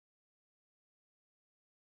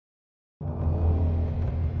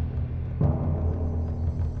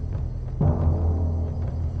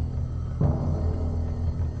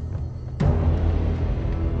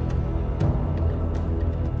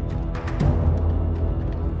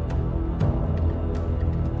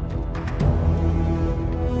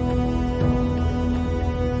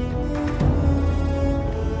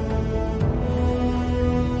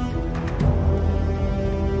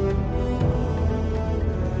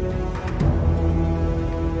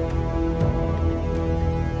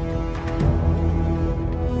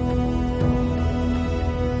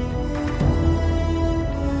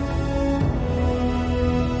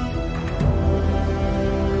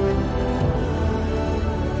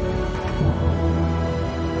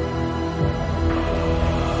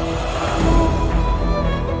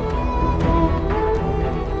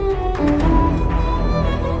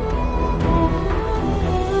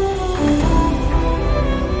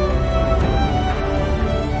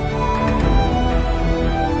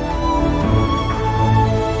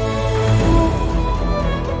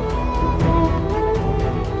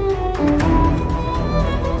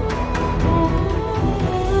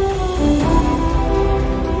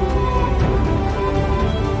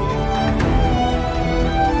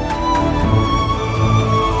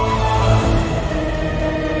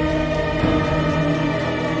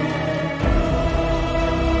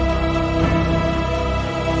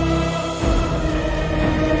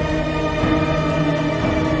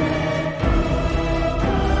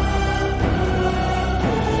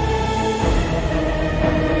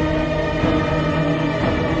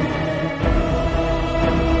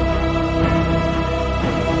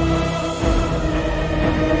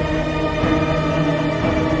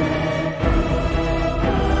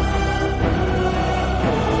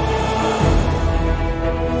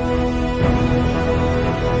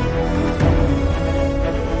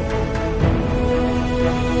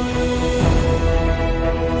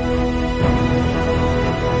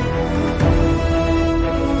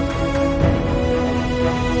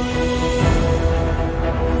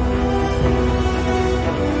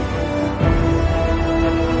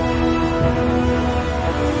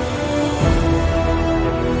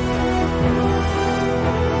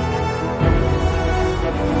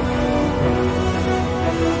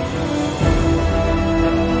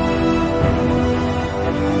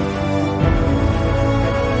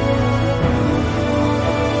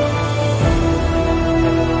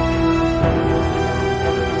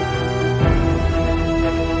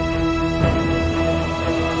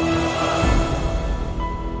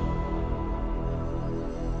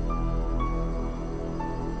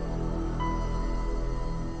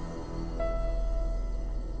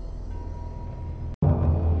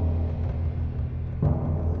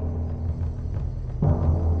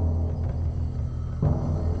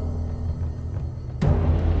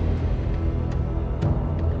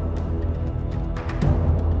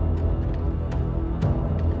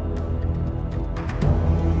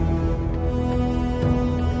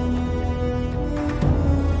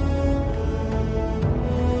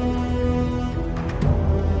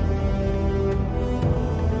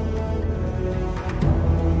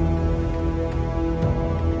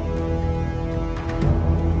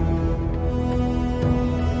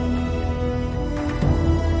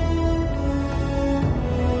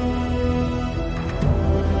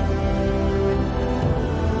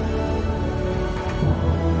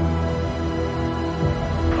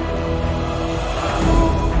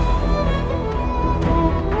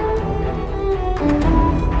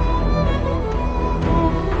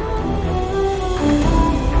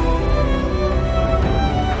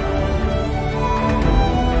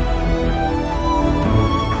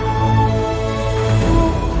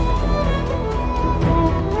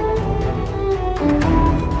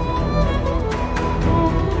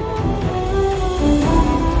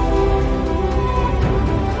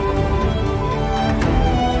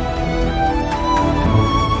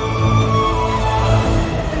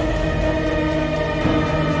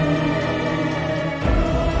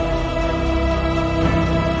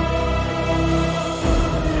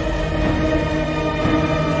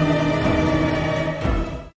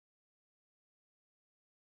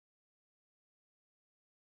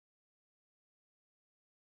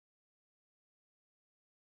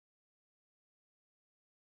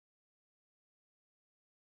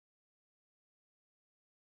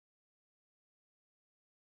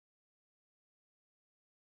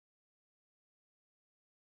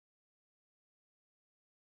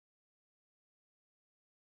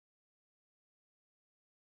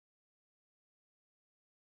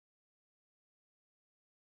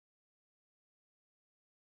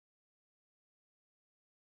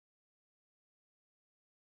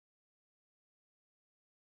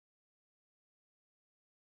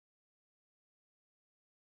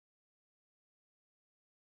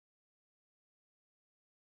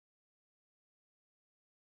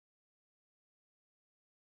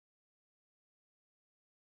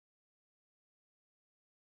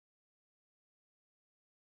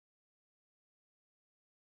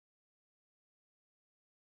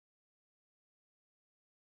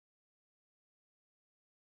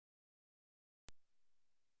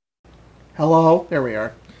Hello? There we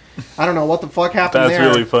are. I don't know what the fuck happened there.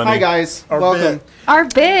 That's really funny. Hi, guys. Welcome. Our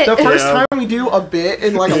bit. The first time we do a bit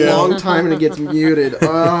in like a long time and it gets muted.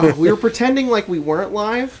 We were pretending like we weren't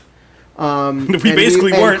live. We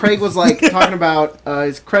basically weren't. And Craig was like talking about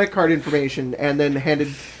his credit card information and then handed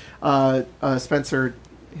Spencer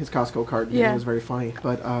his Costco card. And it was very funny.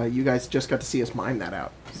 But you guys just got to see us mime that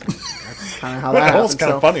out. So that's kind of how that happened. That was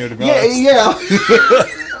kind of funny, to be honest. Yeah.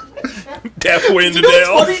 Deathwind you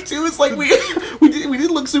know what's funny too is like we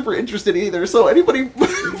didn't look super interested either. So people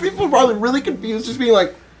are probably really confused, just being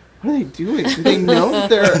like, "What are they doing? Do they know that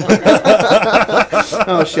they're?"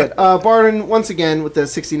 Oh shit! Barton once again with the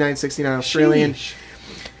 6969 Australian. Sheesh.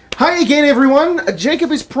 Hi again, everyone.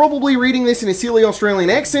 Jacob is probably reading this in a silly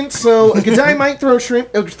Australian accent, so G'day might throw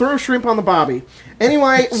shrimp on the barbie.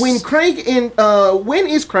 Anyway, when is Craig and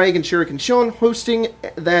Shuriken Sean hosting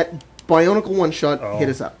that Bionicle one shot? Hit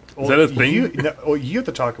us up. Is that a thing? You have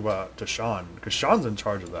to talk to Sean, because Sean's in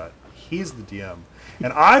charge of that. He's the DM.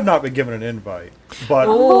 And I've not been given an invite, but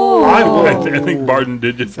I think Barton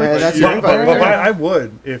did just that's your invite. But I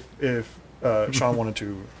would if Sean wanted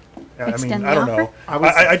to. I mean, I don't know.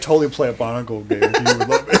 I totally play a Bionicle game if you would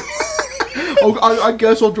love it. I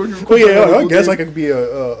guess I'll join your. Well, yeah, I guess I could be a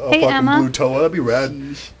hey, fucking Emma. blue Toa. That'd be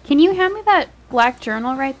rad. Can you hand me that black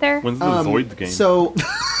journal right there? When's the Zoids game? So,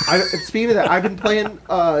 speaking of that, I've been playing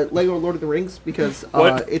Lego Lord of the Rings because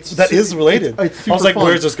that is related. It's super I was like, fun.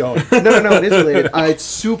 where's this going? No, it is related. It's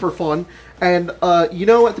super fun. And you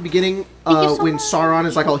know, at the beginning, when Sauron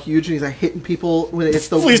is like all huge and he's like hitting people when it's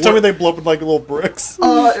the Please tell me they blow up with like little bricks.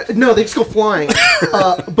 No, they just go flying.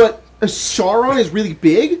 But Sauron is really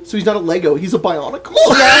big, so he's not a Lego. He's a Bionicle.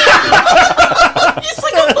 He's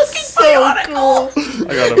like a fucking Bionicle. Cool.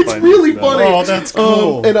 I gotta it's find really this funny. Oh, that's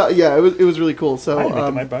cool. And it was really cool. So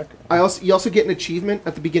you also get an achievement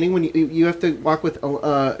at the beginning when you have to walk with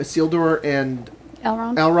Isildur and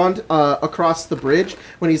Elrond across the bridge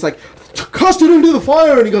when he's like, cast it into the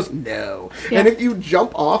fire, and he goes, no. Yeah. And if you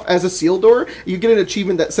jump off as a Isildur, you get an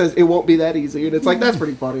achievement that says it won't be that easy, and it's like, that's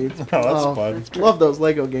pretty funny. That's fun. Love those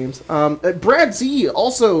Lego games. Brad Z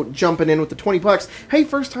also jumping in with the $20. Hey,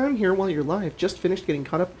 first time here while you're live. Just finished getting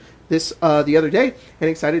caught up this the other day, and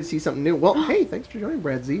excited to see something new. Well, hey, thanks for joining,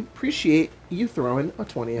 Brad Z. Appreciate you throwing a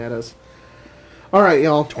 20 at us. All right,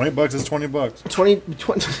 y'all. $20 is $20.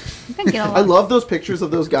 20 I love those pictures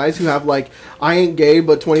of those guys who have like, I ain't gay,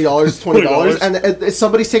 but $20 is $20, and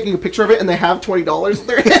somebody's taking a picture of it, and they have $20 in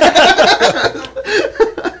their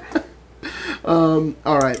hand.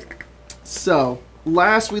 All right. So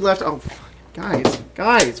last we left. Oh,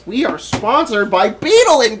 guys, we are sponsored by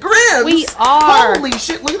Beetle and Grimm's. We are. Holy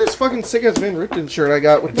shit! Look at this fucking sick ass Van Richten shirt I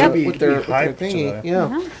got with their thingy.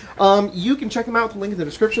 Yeah. You can check them out with the link in the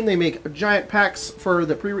description. They make giant packs for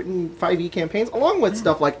the pre-written 5e campaigns, along with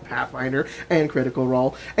stuff like Pathfinder and Critical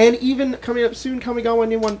Role. And even coming up soon,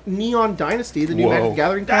 Kamigawa Neon Dynasty, the new Magic the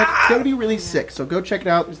Gathering pack. It's going to be really sick, so go check it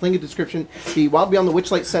out. There's a link in the description. The Wild Beyond the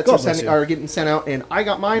Witchlight sets are getting sent out, and I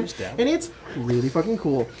got mine, and it's really fucking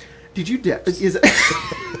cool. Did you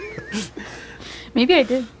Maybe I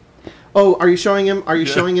did. Oh, are you showing him? Are you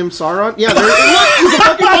showing him Sauron? Yeah, he's a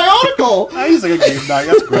fucking Bionicle. He's like a game knight.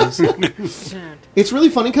 That's gross. It's really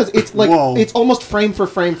funny because it's like it's almost frame for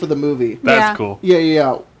frame for the movie. That's cool.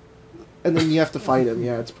 Yeah. And then you have to fight him.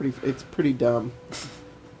 Yeah, it's pretty dumb.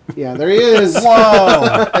 Yeah, there he is.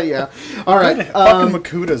 Whoa. Yeah. All right. Fucking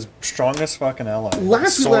Makuta's strongest fucking ally.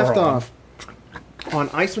 Last we left off on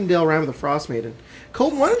Icewind Dale Rime with the Frostmaiden.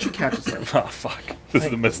 Colton, why don't you catch us up? Oh, fuck. This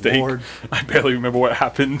is a mistake. Lord. I barely remember what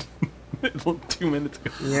happened 2 minutes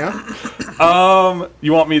ago. Yeah?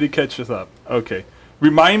 You want me to catch us up? Okay.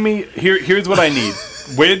 Remind me, here's what I need.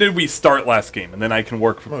 Where did we start last game? And then I can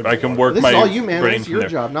work this my is all you, man. brain It's from your there.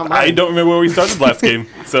 job, not mine. I don't remember where we started last game.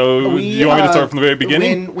 So you want me to start from the very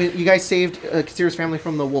beginning? When you guys saved Kasira's family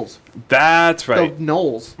from the wolves. That's right. The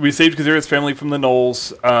gnolls. We saved Kasira's family from the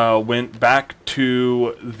gnolls, went back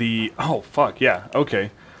to the... Oh, fuck, yeah, okay.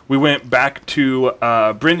 We went back to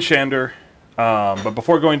Bryn Shander, but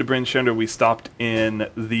before going to Bryn Shander, we stopped in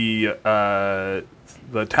the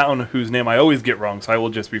town whose name I always get wrong, so I will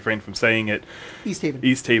just refrain from saying it.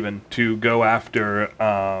 East Haven, to go after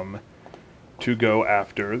the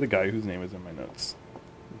guy whose name is in my notes.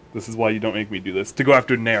 This is why you don't make me do this. To go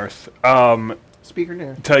after Nerth. Speaker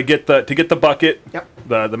Nerth. To get the bucket. Yep.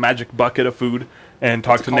 The magic bucket of food. And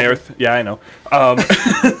talk to Nerth. Yeah, I know.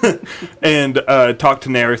 And talk to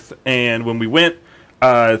Nerth. And when we went,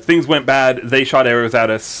 things went bad. They shot arrows at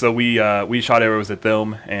us, so we shot arrows at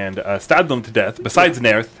them and stabbed them to death. Besides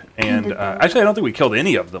Nerth, and actually, I don't think we killed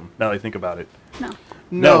any of them. Now that I think about it. No.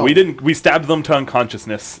 No, we didn't. We stabbed them to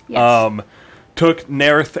unconsciousness. Yes. took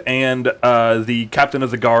Nerith and the captain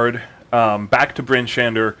of the guard back to Bryn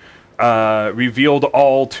Shander, revealed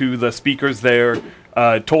all to the speakers there,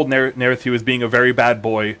 told Nerith he was being a very bad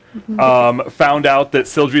boy, found out that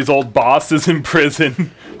Sildry's old boss is in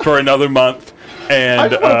prison for another month. And, I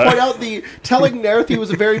just want to point out telling Nerith he was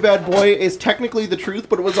a very bad boy is technically the truth,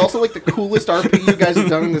 but it was also like the coolest RP you guys have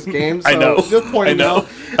done in this game. So I know. Just pointing out.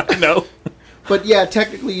 I know. But yeah,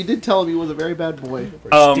 technically you did tell him he was a very bad boy.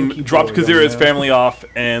 Dropped Kazira's family off,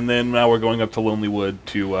 and then now we're going up to Lonely Wood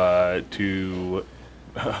to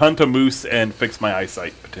hunt a moose and fix my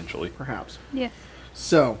eyesight, potentially. Perhaps. Yeah.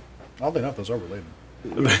 So. Oddly enough, those are related.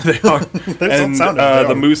 They are. And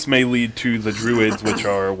the moose may lead to the druids, which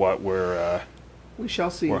are what we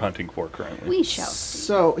shall see. We're hunting for currently. We shall see.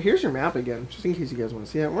 So here's your map again, just in case you guys want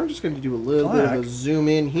to see it. We're just going to do a little bit of a zoom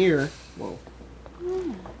in here. Whoa.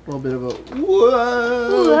 A little bit of a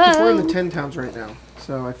whoa. Because we're in the 10 towns right now,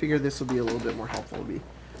 so I figured this will be a little bit more helpful to be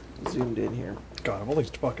zoomed in here. God, all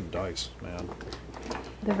these fucking dice, man.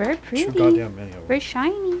 They're very pretty. Too goddamn many of them. Very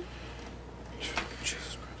shiny.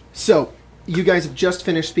 Jesus Christ. So you guys have just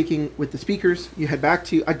finished speaking with the speakers. You head back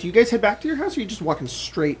to. Do you guys head back to your house, or are you just walking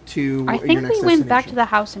straight to? I your think next we went back destination? to the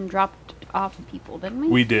house and dropped off people, didn't we?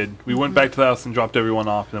 We did. We went back to the house and dropped everyone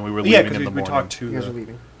off, and then we were Yeah, leaving in because the we morning. talked to You guys are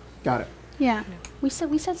leaving. Got it. Yeah. We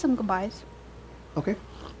said some goodbyes. Okay,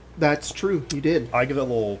 that's true. You did. I give that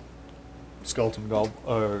little skeleton gob.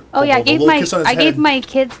 Oh yeah, I gave my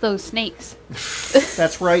kids those snakes.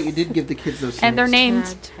 That's right. You did give the kids those. And their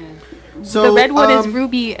snakes. names. So The red one is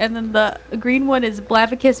Ruby, and then the green one is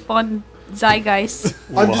Blavicus von Zygeist.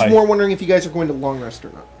 I'm just more wondering if you guys are going to long rest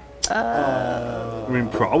or not. I mean,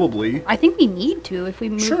 probably. I think we need to if we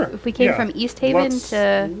move. Sure. If we came from East Haven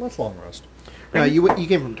to Let's long rest. You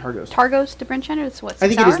came from Targos. Targos to Bryn Shander. It's what? I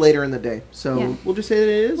think 6 it is hours? later in the day, so Yeah. we'll just say that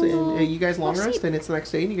it is, and you guys long we'll rest, see. and it's the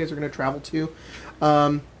next day, and you guys are going to travel to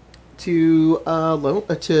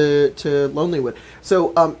Lonelywood.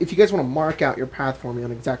 So if you guys want to mark out your path for me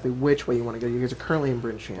on exactly which way you want to go, you guys are currently in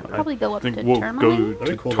Bryn Shander. Probably go up I to think we'll go Tourmaline. to That'd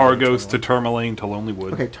be cool to Targos go to Tourmaline to Lonely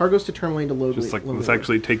Wood. Okay, Targos to Tourmaline to Lonelywood. Just like, let's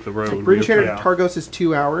actually take the road. Bryn Shander Yeah. to Targos is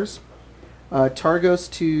 2 hours. Targos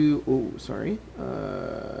to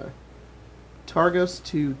Targos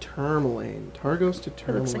to Tourmaline. Targos to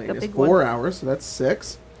looks like Tourmaline a is big 4 one. hours, so that's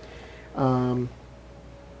 6.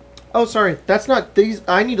 Oh, sorry, that's not these.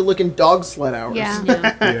 I need to look in dog sled hours. Yeah.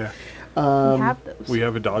 Yeah. We have those. We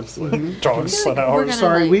have a dog sled. Dog sled hours. gonna-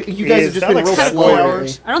 Sorry, like- you guys have Is just that been like real 7 slow hours?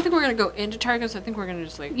 lately. I don't think we're gonna go into Targos. I think we're gonna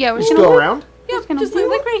just like Yeah, we're Just just go gonna around. just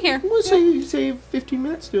like right here. We'll save 15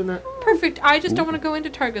 minutes doing that. Perfect. I just don't want to go into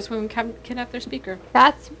Targos when we kidnap their speaker.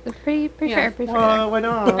 That's pretty Yeah. fair. Pretty fair. Why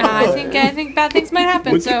not? I think bad things might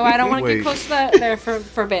happen, so I don't want to get close to that there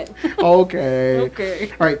for a bit. Okay. Okay.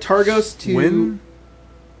 All right, Targos to. When?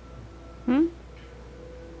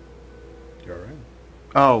 You're all right.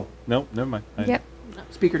 Oh, no, never mind. Yep.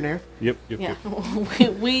 Speaker Nair. Yep. Yeah.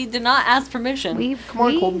 we did not ask permission. Come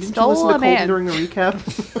on, Colton. Didn't you stole listen to a Colton man. during the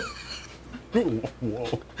recap?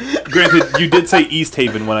 Whoa. Granted, you did say East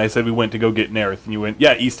Haven when I said we went to go get Nerith, and you went,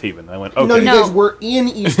 yeah, East Haven. I went, okay. No, you No. guys were in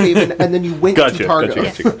East Haven, and then you went Gotcha, to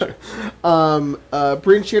Targos. gotcha.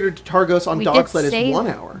 Bryn Shander to Targos on We dog did sled is save 1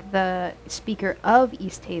 hour. the speaker of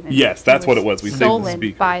East Haven. Yes, that's what it was. We saved the stolen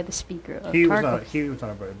speaker. by the speaker of He was Targos. not. He was not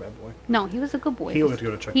a very bad boy. No, he was a good boy. He went to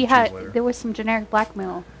go to check He the had cheese later. there was some generic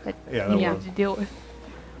blackmail that Yeah, he that needed was. to deal with,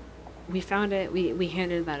 We found it. We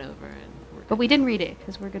handed that over, and we're but we didn't read it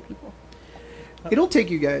because we're good people. It'll take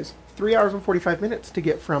you guys 3 hours and 45 minutes to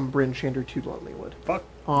get from Bryn Shander to Lonelywood Fuck.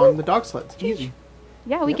 on the dog sleds. Easy.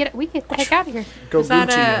 Yeah, we get the heck out of here. Go Is that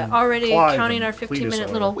Gucci and already Clive counting and our Cletus 15-minute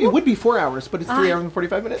are- little? It would be 4 hours, but it's 3 Ah. hours and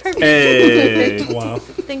 45 minutes. Hey. Wow.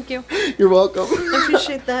 Thank you. You're welcome. I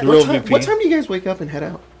appreciate that. Real What VP. time do you guys wake up and head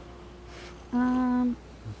out? I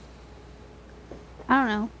don't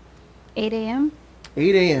know, 8 a.m.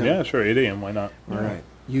 8 a.m. Yeah, sure, 8 a.m. Why not? All right.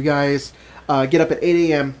 You guys get up at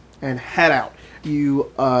 8 a.m. and head out.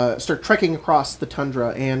 You start trekking across the tundra,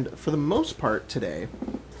 and for the most part today,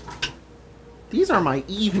 these are my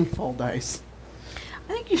even fall dice.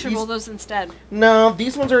 I think you should roll those instead. No,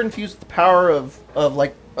 these ones are infused with the power of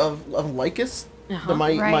Lycus. Uh-huh.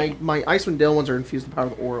 My Right. Icewind Dale ones are infused with the power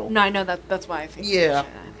of the Oral. No, I know that's why I think. Yeah.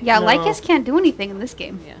 Yeah, No. Lycus can't do anything in this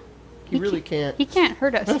game. Yeah. He really can't. He can't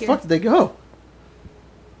hurt us Where the here. fuck did they go?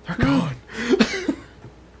 They're gone.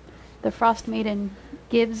 The Frostmaiden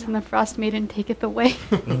gives, and the Frostmaiden taketh away.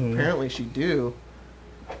 Apparently she do.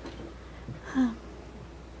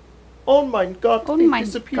 Oh my god, Oh it my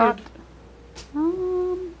disappeared.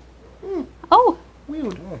 god. Oh,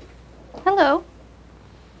 Weird. hello.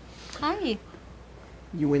 Hi.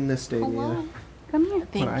 You win this day, Hello. Nina. Come here.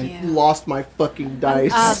 Thank I you. lost my fucking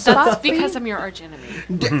dice. That's because I'm your arch enemy.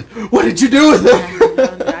 What did you do with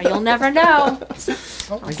it? You'll never know.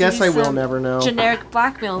 I guess I will never know. Generic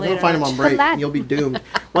blackmail later. You'll find him on break. Lad. You'll be doomed.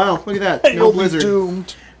 Wow, look at that. No blizzard.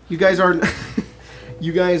 Doomed. You guys are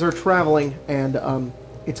traveling, and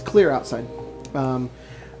it's clear outside.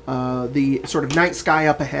 The sort of night sky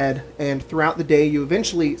up ahead, and throughout the day, you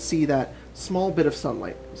eventually see that small bit of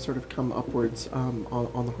sunlight sort of come upwards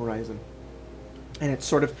on the horizon. And it's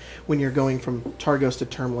sort of when you're going from Targos to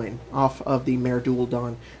Tourmaline, off of the Mare Dual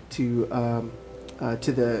Dawn to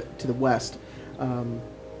the west.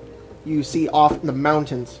 You see off in the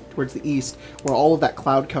mountains towards the east, where all of that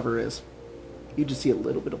cloud cover is. You just see a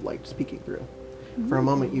little bit of light just peeking through. For a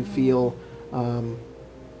moment, you feel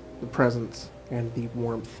the presence and the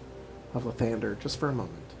warmth of Lathander, just for a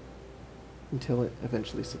moment, until it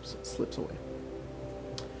eventually slips away.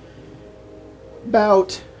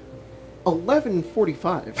 About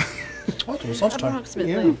 11:45. Oh, it was lunchtime.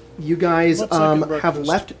 Approximately. Yeah. You guys Let's second have breakfast.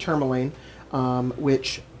 left Tourmaline,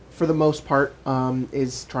 which, for the most part,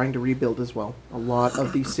 is trying to rebuild as well. A lot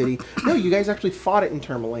of the city... No, you guys actually fought it in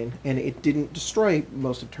Tourmaline, and it didn't destroy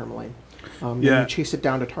most of Tourmaline. Yeah. You chased it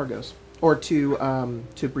down to Targos. Or to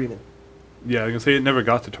Bremen. Yeah, I was gonna say it never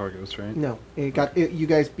got to Targos, right? No, you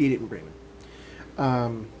guys beat it in Bremen.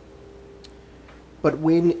 But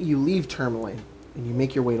when you leave Tourmaline, and you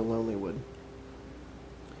make your way to Lonelywood,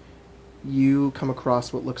 you come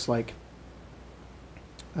across what looks like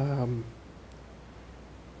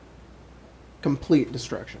complete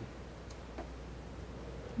destruction.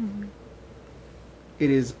 Mm-hmm. It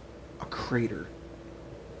is a crater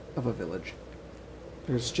of a village.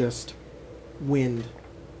 There's just wind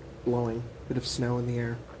blowing, a bit of snow in the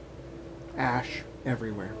air, ash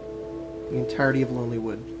everywhere. The entirety of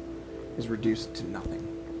Lonelywood is reduced to nothing.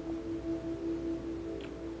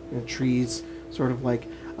 And the trees sort of like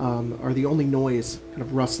are the only noise, kind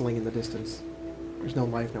of rustling in the distance. There's no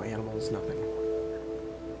life, no animals, nothing.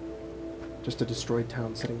 Just a destroyed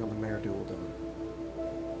town sitting on the Mare Dual Dawn.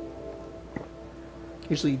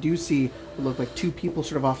 Occasionally you do see what look like two people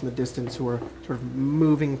sort of off in the distance who are sort of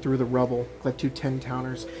moving through the rubble, like two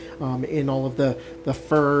 10-towners, in all of the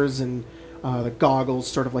furs and the goggles,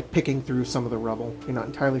 sort of like picking through some of the rubble. You're not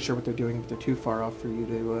entirely sure what they're doing, but they're too far off for you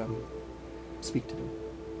to speak to them.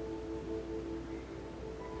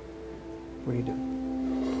 What are you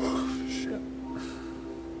doing? Shit.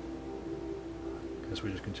 Guess we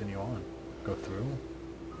just continue on. Go through.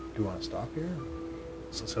 Do you want to stop here?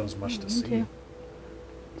 So as much to see. Too.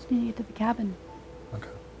 Just need to get to the cabin. Okay.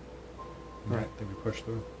 Right. Right. Then we push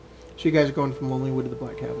through. So you guys are going from Lonelywood to the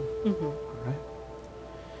Black Cabin. Mm-hmm. All right.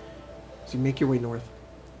 So you make your way north.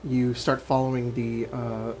 You start following the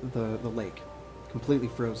lake, completely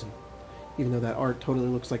frozen. Even though that art totally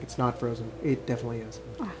looks like it's not frozen, it definitely is.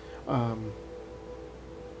 And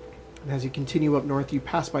as you continue up north, you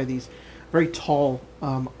pass by these very tall,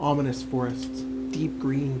 ominous forests, deep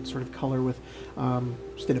green sort of color with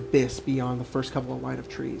just an abyss beyond the first couple of line of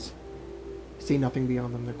trees. You see nothing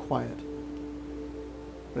beyond them, they're quiet.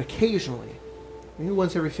 But occasionally, maybe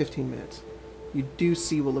once every 15 minutes, you do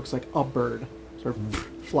see what looks like a bird sort of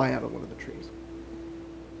fly out of one of the trees.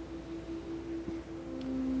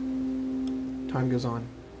 Time goes on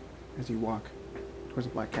as you walk towards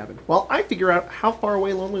the Black Cabin. Well, I figure out how far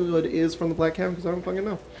away Lonelywood is from the Black Cabin because I don't fucking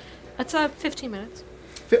know. It's 15 minutes.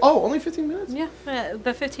 Only 15 minutes? Yeah,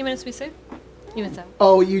 the 15 minutes we saved. You missed out.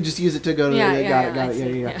 Oh, you just use it to go to Yeah, the... yeah, got it. I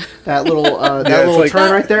see, Yeah. yeah. That little, it's little like-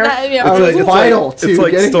 turn right there? Yeah, was vital to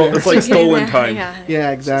getting there. It's like stolen time.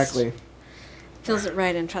 Yeah, exactly. Feels it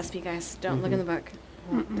right, and trust me, guys. Don't look in the book.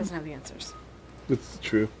 It doesn't have the answers. It's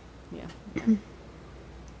true. Yeah.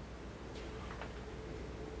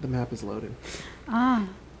 The map is loaded. Ah,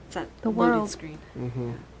 It's that The loading world. screen.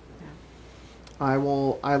 Mm-hmm. I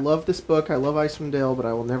love this book. I love Icewind Dale, but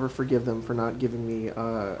I will never forgive them for not giving me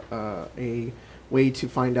a way to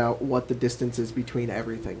find out what the distance is between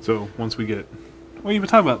everything. So once we get, what are you even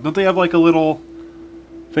talking about? Don't they have like a little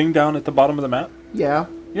thing down at the bottom of the map? Yeah,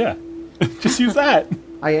 Yeah, just use that.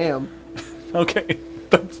 I am. Okay,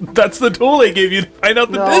 that's the tool they gave you to find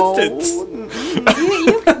out the distance.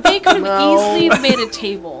 They could have No. easily have made a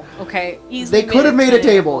table. Okay, easily. They could have made a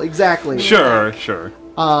table, exactly. Sure.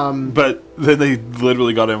 But then they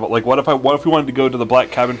literally got involved. Like, what if we wanted to go to the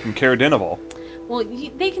Black Cabin from Caradinival? Well,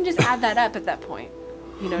 they can just add that up at that point.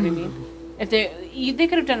 You know what I mean? If they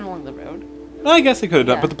could have done it along the road. Well, I guess they could have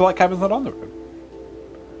done, Yeah. but the Black Cabin's not on the road.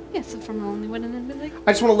 Yeah, so from Lonelywood and then be like.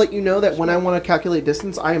 I just want to let you know that when I want to calculate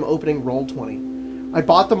distance, I am opening Roll20. I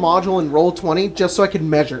bought the module in Roll20 just so I could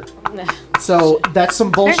measure. So that's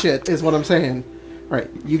some bullshit, is what I'm saying. right,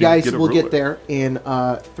 you guys get a will ruler. get there in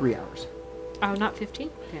 3 hours. Oh, not 15?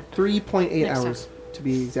 Damn. 3.8 Next hours to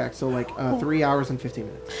be exact. So like 3 hours and 15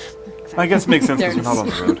 minutes. I guess it makes sense because There we're it not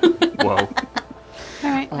on the road. Whoa. All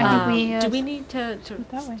right. I think do we need to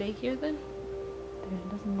that way. stay here then? There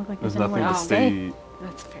doesn't look like There's there's nothing anywhere to to stay. stay.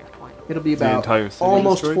 That's a fair point. It'll be The about entire city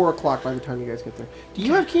almost destroyed? 4 o'clock by the time you guys get there. Do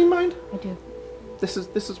you have keen mind? I do. This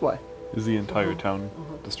is why. Is the entire town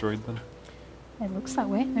destroyed then? It looks that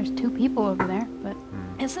way. There's 2 people over there, but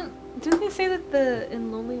Didn't they say that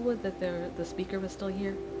in Lonelywood that the speaker was still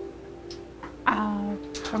here?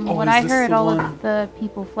 from Oh, what is I this heard, the all one- of the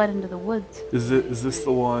people fled into the woods. Is this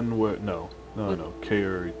the one where no Kay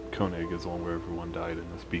or Koenig is the one where everyone died and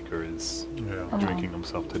the speaker is Yeah. drinking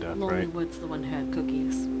himself to death, right? Lonelywood's the one who had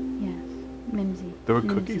cookies. Yes, Mimsy. There were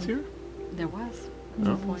Mimsy. cookies here? There was.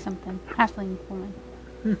 Mimsy something. Halfling woman.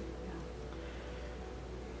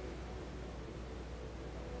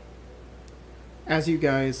 As you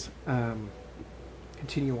guys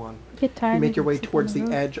continue on, Get tired. you make your can way sit on towards the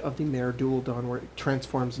road. edge of the Mare Dualdon, where it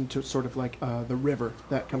transforms into sort of like the river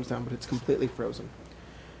that comes down, but it's completely frozen.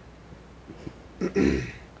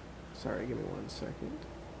 Sorry, give me 1 second.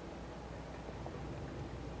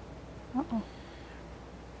 Uh-oh.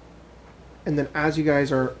 And then as you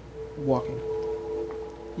guys are walking,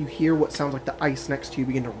 you hear what sounds like the ice next to you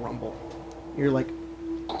begin to rumble. You're like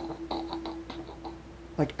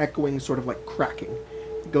echoing, sort of like cracking.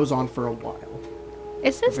 It goes on for a while.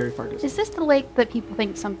 Is this Very far distance. is this the lake that people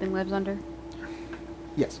think something lives under?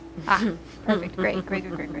 Yes. Perfect. Great. I'm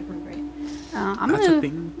That's gonna. a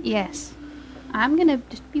thing? Yes. I'm gonna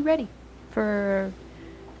just be ready for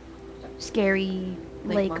scary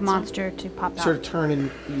lake monster to pop Sort of out. turn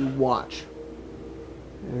and you watch.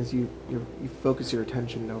 And as you focus your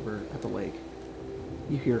attention over at the lake,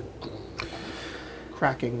 you hear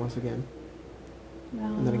cracking once again,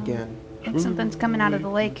 and then again. I think something's coming out of the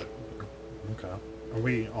lake. Okay. Are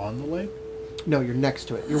we on the lake? No, you're next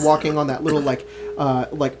to it. You're walking on that little like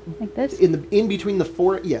Like this? in between the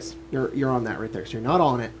four. Yes, you're on that right there. So you're not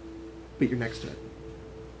on it, but you're next to it.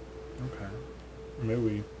 Okay.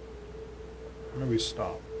 Maybe we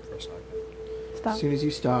stop for a second. Stop. As soon as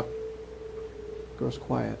you stop, it grows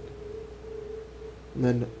quiet, and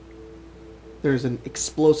then there's an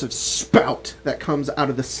explosive spout that comes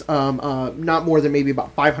out of this, not more than maybe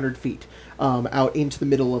about 500 feet out into the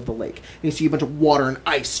middle of the lake. And you see a bunch of water and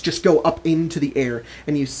ice just go up into the air,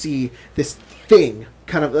 and you see this thing,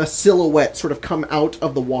 kind of a silhouette, sort of come out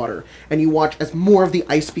of the water. And you watch as more of the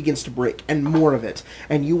ice begins to break, and more of it.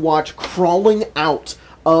 And you watch crawling out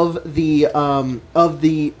of the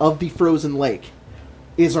frozen lake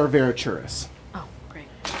is our Veriturus Oh, great.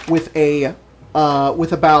 with a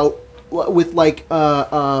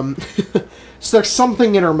so there's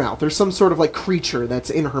something in her mouth. There's some sort of like creature that's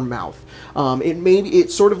in her mouth.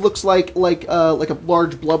 It sort of looks like a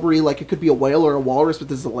large blubbery, like it could be a whale or a walrus, but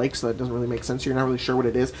this is a lake, so that doesn't really make sense. You're not really sure what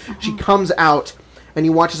it is. She comes out, and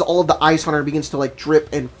you watch as all of the ice on her begins to like drip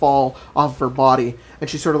and fall off of her body, and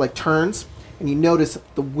she sort of like turns, and you notice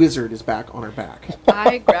the wizard is back on her back.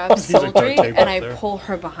 I grab like, Sildry "Don't take and that I there." pull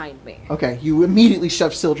her behind me. Okay, you immediately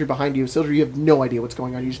shove Sildry behind you. Sildry, you have no idea what's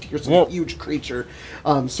going on. You just hear some Whoa. huge creature,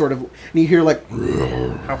 sort of, and you hear like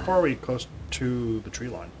How far are we close to the tree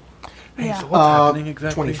line? Hey, Yeah. so what's happening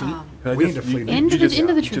exactly? 20 feet. Could I We just- need to flee Into the-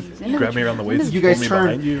 into the you trees, just into the grab me around the waist, trees. You guys pull me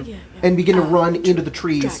turn- behind you. and begin to run into the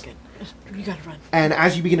trees. Dragon. You gotta run. And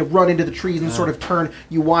as you begin to run into the trees and sort of turn,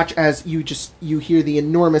 you watch as you hear the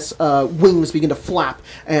enormous wings begin to flap,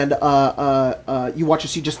 and you watch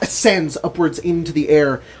as she just ascends upwards into the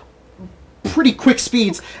air, pretty quick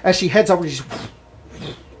speeds as she heads upwards, she's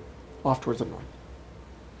off towards the north.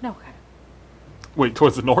 No, okay. Wait,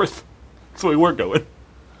 towards the north? That's where we were going.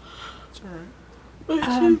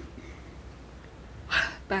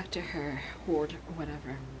 Back to her horde or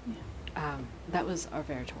whatever. That was our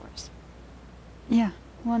Veritors. Yeah.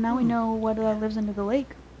 Well, now we know what lives under the lake.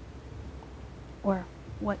 Or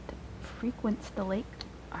what frequents the lake.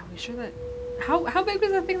 Are we sure that... How big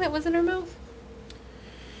was that thing that was in her mouth?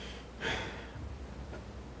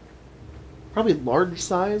 Probably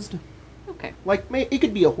large-sized. Okay. Like, it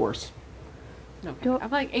could be a horse. Okay. Do-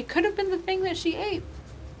 I'm like, it could have been the thing that she ate.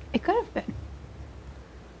 It could have been.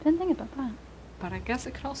 Didn't think about that. But I guess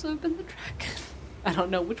it could also have been the dragon. I don't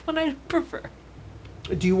know which one I prefer.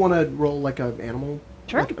 Do you want to roll like an animal?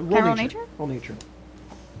 Sure. Like, Can I roll nature? Roll nature.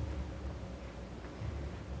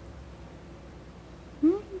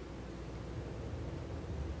 Hmm.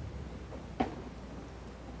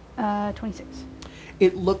 26.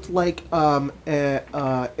 It looked like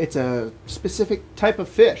it's a specific type of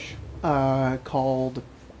fish called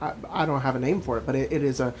I don't have a name for it, but it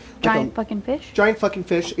is a Giant fucking fish? Giant fucking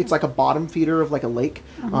fish. It's like a bottom feeder of like a lake,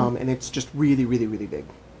 and it's just really, really, really big.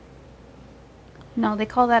 No, they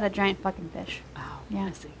call that a giant fucking fish. Oh, Yeah.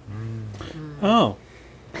 I see. Oh.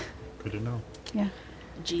 Good to know. Yeah.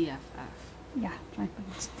 GFF. Yeah, giant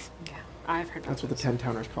fucking fish. Yeah, I've heard That's what the those. 10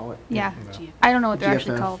 towners call it. Yeah. GFF. I don't know what they're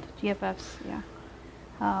actually GFF. called. GFFs, yeah.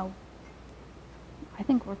 I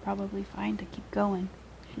think we're probably fine to keep going.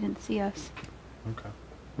 She didn't see us. Okay.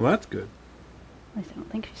 Well, that's good. At least I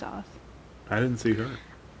don't think she saw us. I didn't see her.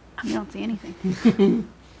 You don't see anything.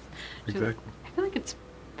 Exactly. I feel like it's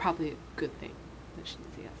probably a good thing that she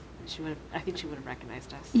didn't see us. She would have. I think she would have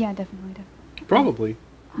recognized us. Yeah, definitely. Probably.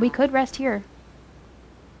 We could rest here.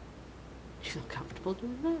 Do you feel comfortable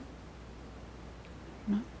doing that?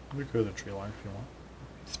 No? We could go to the tree line if you want.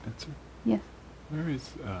 Spencer? Yes. Where is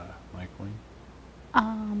Mike Wayne?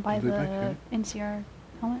 By Is it back the here? NCR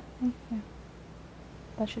helmet thing. Yeah.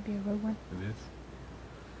 That should be a road one. It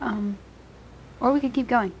is. Or we could keep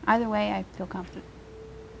going. Either way, I feel confident.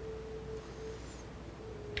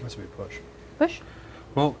 That's a big push. Push.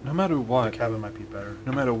 Well, no matter The what, cabin might be better.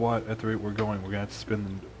 no matter what, at the rate we're going, we're gonna have to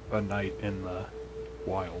spend a night in the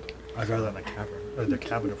wild. I'd rather in the cabin. The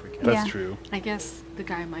cabin if we can. That's Yeah. true. I guess the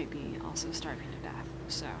guy might be also starving to death,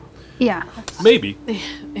 so Yeah. Maybe.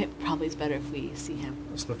 it probably is better if we see him.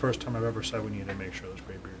 It's the first time I've ever said we need to make sure this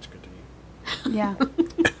graybeard's good to eat. Yeah.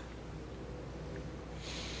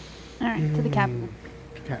 All right, to the cabin.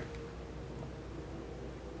 Okay.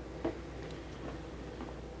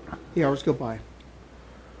 The hours go by.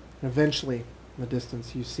 And eventually, in the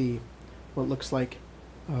distance, you see what looks like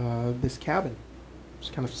this cabin.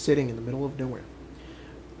 Just kind of sitting in the middle of nowhere.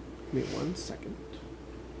 Give me 1 second.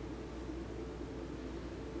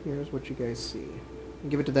 Here's what you guys see. I'll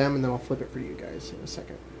give it to them, and then I'll flip it for you guys in a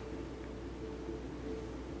second.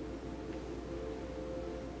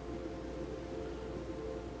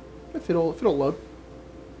 If it'll load.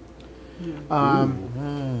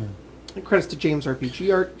 Credits to James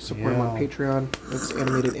RPG Art. Support him on Yeah. Patreon. It's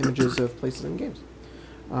animated images of places and games.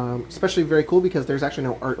 Especially very cool because there's actually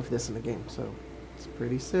no art of this in the game, so it's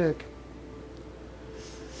pretty sick.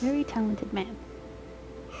 Very talented man.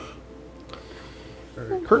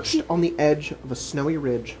 Perched on the edge of a snowy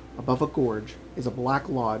ridge above a gorge is a black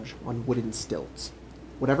lodge on wooden stilts.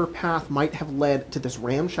 Whatever path might have led to this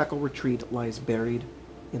ramshackle retreat lies buried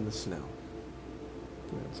in the snow.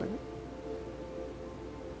 Give me 1 second.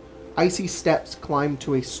 Icy steps climb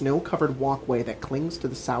to a snow-covered walkway that clings to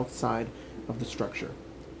the south side of the structure.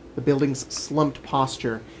 The building's slumped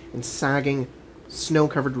posture and sagging,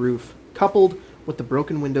 snow-covered roof, coupled with the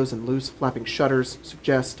broken windows and loose, flapping shutters,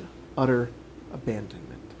 suggest utter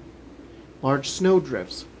abandonment. Large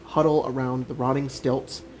snowdrifts huddle around the rotting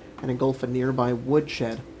stilts and engulf a nearby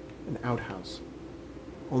woodshed and outhouse.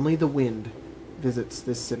 Only the wind visits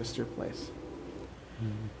this sinister place.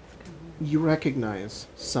 You recognize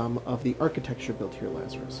some of the architecture built here,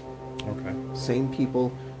 Lazarus. Okay. Same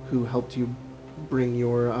people who helped you bring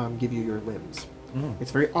your, give you your limbs. Mm.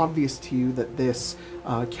 It's very obvious to you that this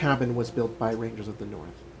cabin was built by Rangers of the North.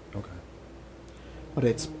 Okay. But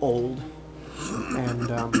it's old and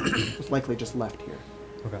was likely just left here.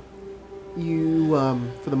 Okay. You,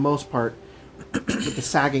 for the most part, with the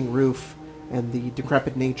sagging roof and the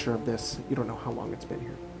decrepit nature of this, you don't know how long it's been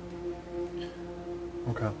here.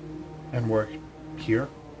 Okay. And we're here?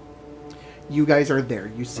 You guys are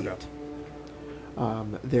there. You see Okay.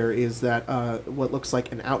 it. There is that what looks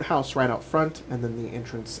like an outhouse right out front, and then the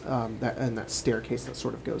entrance that staircase that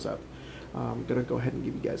sort of goes up. I'm gonna go ahead and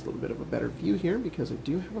give you guys a little bit of a better view here because I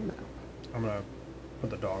do have a map. I'm gonna put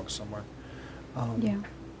the dogs somewhere. Yeah.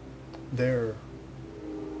 The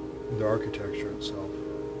architecture itself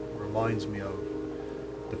reminds me of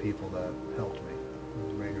the people that helped me,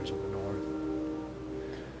 the Rangers of the North,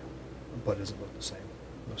 but doesn't look the same.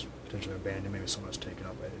 Looks potentially abandoned. Maybe someone's taken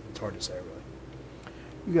up. It's hard to say, really.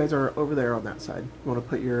 You guys are over there on that side. You want to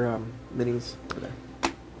put your minis over there?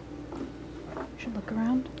 Should look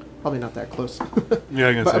around. Probably not that close. Yeah,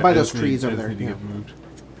 I guess by those trees over there. Need to Yeah. get moved.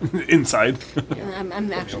 Inside.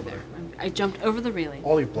 I'm actually there. I jumped over the railing.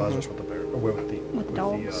 I'll leave Lazarus with the bear, or with the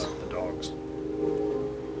dogs. The dogs.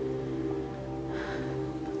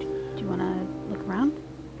 Do you want to look around?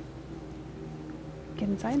 Get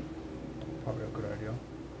inside? Probably a good idea.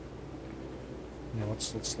 Yeah,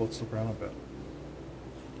 let's look around a bit.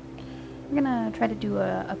 We're gonna try to do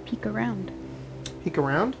a peek around. Peek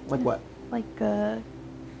around? Like what? Like, try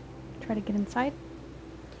to get inside.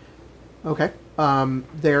 Okay.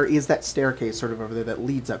 There is that staircase sort of over there that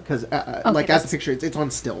leads up because, like as the picture, it's on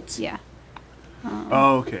stilts. Yeah.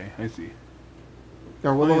 Oh, okay. I see.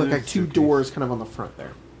 There will Oh, yeah, look there's like two staircase. doors kind of on the front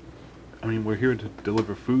there. I mean, we're here to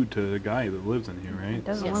deliver food to the guy that lives in here, right? It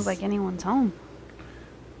doesn't look like anyone's home.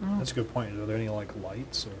 That's a good point. Are there any like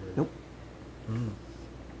lights or? Nope.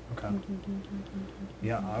 Okay.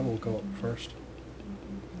 Yeah, I will go up first.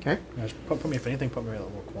 Okay. Yeah, just put me, if anything, put me in that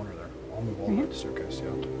little corner there. I'll move all the way to the staircase.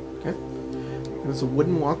 Yeah. Okay. There's a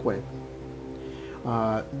wooden walkway.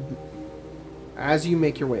 As you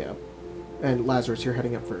make your way up, and Lazarus, you're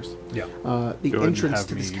heading up first. Yeah. The Go ahead and entrance have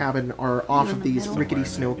to this me cabin are off in of the these middle? rickety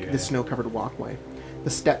Somewhere in it, the snow-covered walkway. The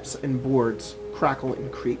steps and boards crackle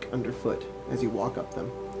and creak underfoot as you walk up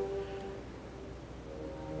them.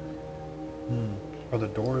 Are the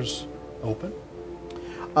doors open?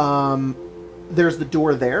 There's the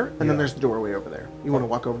door there, and Yeah. then there's the doorway over there. You want to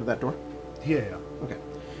walk over to that door? Yeah. Okay.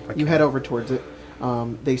 I You can. head over towards it.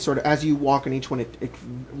 They sort of, as you walk on each one,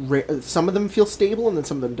 some of them feel stable, and then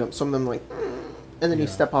some of them don't. Some of them like, and then you Yeah.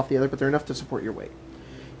 step off the other, but they're enough to support your weight.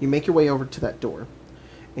 You make your way over to that door,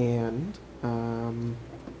 and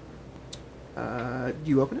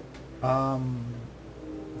you open it.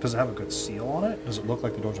 Does it have a good seal on it? Does it look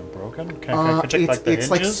like the doors are broken? Can I check like the it's hinges?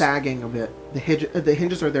 like sagging a bit. The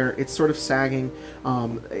hinges are there. It's sort of sagging.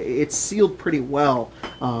 It's sealed pretty well,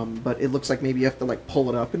 but it looks like maybe you have to like pull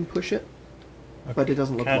it up and push it. But it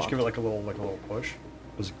doesn't look Can I just locked. give it like a little push?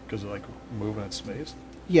 Does it like move in its space?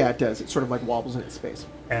 Yeah, it does. It sort of like wobbles in its space.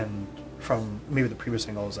 And from maybe the previous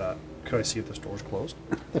angle is that, could I see if this door's closed?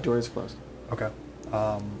 The door is closed. Okay.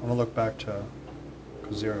 I'm gonna look back to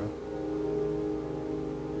Kazira.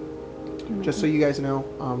 Just so you guys know,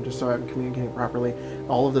 just so I'm communicating properly,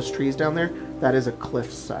 all of those trees down there, that is a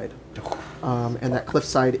cliffside. And that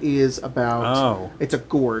cliffside is about... Oh. It's a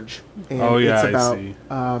gorge. And Oh, yeah, it's I about, see.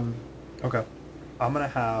 Okay. I'm gonna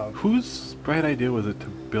have... Whose bright idea was it to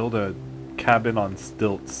build a cabin on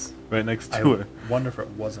stilts right next to I it? wonder if it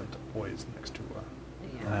wasn't poised next to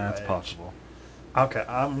her. That's Right. possible. Okay,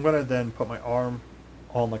 I'm gonna then put my arm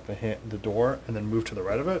on like the door and then move to the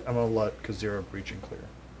right of it. I'm gonna let Kazira breach and clear.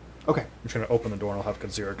 Okay. I'm just gonna open the door and I'll have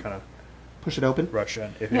Kazira kind of Push it open. rush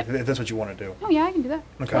in if, Yeah. if that's what you want to do. Oh yeah, I can do that.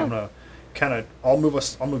 Okay, I'm gonna kind of I'll move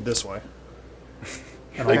this way.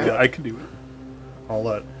 And Okay. I can do it. I'll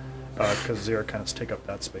let Kazira kind of take up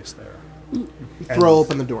that space there. You throw And-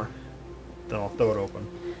 open the door. Then I'll throw it open.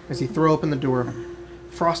 As you throw open the door,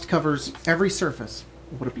 frost covers every surface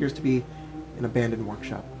of what appears to be an abandoned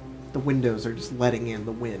workshop. The windows are just letting in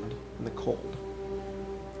the wind and the cold.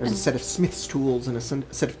 There's a set of smith's tools and a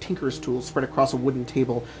set of tinker's tools spread across a wooden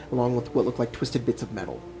table, along with what look like twisted bits of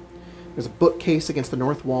metal. There's a bookcase against the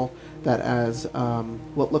north wall that, as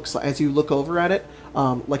what looks like, as you look over at it,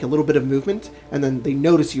 like a little bit of movement, and then they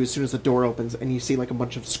notice you as soon as the door opens, and you see like a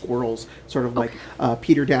bunch of squirrels sort of like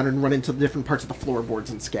peter down and run into the different parts of the floorboards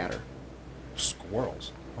and scatter.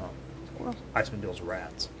 Squirrels. Oh. Squirrels. Icewind deals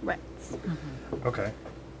rats. Right. Okay,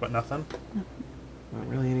 but nothing. Not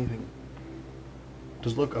really anything.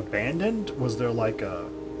 Does it look abandoned? Was there like a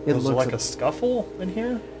It was there looks like a scuffle in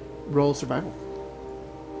here? Roll survival.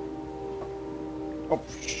 Oh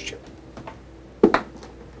shit.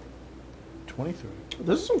 23.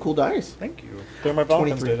 Those are some cool dice. Thank you. They're my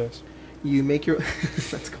Valentine's 23. Day dice. You make your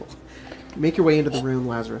that's cool. You make your way into the room,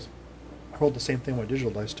 Lazarus. I rolled the same thing with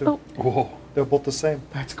digital dice too. Oh. Whoa. They're both the same.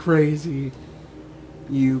 That's crazy.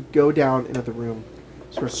 You go down into the room,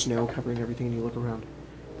 sort of snow covering everything, and you look around.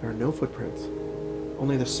 There are no footprints.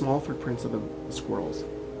 Only the small footprints of the squirrels.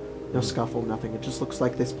 No scuffle, nothing. It just looks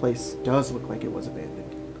like this place does look like it was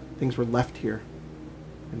abandoned. Things were left here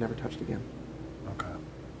and never touched again. Okay.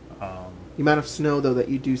 The amount of snow, though, that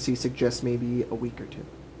you do see suggests maybe a week or two.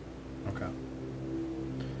 Okay.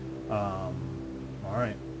 All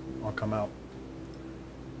right. I'll come out.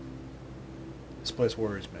 This place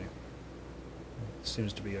worries me. It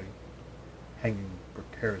seems to be hanging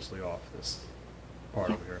precariously off this part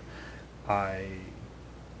over here. I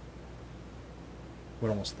would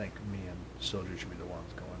almost think me and Sildred should be the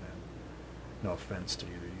ones going in. No offense to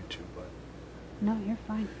either you two, but No, you're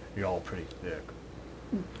fine. you're all pretty thick.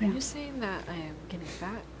 Are Yeah. you saying that I am getting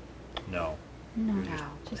fat? No. No, You're just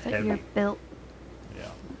just that heavy. you're built Yeah.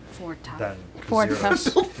 Ford top. Then Ford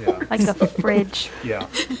Kazira's- cup. Yeah. like a fridge. Yeah.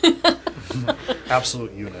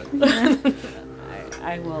 Absolute unit.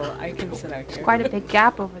 I will. I can sit out here. Quite a big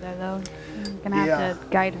gap over there, though. You're gonna have Yeah. to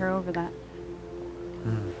guide her over that.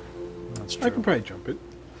 That's true. I can probably jump it.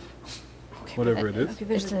 Okay, Whatever but- it is. Okay,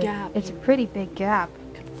 there's a gap. It's a pretty big gap.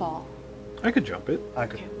 Could fall. I could jump it. I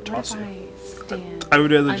could Okay, what toss if you. I stand? I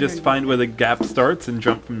would rather just underneath find where the gap starts and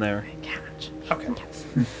jump from there. and catch? Okay. Yes.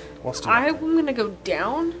 Let's do that. I'm gonna go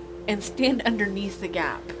down and stand underneath the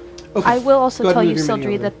gap. Okay. I will also Go ahead tell and you, move your mini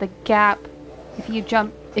Sildred, over that the gap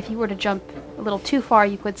If you were to jump a little too far,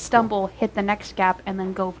 you could stumble, hit the next gap, and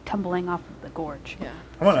then go tumbling off of the gorge. Yeah.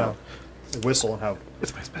 I'm gonna whistle and have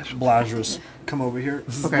It's my special. Lazarus come over here.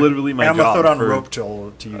 This is Okay. literally my And I'm gonna job throw down for rope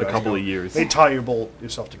till to you a guys. couple of years. They tie your bolt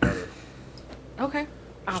yourself together, Okay.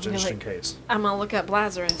 I'll just, be just like, in case. I'm gonna look at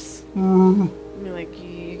Lazarus. I'll be like,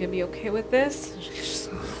 you gonna be okay with this?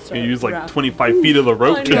 You use like 25 feet of the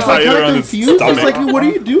rope I to know. tie I'm it kind around of his confused. I was stomach. like, what are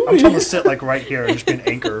you I'm doing? trying to sit like right here and just be an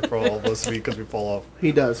anchor for all of us because we fall off.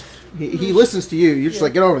 He does. He listens to you. You're just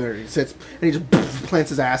like, get over there. He sits and he just plants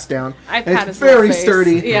his ass down. I And pat it's his very little face.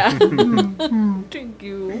 sturdy. Yeah. Thank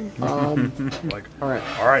you. Like, All right.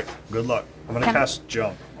 all right, good luck. I'm gonna Can- cast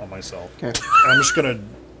jump on myself. Okay. And I'm just gonna.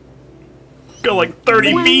 Go like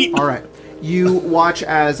 30 feet. All right. You watch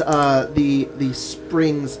as the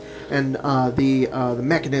springs and the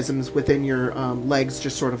mechanisms within your legs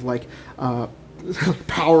just sort of like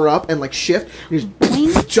power up and like shift. You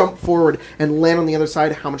just jump forward and land on the other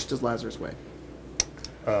side. How much does Lazarus weigh?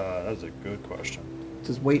 That's a good question. It's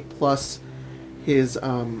his weight plus his How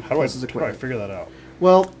do I plus his how do I equipment. figure that out?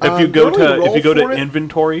 Well, If you go normally to if you go roll to for it.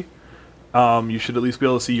 inventory, you should at least be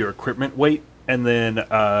able to see your equipment weight, and then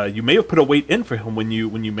you may have put a weight in for him when you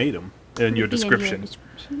made him in your Would be description.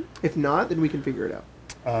 If not, then we can figure it out.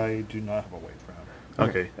 I do not have a weight for him.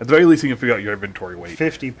 Okay, at the very least, you can figure out your inventory weight.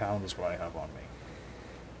 50 pounds is what I have on me.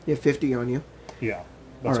 You have 50 on you. Yeah,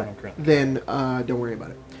 that's All what I'm right. currently. Then don't worry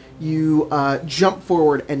about it. You jump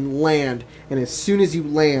forward and land, and as soon as you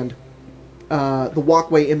land, the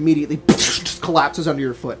walkway immediately just collapses under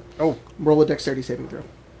your foot. Oh, Roll a dexterity saving throw.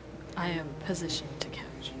 I am positioned to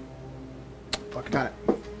catch. fuck. Got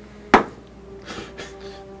it.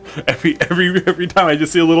 Every time I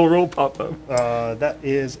just see a little roll pop up. That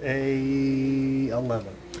is a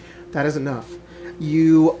 11. That is enough.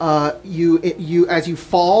 You as you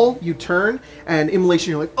fall, you turn, and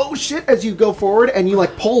Immolation, you're like, oh shit, as you go forward, and you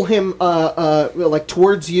like pull him like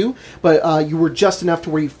towards you, but you were just enough to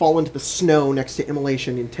where you fall into the snow next to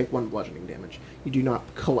Immolation and take 1 bludgeoning damage. You do not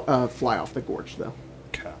fly off the gorge though.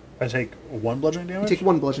 Okay. I take 1 bludgeoning You damage? take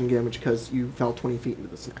 1 bludgeoning damage because you fell 20 feet into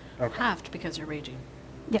the snow. Halved because you're raging.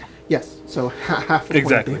 Yeah. Yes, so half the point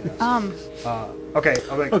Exactly. damage. Okay,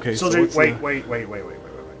 I'm like, Okay, so Soldier, what's wait.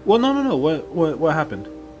 Well, no. What happened?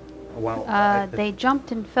 Well, They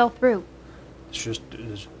jumped and fell through. it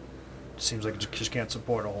seems like it just can't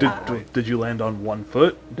support a whole Did you land on 1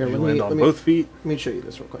 foot? Here, Did you let me- land on let me- both feet? Let me show you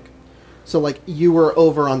this real quick. So like you were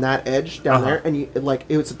over on that edge down Uh-huh. there, and you like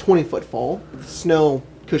it was a 20-foot fall. The snow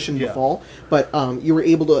cushioned the Yeah. fall, but you were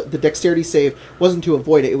able to. The dexterity save wasn't to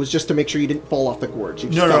avoid it; it was just to make sure you didn't fall off the gorge. You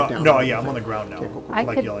just fell down. No, yeah, I'm on the ground now. Okay, cool, cool. I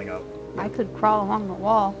Like could- yelling out. I could crawl along the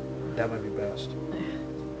wall That might be best.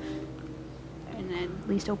 and at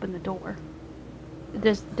least open the door.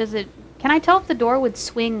 Does it? Can I tell if the door would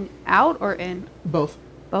swing out or in? Both.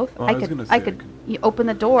 Both. Well, I was gonna say, I could you open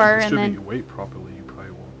the door and Distribute then your weight properly, you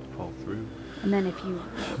probably won't fall through. if you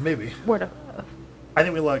Maybe. were to I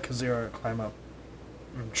think we let Kazira climb up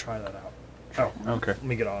and try that out. Oh, Okay. let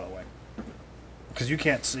me get out of the way. Because you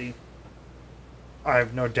can't see. I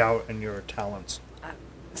have no doubt in your talents.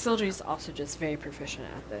 Sildry's also just very proficient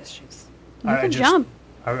at this. She's you I can just- jump.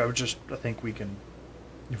 I would just, I think we can,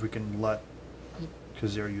 if we can let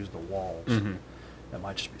Kazira use the walls, Mhm. that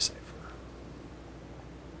might just be safer.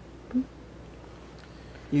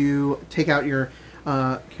 You take out your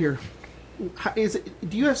here. Is it?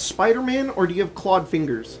 Do you have Spider-Man or do you have clawed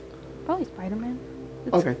fingers? Probably Spider-Man.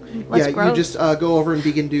 It's Okay. less Yeah, you gross. just go over and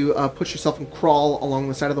begin to push yourself and crawl along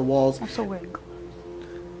the side of the walls. Also wearing gloves.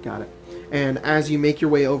 Got it. And as you make your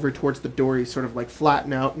way over towards the door, you sort of like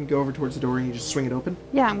flatten out and go over towards the door and you just swing it open.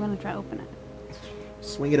 Yeah, I'm gonna try to open it.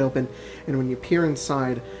 Swing it open, and when you peer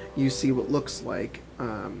inside, you see what looks like.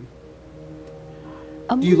 Do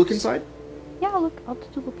you look inside? Yeah, I'll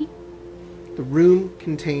just do a peek. The room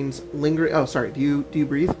contains lingering. Oh, sorry. Do you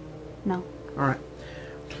breathe? No, All right.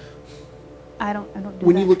 I don't do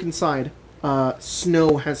When that. you look inside,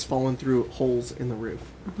 snow has fallen through holes in the roof.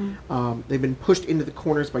 They've been pushed into the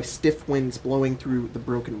corners by stiff winds blowing through the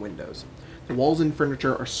broken windows. The walls and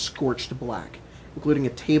furniture are scorched black, including a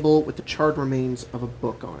table with the charred remains of a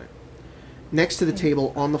book on it. Next to the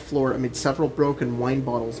table, on the floor, amid several broken wine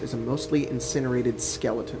bottles, is a mostly incinerated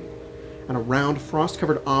skeleton, and a round,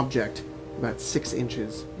 frost-covered object about 6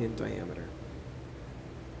 inches in diameter.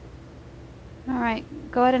 All right,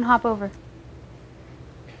 go ahead and hop over.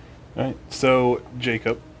 Alright, so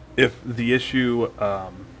Jacob, if the issue,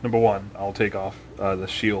 number one, I'll take off the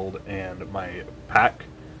shield and my pack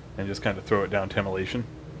and just kind of throw it down to Immolation.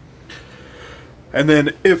 And then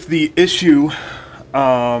if the issue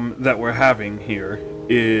that we're having here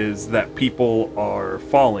is that people are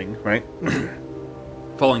falling, right?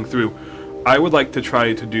 falling through. I would like to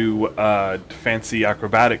try to do fancy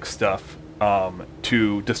acrobatic stuff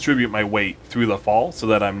to distribute my weight through the fall, so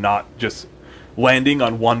that I'm not just landing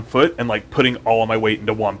on one foot and like putting all of my weight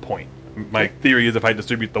into one point. My theory is if I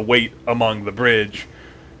distribute the weight among the bridge,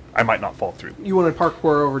 I might not fall through. You want to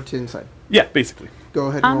parkour over to inside? Yeah, basically. Go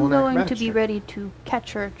ahead and roll I'm an going to acrobatics be check. ready to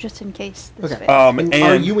catch her just in case this Okay. fails. And And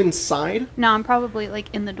are you inside? No, I'm probably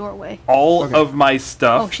like in the doorway. all Okay. of my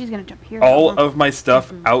stuff. Oh, she's gonna jump here. all though. of my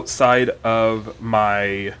stuff outside of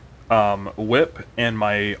my whip and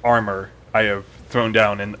my armor I have thrown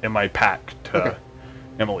down in my pack to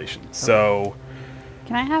Immolation. So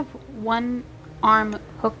Can I have one arm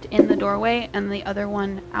hooked in the doorway and the other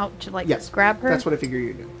one out to like Yes. grab her? That's what I figure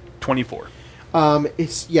you do. 24.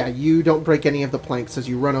 You don't break any of the planks as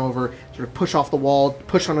you run over, sort of push off the wall,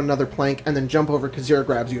 push on another plank, and then jump over. Kazira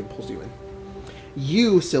grabs you and pulls you in.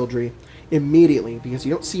 You, Sildri, immediately, because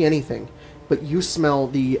you don't see anything, but you smell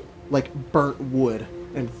the like burnt wood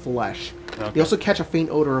and flesh. Okay. You also catch a faint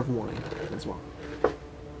odor of wine as well.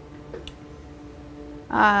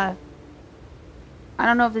 I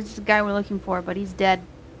don't know if this is the guy we're looking for, but he's dead.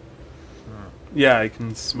 Yeah, I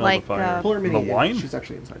can smell Like, the fire. Pull her The mini in. wine? She's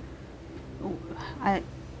actually inside. Ooh,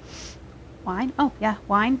 wine? Oh, yeah,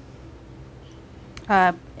 wine.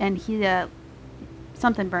 And he,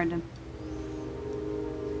 something burned him.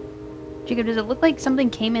 Jacob, does it look like something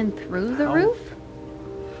came in through the roof?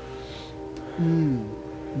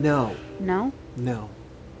 No. No? No.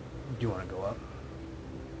 Do you want to go up?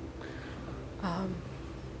 I'm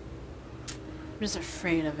just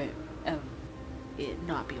afraid of it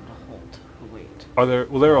not being able to hold the weight. Are there?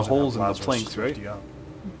 Well, there are How's it holes in help the Lazarus planks, just right? lift you up?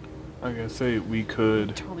 I gotta say we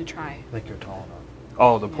could. Totally try. I think you're tall enough.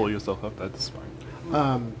 Oh, to pull yourself up. That's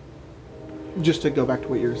fine. Just to go back to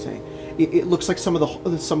what you were saying, it looks like some of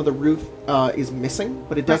the roof is missing,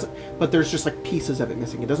 but it doesn't. But there's just like pieces of it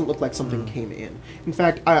missing. It doesn't look like something came in. In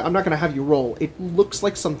fact, I'm not going to have you roll. It looks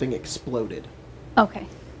like something exploded, Okay.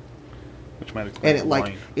 Which might explain and it the like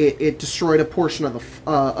wine. it destroyed a portion of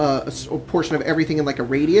a portion of everything in like a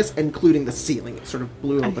radius, including the ceiling. It sort of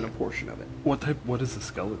blew open a portion of it. What is the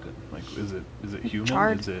skeleton? Like, is it human?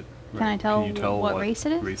 Charred. Is it? Can I tell you tell what race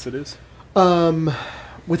it is? Race it is?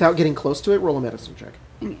 Without getting close to it, roll a medicine check.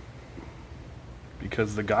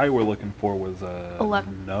 Because the guy we're looking for was a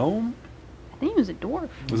 11. gnome. I think he was a dwarf.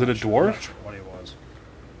 Was it a I'm not dwarf? sure what he was.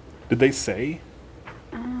 Did they say?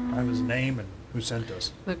 I have his name and who sent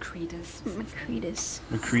us. Macretus. Macretus.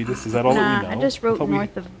 Macretus? Is that all Nah, that we know? I just wrote thought we-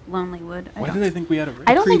 north of Lonelywood. Why did I think we had a race?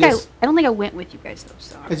 I don't think Macretus. I don't think I went with you guys though.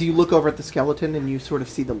 So As you look over at the skeleton and you sort of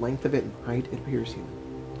see the length of it and height, it appears human.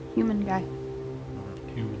 human guy.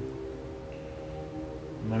 Human.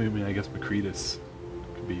 I mean, I guess Macretus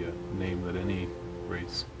could be a name that any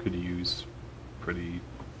race could use pretty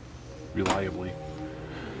reliably.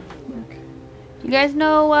 You guys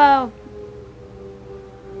know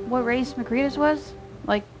what race Macretus was?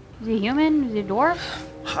 Like, is he human? Is he a dwarf?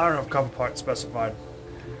 I don't know if couple parts specified.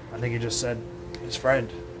 I think he just said his friend.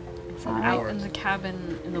 From Alright. Out in the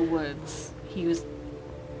cabin in the woods, he was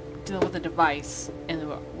dealing with a device, and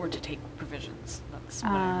were to take provisions. That's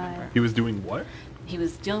what I remember. He was doing what? He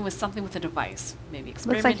was dealing with something with a device, maybe Looks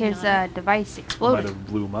like experimenting his on it. device Might exploded. have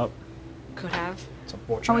blew him up. Could have. It's Are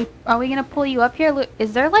unfortunate. we gonna pull you up here? Look,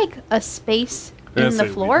 is there like a space Yeah, in so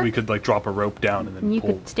the floor? We could like drop a rope down and then and you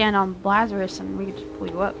pull. could stand on Lazarus and we could just pull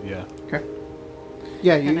you up. Yeah. Okay.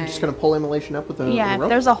 Yeah, you're And just I- going to pull Immolation up with the Yeah, rope? if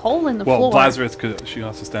there's a hole in the Well, floor. Lazarus could. She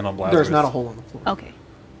has to stand on Lazarus. There's not a hole in the floor. Okay.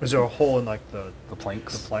 Is there a hole in like the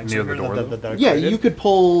planks. the planks near over the here door. that Yeah, created? you could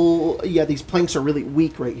pull... Yeah, these planks are really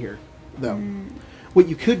weak right here, though. What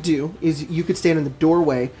you could do is you could stand in the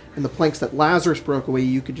doorway, and the planks that Lazarus broke away,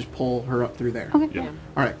 you could just pull her up through there. Okay. Yeah.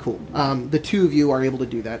 All right, cool. The two of you are able to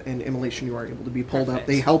do that, and Immolation, you are able to be pulled up. Perfect.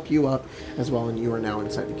 They help you up as well, and you are now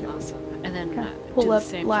inside the cabin. Awesome. And then Okay. do Pull the up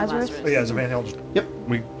same for Lazarus. Oh, yeah, is there anything I'll just... Yep.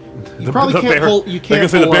 We. You probably can't bear, pull... You Like I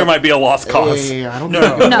can't said, the pull bear up- might be a lost cause. Yeah, I don't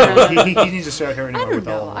No, know. No. he needs to stay out here anyway don't with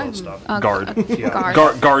all know, that I'm- stuff. Guard. Yeah.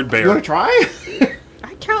 Guard bear. You want to try?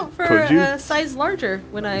 I count for Could you? a size larger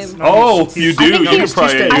when I'm. Oh, He's- you he's- do. I think You he- could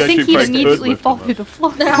probably. You I actually think he'd probably could immediately lift fall him through up. the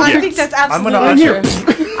floor. I Yes. think that's I'm absolutely gonna true.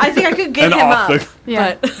 unhip I think I could get And him off up. the-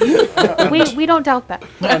 Yeah. But we don't doubt that.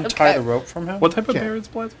 Untie the rope from him? What type of Okay. bear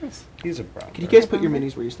is Lazarus? He's a brown Can you bear. guys put your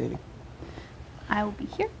minis where you're standing? I will be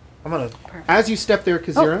here. I'm gonna... As you step there,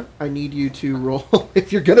 Kazira, I need you to roll...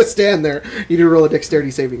 If you're going to stand there, you need to roll a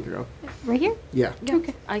dexterity saving throw. Right here? Yeah. yeah,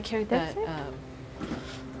 Okay. I carried That's that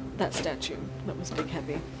that statue that was big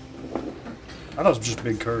heavy. I thought it was just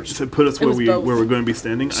big curse. To put us It where was both. we're going to be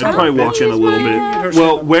standing. I'd Son of probably a walk in a little bitch. bit.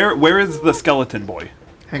 Well, where is the skeleton boy?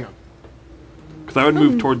 Hang on. Because I would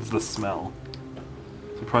move towards the smell.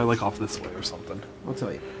 So probably like off this way or something. I'll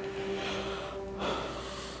tell you.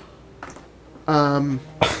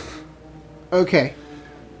 Okay.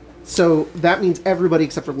 So that means everybody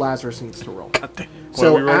except for Lazarus needs to roll. God damn. What are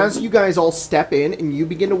So we rolling? as you guys all step in and you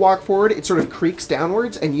begin to walk forward, it sort of creaks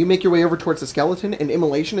downwards, and you make your way over towards the skeleton, and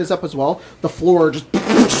Immolation is up as well. The floor just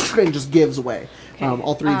and just gives way.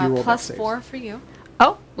 All three of you roll plus dex saves. 4 for you.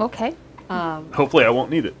 Oh, okay. Hopefully I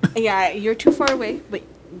won't need it. Yeah, you're too far away, but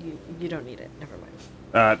you don't need it. Never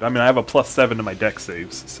mind. I mean, I have a +7 to my dex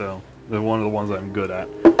saves, so they're one of the ones I'm good at.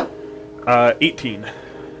 18.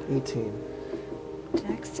 18.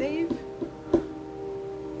 Dex save?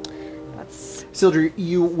 That's... Sildri,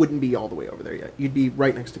 you wouldn't be all the way over there yet. You'd be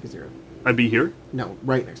right next to Kazira. I'd be here? No,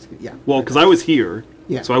 right next to yeah. Well, because I was here,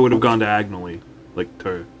 Yeah. so I would have gone diagonally, like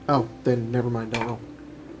to... Oh, then never mind. Don't roll.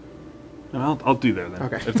 No, I'll do there then.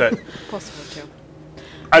 Okay. If that, Plus 4 too.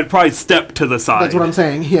 I'd probably step to the side. That's what I'm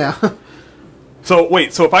saying. Yeah. So,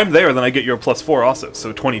 wait, so if I'm there, then I get your +4 also,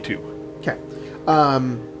 so 22. Okay.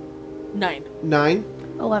 9. 9,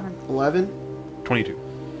 11. 11. 22.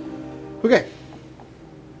 Okay.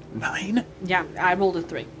 9? Yeah, I rolled a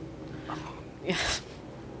 3. Yeah,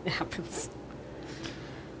 it happens.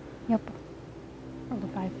 Yep. Rolled a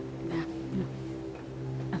 5. Yeah.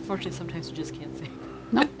 Unfortunately, sometimes you just can't say.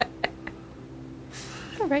 Nope.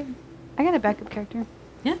 Alright. I got a backup character.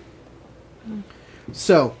 Yeah.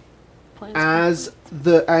 So, Plans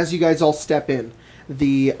as you guys all step in,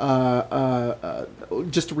 the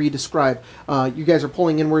just to re-describe, you guys are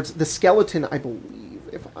pulling inwards. The skeleton, I believe,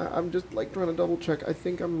 if I'm just like trying to double check, I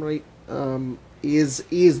think I'm right. Is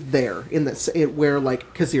there in this where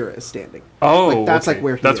like Kazira is standing? Oh, like, that's okay. like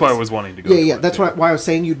where he That's is. why I was wanting to go. Yeah. towards That's it. why I was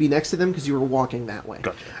saying you'd be next to them because you were walking that way.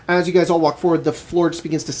 Gotcha. As you guys all walk forward, the floor just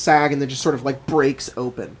begins to sag and then just sort of like breaks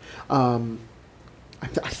open. I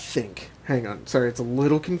think. Hang on. Sorry, it's a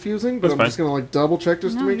little confusing, but That's I'm fine. just gonna like double check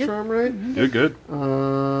just to No, make you're- sure I'm right. You're good.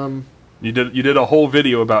 Um. You did a whole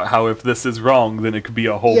video about how if this is wrong, then it could be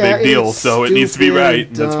a whole Yeah, big deal. it's So it needs to be stupid, right,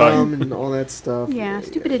 and that's dumb, fine. and all that stuff. Yeah,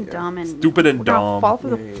 stupid and dumb and Stupid and we're gonna dumb. fall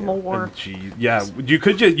through Yeah, the yeah. floor. Gee, yeah, you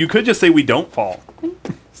could just say we don't fall.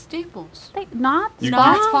 Staples. Not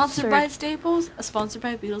Not sponsored by Staples, sponsored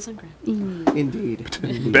by Beatles and Graham.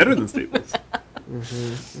 Indeed. Better than Staples.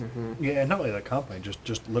 Yeah, and not only that company,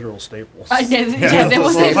 just literal staples. Yeah, there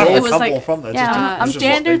was It's not it a was couple like from that. yeah, it's just a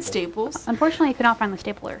standard staple. Staples. Unfortunately, I could not find the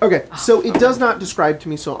stapler. Okay, so it does not describe to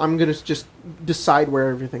me, so I'm gonna just decide where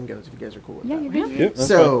everything goes. If you guys are cool with Yeah, that. you're good. Yep, that's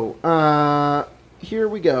So, here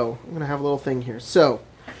we go. I'm gonna have a little thing here. So,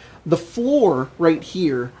 the floor right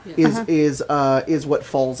here is what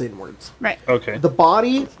falls inwards. Right. Okay. The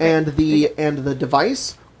body and the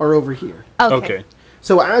device are over here. Okay.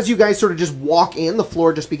 So as you guys sort of just walk in, the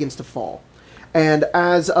floor just begins to fall. And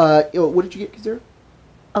as what did you get, Kazira?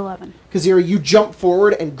 11. Kazira, you jump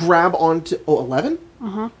forward and grab onto 11?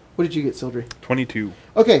 Uh-huh. What did you get, Sildri? 22.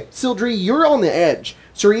 Okay, Sildri, you're on the edge.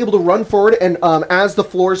 So you're able to run forward, and as the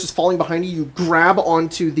floor is just falling behind you, you grab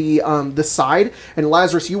onto the side, and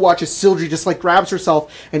Lazarus, you watch as Sildri just like grabs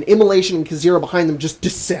herself, and Immolation and Kazira behind them just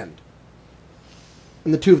descend.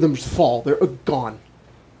 And the two of them just fall. They're gone.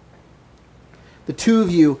 The two of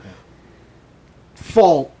you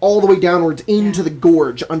fall all the way downwards into the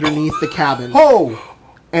gorge underneath the cabin. Oh!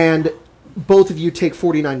 And both of you take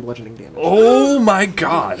 49 bludgeoning damage. Oh my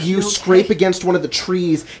god. You scrape against one of the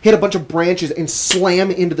trees, hit a bunch of branches, and slam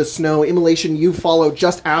into the snow. Immolation, you follow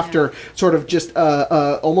just after, sort of just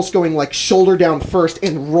almost going like shoulder down first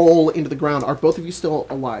and roll into the ground. Are both of you still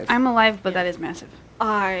alive? I'm alive, but that is massive.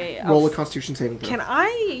 Roll a Constitution saving throw. Can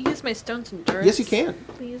I use my stone's endurance? Yes, you can.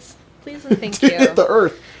 Please and thank To you. hit the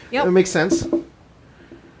earth. Yep. That makes sense.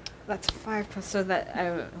 That's 5 plus, so that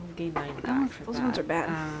I'll gain 9 back for those that. ones are bad.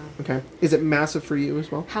 Okay. Is it massive for you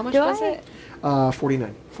as well? How much Do was I- it?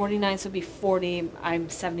 49. 49, so it'd be 40. I'm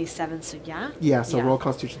 77, so yeah. Yeah, so roll a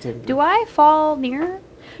Constitution saving throw. Do I fall near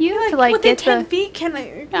you to like within get 10 the? feet? Can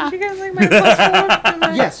I? Yeah. You guys like my plus 4? Am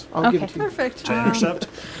I- Yes, I'll give it Okay. to you. Perfect. To intercept?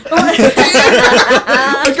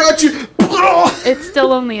 I got you! It's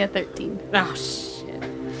still only a 13. Oh shit.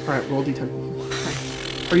 Alright, roll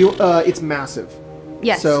D10. Are you, it's massive.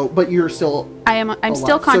 Yes. So, but you're still I am. I'm alive.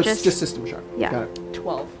 still So conscious. it's just system shock. Yeah. Got it.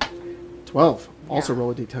 12. 12. Also Yeah. roll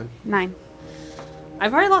a D10. 9.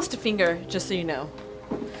 I've already lost a finger, just so you know.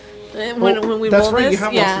 When we that's roll right, you this,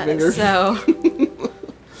 have lost a yeah. finger. So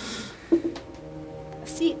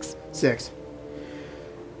 6. 6.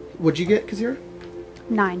 What'd you get, Kazir?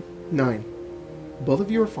 9. 9. Both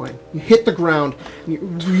of you are fine. You hit the ground, and you're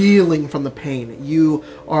reeling from the pain. You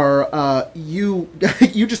are, you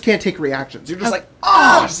just can't take reactions. You're just like,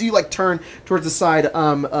 ah! So you, like, turn towards the side.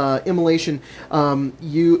 Immolation,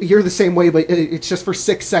 you're the same way, but it's just for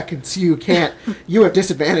 6 seconds. You can't, you have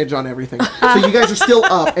disadvantage on everything. So you guys are still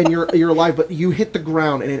up, and you're alive, but you hit the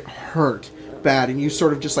ground, and it hurt bad, and you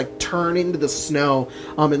sort of just, like, turn into the snow,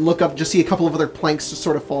 and look up, just see a couple of other planks just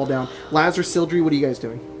sort of fall down. Lazarus, Sildri, what are you guys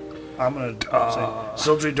doing? I'm going to say,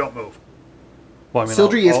 Sildri, don't move. Well, I mean,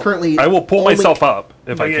 Sildri is currently... I will pull myself up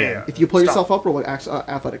if I can. Yeah. If you pull yourself up, roll an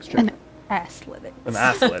athletics check. An athletics. An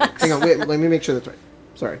athletics. Hang on, wait, let me make sure that's right.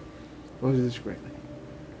 Sorry. I'll do this correctly.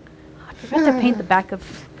 I forgot to paint the back of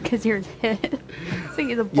Kazir's head. So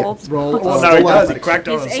he's a bald roll. spot. Well, now he does. He athletics. cracked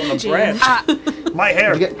on He's the aging. branch. My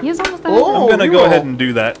hair. You get- He was almost there. Oh, I'm gonna go reroll. ahead and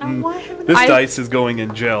do that. and why haven't this I- dice is going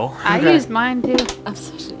in jail. I Okay. used mine too. I'm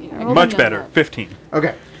such an idiot. Much better. 15.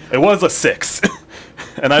 Okay. It was a 6.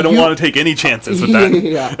 And I don't You- want to take any chances with Yeah, that.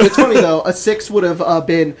 yeah. It's funny though. A 6 would have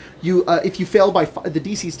been you if you fail by the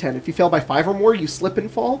DC's 10. If you fail by 5 or more, you slip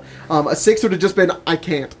and fall. A 6 would have just been I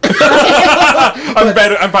can't. I'm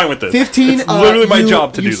better. I'm fine with this. 15. It's literally my you-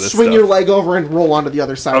 job to you do this swing stuff. your leg over and roll onto the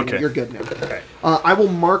other side. Okay. And you're good now. Okay. I will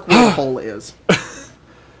mark where the hole is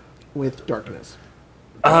with darkness.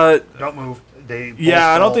 Don't move. They both Yeah,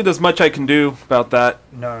 I don't fell. think there's much I can do about that.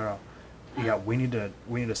 No. Yeah, we need to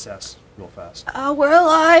assess real fast. We're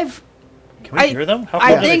alive. Can we hear them? How far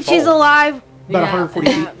I did they think she's fall? alive. About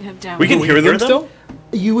 140 feet. Down. We can we hear hear them them? still?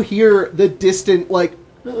 You hear the distant like.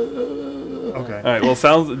 Okay. All right. Well,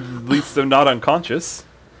 sounds at least they're not unconscious.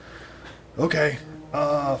 Okay.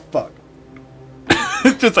 Fuck.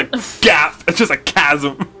 It's just a gap. It's just a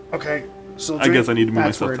chasm. Okay. So I guess I need to move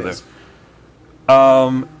That's myself where to it there.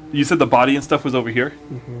 is. You said the body and stuff was over here.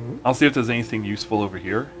 Mm-hmm. I'll see if there's anything useful over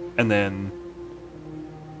here, and then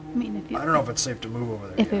I mean, if, you, I don't know if it's safe to move over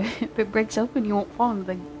there. if, yet. if it breaks open, you won't fall into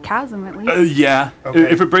the chasm at least. yeah.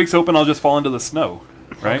 Okay. If it breaks open, I'll just fall into the snow,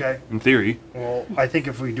 right? Okay. In theory. Well, I think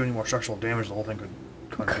if we do any more structural damage, the whole thing could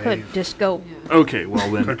Could concave. just go. Okay.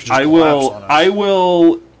 Well then, Could just I collapse will. on us. I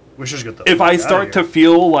will. We should just get the. If fuck I outta start to here.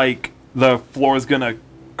 feel like the floor is gonna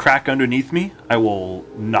crack underneath me, I will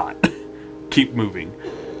not keep moving.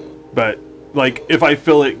 But like, if I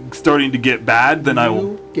feel it starting to get bad, then I will.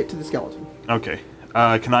 You get to the skeleton. Okay.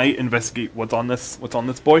 Can I investigate what's on this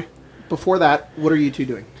boy? Before that, what are you two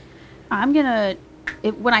doing? I'm gonna,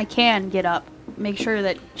 when I can, get up. Make sure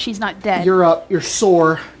that she's not dead. You're up. You're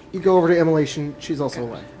sore. You go over to Immolation. She's also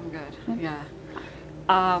alive. I'm good. Yeah.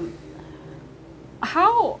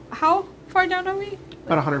 How far down are we?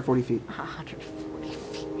 About 140 feet. 140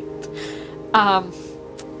 feet.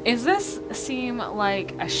 Is this seem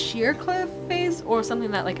like a sheer cliff face or something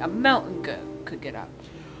that like a mountain goat could get up?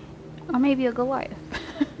 Or maybe a Goliath.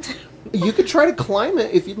 You could try to climb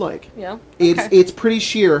it if you'd like. Yeah. It's pretty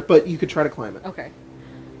sheer, but you could try to climb it. Okay.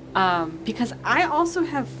 Because I also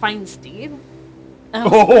have fine steed. I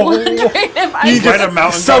was Oh. wondering if I You could- Ride a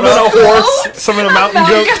mountain summon a goat. horse, summon a mountain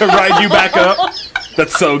goat to ride you back up.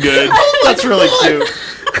 That's so good. That's really cute.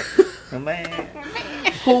 Man.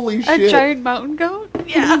 Holy A shit. giant mountain goat?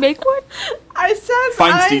 Can you make one? I says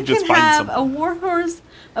Find I Steve, just can find have someone. a warhorse,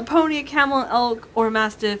 a pony, a camel, an elk, or a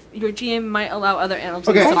mastiff. Your GM might allow other animals.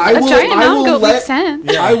 to Okay, do something. I A will- giant I mountain will goat let- makes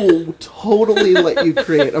sense. I will totally let you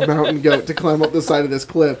create a mountain goat to climb up the side of this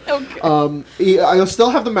cliff. Okay. I'll still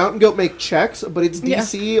have the mountain goat make checks, but its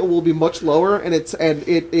DC will be much lower, and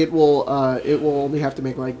it will only have to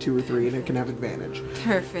make like 2 or 3, and it can have advantage.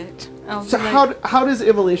 Perfect. I'll So be like, how does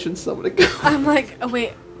Immolation summon a goat? I'm like, oh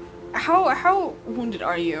wait, how wounded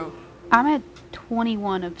are you? I'm at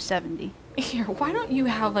 21 of 70. Here, why don't you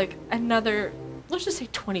have like another? Let's just say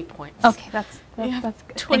 20 points. Okay, that's You have that's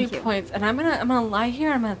good. 20 Thank you. points, and I'm gonna lie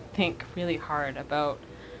here. I'm gonna think really hard about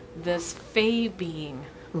this Fey being,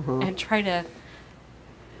 and try to.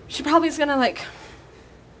 She probably is gonna like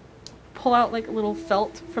pull out like a little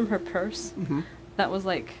felt from her purse that was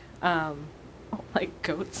like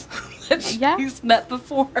goats that she's Yeah. met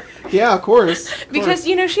before. Yeah, of course. Because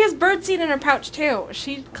you know she has birdseed in her pouch too.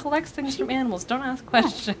 She collects things from animals. Don't ask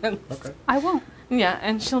questions. Okay. I won't. Yeah,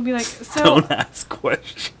 and she'll be like, so Don't ask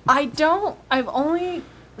questions. I've only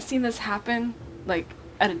seen this happen like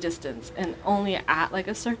at a distance and only at like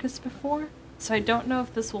a circus before. So I don't know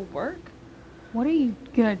if this will work. What are you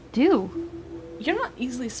gonna do? You're not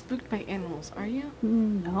easily spooked by animals, are you?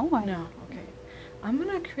 No, I No. Okay. I'm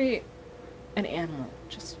gonna create an animal.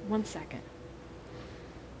 Just 1 second.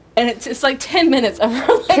 And it's like 10 minutes of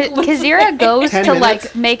her like Kazira listening. goes 10 to minutes?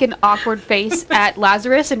 like make an awkward face at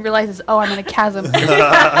Lazarus and realizes, oh, I'm in a chasm.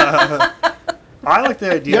 I like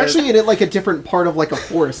the idea. You're actually in it like a different part of like a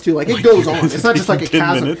forest too. Like it goes on. It's not just like a 10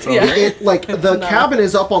 chasm. minutes, Yeah. It like the not. cabin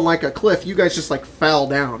is up on like a cliff. You guys just like fell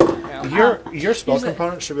down. Your spell Use it.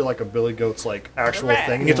 component should be like a Billy Goat's like actual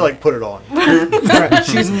thing. And you have to like put it on. Right.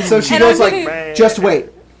 So she And goes I'm like, thinking- just wait.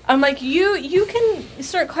 I'm like, you can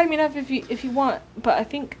start climbing up if you want, but I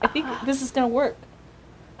think this is gonna work.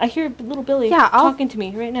 I hear little Billy talking to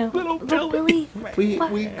me right now. Little Billy.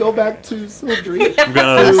 We go back to Sildri. I'm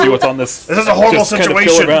gonna see what's on this. This is a horrible just kind of feel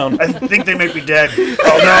situation. around. I think they make me dead.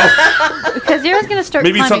 Oh Because Zera's gonna start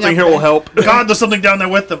Maybe climbing something up here will help. no! God, there's something down there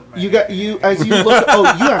with them. You got you as you look. Oh,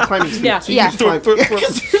 you have climbing speed. Yeah. So you Yeah. just climb. Yeah,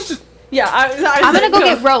 'cause you're just- Yeah, I'm gonna go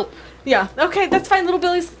get rope. Yeah, okay, that's fine. Little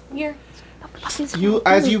Billy's here. you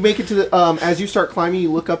as you make it to the as you start climbing,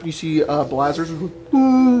 you look up and you see Lazarus.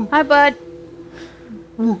 Hi, bud.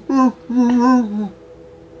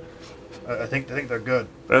 I think they're good.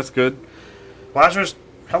 That's good. Lazarus,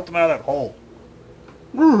 help them out of that hole.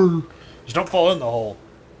 Just don't fall in the hole.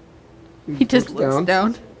 He just looks looks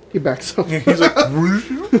down. He backs up. He's like, I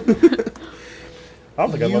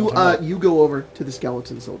don't think I love him. Up. You go over to the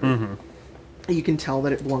skeleton Sildri. You can tell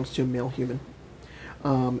that it belongs to a male human.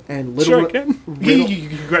 And little Sure, I can.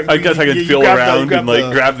 Riddle- I guess I can feel around and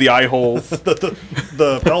like grab the eye holes.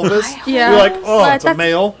 the pelvis. Yeah. You're like, oh, But it's a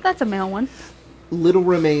male. That's a male one. little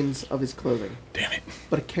remains of his clothing. Damn it.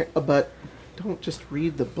 But don't just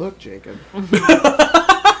read the book, Jacob.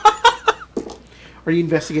 Are you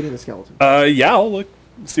investigating the skeleton? Yeah, I'll look,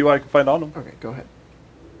 see what I can find on them. Okay, go ahead.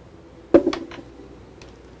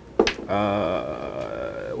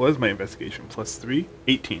 What is my investigation? Plus 3?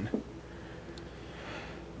 18.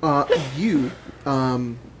 You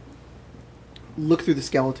look through the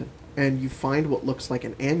skeleton, and you find what looks like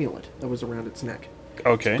an amulet that was around its neck.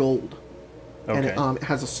 Okay. It's gold. And Okay. it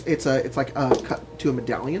has it's like cut to a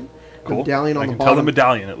medallion. Cool. The medallion on I the can bottom. tell the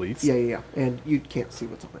medallion at least. Yeah. And you can't see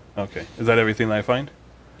what's on it. Okay. Is that everything that I find?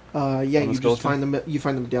 Yeah, On the you just skeleton? find you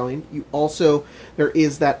find the medallion. You also there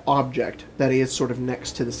is that object that is sort of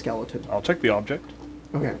next to the skeleton. I'll check the object.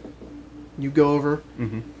 Okay. You go over,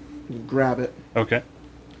 Mm-hmm. you grab it. Okay.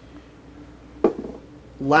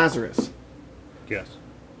 Lazarus, Yes.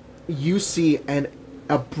 you see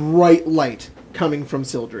a bright light coming from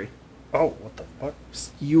Sildri. Oh, what the fuck?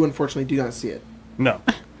 You unfortunately do not see it. No.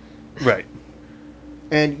 Right.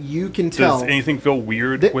 And you can tell Does anything feel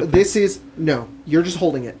weird with this is no, you're just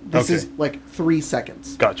holding it. This Okay. is like 3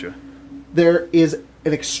 seconds. Gotcha. There is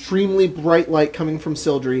an extremely bright light coming from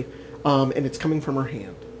Sildri, and it's coming from her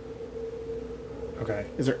hand. Okay.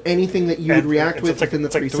 Is there anything that you would react It's with like, within the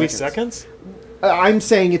it's like 3 3 seconds? seconds? I'm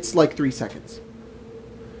saying it's like 3 seconds.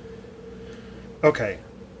 Okay.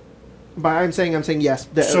 But I'm saying yes.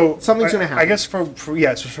 So something's going to happen. I guess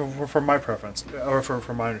for my preference, or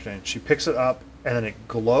for my understanding, she picks it up and then it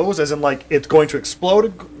glows, as in like it's going to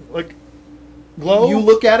explode, like glow. you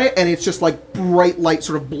look at it, and it's just like bright light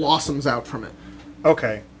sort of blossoms out from it.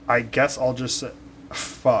 Okay, I guess I'll just say,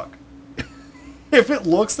 fuck. If it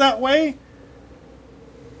looks that way,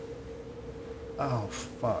 oh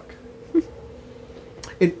fuck.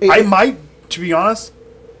 I might, to be honest,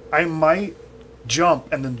 I might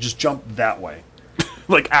jump and then just jump that way.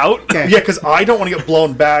 Like out? Okay. Yeah, because I don't want to get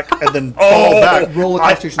blown back and then fall back. roll a I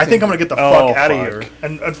Constitution think saving I'm going to get the Oh, fuck out of fuck. here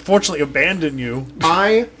and unfortunately abandon you.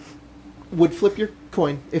 I would flip your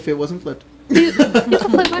coin if it wasn't flipped. You can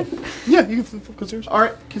flip mine. Yeah, you can because yours. All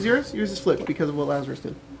right, because yours is flipped because of what Lazarus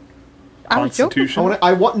did. I was joking. Constitution?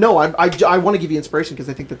 I want to give you inspiration because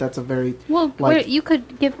I think that's a very Well, like you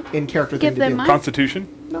could give. in character give thing to them do. mine.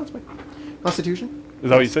 Constitution? No, it's fine. Constitution. Is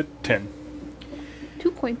that what you said? 10.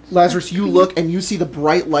 2 points. Lazarus, you look and you see the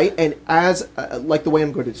bright light, and as like the way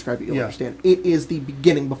I'm going to describe it, you'll Yeah. understand. It is the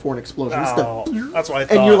beginning before an explosion. It's Oh, the, that's what I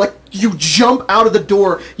thought. and you're like, you jump out of the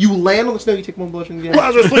door, you land on the snow, you take 1 bludgeoning damage,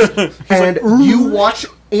 Lazarus, please. and you watch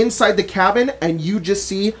inside the cabin, and you just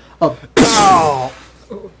see Oh,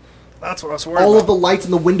 that's what I was worried all about. of the lights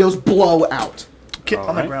and the windows blow out, Get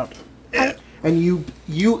on the Alright. ground. and you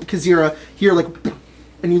Kazira hear like,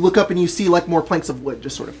 and you look up and you see like more planks of wood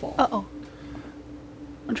just sort of fall. Uh-oh.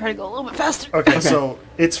 I'm trying to go a little bit faster. Okay, so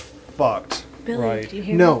it's fucked. Billy, Right. do you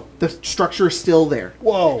hear me? No, the structure is still there.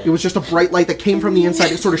 Whoa. It was just a bright light that came from the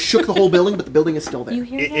inside. It sort of shook the whole building, but the building is still there. You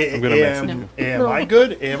hear that? I'm gonna message am I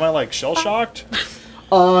good? Am I like shell shocked?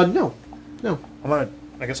 No.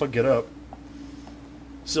 I guess I'll get up.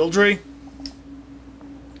 Sildri?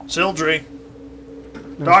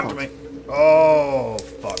 Talk to me. Oh,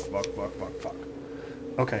 fuck.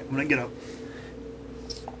 Okay, I'm gonna get up.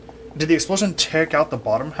 Did the explosion take out the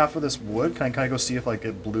bottom half of this wood? Can I go see if like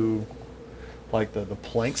it blew like the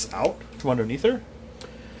planks out from underneath her?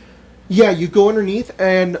 Yeah, you go underneath,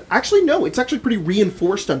 and actually, no, it's actually pretty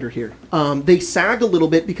reinforced under here. They sag a little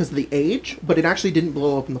bit because of the age, but it actually didn't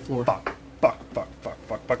blow up in the floor. Fuck.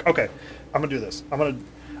 Okay, I'm gonna do this. I'm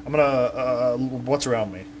gonna, what's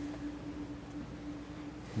around me?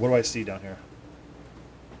 What do I see down here?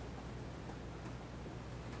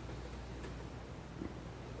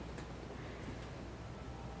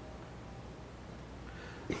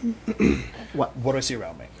 What do I see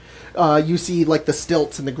around me? You see like the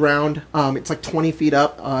stilts in the ground. It's like 20 feet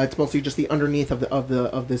up. It's mostly just the underneath of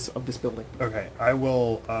this building. Okay, I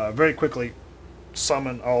will very quickly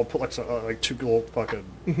summon. I'll put like two little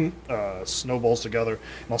fucking snowballs together,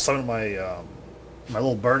 and I'll summon my my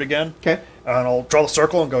little bird again. Okay. And I'll draw the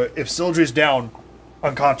circle and go. If Sildry's down,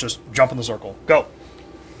 unconscious, jump in the circle. Go.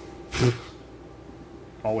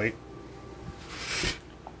 I'll wait.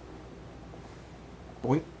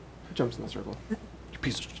 Boink. Jumps in the circle. You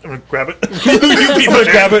piece of shit. I'm gonna grab it. I'm gonna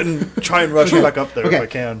grab it and try and rush it back up there if I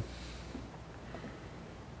can.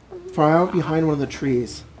 Far out behind one of the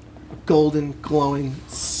trees, a golden, glowing,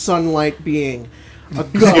 sunlight being, a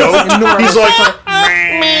ghost, enormous, He's like,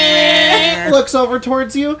 looks over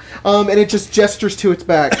towards you, and it just gestures to its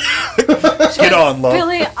back. get on, love.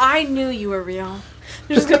 Billy, I knew you were real.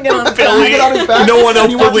 You're just gonna get on You get on his back, No one else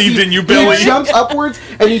and you watch believed as in you, Billy. He jumps upwards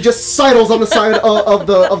and he just sidles on the side of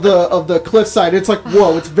the cliff side. It's like,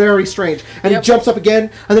 whoa, it's very strange. And he jumps up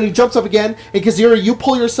again, and then he jumps up again. And Kazira, you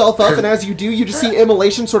pull yourself up, and as you do, you just see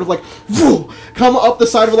Immolation sort of like come up the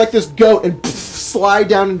side of it like this goat and slide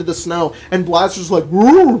down into the snow. And Lazarus is like,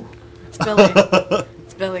 woo. It's Billy.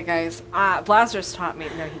 It's Billy, guys. Lazarus taught me.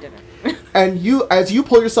 No, he didn't. And you, as you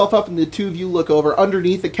pull yourself up, and the two of you look over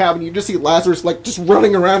underneath the cabin, you just see Lazarus like just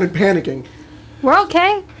running around and panicking. We're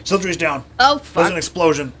okay. Sildry's down. Oh, There's fuck. an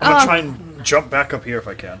explosion. I'm gonna try and jump back up here if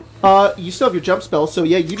I can. You still have your jump spell, so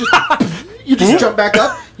yeah, you just jump back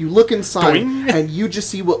up. You look inside, Doing. and you just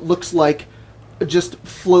see what looks like just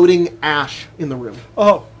floating ash in the room.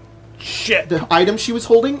 Oh, shit. The item she was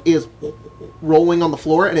holding is rolling on the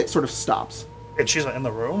floor, and it sort of stops. And she's not in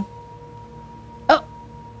the room? Oh.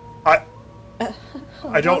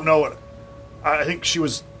 I don't know what... I think she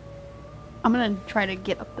was... I'm gonna try to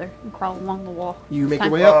get up there and crawl along the wall. You make your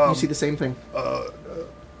Fine. way up, you see the same thing.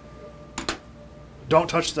 Don't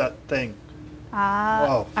touch that thing.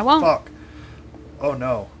 Oh, I won't. fuck. Oh,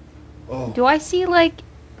 no. Oh. Do I see, like,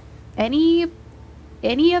 any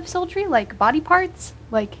of Sultry? Like, body parts?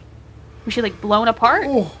 Like, was she, like, blown apart?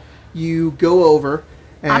 Oh. You go over,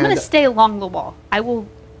 and I'm gonna stay along the wall. I will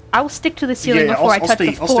stick to the ceiling Yeah, before I'll I touch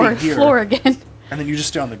stay- the I'll stay here. floor again. And then you just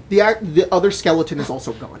stay on the... the other skeleton is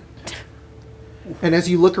also gone. And as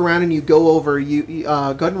you look around and you go over, you go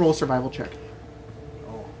ahead and roll a survival check.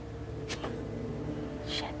 Oh.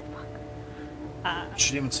 Shit, fuck.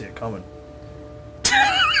 She didn't even see it coming.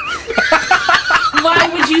 Why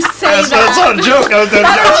would you say That's that? not a joke. That's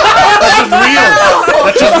just real.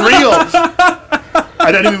 That's just real.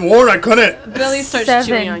 I didn't even warn. I couldn't. Billy starts 7.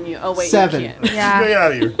 chewing on you. Oh wait, 7. you can't. Get Yeah,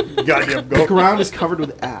 out of here. You goddamn The go. ground is covered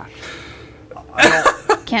with ash.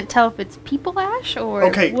 can't tell if it's people ash or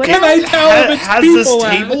Okay, wood can ash. I tell if it's has this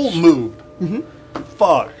people table moved?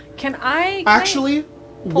 Fuck. Can I? Actually,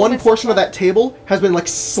 one myself portion of up? that table has been like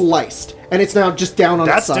sliced, and it's now just down on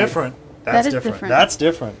its That's side. different. That That's is different. different. That's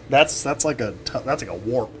different. That's like a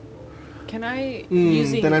warp. Can I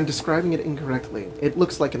using? Then I'm describing it incorrectly. It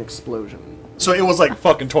looks like an explosion. So it was like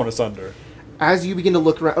fucking torn asunder. As you begin to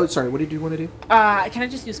look around... Oh, sorry, what did you want to do? Can I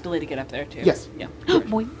just use Billy to get up there too? Yes. Yeah.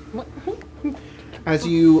 Boy. As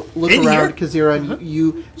you look In around, here? Kazira, and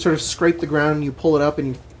you sort of scrape the ground, and you pull it up,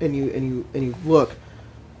 and you look.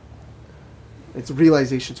 Its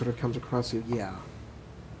realization sort of comes across you. Yeah,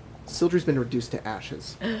 Sildry's been reduced to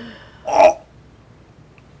ashes. Oh.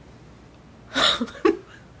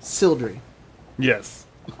 Sildry, Yes.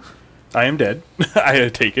 I am dead. I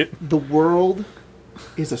take it. the world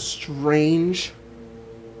is a strange,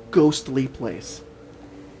 ghostly place.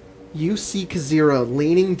 You see Kazira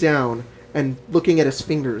leaning down and looking at his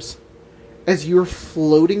fingers. As you're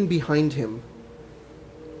floating behind him,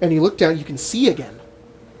 and you look down, you can see again.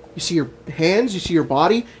 You see your hands, you see your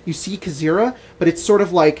body, you see Kazira, but it's sort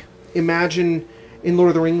of like, imagine in Lord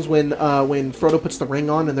of the Rings when Frodo puts the ring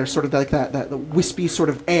on and there's sort of like that wispy sort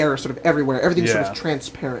of air sort of everywhere. Everything's sort Yeah. of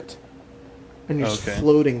transparent. And you're just Okay.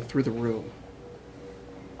 floating through the room.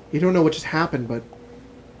 You don't know what just happened, but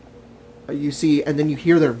you see, and then you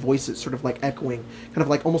hear their voices sort of like echoing, kind of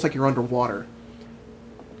like almost like you're underwater.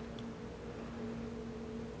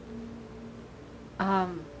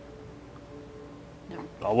 No.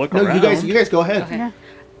 I'll look No, around. you guys go ahead. Okay. Yeah.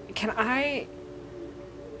 Can I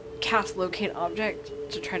cast locate object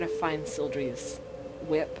to try to find Sildry's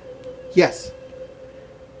whip? Yes.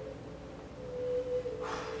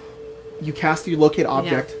 You cast the locate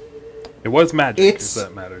object. It was magic, It's- if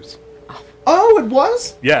that matters. Oh, it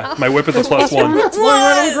was? Yeah, my whip is a +1. It's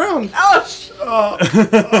lying right on the ground.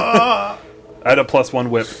 I had a +1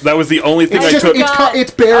 whip. That was the only thing It's I just, took.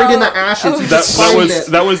 it's buried in the ashes. You just find it.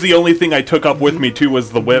 That was the only thing I took up with me too,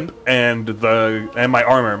 was the whip and my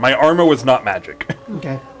armor. My armor was not magic.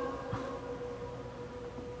 Okay.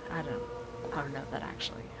 I don't know if that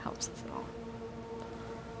actually helps us at all.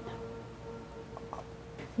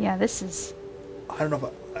 Yeah, this is... I don't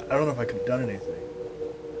know if I could have done anything.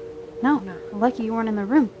 No, No. lucky you weren't in the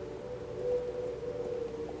room.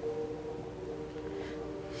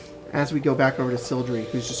 As we go back over to Sildri,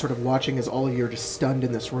 who's just sort of watching as all of you are just stunned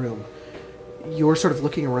in this room, you're sort of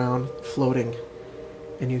looking around, floating,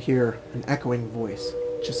 and you hear an echoing voice.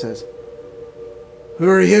 It just says, "Who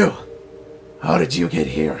are you? How did you get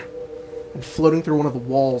here?" And floating through one of the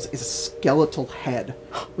walls is a skeletal head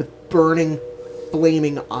with burning,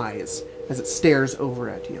 flaming eyes as it stares over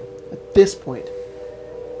at you. At this point,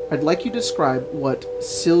 I'd like you to describe what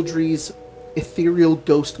Sildri's ethereal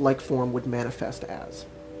ghost-like form would manifest as.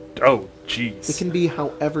 Oh, It jeez. can be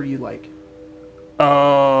however you like.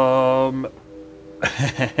 I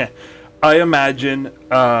imagine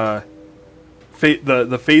the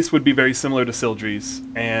face would be very similar to Sildri's,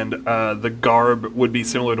 and the garb would be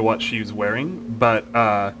similar to what she's wearing, but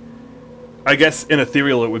I guess in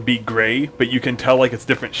ethereal it would be gray, but you can tell like it's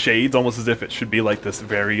different shades, almost as if it should be like this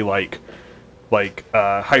very like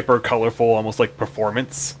hyper colorful, almost like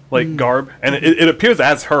performance garb, and it appears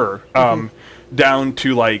as her, down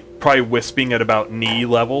to like probably wisping at about knee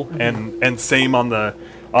level, and same on the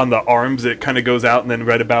arms. It kind of goes out, and then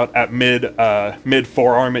right about at mid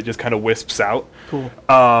forearm it just kind of wisps out. Cool.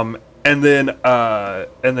 And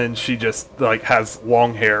then she just like has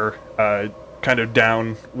long hair, kind of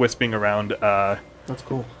down, wisping around. That's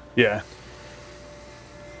cool. Yeah.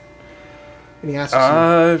 And he asks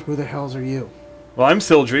you, "Who the hells are you?" Well, I'm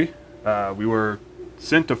Sildri. We were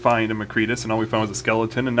sent to find a Macretus, and all we found was a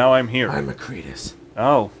skeleton, and now I'm here. I'm Macretus.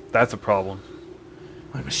 Oh, that's a problem.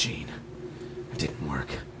 My machine. It didn't work.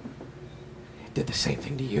 It did the same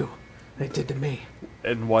thing to you that it did to me.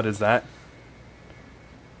 And what is that?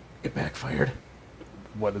 It backfired.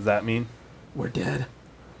 What does that mean? We're dead.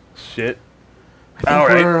 Shit. I think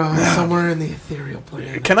Alright. we're somewhere in the ethereal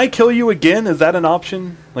plane. Can I kill you again? Is that an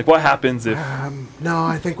option? Like, what happens if... No,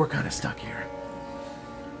 I think we're kind of stuck here.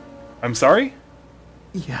 I'm sorry?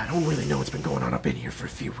 Yeah, I don't really know what's been going on up in here for a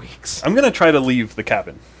few weeks. I'm gonna try to leave the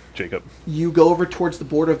cabin, Jacob. You go over towards the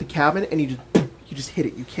border of the cabin, and you just hit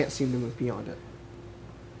it. You can't seem to move beyond it.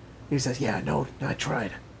 And he says, "Yeah, no, I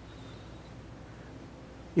tried.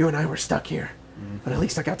 You and I were stuck here, but at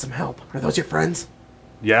least I got some help. Are those your friends?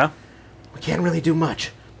 Yeah? We can't really do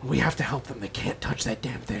much, but we have to help them. They can't touch that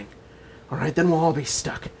damn thing. All right, then we'll all be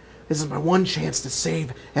stuck. This is my one chance to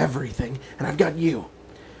save everything, and I've got you.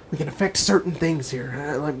 We can affect certain things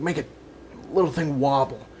here, like make a little thing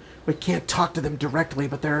wobble. We can't talk to them directly,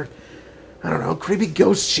 but they're, I don't know, creepy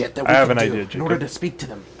ghost shit that we I have can an do idea, in Jacob. order to speak to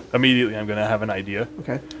them." Immediately I'm gonna have an idea.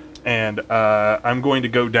 Okay. And I'm going to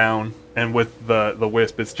go down, and with the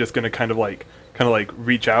wisp, it's just gonna kind of like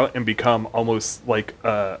reach out and become almost like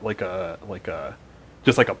a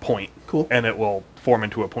just like a point. Cool. And it will form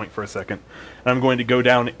into a point for a second. And I'm going to go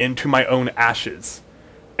down into my own ashes,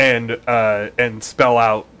 and spell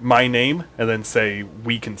out my name, and then say,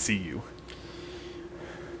 "We can see you."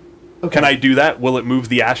 Okay. Can I do that? Will it move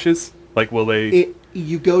the ashes? Like, will they?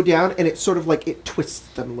 You go down, and it's sort of like it twists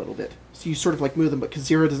them a little bit. So you sort of like move them, but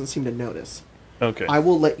Kazira doesn't seem to notice. Okay. I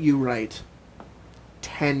will let you write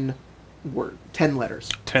 10 letters.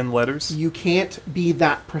 10 letters? You can't be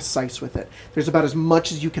that precise with it. There's about as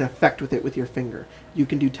much as you can affect with it with your finger. You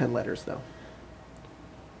can do 10 letters, though.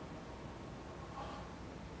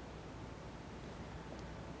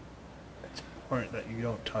 It's important that you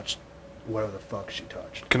don't touch whatever the fuck she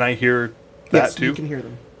touched. Can I hear that Yes, too? you can hear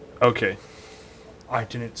them. Okay. I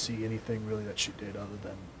didn't see anything really that she did other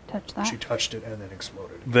than Touch that. she touched it and then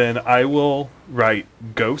exploded. Then I will write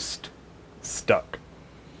ghost stuck.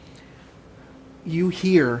 You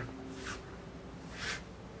hear,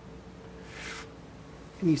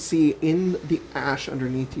 and you see in the ash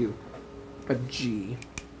underneath you a G,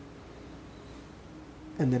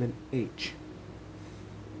 and then an H,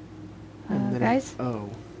 and then guys? an O.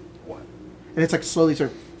 What? And it's like slowly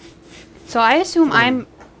sort of, So I assume I'm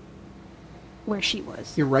where she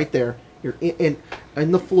was. you're right there. You're in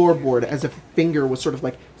the floorboard as if a finger was sort of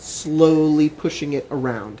like slowly pushing it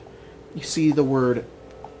around. You see the word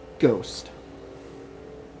ghost.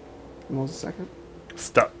 And what was the second?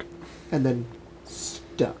 Stuck. And then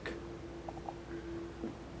stuck.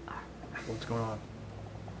 What's going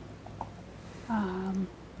on?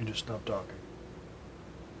 You just stopped talking.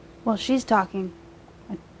 Well, she's talking.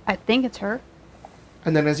 I think it's her.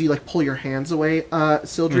 And then as you like pull your hands away,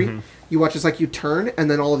 Sildri, you watch as like you turn, and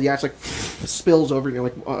then all of the ash like spills over, and you're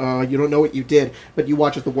like, you don't know what you did, but you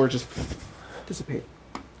watch as the words just dissipate,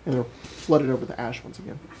 and they're flooded over the ash once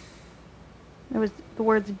again. There was the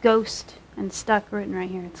words "ghost" and "stuck" written right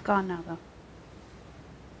here. It's gone now, though.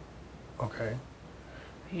 Okay.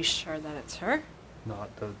 Are you sure that it's her?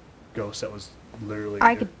 Not the ghost that was literally.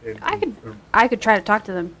 I could try to talk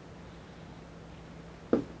to them.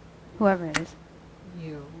 Whoever it is.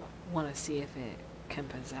 You want to see if it can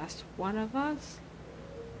possess one of us?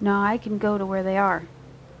 No, I can go to where they are.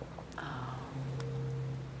 Oh,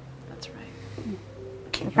 that's right.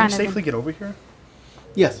 Can you kind of safely get over here?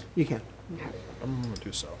 Yes, you can. Okay. I'm gonna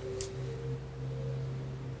do so.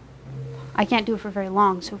 I can't do it for very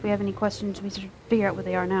long, so if we have any questions, we should figure out what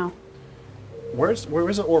they are now. Where is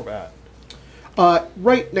the orb at?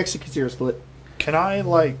 Right next to Kazira's foot. Can I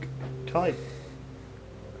like? Oh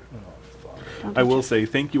fuck. Don't I touch will it. say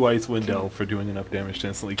thank you, Icewind Elf, for doing enough damage to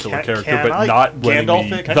instantly kill a Can- character, can but I not letting Gandalf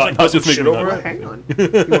me, it? Can I not just, just like, making put me some not. shit Hang on.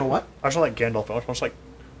 You want what? I just want like Gandalf. I just like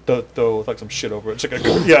throw like some shit over it. It's like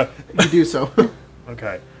a, yeah. You do so.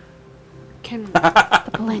 Okay. Can The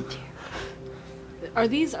Palantir. are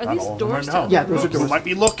these Not all doors of them to right now. Yeah, those are Who doors. might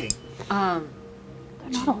be looking. They're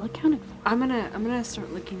not all accounted for. I'm gonna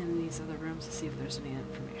start looking in these other rooms to see if there's any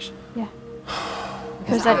information. Yeah.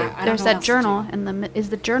 Because There's I don't that, there's know what that else to journal, do. and is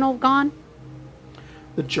the journal gone?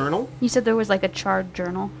 The journal? You said there was like a charred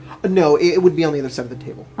journal. No, it would be on the other side of the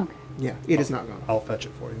table. Okay. Yeah, it is not gone. I'll fetch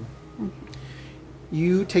it for you.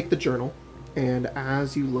 You take the journal, and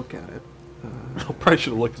as you look at it, Probably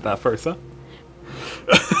should have looked at that first, huh?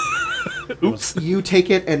 Oops. you take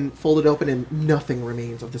it and fold it open, and nothing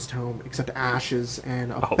remains of this tome except ashes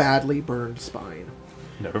and a Oh. badly burned spine.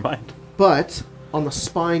 Never mind. But on the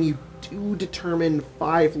spine, you do determine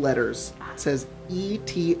 5 letters. It says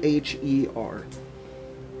ETHER.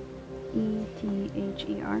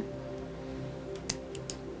 ETHER.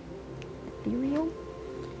 Ethereal?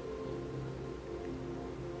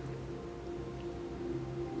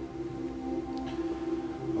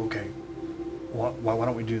 Okay. Why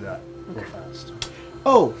don't we do that real fast?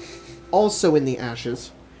 Oh, also in the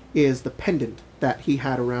ashes is the pendant that he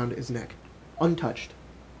had around his neck, untouched.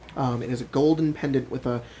 It is a golden pendant with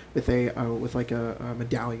like a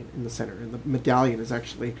medallion in the center, and the medallion is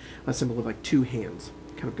actually a symbol of like 2 hands,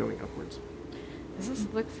 kind of going upwards. Does this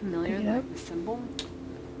look familiar, Pick it up. like the symbol?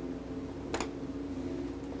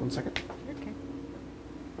 1 second. Okay.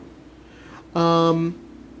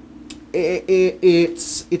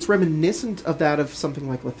 It's reminiscent of that of something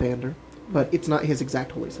like Lathander, but it's not his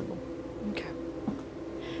exact holy symbol. Okay.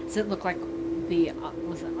 Does it look like the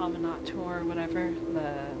was it Aminator or whatever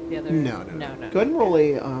the other? No. Go ahead and roll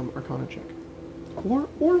a Arcana check, or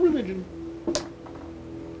religion.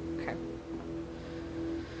 Okay.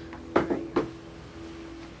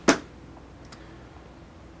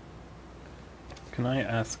 Can I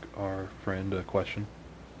ask our friend a question?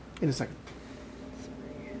 In a second.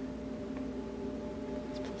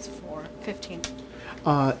 It's +4. 15.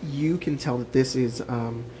 You can tell that this is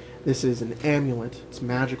an amulet. It's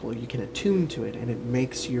magical. You can attune to it, and it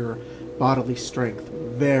makes your bodily strength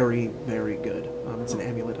very, very good. It's an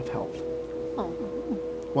amulet of health. Oh,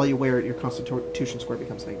 While you wear it, your constitution score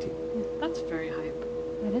becomes 19. that's very hype.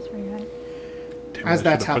 That is very high. Damn, As I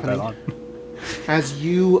that's should've put that happening, on. As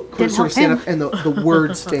you Didn't sort of help stand him. up, and the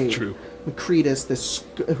words fade. True. Cretus,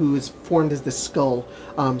 who is formed as this skull,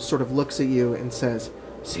 sort of looks at you and says,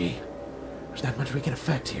 "See, there's not much we can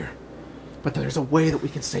affect here, but there's a way that we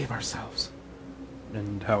can save ourselves.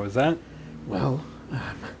 And how is that? Well,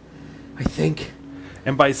 I think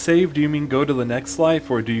And by save, do you mean go to the next life,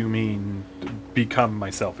 or do you mean become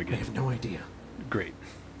myself I again? have no idea. Great.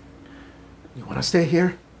 You want to stay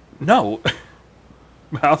here? No.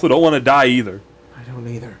 I also don't want to die either. I don't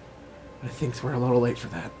either. But I think we're a little late for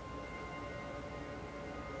that.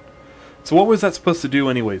 So what was that supposed to do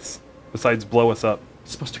anyways, besides blow us up?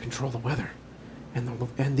 It's supposed to control the weather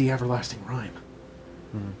and the everlasting rhyme.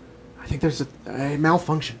 I think there's a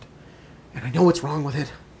malfunctioned, and I know what's wrong with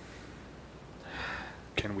it.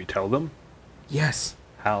 Can we tell them? Yes,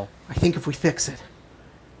 How? I think if we fix it,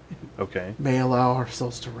 Okay. may allow our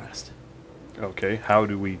souls to rest. Okay. How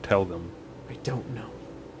do we tell them? I don't know.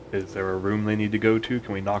 Is there a room they need to go to?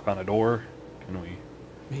 Can we knock on a door? Can we...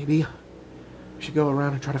 Maybe we should go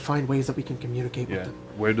around and try to find ways that we can communicate with Yeah. them.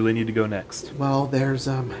 Where do they need to go next? Well, there's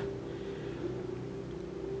not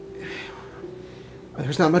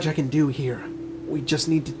much I can do here. We just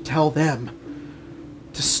need to tell them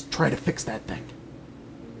try to fix that thing.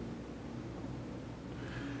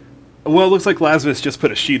 Well, it looks like Lazarus just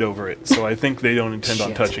put a sheet over it, so I think they don't intend on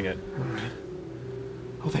Shit. touching it. Alright.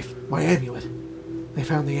 Oh, my amulet. They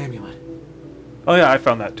found the amulet. Oh yeah, I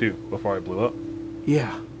found that too before I blew up.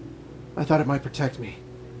 Yeah. I thought it might protect me.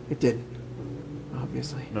 It didn't.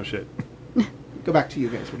 Obviously. No shit. Go back to you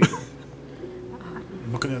guys. What are you doing?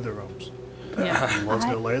 I'm looking at the rooms. Yeah. Let's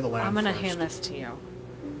go lay the land I'm gonna first. hand this to you.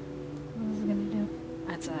 What is it gonna do?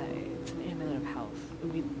 It's an amulet of health.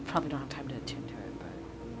 We probably don't have time to attune to it,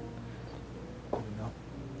 but No.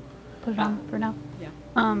 Put it on for now. yeah.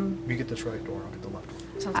 You get this right door, I'll get the left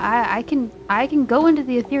one. Sounds good. I can go into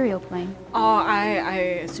the ethereal plane. Oh, I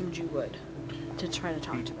assumed you would to try to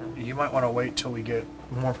talk to them. You might want to wait till we get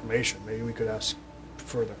more information. Maybe we could ask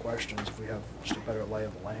further questions if we have just a better lay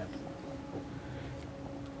of the land.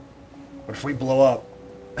 But if we blow up,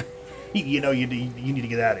 you know you need to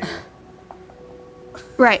get out of here.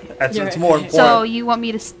 Right. That's You're it's right. more important. So you want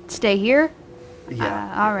me to stay here?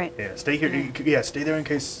 yeah, All right. yeah. Stay here. Yeah, stay there in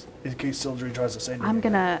case Sildry tries to say anything.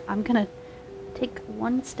 I'm gonna take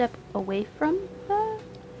one step away from the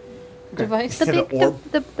Device. the Yeah, big the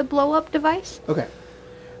orb. the blow up device. Okay.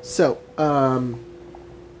 So,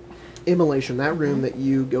 Immolation, that room that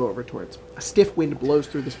you go over towards. A stiff wind blows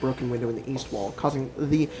through this broken window in the east wall, causing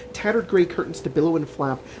the tattered gray curtains to billow and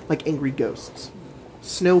flap like angry ghosts.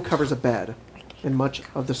 Snow covers a bed and much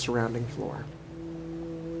of the surrounding floor.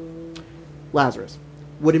 Lazarus.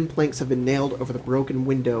 Wooden planks have been nailed over the broken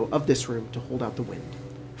window of this room to hold out the wind.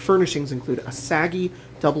 Furnishings include a saggy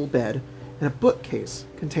double bed and a bookcase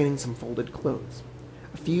containing some folded clothes,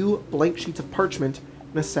 a few blank sheets of parchment,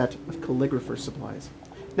 and a set of calligrapher's supplies.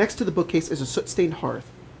 Next to the bookcase is a soot-stained hearth,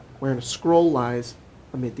 wherein a scroll lies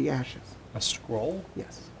amid the ashes. A scroll?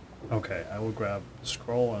 Yes. Okay, I will grab the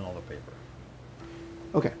scroll and all the paper.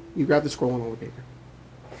 Okay, you grab the scroll and all the paper.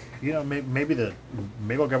 You know, maybe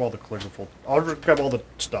I'll grab all the calligraphy. I'll just grab all the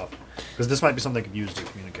stuff because this might be something I could use to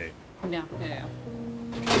communicate. Yeah, yeah,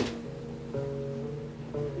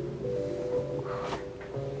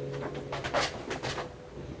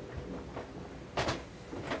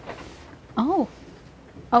 Oh.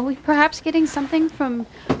 Are we perhaps getting something from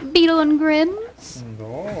Beetle and Grins?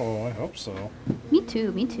 Oh, I hope so. Me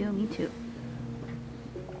too, me too, me too.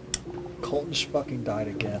 Colton fucking died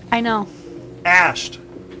again. I know. Ashed.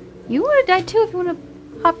 You would have died too if you would have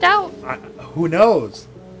hopped out. Who knows?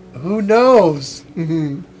 Who knows?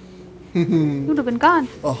 You would have been gone.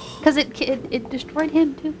 Oh. Because it destroyed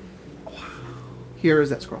him too. Here is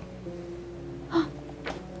that scroll.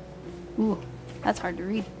 Ooh, that's hard to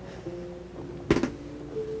read.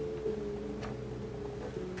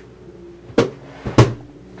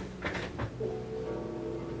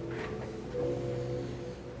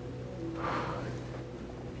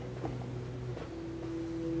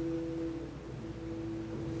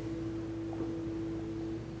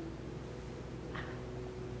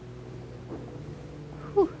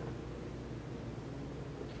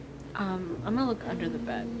 I'm gonna look under the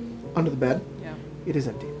bed. Under the bed, Yeah. it is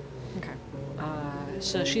empty. Okay.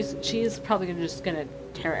 So she's probably just gonna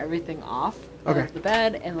tear everything off Okay. of the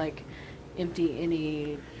bed and like empty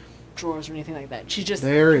any drawers or anything like that. She just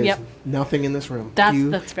There is Yep. nothing in this room.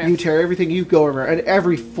 That's fair. You tear everything, you go over, and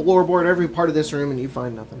every floorboard, every part of this room, and you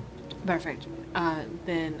find nothing. Perfect.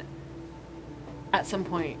 Then at some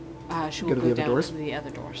point she Go will to go the other down doors? to the other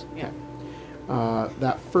doors. Yeah.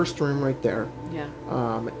 That first room right there Yeah.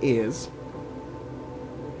 is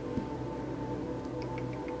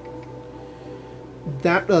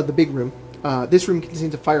that the big room. This room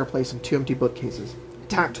contains a fireplace and 2 empty bookcases.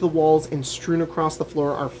 Tacked to the walls and strewn across the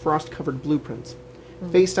floor are frost-covered blueprints.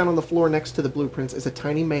 Face down on the floor next to the blueprints is a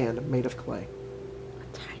tiny man made of clay. A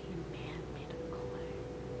tiny man made of clay.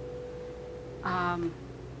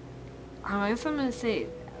 I guess I'm gonna say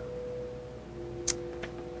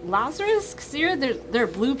Lazarus, because there are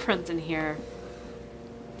blueprints in here.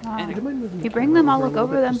 Uh, Would you mind moving you the bring camera them, I'll over a look little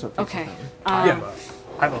over bit them. just so it faces Okay. that way?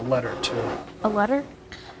 I have a letter too. A letter?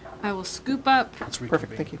 I will scoop up. Let's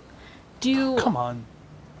Perfect, thank you. Come on.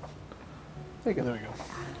 There you go. There we go.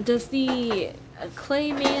 Does the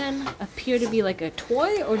clay man appear to be like a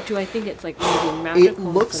toy, or do I think it's like maybe magical? It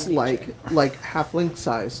looks in nature? like halfling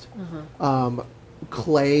sized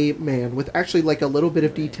clay man with actually like a little bit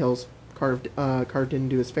of details carved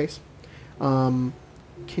into his face. Can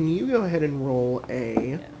you go ahead and roll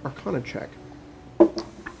a Arcana check?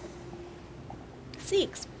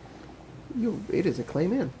 6. It is a clay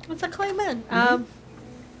man. What's a clay man? Are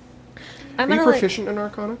I'm you gonna proficient in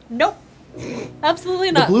Arcana? Nope. Absolutely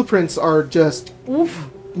The not. blueprints are just Oof.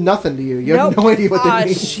 nothing to you. You have Nope. no idea what they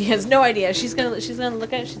mean. She has no idea. She's gonna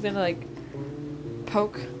look at it. She's gonna like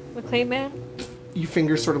poke the clay man. Your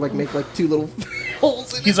fingers sort of like make like two little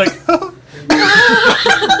holes in He's it. like,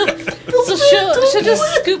 So she'll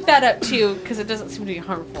just scoop that up too, because it doesn't seem to be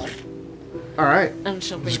harmful. All right. And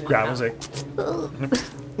she'll bring just it grab out. him and say,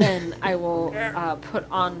 And I will put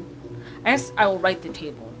on. I guess I will write the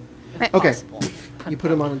table. If Okay. possible. You put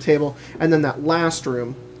them on the table, and then that last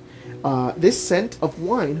room. This scent of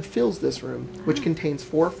wine fills this room, which contains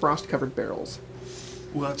 4 frost-covered barrels.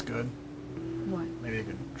 "Well, that's good. What? Maybe I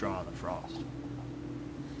could draw on the frost."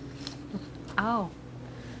 Oh.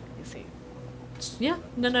 I see. Yeah.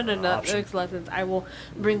 No. That Option. makes a lot of sense. I will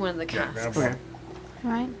bring one of the Yeah, casks. grab one. Okay.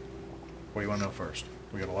 Right. What do you want to know first?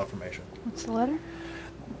 We got a lot of information. What's the letter?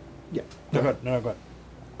 Yeah. No, go ahead. No, go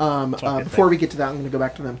ahead. Before we get to that, I'm going to go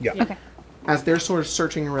back to them. Yeah. Okay. As they're sort of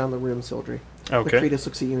searching around the room, Sildri, Okay. Lucretus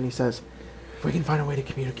looks at you and he says, if we can find a way to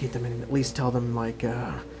communicate them and at least tell them, like,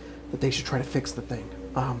 that they should try to fix the thing.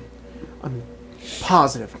 I'm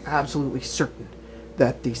positive, absolutely certain,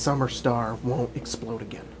 that the Summer Star won't explode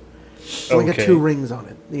again. It's only got Okay. 2 rings on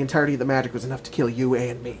it. The entirety of the magic was enough to kill you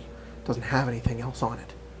and me. It doesn't have anything else on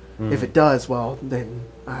it. If it does, well, then,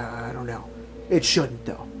 I don't know. It shouldn't,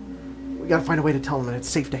 though. We gotta find a way to tell them that it's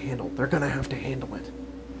safe to handle. They're gonna have to handle it.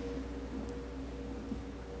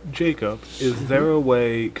 Jacob, is there a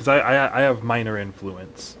way? Because I have minor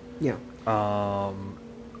influence. Yeah.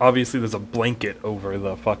 Obviously, there's a blanket over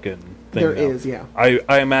the fucking thing. There now. is, yeah.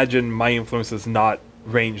 I imagine my influence is not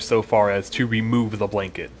ranged so far as to remove the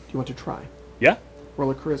blanket. Do you want to try? Yeah?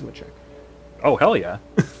 Roll a charisma check. Oh, hell yeah.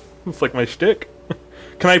 It's like my shtick.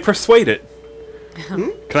 Can I persuade it?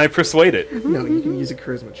 Can I persuade it? No, you can use a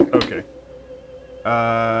charisma check. Okay.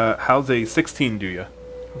 How's a 16 do ya?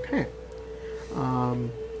 Okay.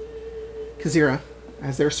 Kazira,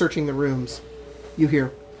 as they're searching the rooms, you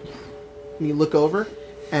hear, and you look over,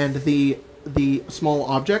 and the small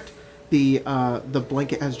object, the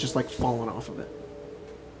blanket has just like fallen off of it.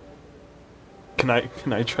 Can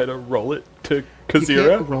I try to roll it to You can't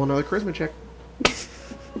Kazira? roll another charisma check.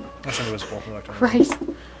 That's invisible. Christ.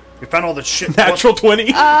 We found all this shit. Natural 20?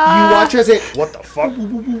 You watch as it What the fuck?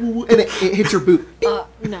 and it hits your boot.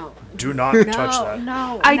 No. Do not touch that.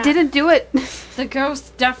 No. I didn't do it. The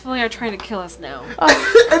ghosts definitely are trying to kill us now.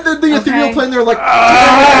 And then the ethereal Okay. plane, they're like,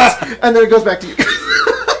 and then it goes back to you.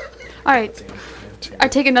 All right. I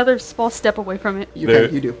take another small step away from it. You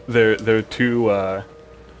do. They're too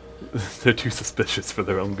they're too suspicious for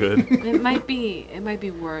their own good. It might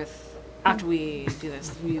be worth after we do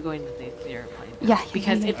this. We go into the ethereal plane. Yeah.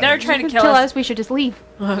 Because yeah. if they're trying to Kill kill us, we should just leave.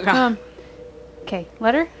 oh god. Okay.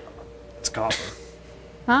 Letter? It's copper.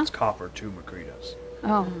 Huh? It's copper to Makritos.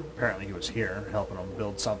 Oh. Apparently he was here helping them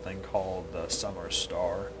build something called the Summer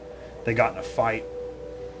Star. They got in a fight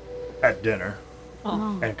at dinner,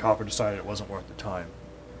 and Copper decided it wasn't worth the time.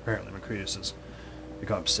 Apparently Makritos has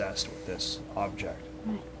become obsessed with this object.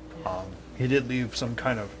 He did leave some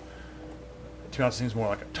kind of, to be honest, it seems more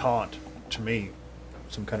like a taunt to me,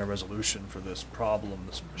 some kind of resolution for this problem,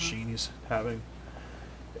 this machine he's having.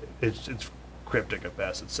 It's cryptic at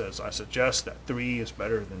best. It says, I suggest that 3 is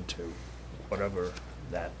better than 2, whatever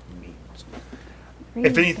that means.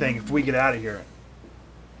 If anything, if we get out of here,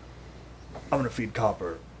 I'm going to feed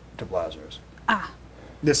Copper to Lazarus.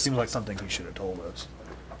 This seems like something he should have told us.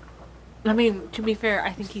 I mean, to be fair,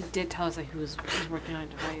 I think he did tell us that he was working on a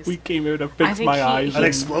device. We came here to I fix think my he- eyes. he- An and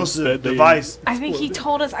explosive instead they- device. I think he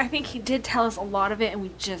told us. I think he did tell us a lot of it, and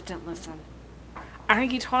we just didn't listen. I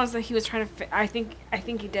think he told us that he was trying to. I think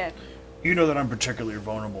he did. You know that I'm particularly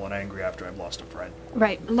vulnerable and angry after I've lost a friend.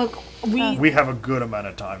 Right. Look, we. We have a good amount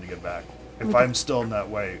of time to get back. If I'm still in that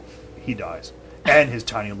way, he dies. And his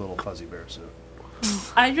tiny little fuzzy bear suit.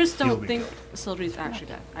 I just He'll don't be think good. Sildri's actually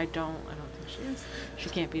dead. I don't think she is. She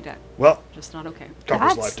can't be dead. Well, Just not okay. Copper's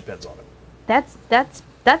That's- life depends on it.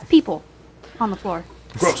 That's people on the floor.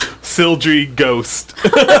 Gross. Sildri ghost.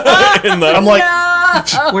 In the- I'm like,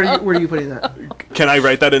 Where are you putting that? Can I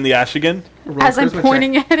write that in the ash again? Roll a As I'm charisma check.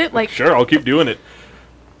 pointing at it, like Sure, I'll keep doing it.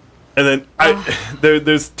 And then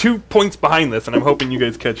there's 2 points behind this, and I'm hoping you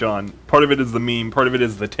guys catch on. Part of it is the meme, part of it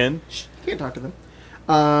is the tin. You can't talk to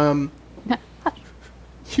them.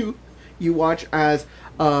 You watch as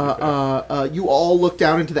you all look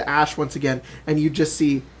down into the ash once again, and you just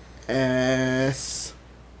see S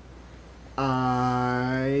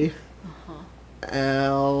I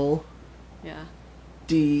L Yeah.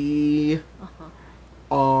 D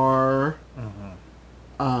R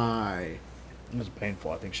I. it was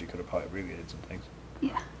painful. I think she could have probably abbreviated some things.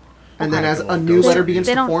 yeah. And then Okay. as a Little new ghost letter read. begins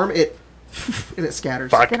They to don't- form, it and it scatters.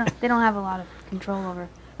 Fuck. They don't have a lot of control over.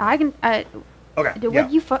 I can. Okay, What yeah.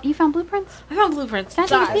 you found blueprints? I found blueprints. Can I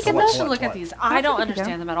take a peek at We those? should look at these. I I'll don't take a peek at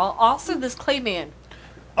understand them at all. Also, this clay man.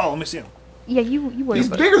 Oh, let me see him. Yeah, you were. He's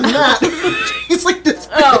bigger than that. He's like this.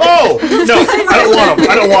 Oh no! I don't want him.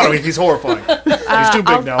 I don't want him. He's horrifying. He's too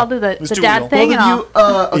big now. I'll do the He's too dad real. thing. Both of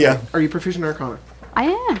you, okay. Yeah. Are you proficient in Arcana? I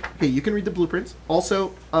am. Okay, you can read the blueprints.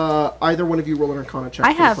 Also, either one of you roll an Arcana check.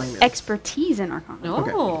 I for the have Flame Man. expertise in Arcana.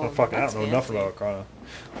 Okay. Oh, Oh, fuck, I that's don't know enough fancy. about Arcana.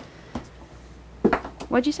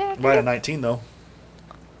 What'd you say? I Right at can? 19 though.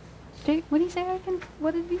 Jake, what did he say? I can.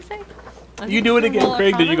 What did he say? You do it again, Roll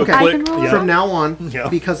Craig. Then you go Okay. I click. can roll. Yeah. From now on, Yeah.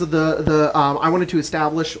 because of the I wanted to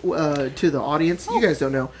establish to the audience, you guys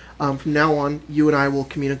don't know, from now on, you and I will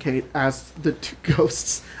communicate as the two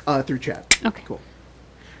ghosts through chat. Okay. Cool.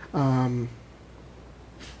 Fine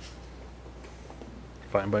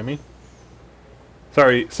by me.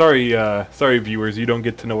 Sorry, viewers. You don't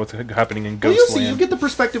get to know what's happening in Well, you'll Ghostland. see, you get the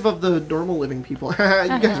perspective of the normal living people. You guys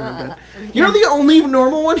are dead. You're the only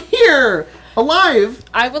normal one here! Alive!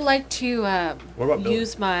 I would like to What about Bill?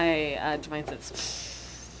 use my divine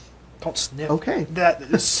sense. Don't sniff. Okay.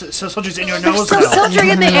 That soldier's in your nose So now. soldiering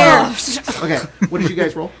in the air. Okay, what did you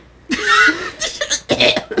guys roll? What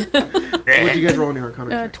did you guys roll in your Arcana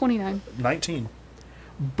check? 29. 19.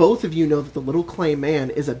 Both of you know that the little clay man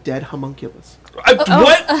is a dead homunculus.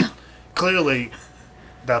 What? Clearly,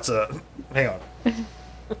 that's a. Hang on.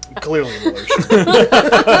 Clearly, Immolation.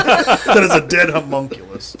 That is a dead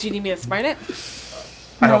homunculus. Do you need me to smite it?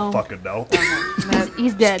 I don't No. fucking know.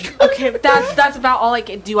 He's dead. Okay, that's about all I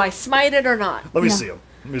can. Do I smite it or not? Let me No. see him.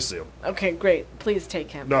 Let me see him. Okay, great. Please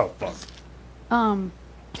take him. No, fuck.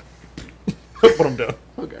 Put him down.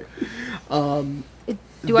 Okay.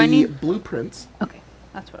 Do I the need? blueprints? Okay,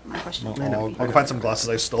 that's what my question was. I'll go find some glasses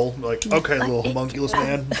I stole. Like, okay, little homunculus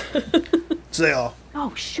man. Say all.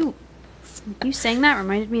 Oh shoot! You saying that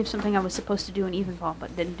reminded me of something I was supposed to do in Evenfall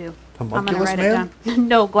but didn't do. I'm gonna Homunculus write man? it down.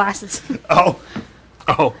 No glasses. Oh.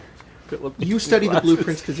 Oh. You study the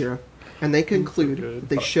blueprints, Kazira, and they conclude good. that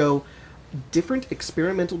they show different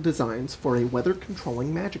experimental designs for a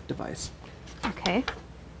weather-controlling magic device. Okay.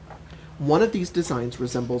 One of these designs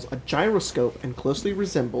resembles a gyroscope and closely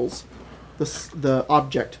resembles the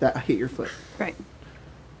object that hit your foot. Right.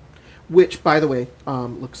 Which, by the way,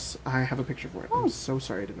 looks... I have a picture for it. Oh. I'm so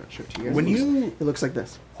sorry I did not show it to you guys. When It looks- you- It looks like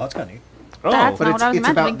this. Oh, that's kind of neat. Oh. That's But not what I was it's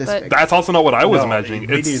about imagining, this but big. That's also not what I was No, imagining.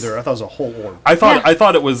 Me It's, neither. I thought it was a whole orb. I thought Yeah. I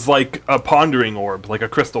thought it was like a pondering orb, like a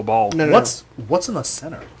crystal ball. No, no, What's in the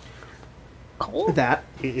center? coal. That.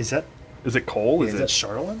 Is that Is it coal? is Is that it?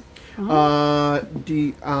 Charlatan?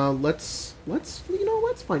 Let's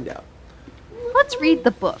find out. Let's read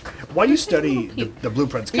the book. Why you study the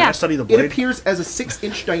blueprints? Can Yeah. I study the It blade? appears as a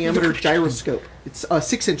 6-inch diameter gyroscope. It's a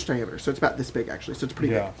 6-inch diameter, so it's about this big actually. So it's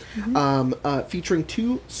pretty Yeah. big. Featuring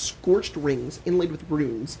 2 scorched rings inlaid with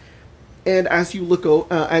runes. And as you look,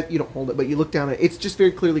 you don't hold it, but you look down at it. It's just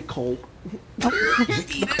very clearly coal.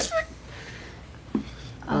 It's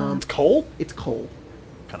coal? It's coal.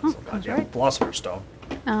 Kind of some that's goddamn right. philosopher's stone.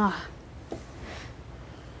 Ah.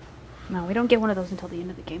 No, we don't get one of those until the end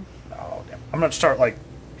of the game. Oh damn! I'm gonna start like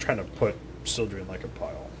trying to put Sildren in like a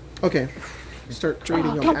pile. Okay. Start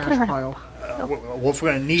trading don't on put her ash in a pile. Well, if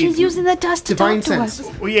we're gonna need, She's using the dust to Divine talk to sense.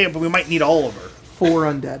 us. Well, yeah, but we might need all of her. 4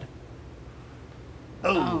 undead.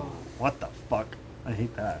 Oh, what the fuck? I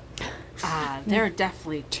hate that. There are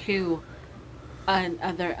definitely 2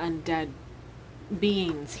 other undead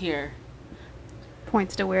beings here.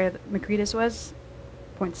 Points to where Macretus was.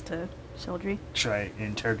 Points to Sildry. Should I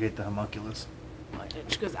interrogate the homunculus?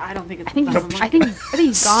 She goes, I don't think it's I think the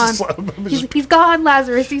he's gone. He's gone,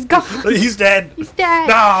 Lazarus. He's gone. He's dead. He's dead.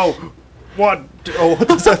 No. What? Oh, what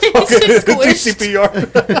does that He's fucking just do squished. CPR?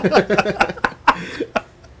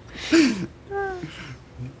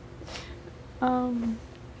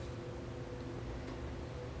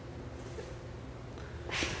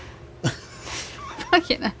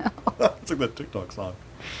 Fucking hell. It's like that TikTok song.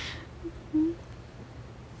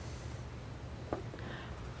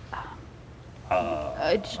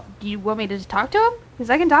 Do you want me to just talk to him? Because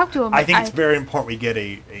I can talk to him. I think it's very important we get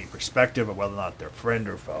a perspective of whether or not they're friend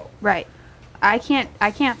or foe. Right. I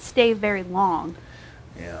can't stay very long.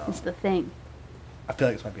 Yeah. Is the thing. I feel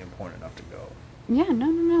like this might be important enough to go. Yeah.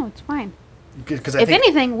 No. It's fine. Because If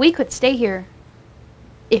anything, we could stay here.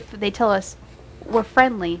 If they tell us we're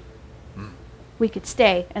friendly, we could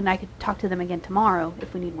stay, and I could talk to them again tomorrow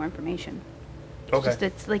if we need more information. okay. Just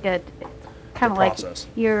it's like a kind of The like process.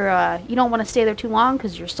 you're you don't want to stay there too long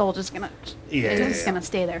because your soul just gonna Yeah. gonna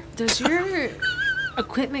stay there. Does your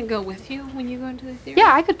equipment go with you when you go into the theater?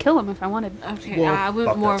 Yeah, I could kill him if I wanted. Okay, Well, I would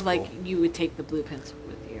fuck, more that's of like cool. you would take the blueprints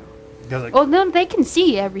with you. Because like, Well, no, they can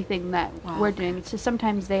see everything that Wow. we're doing. It's just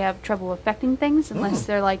sometimes they have trouble affecting things unless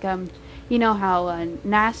they're like you know how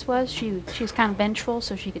Nas was. She was kind of vengeful,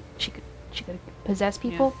 so she could possess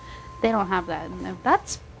people. They don't have that. And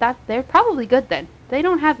they're probably good then. They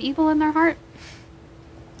don't have evil in their heart.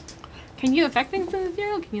 Can you affect things in the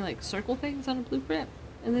ethereal? Can you like circle things on a blueprint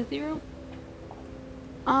in the ethereal?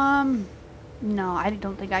 No, I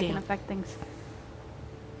don't think I can affect things.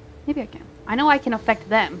 Maybe I can. I know I can affect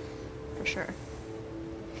them, for sure.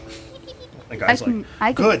 The guy's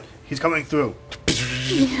I can. Good, he's coming through.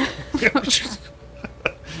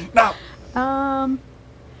 No. Um.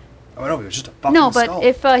 Oh no, it was just a fucking No, but skull.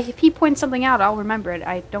 if he points something out, I'll remember it.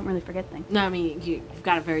 I don't really forget things. No, I mean you've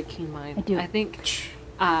got a very keen mind. I do. I think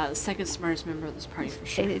second smartest member of this party for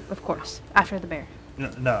sure. Of course, after the bear.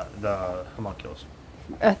 No, the homunculus.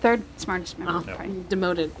 Third smartest member of the party.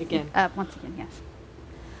 Demoted again. Once again, yes.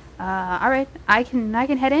 All right, I can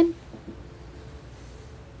head in.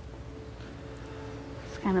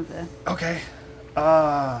 It's kind of the. Okay.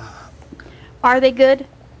 Are they good?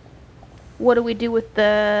 What do we do with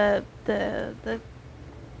the?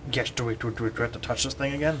 Yes, do we have to touch this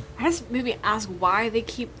thing again? I just maybe ask why they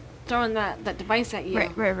keep throwing that device at you.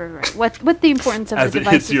 Right. What's the importance of As the it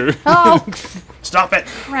device? hits your... Oh, Stop it!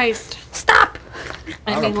 Christ. stop!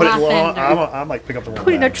 I mean, put it. Lavender. I'm like pick up the one.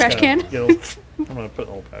 Put it in a trash can. I'm gonna put it in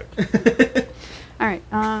the whole pack. All right.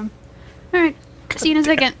 All right. See you in a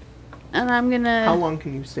second. And I'm gonna. How long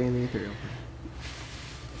can you stay in the ethereal?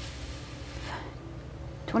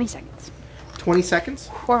 20 seconds. 20 seconds?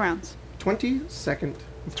 4 rounds. 20 second.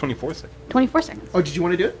 It's 24 seconds. 24 seconds. Oh, did you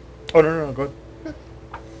want to do it? Oh no, go ahead.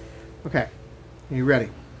 Okay. Are you ready?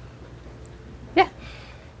 Yeah.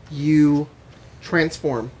 You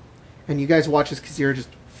transform, and you guys watch as Kazira just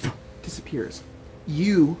disappears.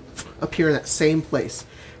 You appear in that same place.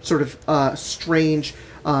 Sort of strange.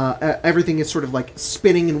 Everything is sort of like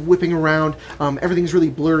spinning and whipping around. Everything's really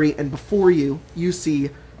blurry, and before you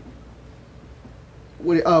see.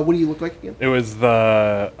 What do you look like again? It was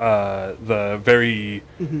the very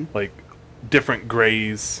like different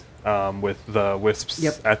grays with the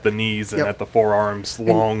wisps at the knees and at the forearms,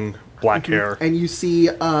 long black hair. And you see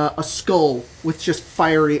a skull with just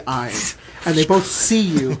fiery eyes, and they both see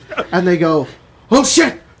you, and they go, "Oh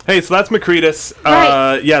shit!" Hey, so that's Macretus.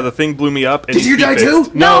 Right. Yeah, the thing blew me up. And Did you die too?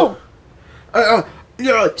 No.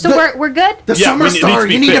 So we're good? The summer star.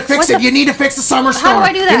 You need to fix it. You need to fix the summer star. How do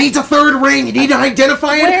I do that? It needs a third ring. You need to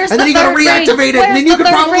identify it, Where's and then the you gotta third ring? reactivate it, and Where's then you the can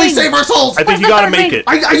third probably ring? save our souls. I think Where's you the gotta third make ring?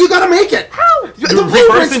 it. You gotta make it. How? The reverse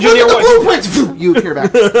blueprints. engineer Look at the what? blueprints. You appear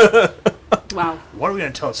back. Wow. What are we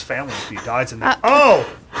gonna tell his family if he dies in there? Oh,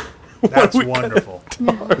 that's wonderful.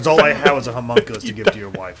 Because all I had was a homunculus to give to your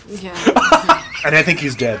wife, Yeah. and I think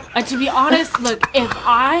he's dead. To be honest, look, if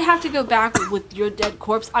I have to go back with your dead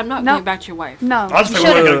corpse, I'm not No. going back to your wife. No. I was you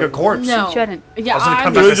thinking we're shouldn't. gonna go corpse. No. You shouldn't. Yeah, I was gonna come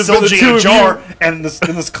I'm back It with was just the Silgy two in a of jar and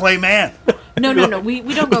this clay man. No, we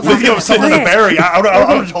don't go We back. give him something to Okay. bury. I would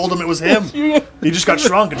have told him it was him. He just got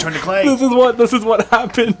shrunk and turned to clay. This is what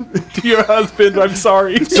happened to your husband. I'm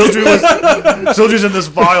sorry. Silgy's in this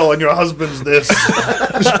vial, and your husband's this.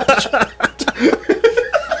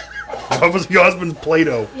 Your husband's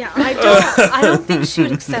Play-Doh. Yeah, I don't think she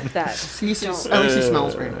would accept that. At least he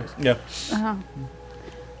smells very nice.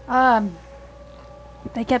 Yeah.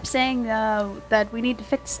 They kept saying that we need to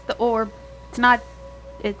fix the orb. It's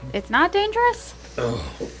not dangerous.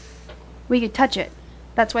 We could touch it.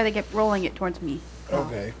 That's why they kept rolling it towards me.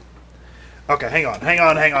 Okay. Okay, hang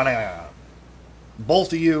on.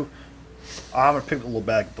 Both of you, I'm gonna pick the little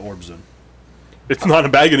bag that the orb's in. It's not a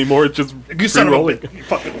bag anymore. It's just You son of a re-rolling. bitch.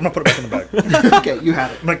 Fuck it. I'm gonna put it back in the bag. Okay, you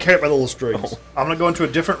have it. I'm gonna carry it by the little strings. I'm gonna go into a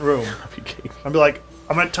different room. I'll be like,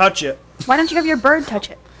 I'm gonna touch it. Why don't you have your bird touch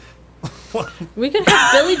it? We could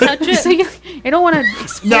have Billy touch it. So you don't want to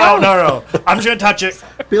explode. No. I'm just gonna touch it.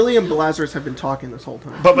 Billy and Lazarus have been talking this whole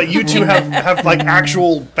time. But you two have like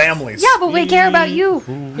actual families. Yeah, but we care about you.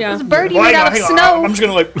 Yeah. There's a bird you Well, made out of hang on. snow. I'm just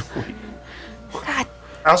gonna like. God,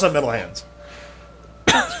 I also have metal hands.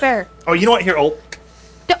 that's fair. Oh, you know what? Here, Oh,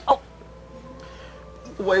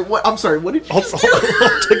 Wait, what? I'm sorry. What did you just do?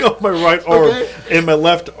 I'll take off my right arm in my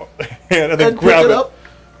left hand and then And grab pick it. it up.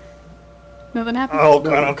 nothing happened. I'll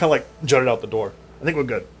kind of like jut it out the door. I think we're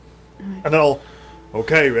good. And then I'll.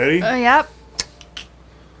 Okay, ready? Yep.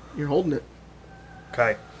 You're holding it.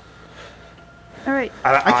 Okay. All right.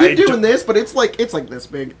 I keep doing this, but it's like this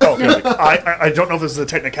big. Okay. I don't know if this is a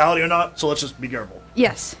technicality or not, so let's just be careful.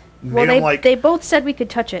 Yes. Made Well, 'em like- they both said we could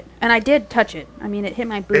touch it, and I did touch it. I mean, it hit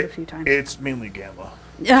my boot a few times. It's mainly gamma.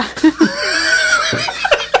 Yeah.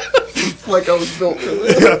 It's like I was built for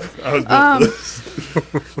this. I was built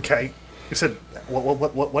for this. Okay. You said what?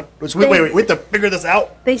 Wait. We have to figure this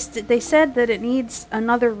out. They said that it needs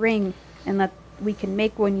another ring, and that we can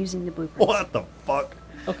make one using the blueprint. What the fuck?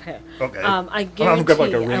 Okay. Okay. I I'm gonna guarantee grab,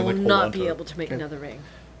 like, a ring, I will like, hold not onto be it. able to make another ring.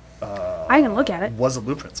 I can look at it. What does the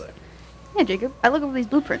blueprint say? Yeah, Jacob. I look over these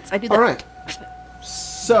blueprints. I do that. All right.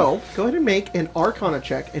 So, go ahead and make an Arcana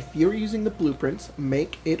check. If you're using the blueprints,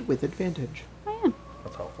 make it with advantage. I am.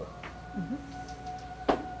 That's helpful.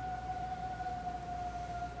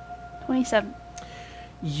 27.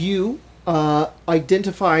 You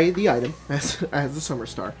identify the item as the Summer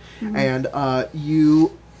Star, and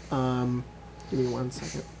you give me 1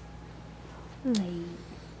 second.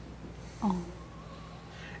 Oh.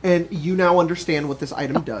 And you now understand what this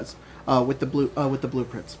item does with the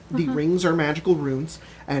blueprints. The rings are magical runes,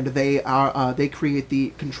 and they create the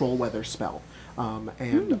control weather spell. That's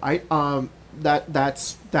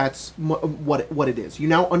what it is. You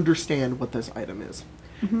now understand what this item is.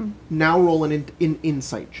 Now roll an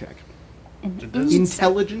insight check.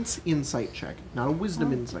 Intelligence insight check, not a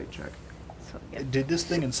wisdom insight check. So, yeah. Did this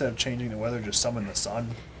thing, instead of changing the weather, just summon the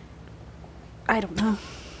sun? I don't know.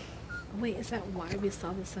 Wait, is that why we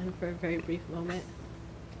saw the sun for a very brief moment?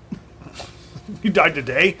 You died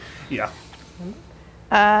today? Yeah.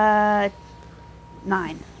 9.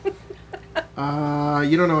 You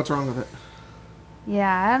don't know what's wrong with it.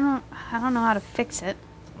 Yeah, I don't know how to fix it.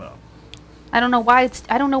 Well, I don't know why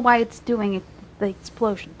it's doing it, the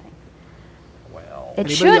explosion thing. well. It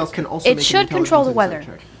Anybody else can also make an should control the intelligence weather.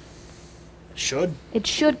 insight check. Should? It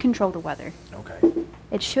should control the weather. Okay.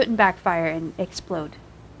 It shouldn't backfire and explode.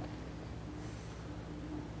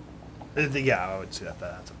 Yeah, I would say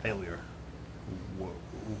that's a failure.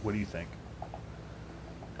 What do you think?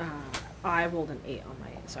 I rolled an 8 on my...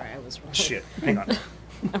 Sorry, I was rolling. Shit, hang on.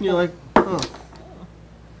 You're like, oh.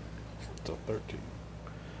 It's a 13.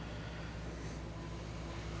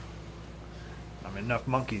 I mean, enough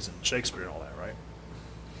monkeys and Shakespeare and all that, right?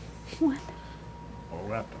 What?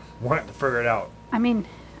 Well, we'll have to figure it out. I mean,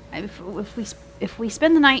 if we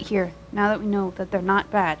spend the night here, now that we know that they're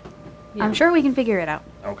not bad, Yeah. I'm sure we can figure it out.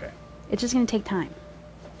 Okay. It's just gonna take time.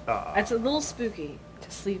 It's a little spooky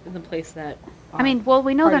to sleep in the place that... I mean, well,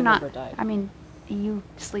 we know party they're not. member died. I mean, you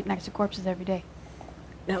sleep next to corpses every day.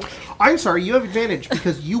 No. I'm sorry, you have advantage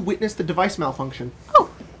because you witnessed the device malfunction.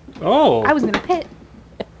 Oh. I was gonna pit.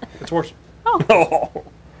 It's worse. Oh.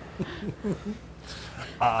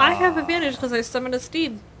 I have advantage because I summoned a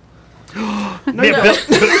steed. No, Hey, you Bill.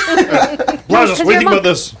 don't. Lazarus, what do you think about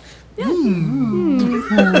this? That's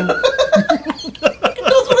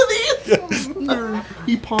what it is.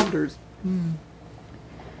 He ponders.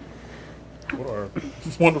 What do our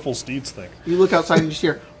wonderful steeds think? You look outside and you just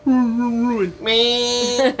hear. I'm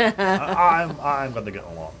glad they're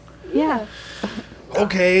getting along. Yeah.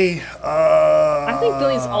 Okay. I think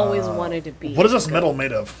Billy's always wanted to be... What is this metal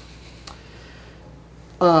made of?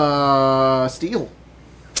 Steel.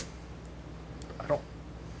 I don't.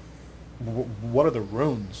 What are the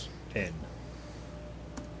runes in?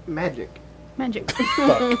 Magic. Magic.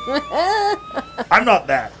 Fuck. I'm not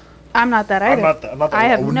that. I'm not that either. I'm not that. I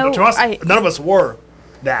have no. To us, none of us were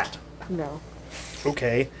that. No.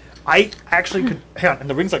 Okay. I actually could. Hang on. And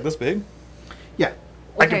the ring's like this big. Yeah.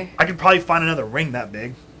 Okay. I could probably find another ring that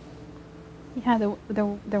big. Yeah,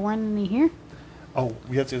 there weren't any here. Oh,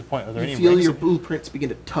 we have to see the point. Are there You any feel rings? your blueprints begin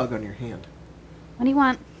to tug on your hand. What do you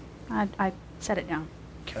want? I set it down.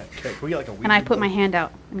 Can we get like a? And I put my hand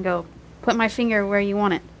out and go, put my finger where you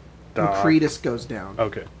want it. And Cretus goes down.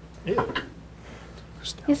 Okay. Ew.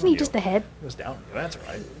 Isn't he just the head? It was down. That's all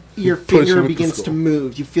right. Your Push him finger with the begins to skull.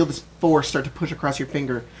 move. You feel this force start to push across your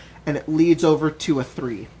finger, and it leads over to a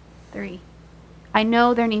 3. 3. I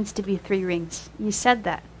know there needs to be 3 rings. You said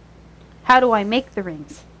that. How do I make the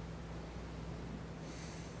rings?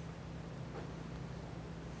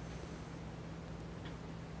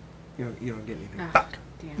 You don't get anything. Ah,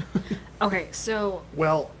 damn. Okay, so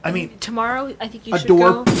Well, I mean, tomorrow I think you A should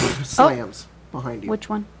door go. slams behind you. Which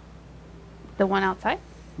one? The one outside?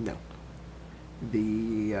 No.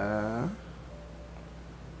 The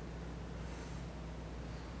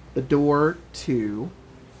door to...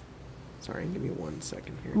 Sorry, give me 1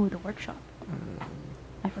 second here. Ooh, the workshop.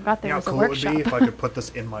 I forgot you there know how was a cool it would workshop. be if I could put this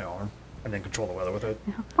in my arm and then control the weather with it.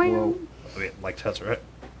 Whoa. I mean, like Tezzeret.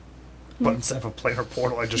 But instead of a planar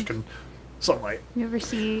portal, I just can sunlight. You ever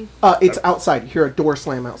see... It's outside. You hear a door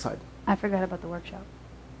slam outside. I forgot about the workshop.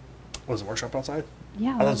 Was the workshop outside?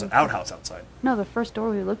 Yeah. I thought it was an outhouse outside. No, the first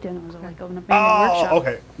door we looked in was like an abandoned Oh, workshop.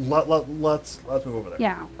 okay. Let's move over there.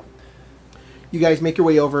 Yeah. You guys make your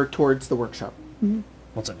way over towards the workshop.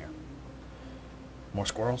 What's in here? More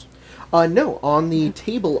squirrels? No, on the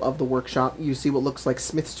table of the workshop, you see what looks like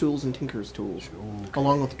smith's tools and tinker's tools,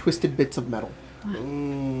 along with twisted bits of metal.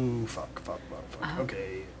 Ooh, fuck.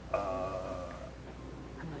 Okay. I'm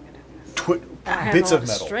not gonna do this. I bits have of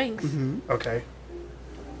metal. strength. Okay.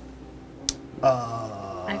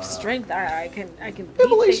 I have strength. I can beat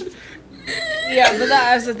Immolation. things. Yeah, but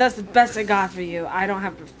that's the best I got for you. I don't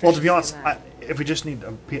have proficiency. Well, to be honest, in that. if we just need,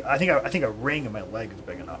 I think a ring in my leg is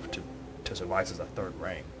big enough to suffice as a third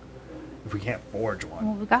ring. If we can't forge one,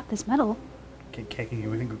 Well, we got this metal.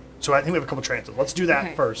 so I think we have a couple chances. Let's do that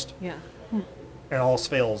Okay. first, Yeah. and all else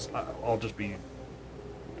fails, I'll just be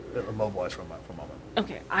immobilized for a moment.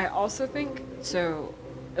 Okay, I also think, so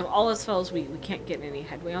if all else fails, we can't get any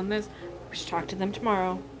headway on this. We should talk to them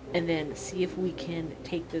tomorrow and then see if we can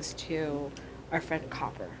take this to our friend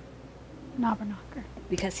Copper. Knobberknocker.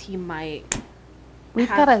 Because he might... We've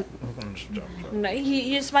have- got a. No,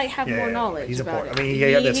 he just might have more knowledge he's about important. it. I mean, he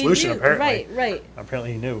had that solution, knew. apparently. Right.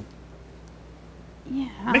 Apparently he knew. Yeah.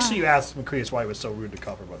 Make sure you ask Macreus why he was so rude to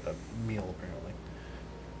Copper about that meal, apparently.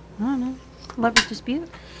 I don't know. Lover's dispute.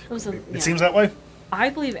 It was a, It seems that way? I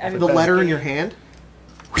believe The everybody. letter in your hand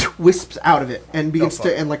wisps out of it and begins fuck.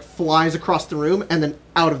 to and like flies across the room and then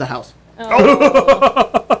out of the house.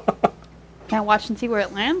 Can I watch and see where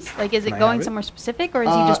it lands? Like, is it Can I going have it? somewhere specific, or is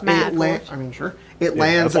he just mad? for it? I mean, sure. It Yeah,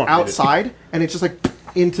 lands that's what I did. outside and it's just like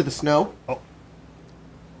into the snow. Oh.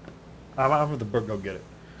 I'm having the bird go get it.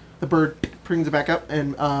 The bird brings it back up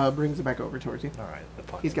and brings it back over towards you. All right.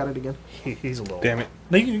 He's got it again. He's a little... Damn it.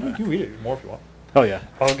 No, you can read it more if you want. Oh yeah.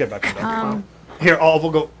 I'll get back to that. Here,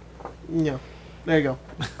 we'll go... Yeah. There you go.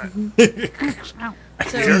 Ow.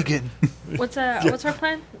 So, what's our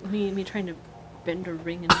plan? Me trying to bend a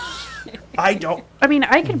ring and... I don't... I mean,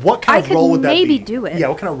 I could. What kind I of could roll would that maybe be? do it. Yeah,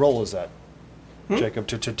 what kind of roll is that, Jacob,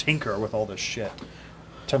 to tinker with all this shit?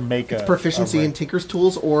 To make a... Proficiency a in ring? Tinker's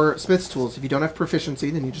Tools or Smith's Tools. If you don't have proficiency,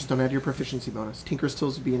 then you just don't add your proficiency bonus. Tinker's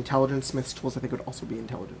Tools would be intelligence. Smith's Tools, I think, would also be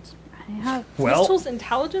intelligence. I have. Well, This tool's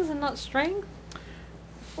intelligence and not strength?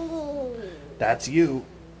 that's you.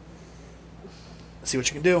 See what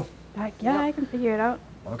you can do. Yeah, I can figure it out.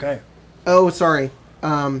 Okay. Oh, sorry.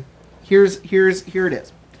 Here it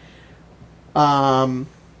is.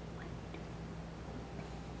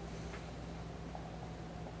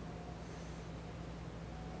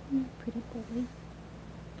 Predictably.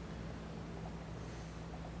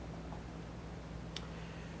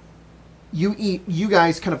 You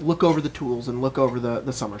guys kind of look over the tools and look over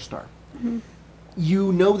the Summer Star.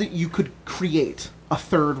 You know that you could create a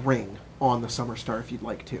third ring on the Summer Star if you'd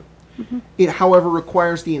like to. It, however,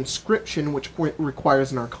 requires the inscription, which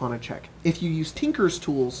requires an Arcana check. If you use Tinker's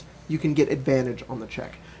Tools, you can get advantage on the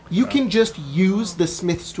check. You can just use the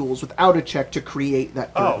Smith's Tools without a check to create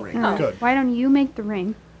that third Oh, ring. Oh, good. why don't you make the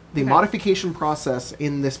ring, The modification process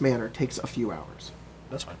in this manner takes a few hours.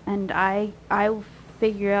 That's fine. and I will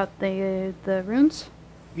figure out the runes.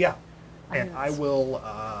 Yeah. And Yes. I will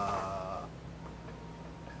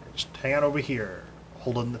just hang out over here,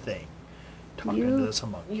 holding the thing. Talking You- to this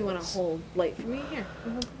homunculus. You want to hold light for me? Here,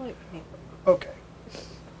 you hold the light for me. Okay.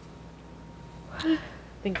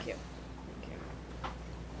 Thank you.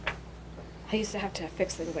 I used to have to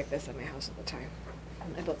fix things like this at my house at the time.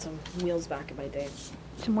 I built some wheels back in my day.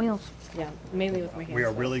 Some wheels. Yeah, mainly with my hands. We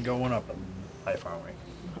are though. really going up in life, aren't we?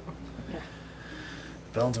 Yeah.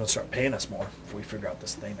 Villain's gonna start paying us more if we figure out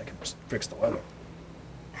this thing that can fix the weather.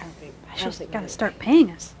 I don't think. I don't just think gotta we- start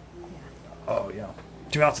paying us. Oh, yeah.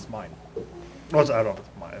 To be honest, it's mine. Well, I don't know if it's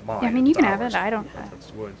mine. Yeah, I mean, you it's can have ours. it. I don't.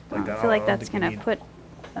 That's wood. I Like don't that. feel like I don't that's think we gonna need- put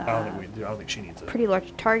I don't think she needs it. pretty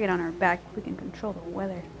large target on our back if we can control the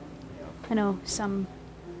weather. I know some.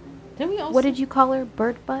 Didn't we also? What did you call her?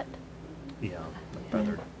 Bird butt? Yeah. The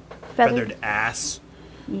feathered Feathered? ass.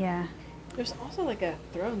 Yeah. There's also like a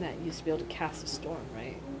throne that used to be able to cast a storm,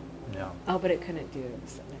 right? Yeah. Oh, but it couldn't do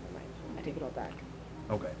this. Never mind. I take it all back.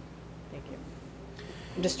 Okay. Thank you.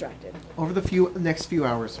 I'm distracted. Over the next few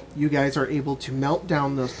hours, you guys are able to melt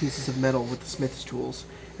down those pieces of metal with the Smith's Tools.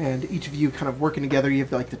 And each of you kind of working together, you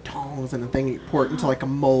have like the tongs and the thing, you pour it into like a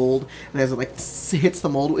mold, and as it like hits the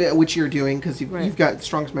mold, which you're doing because Right. you've got the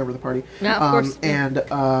strongest member of the party. Yeah, of course. And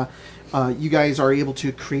you guys are able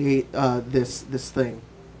to create this thing.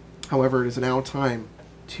 However, it is now time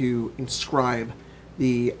to inscribe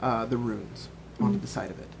the runes onto the side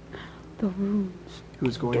of it. The runes.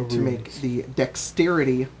 Who's going The to make runes. the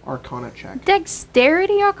Dexterity Arcana check?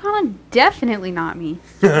 Dexterity Arcana? Definitely not me.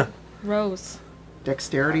 Rose.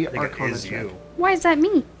 Dexterity I think it Arcana is check. you. Why is that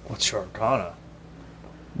me? What's your arcana?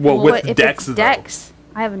 Well, with if Dex, it's though. Dex,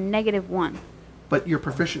 I have a -1. But you're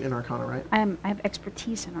proficient in Arcana, right? I have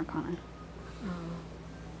expertise in Arcana.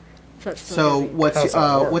 So, it's So heavy. what's How's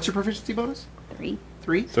that work? what's your proficiency bonus? 3.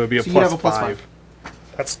 3. So it'd be a you'd plus have a plus 5.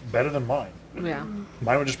 That's better than mine. Yeah.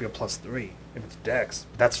 Mine would just be a +3 if it's Dex.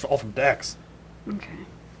 That's all from Dex. Okay.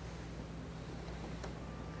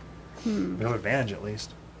 We have advantage at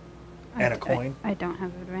least. And a coin. I don't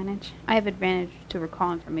have advantage. I have advantage to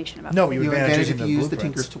recall information about. No, things. you You advantage advantage using if the you use the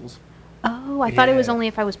blueprints. Tinker's tools. Oh, I thought it was Yeah. only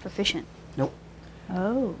if I was proficient. Nope.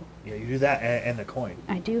 Oh, Yeah, you do that and the coin.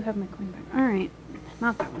 I do have my coin back. All right,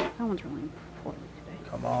 not that one. That one's really important today.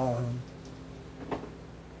 Come on.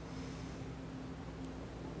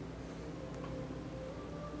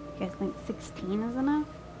 You guys think 16 is enough?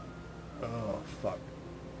 Oh, fuck.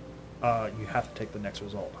 You have to take the next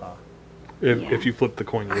result, huh? If Yeah. you flip the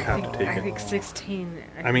coin, you would have to take I it. think 16.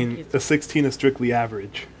 I mean, a 16 is strictly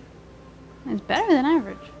average. It's better than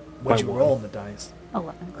average. What'd By you one. roll on the dice?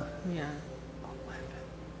 11. Yeah.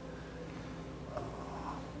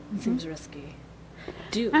 It seems risky.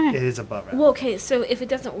 Do All right. It is above average. well, okay. So if it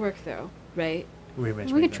doesn't work though, right? We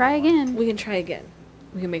We could try again. We can try again.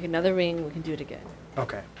 We can make another ring. We can do it again.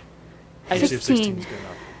 Okay. I See if 16 is 16. good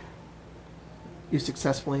enough. You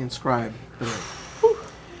successfully inscribe the ring.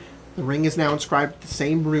 The ring is now inscribed with the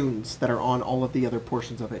same runes that are on all of the other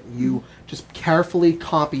portions of it. You just carefully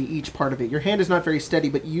copy each part of it. Your hand is not very steady,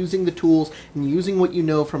 but using the tools and using what you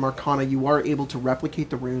know from Arcana, you are able to replicate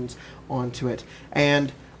the runes onto it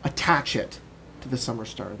and attach it to the Summer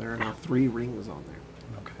Star. There are now 3 rings on there.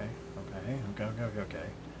 Okay.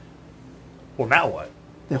 Well, now what?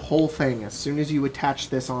 The whole thing, as soon as you attach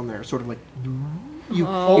this on there, sort of like you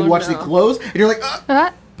Oh, watch it no. close, and you're like, ah!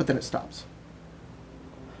 Ah, But then it stops.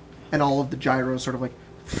 And all of the gyros sort of like,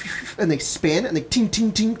 and they spin, and they ting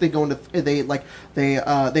ting ting. They go into,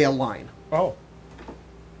 they align. Oh.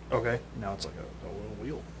 Okay. Now it's like a little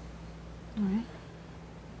wheel. all right.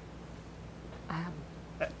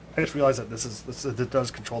 I just realized that this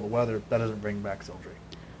does control the weather. That doesn't bring back Sildry.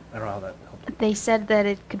 I don't know how that helped. They said that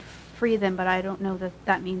it could free them, but I don't know that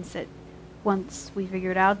that means that once we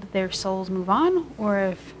figure it out that their souls move on, or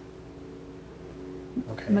if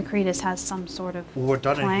Okay. Macretus has some sort of Well, we're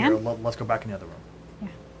done plan. in here. Let's go back in the other room.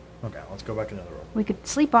 Yeah. Okay, let's go back in the other room. We could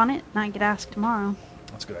sleep on it, not get asked tomorrow.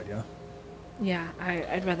 That's a good idea. Yeah,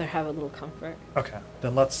 I'd rather have a little comfort. Okay,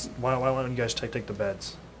 then let's. Why don't you guys take the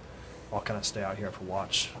beds? I'll kind of stay out here for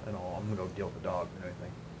watch, and I'm gonna go deal with the dog and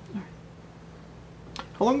everything.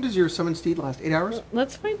 How long does your summon steed last? 8 hours?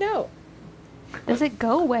 Let's find out. Does it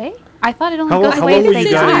go away? I thought it only How goes long away were if you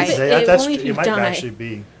they guys- die. That's only if you it might die. actually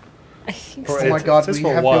be. I think For so. Oh my It god, says we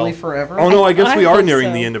for a have while. Billy forever? Oh no, I guess I we are hope nearing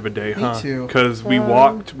so. the end of a day, Me huh? too. Because we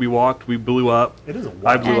walked, we blew up. It is a I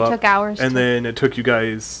while. blew And it up. took hours And to- then it took you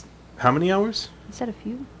guys how many hours? You said a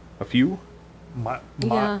few. A few?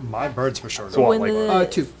 Yeah. My birds for sure. So what, when like,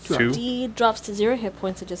 the 2 Two? hours. steed drops to 0 hit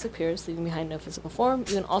points, it disappears, leaving behind no physical form.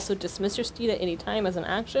 You can also dismiss your steed at any time as an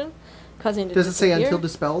action, causing it to Does it say disappear. until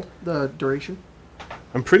dispelled, the duration?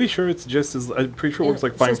 I'm pretty sure it's just as I'm pretty sure it works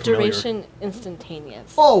like It Find says Familiar. duration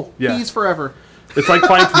instantaneous. Oh, Yeah. he's forever. It's like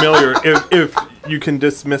Find Familiar. If you can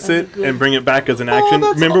dismiss That's it good. and bring it back as an action.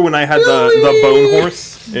 that's Remember when I had the Billy! bone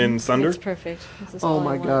horse in Sunder? It's perfect. This is Oh all I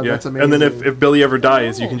my want. god, Yeah. that's amazing. And then if Billy ever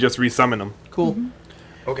dies, you can just resummon him. Cool.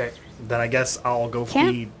 Okay, then I guess I'll go Can't-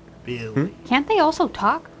 feed Billy. Can't they also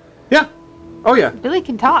talk? Yeah. Oh yeah. Billy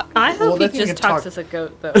can talk. I hope Well, he that thing just can talks talk. as a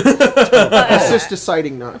goat, though. It's just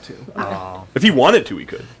deciding not to. If he wanted to, he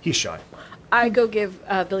could. He's shy. I go give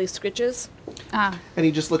Billy scritches. Ah, And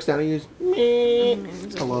he just looks down and he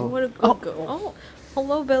goes, hello. What a good goat. Oh,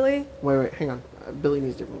 hello, Billy. Wait, hang on. Billy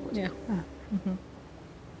needs different voice. Yeah.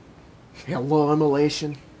 Hello,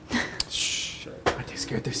 Immolation. Shh. I'm too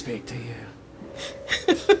scared to speak to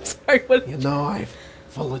you. Sorry, what? You know, I've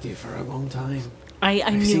followed you for a long time. I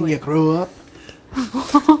I've knew seen you it. grow up.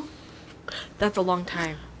 That's a long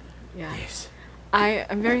time. Yeah. Yes,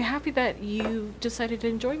 I'm very happy that you decided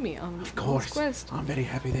to join me on of course. this quest. I'm very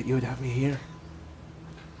happy that you would have me here.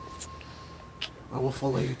 I will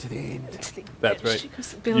follow you to the end. That's right. She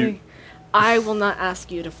goes, Billy, I will not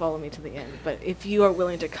ask you to follow me to the end, but if you are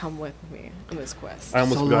willing to come with me on this quest, I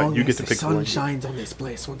almost So forgot. long You as get to the pick the sun language. shines on this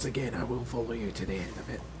place once again, I will follow you to the end of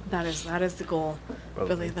it. that is the goal,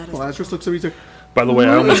 Billy. That is. Well, Lazarus looks at me and he's By the way,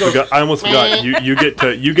 I almost forgot. I almost forgot.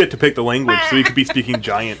 You get to pick the language, so you could be speaking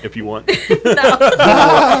giant if you want.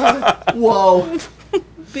 like, whoa.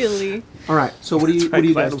 Billy. All right, so what do you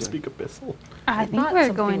guys don't do? speak abyssal. I think Thought we're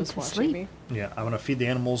something going was to watching sleep. me. Yeah, I'm gonna feed the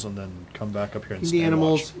animals and then come back up here and Feed stay the and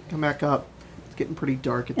animals, watch. come back up. It's getting pretty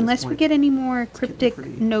dark at Unless this we point. get any more getting cryptic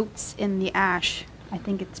pretty- notes in the ash, I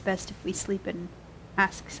think it's best if we sleep and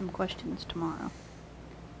ask some questions tomorrow.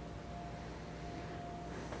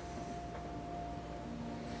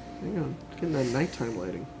 Hang on, it's getting that nighttime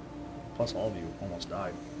lighting. Plus, all of you almost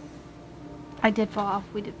died. I did fall off.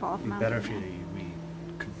 We did fall off. It'd be mountain, better if yeah. we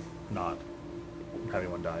could not have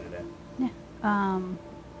anyone die today. Yeah.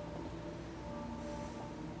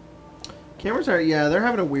 Cameras are, yeah, they're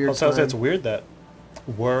having a weird Also, time. it's weird that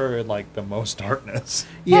we're in, like, the most darkness.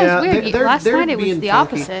 Yeah, it's weird. they're Last night it was being the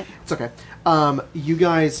funky. opposite. It's okay. You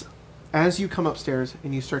guys, as you come upstairs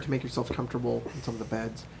and you start to make yourself comfortable in some of the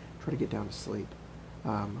beds, try to get down to sleep.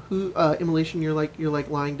 Immolation, you're like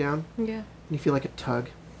lying down, Yeah. and you feel like a tug.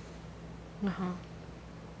 Uh-huh.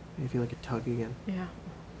 And you feel like a tug again. Yeah.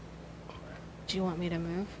 Do you want me to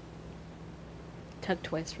move? Tug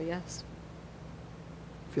twice for yes.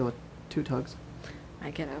 Feel like 2 tugs. I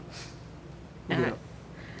get up. You get up.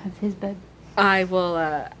 That's his bed. I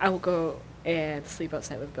will go and sleep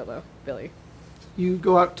outside with Billy. You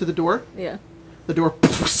go out to the door. Yeah. The door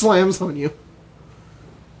slams on you.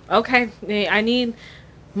 Okay. I need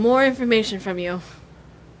more information from you.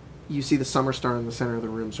 You see the summer star in the center of the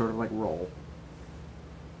room sort of like roll.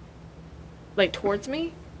 Like towards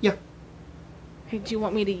me? Yeah. Hey, do you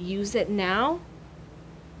want me to use it now?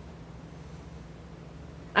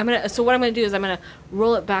 So what I'm gonna do is I'm gonna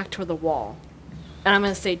roll it back toward the wall. And I'm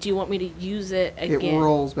gonna say, do you want me to use it again? It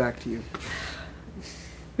rolls back to you.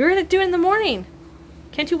 We're gonna do it in the morning.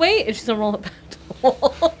 Can't you wait? And she's gonna roll it back to the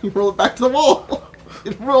wall. You roll it back to the wall.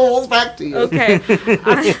 It rolls back to you. Okay.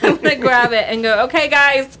 I'm gonna grab it and go, okay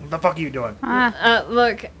guys, What the fuck are you doing?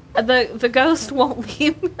 look, the ghost won't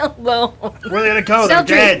leave me alone. Where are they gonna go? They're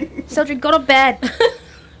dead. Sildred, go to bed.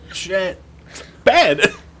 Shit.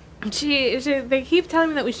 Bad. They keep telling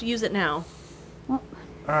me that we should use it now.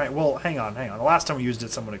 Alright, well, hang on. The last time we used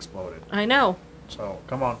it, someone exploded. I know. So,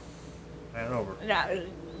 come on. Hand it over. Yeah.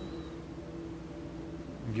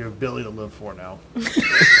 You have Billy to live for now. You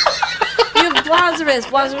have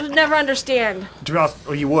Lazarus. Lazarus would never understand. To be honest,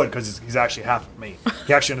 well, you would, because he's actually half of me.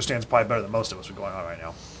 He actually understands probably better than most of us what's going on right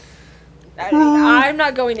now. I'm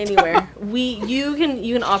not going anywhere. You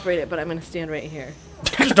can operate it, but I'm gonna stand right here.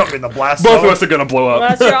 Just dump me in the blast Both zone. of us are gonna blow Well,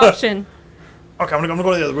 up. that's your option. Okay, I'm gonna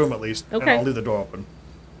go to the other room at least. And Okay. I'll leave the door open.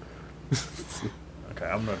 Okay,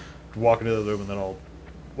 I'm gonna walk into the other room and then I'll...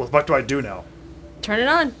 What do I do now? Turn it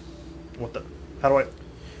on. What the... How do I...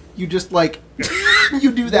 You just like...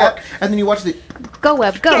 you do that, and then you watch the... Go,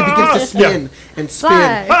 Web, go. It begins to spin and spin,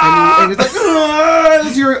 Fly. and it's like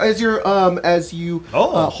as you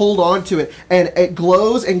hold on to it, and it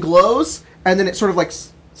glows and glows, and then it sort of like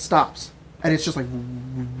stops, and it's just like,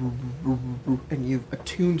 and you've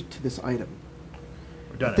attuned to this item.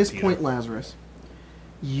 We're done At this Peter. point, Lazarus,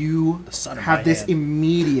 you The sun in have my this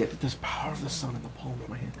hand. this power of the sun in the palm of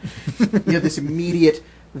my hand. You have this immediate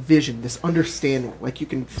vision, this understanding, like you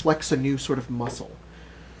can flex a new sort of muscle.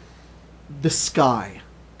 The sky,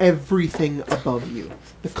 everything above you,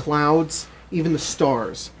 the clouds, even the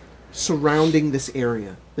stars surrounding this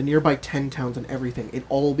area, the nearby 10 towns and everything, it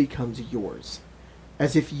all becomes yours.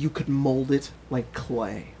 As if you could mold it like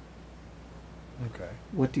clay. Okay.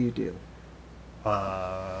 What do you do?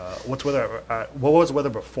 What's weather? What was the weather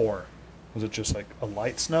before? Was it just like a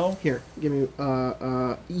light snow? Here, give me.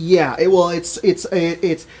 Yeah. It's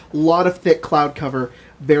a lot of thick cloud cover.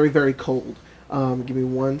 Very, very cold. Give me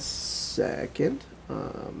 1 second.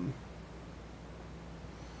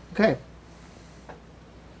 Okay.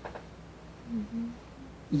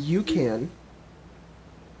 You can.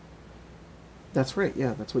 That's right.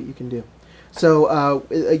 Yeah, that's what you can do. So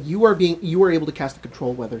you are able to cast a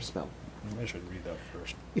control weather spell. I should read that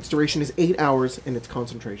first. Its duration is 8 hours and its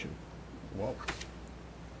concentration. Whoa.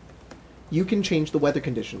 You can change the weather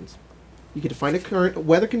conditions. You can define a current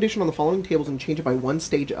weather condition on the following tables and change it by 1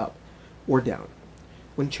 stage up or down.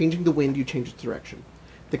 When changing the wind, you change its direction.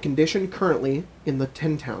 The condition currently in the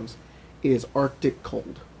 10 towns is Arctic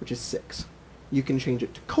cold, which is 6. You can change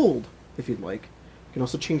it to cold if you'd like. You can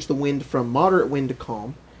also change the wind from moderate wind to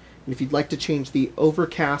calm. And if you'd like to change the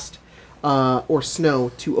overcast or snow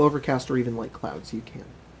to overcast or even light clouds, you can.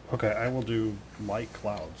 Okay, I will do light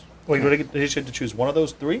clouds. Wait, did I get to choose one of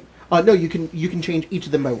those 3? No, you can change each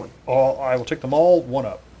of them by 1. Oh, I will take them all 1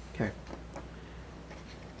 up. Okay.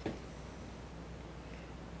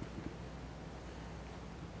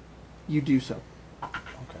 You do so.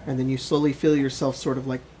 Okay. And then you slowly feel yourself sort of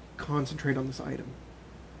like concentrate on this item.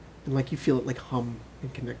 And like you feel it like hum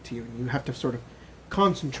and connect to you. And you have to sort of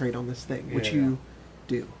concentrate on this thing, which Yeah. you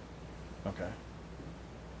do. Okay.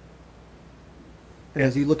 And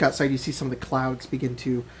as you look outside, you see some of the clouds begin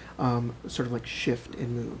to sort of like shift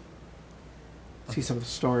and move. See some of the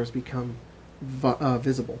stars become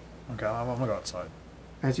visible. Okay, I'm gonna go outside.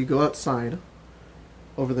 As you go outside,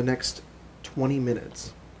 over the next 20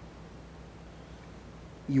 minutes,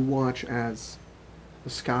 you watch as the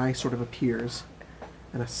sky sort of appears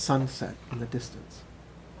and a sunset in the distance.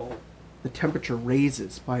 Oh. The temperature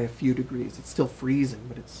raises by a few degrees. It's still freezing,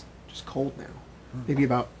 but it's just cold now. Maybe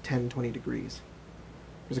about 10, 20 degrees.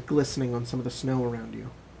 There's a glistening on some of the snow around you.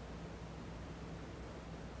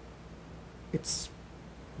 It's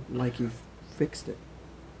like you've fixed it.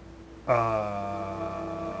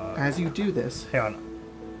 As you do this... Hang on.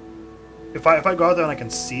 If I go out there and I can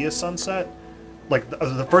see a sunset, like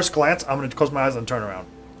the first glance, I'm going to close my eyes and turn around.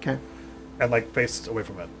 Okay. And like face away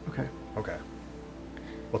from it. Okay. Okay.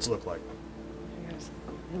 What's it look like?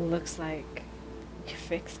 It looks like you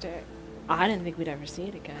fixed it. I didn't think we'd ever see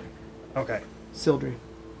it again. Okay. Sildri.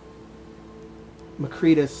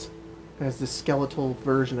 Macretus, as this skeletal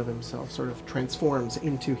version of himself, sort of transforms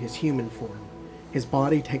into his human form. His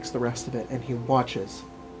body takes the rest of it, and he watches.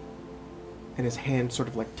 And his hand sort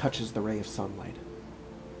of like touches the ray of sunlight.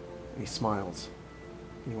 And he smiles.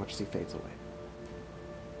 And you watch as he fades away.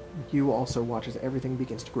 You also watch as everything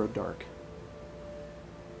begins to grow dark.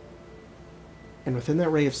 And within that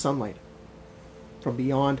ray of sunlight, from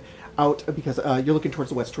beyond, out, because you're looking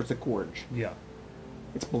towards the west, towards the gorge. Yeah.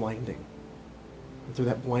 It's blinding. And through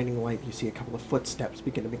that blinding light, you see a couple of footsteps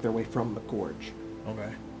begin to make their way from the gorge.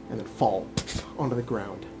 Okay. And then fall onto the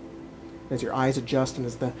ground. As your eyes adjust and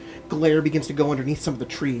as the glare begins to go underneath some of the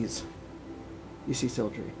trees, you see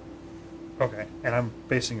Sildri. Okay. And I'm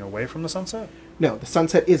facing away from the sunset? No, the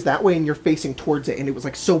sunset is that way and you're facing towards it, and it was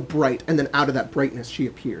like so bright, and then out of that brightness she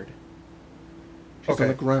appeared. She's on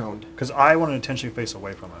the ground. Because I want to intentionally face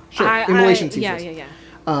away from it. Sure, Immolation sees yeah, this. yeah,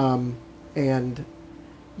 yeah. And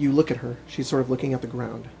you look at her. She's sort of looking at the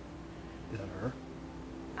ground. Is that her?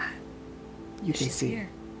 You can She's see. here.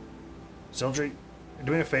 Sildri,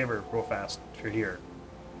 do me a favor real fast. If you're here.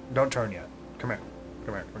 Don't turn yet. Come here.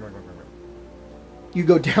 Come here. Come here. Come here. You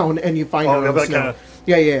go down and you find her on the snow.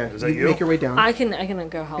 Yeah. Is that you? Make your way down. I can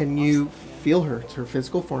go help. And you feel her. It's her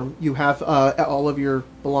physical form. You have all of your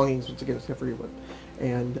belongings, once again, except for your whip.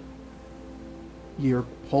 And you're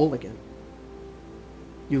whole again.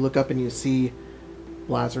 You look up and you see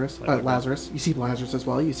Lazarus. Lazarus. You see Lazarus as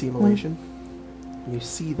well. You see Immolation. And you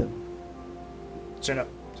see them. Stand up.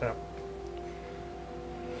 Stand up.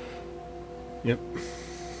 Yep.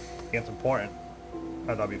 It's important.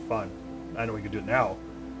 I thought it'd be fun. I know we could do it now,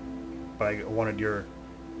 but I wanted your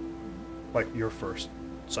first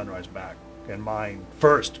sunrise back, and mine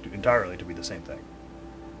first entirely to be the same thing.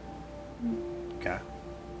 Okay.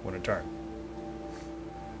 Want to turn?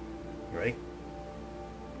 You ready?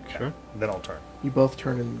 Okay. Sure. Then I'll turn. You both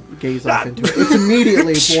turn and gaze off into it. It's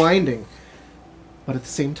immediately blinding. But at the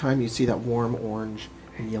same time, you see that warm orange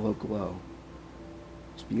and yellow glow.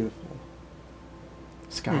 It's beautiful.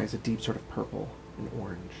 The sky is a deep sort of purple and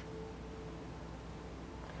orange.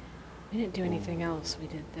 We didn't do anything else. We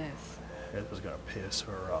did this. It was gonna piss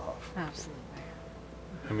her off. Absolutely.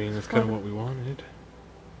 I mean, that's kind of what we wanted.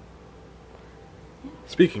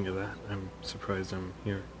 Speaking of that, I'm surprised I'm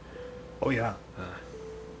here. Oh yeah.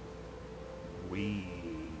 We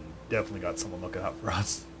definitely got someone looking out for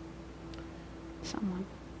us. Someone.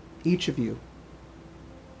 Each of you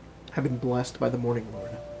have been blessed by the Morning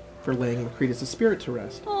Lord for laying Macretus' spirit to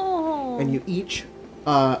rest. Oh. And you each,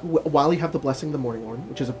 while you have the blessing of the Morning Lord,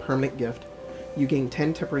 which is a permanent gift, you gain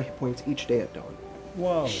 10 temporary hit points each day at dawn.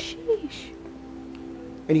 Whoa. Sheesh.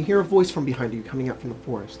 And you hear a voice from behind you coming out from the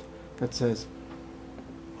forest that says,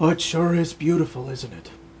 "Oh, it sure is beautiful, isn't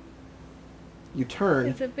it?" You turn.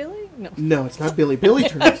 Is it Billy? No. No, it's not Billy. Billy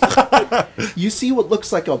turns. You see what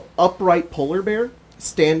looks like a upright polar bear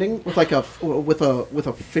standing with like a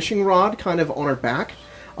fishing rod kind of on her back,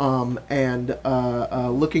 and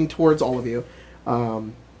looking towards all of you.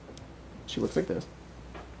 She looks like this.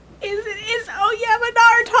 Is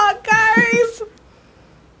Oyamanar talk, guys?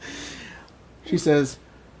 She says,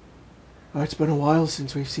 "Oh, it's been a while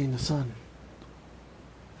since we've seen the sun."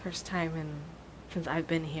 First time since I've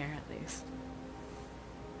been here, at least.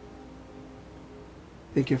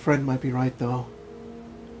 Think your friend might be right, though.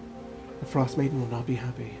 The Frostmaiden will not be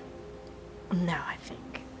happy. No, I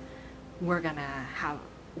think we're gonna have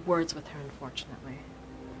words with her, unfortunately.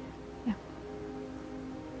 Yeah.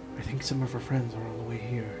 I think some of her friends are on the way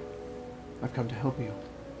here. I've come to help you.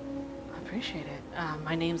 I appreciate it.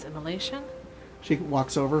 My name's Immolation. She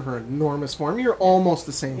walks over, her enormous form. You're almost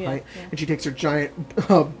the same height. Yeah. And she takes her giant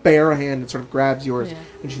bare hand and sort of grabs yours. Yeah.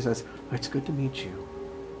 And she says, "Oh, it's good to meet you.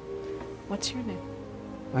 What's your name?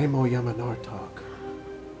 I'm Oyamanar Talk.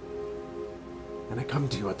 And I come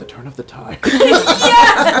to you at the turn of the tide."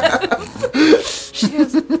 She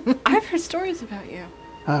goes, I've heard stories about you.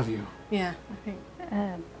 Have you? Yeah, I think.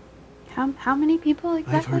 How many people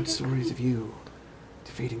exactly? I've heard stories of you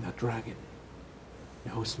defeating that dragon.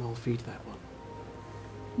 No small feat, that one.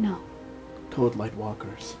 No. Toad light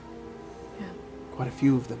walkers. Yeah. Quite a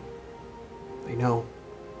few of them. They know.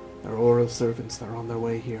 They're oral servants. They're on their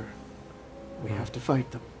way here. We have to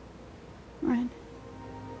fight them. Right.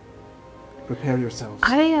 Prepare yourselves.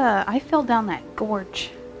 I fell down that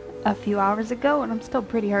gorge a few hours ago, and I'm still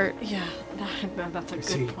pretty hurt. Yeah, that's a good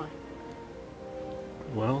see. point.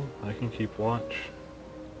 Well, I can keep watch.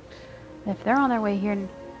 If they're on their way here,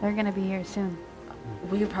 they're gonna be here soon.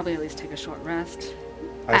 We could probably at least take a short rest.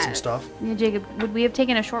 I have some stuff. Yeah, Jacob, would we have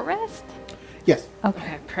taken a short rest? Yes. Okay.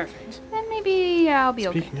 Okay, perfect. Then maybe I'll be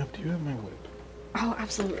Speaking okay. of, do you have my whip? Oh,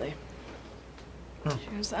 absolutely.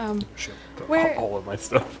 Here's, Shit. where All of my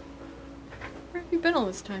stuff. have you been all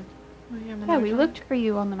this time? Oh, Yeah, we looked for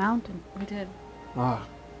you on the mountain. We did. Ah,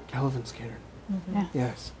 Calvin's cairn. Yeah.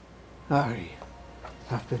 Yes. I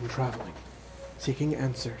have been traveling, seeking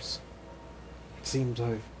answers. It seems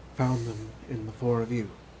I've found them in the four of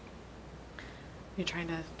you. You're trying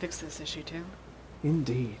to fix this issue too?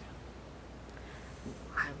 Indeed.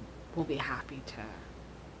 I will be happy to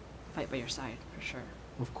fight by your side, for sure.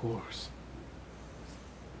 Of course.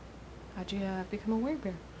 How'd you become a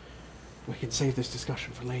werebear? We can save this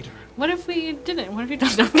discussion for later. What if we didn't? What if you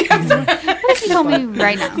don't know? What if you told me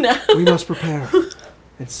right now? We must prepare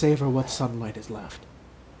and savor what sunlight is left.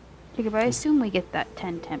 Jacob, I assume we get that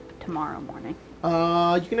 10 temp tomorrow morning.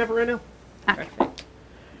 You can have it right now. Okay. Perfect.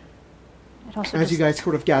 It also As you just- guys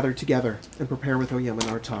sort of gather together and prepare with Oyem and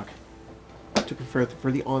Artok to prepare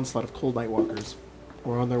for the onslaught of cold night walkers,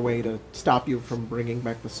 who are on their way to stop you from bringing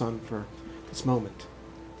back the sun for this moment.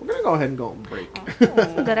 We're gonna go ahead and go on break.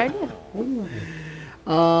 That's a good idea.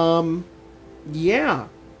 Yeah.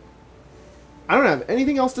 I don't have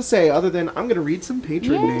anything else to say other than I'm gonna read some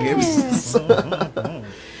Patreon names.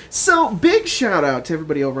 So, big shout out to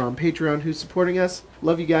everybody over on Patreon who's supporting us.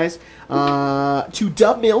 Love you guys. To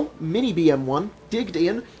Dubmill, Mini BM1, Digged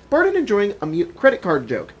In, Barton enjoying a mute credit card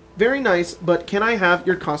joke. Very nice, but can I have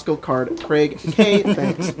your Costco card, Craig K?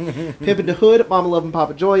 Thanks. Pippin to Hood, Mama Love and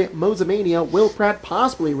Papa Joy, Mozamania, Will Pratt,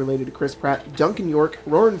 possibly related to Chris Pratt, Duncan York,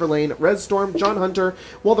 Roran Verlaine, Res Storm, John Hunter.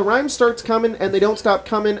 While the rhyme starts coming, and they don't stop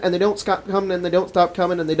coming, and they don't stop coming, and they don't stop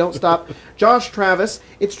coming, and they don't stop. Josh Travis,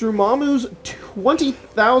 it's Drew Mamu's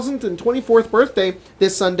 20,000th and 24th birthday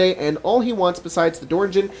this Sunday, and all he wants besides the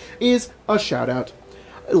Dorjin is a shout out.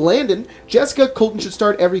 Landon, Jessica, Colton should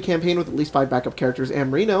start every campaign with at least 5 backup characters.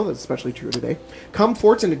 Amrino, that's especially true today. Come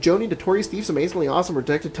Forts and a Joni, Notorious Thieves, Amazingly Awesome,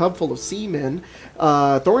 Protected Tub Full of Seamen.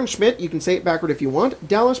 Thorn Schmidt, you can say it backward if you want.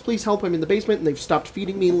 Dallas, please help, I'm in the basement and they've stopped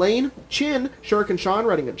feeding me. Lane, Chin, Shuriken Sean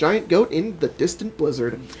riding a giant goat in the distant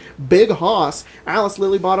blizzard. Big Hoss, Alice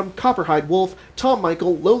Lilybottom, Copperhide Wolf, Tom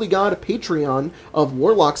Michael, Lowly God, Patreon of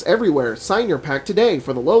Warlocks Everywhere. Sign your pack today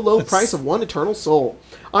for the low, low price of one eternal soul.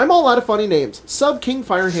 I'm all out of funny names. Sub King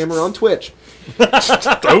Firehammer on Twitch.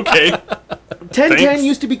 Okay. 1010 Thanks.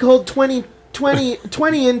 used to be called 20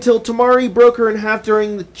 until Tamari broke her in half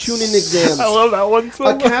during the tune-in exams. I love that one so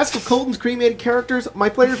A much. cast of Colton's cremated characters. My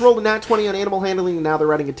players rolled a nat 20 on animal handling, and now they're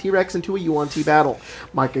riding a T-Rex into a UNT battle.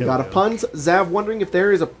 Micah God of Puns. Zav wondering if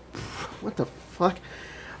there is a... What the fuck?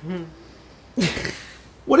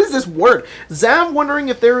 What is this word? Zav wondering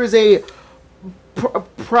if there is a...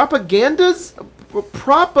 propagandas...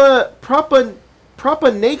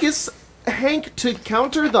 Propanagus Hank to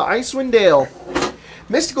counter the Icewind Ale.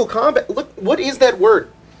 Mystical combat. Look, what is that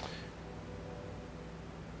word?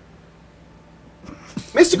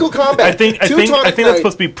 Mystical combat. I think Teutonic that's Knight.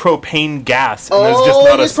 supposed to be propane gas, and there's just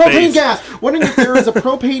not it a is propane space. gas. Wondering if there is a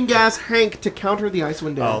propane gas Hank to counter the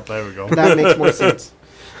Icewind Ale. Oh, there we go. That makes more sense.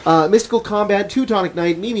 Mystical Combat, Teutonic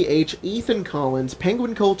Knight, Mimi H, Ethan Collins,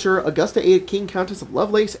 Penguin Culture, Augusta 8, King Countess of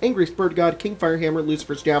Lovelace, Angriest Bird God, King Firehammer,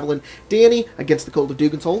 Lucifer's Javelin, Danny, Against the Cold of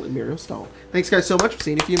Dugan's Hole, and Muriel Stahl. Thanks guys so much. See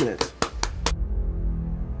you in a few minutes.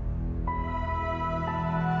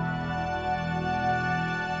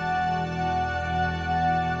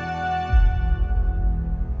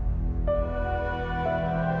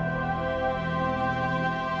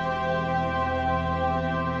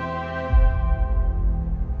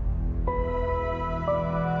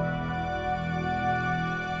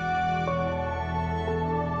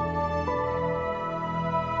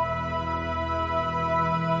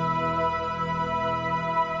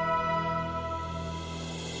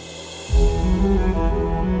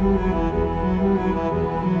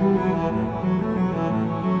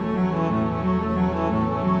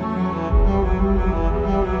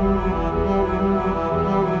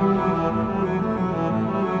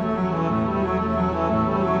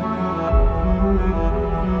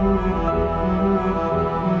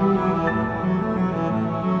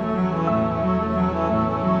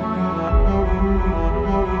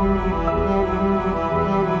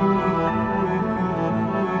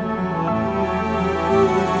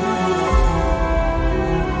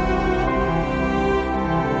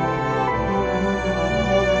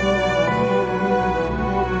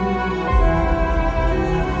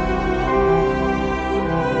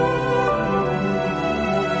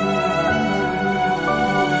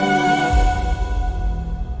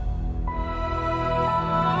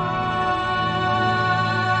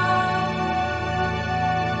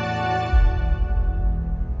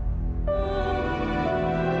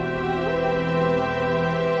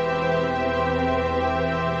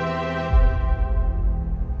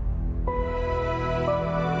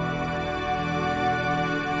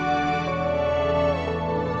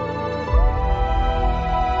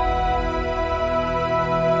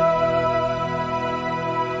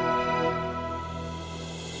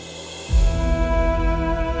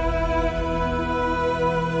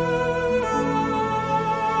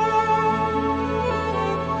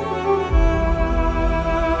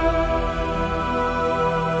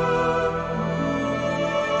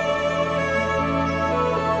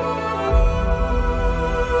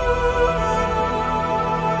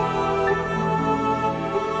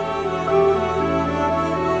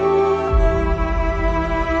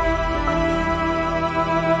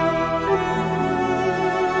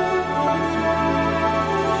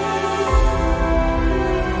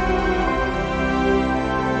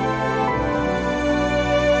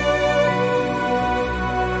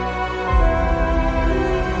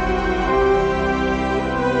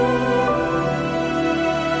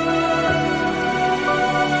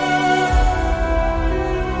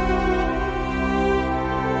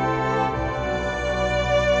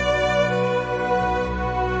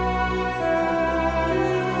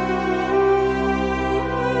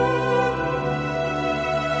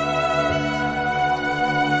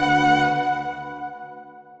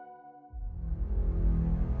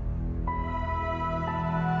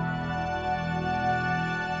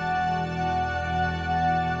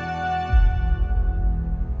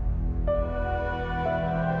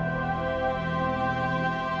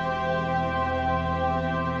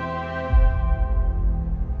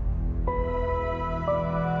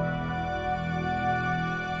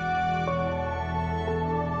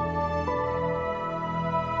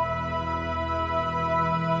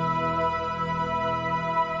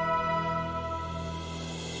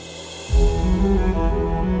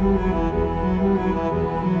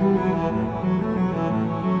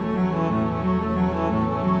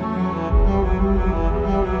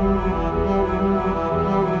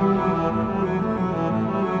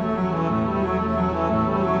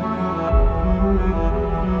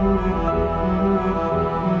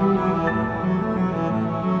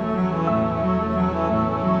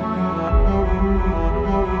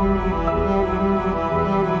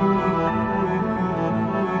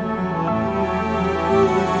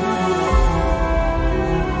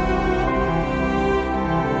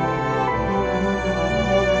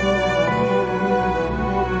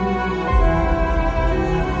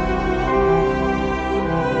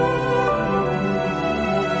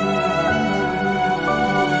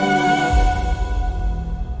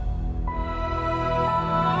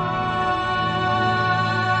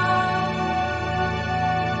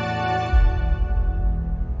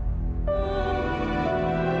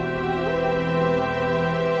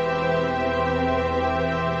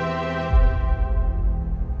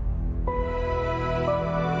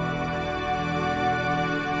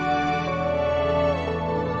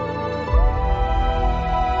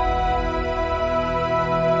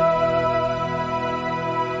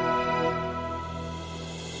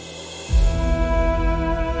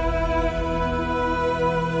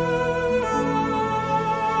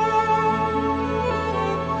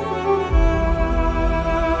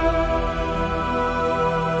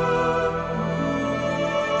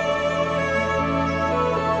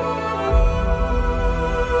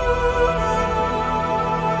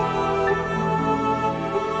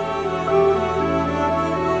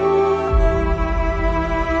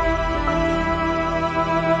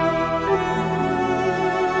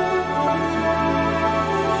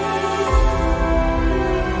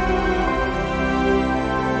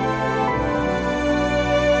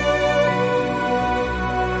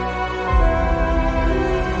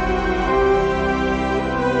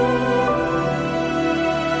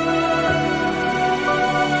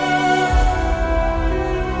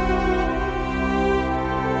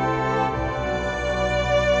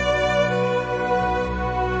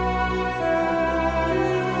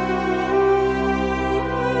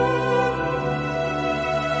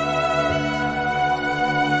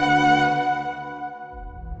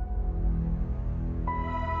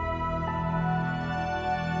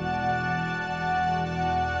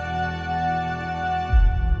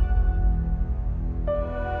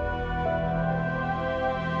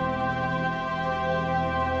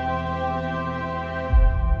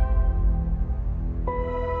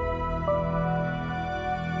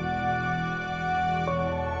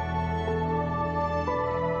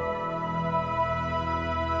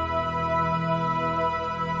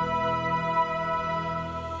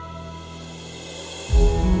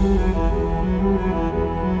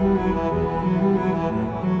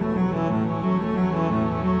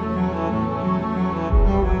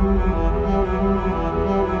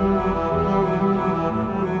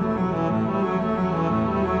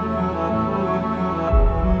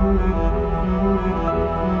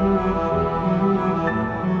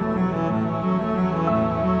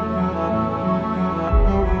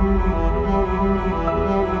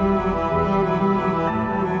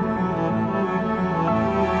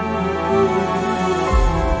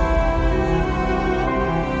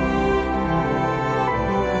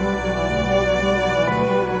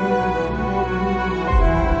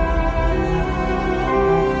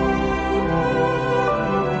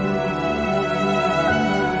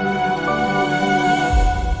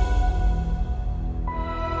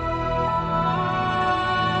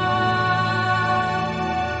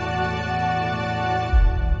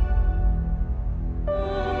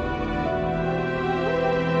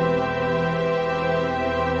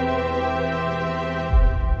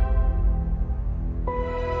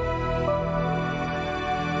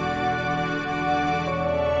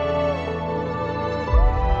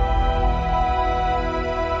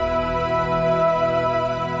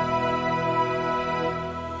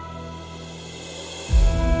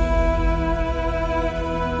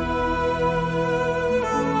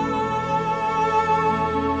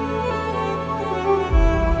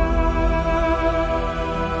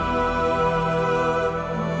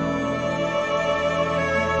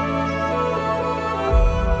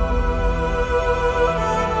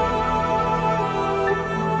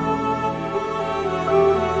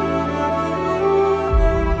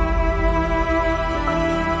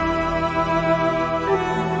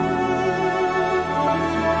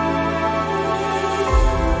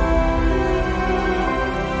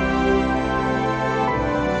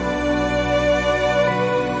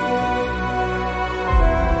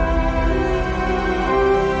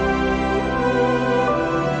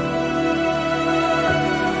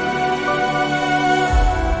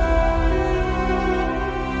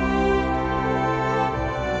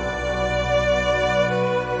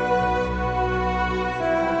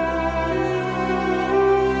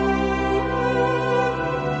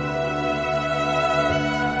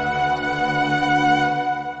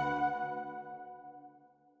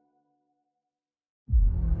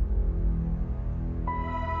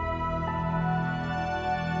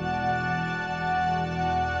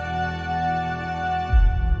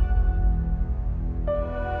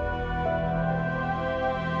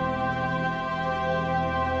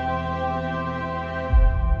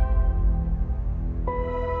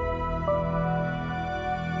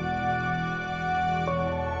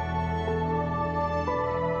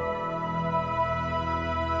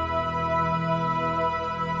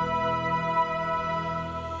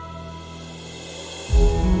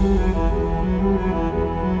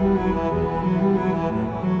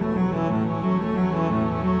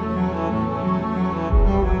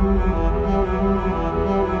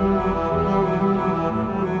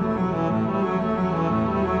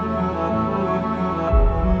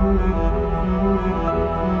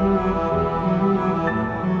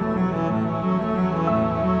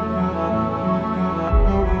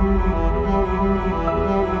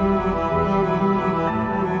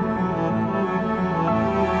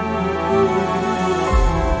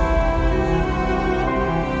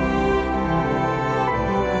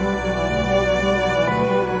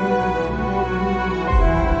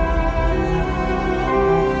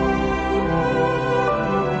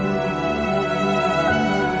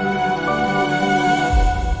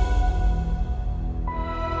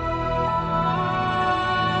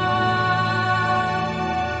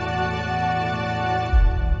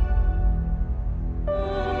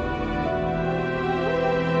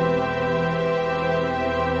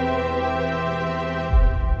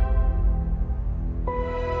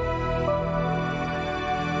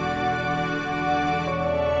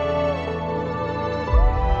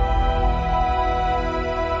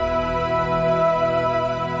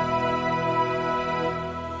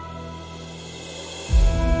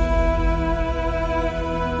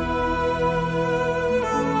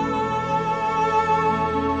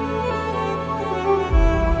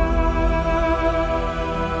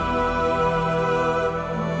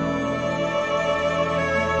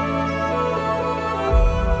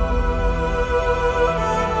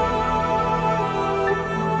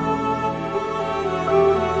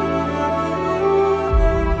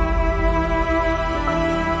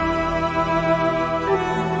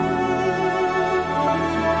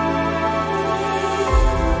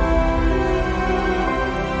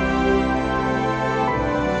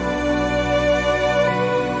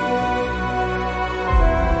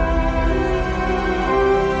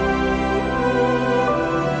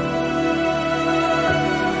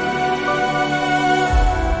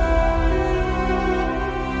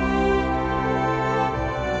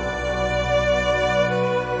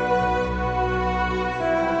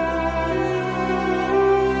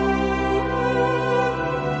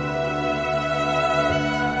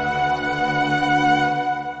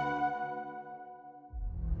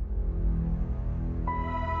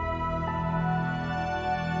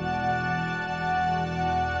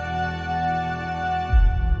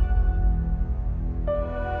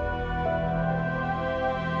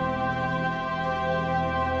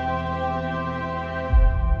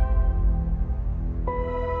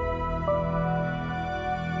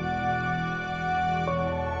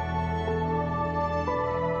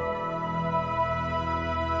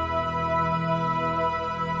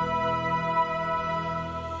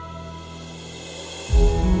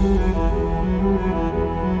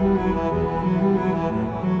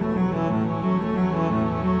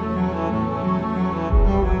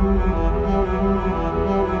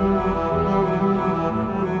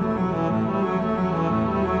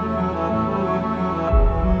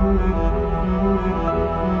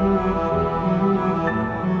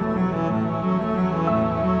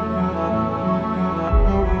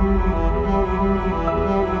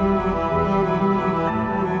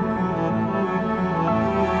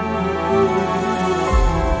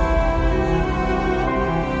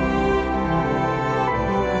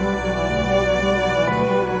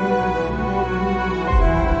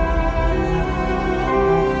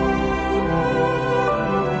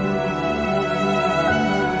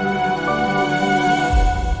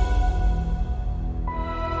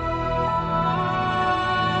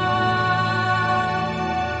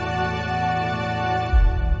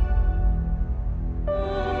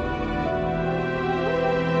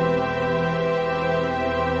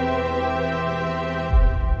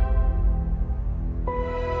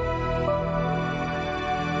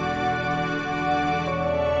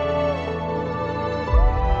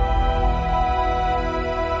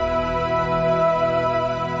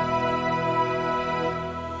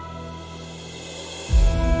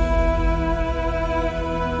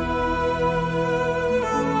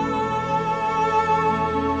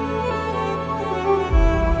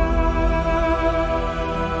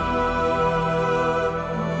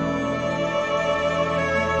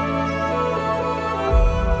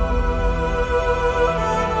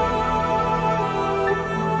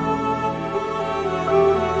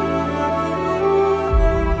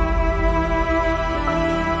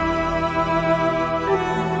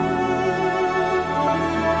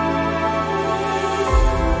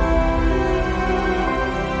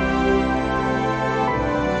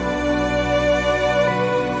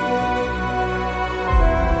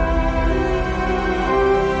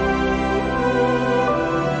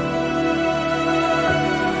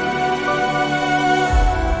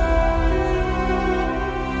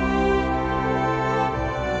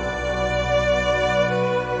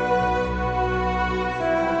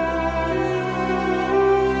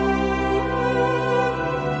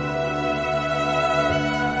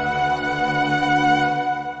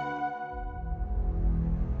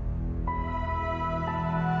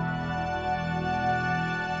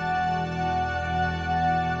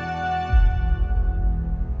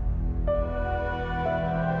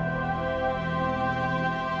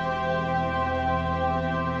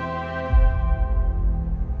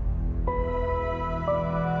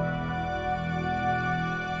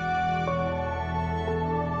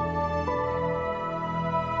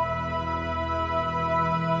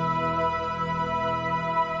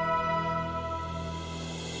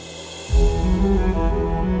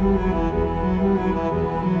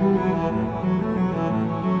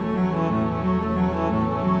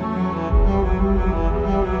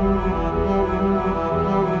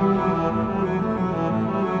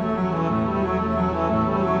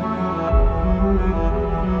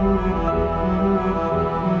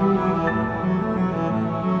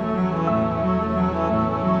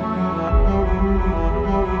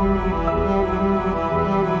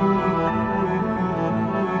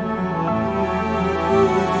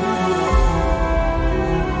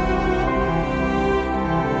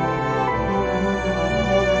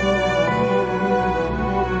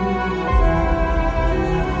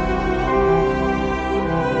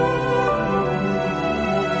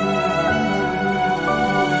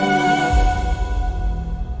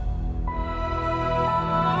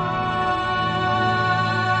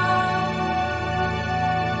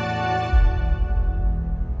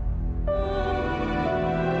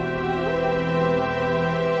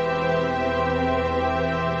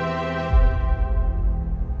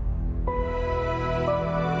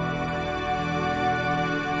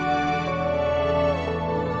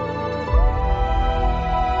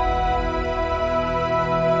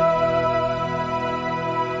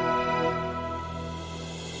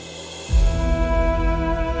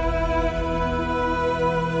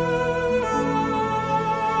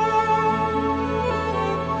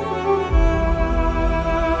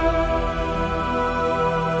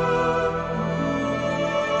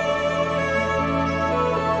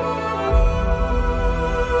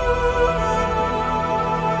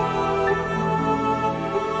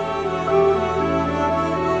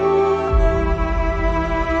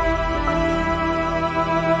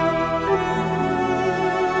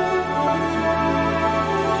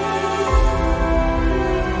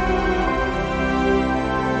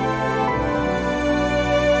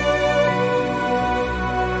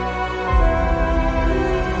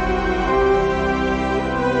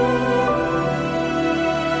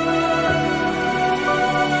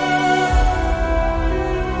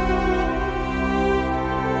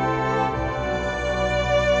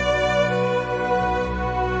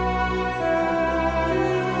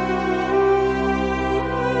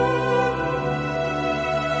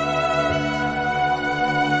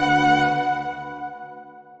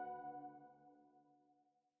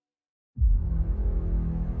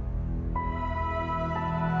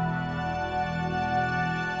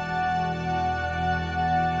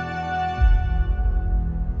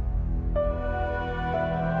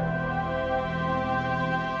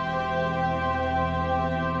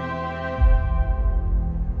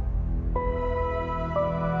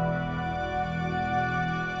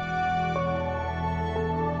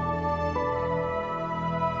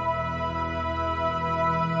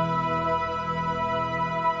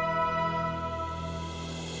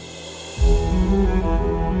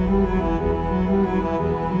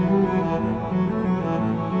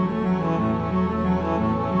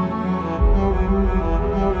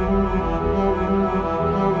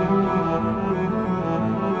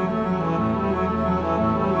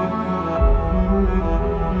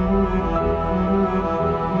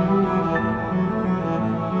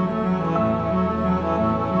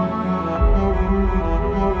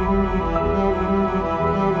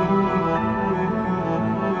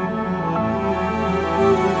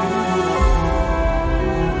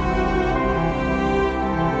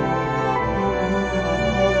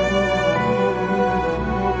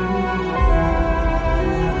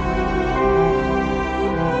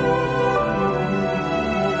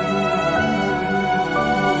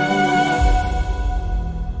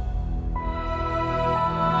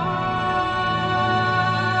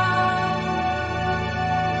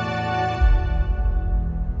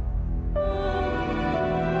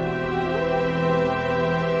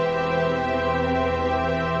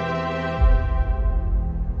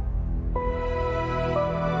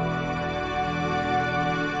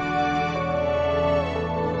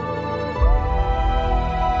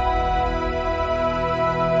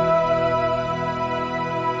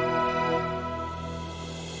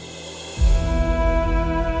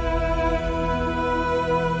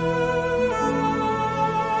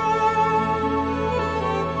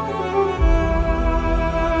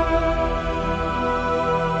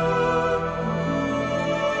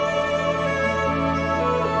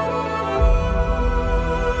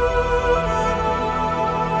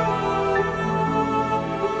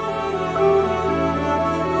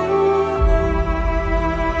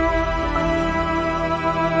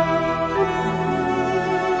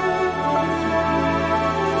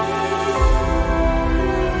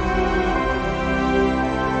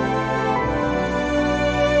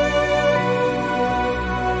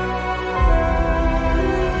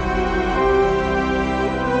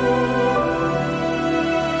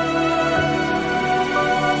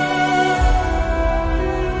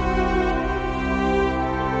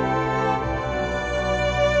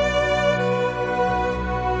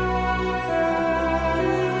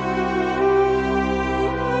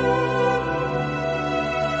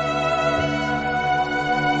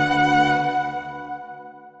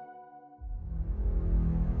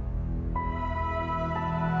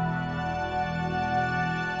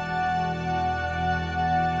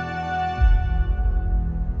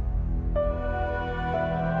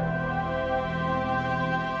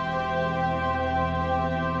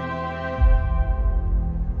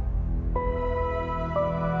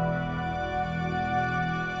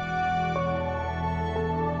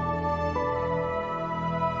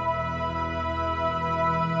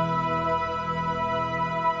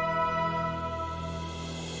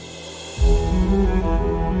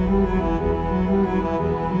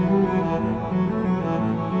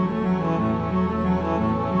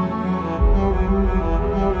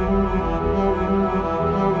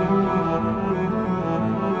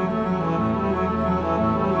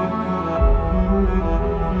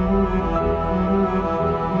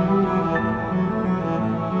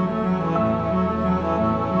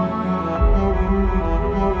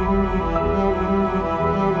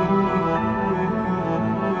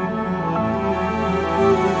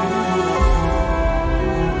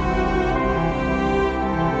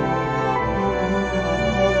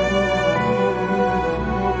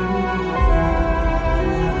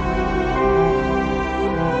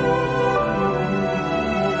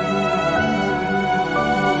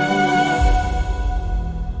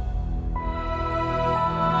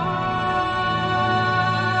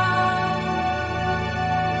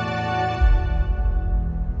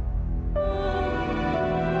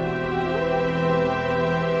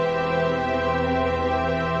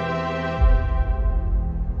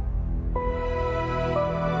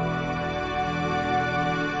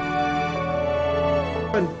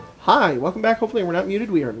 Hi, welcome back. Hopefully we're not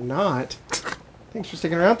muted. We are not. Thanks for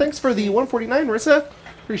sticking around. Thanks for the 149, Marissa.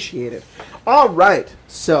 Appreciate it. All right,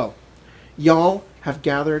 so y'all have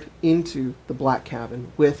gathered into the Black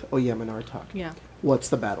Cabin with Oyemanartok. Yeah. What's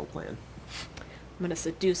the battle plan? I'm gonna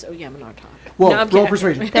seduce Oyemanartok. Well, No, I'm roll kidding.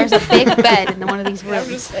 persuasion. There's a big bed in one of these I'm rooms.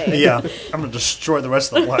 just saying. Yeah, I'm gonna destroy the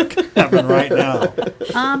rest of the Black Cabin right now.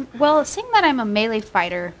 Well, seeing that I'm a melee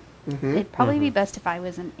fighter, it'd probably be best if I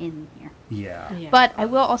wasn't in here. Yeah. Yeah. But I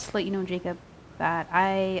will also let you know, Jacob, that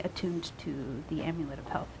I attuned to the Amulet of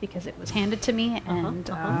Health because it was handed to me, and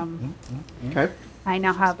Okay. I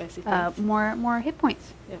now have Spicy things. more hit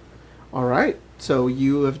points. Yeah. All right. So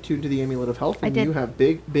you have tuned to the Amulet of Health, I and did. you have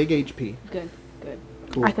big HP. Good. Good.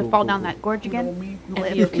 Cool, I could fall down that gorge again. And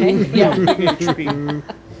Live. be okay. Yeah.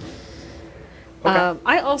 Okay.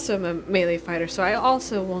 I also am a melee fighter, so I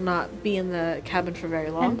also will not be in the cabin for very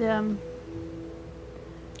long. And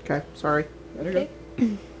Okay, sorry. There you Okay. go.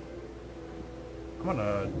 I'm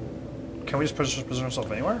gonna. Can we just position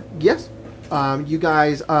ourselves anywhere? Yes. You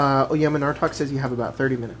guys, Oyama Nartok says you have about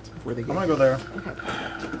 30 minutes before they I'm get gonna go there.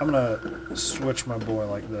 I'm gonna switch my boy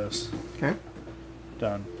like this. Okay.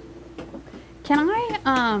 Done. can I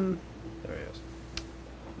There he is.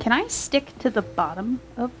 can I stick to the bottom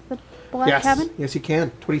of the black Yes. cabin? Yes, you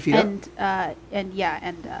can. 20 feet up.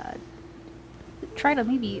 And try to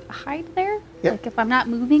maybe hide there. Yep. Like if I'm not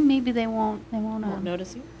moving, maybe they won't Won't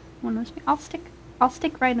notice you. won't notice me. I'll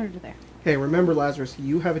stick right under there. Hey, remember, Lazarus,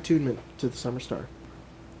 you have attunement to the Summer Star.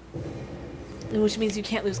 Which means you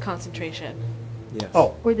can't lose concentration. Yes.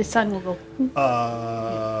 Oh. Or the sun will go.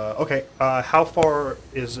 Okay. How far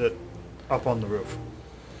is it up on the roof?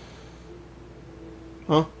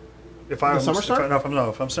 Huh? If I'm Summer Star?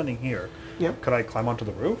 if I'm standing here, Yeah. could I climb onto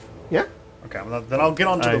the roof? Yeah. Okay. Then I'll get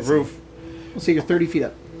onto I the see. roof. We'll see you're 30 feet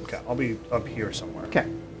up. Okay. I'll be up here somewhere. Okay.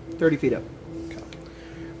 30 feet up. Okay.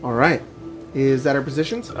 All right. Is that our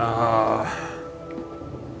positions? I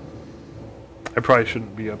probably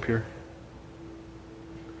shouldn't be up here.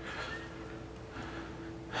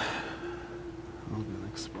 I'll be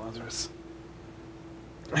next to Lazarus.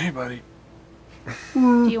 Hey, buddy.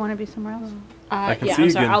 Do you want to be somewhere else? I can yeah, see I'm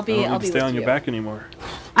you sorry. again. I'll be I don't need to stay with on your you. back anymore.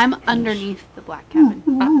 I'm underneath the black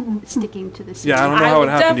cabin, sticking to the ceiling. Yeah, I don't know I how will it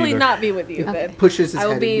happened definitely either. not be with you. Okay. Then. Pushes his I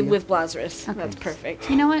will head be in, yeah. with Lazarus. Okay. That's perfect.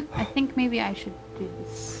 You know what? I think maybe I should do the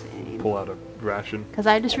same. Pull out a ration. Because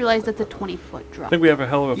I just realized that's a 20-foot drop. I think we have a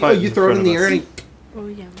hell of a Oh, fight. you throw it front in the of air us. and he... Oh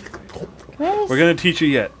yeah. We're gonna teach you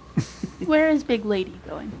yet. Where is Big Lady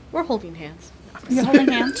going? We're holding hands. You're holding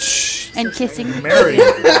hands and kissing. Mary. Look,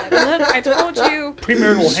 I told you.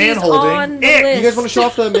 Premarital She's hand on holding. the You guys list. want to show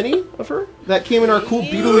off the mini of her? That came in our cool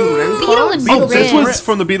Beetle and Grimm Beetle box? and Oh, this Grimm. was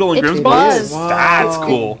from the Beetle and It Grimm's was. box? That's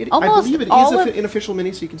cool. I Almost believe it is all an of- official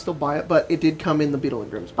mini, so you can still buy it, but it did come in the Beetle and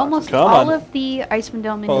Grimm's box. Almost Come all on. of the Icewind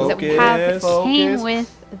Dome minis that we have Focus. came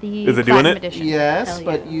with the Is it doing Platinum it? edition. Yes, Hell yeah.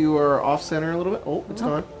 but you are off center a little bit. Oh, it's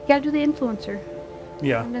gone. You gotta do the influencer.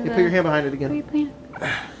 Yeah. Under You the- put your hand behind it Where you again. put your-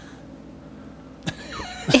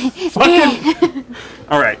 Fucking.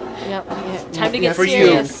 All right. Yep. Yeah. Time to Yeah, get for you.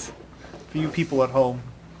 serious. For you people at home.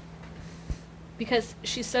 Because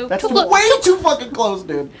she's so That's cool. way too fucking close,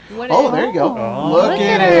 dude. What Oh, is- there you go. Oh. Look Look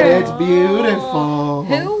at at it. her. It's beautiful.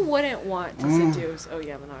 Who wouldn't want to seduce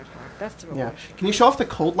Oyama Nartok? That's the real Yeah. question. Can you show off the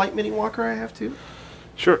Cold Light Mini Walker I have too?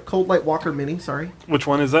 Sure. Cold Light Walker Mini, sorry. Which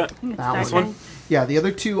one is that? It's That that one. guy. Yeah, the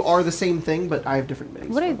other two are the same thing, but I have different minis.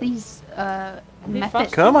 What are these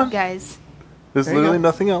method Come on. guys? There's There you literally go.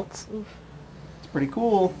 nothing else. It's pretty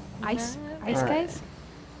cool. Ice All right. guys?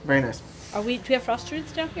 Very nice. Do we have frost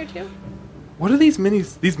druids down here too? What are these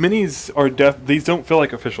minis? These minis are these don't feel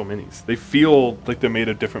like official minis. They feel like they're made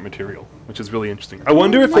of different material, which is really interesting. I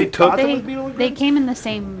wonder if they Like took. Gotham They, with Beetle and they Grimm's? came in the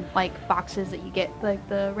same like boxes that you get like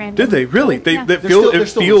the random. Did they really? They Yeah. that They're feel still- they're it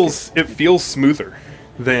still feels it feels smoother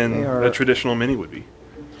than They are- a traditional mini would be.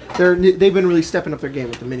 They've been really stepping up their game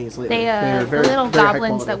with the minis lately. They are the little very high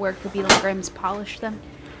goblins that quality. work for Beetle and Grimm's polish them.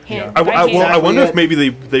 Hand, I by well, I hand. wonder if it. maybe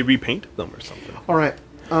they repainted them or something. All right.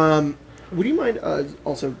 Would you mind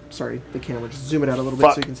also, sorry, the camera, just zoom it out a little bit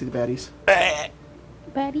Fuck. so you can see the baddies.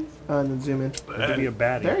 Baddies. And then zoom in. To be a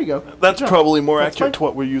baddie. There you go. That's Good job. probably more That's accurate fine. to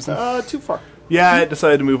what we're using. Too far. Yeah, it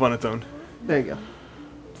decided to move on its own. There you go.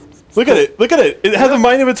 Look at it! Look at it! It has a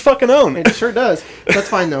mind of its fucking own. It sure does. That's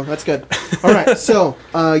fine, though. That's good. All right, so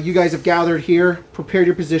you guys have gathered here, prepared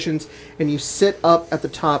your positions, and you sit up at the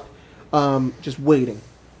top, just waiting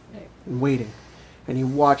and waiting. And you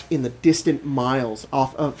watch in the distant miles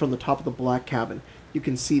off from the top of the black cabin. You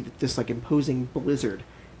can see that this like imposing blizzard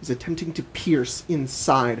is attempting to pierce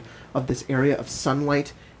inside of this area of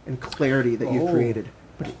sunlight and clarity that you've Oh. created,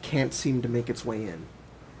 but it can't seem to make its way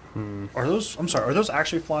in. Are those? I'm sorry. Are those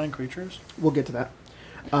actually flying creatures? We'll get to that.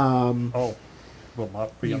 Oh, will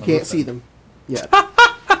not be. You on the can't roof see then. them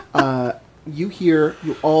yet.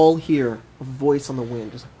 You all hear a voice on the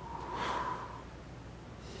wind. Just,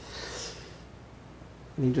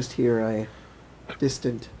 and you just hear a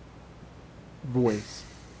distant voice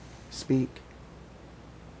speak.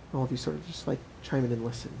 All of you sort of just like chime in and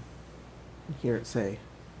listen. And hear it say,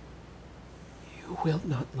 "You will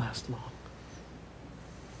not last long."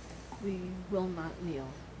 We will not kneel.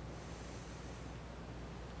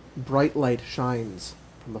 Bright light shines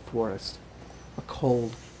from the forest. A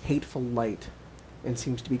cold, hateful light, and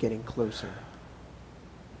seems to be getting closer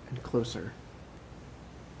and closer.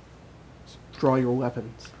 So draw your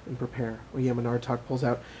weapons and prepare. Oyama Nartok pulls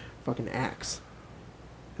out a fucking axe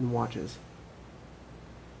and watches.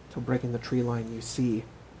 till breaking the tree line, you see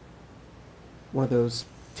one of those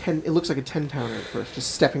 10, it looks like a 10-pounder at first,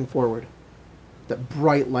 just stepping forward. That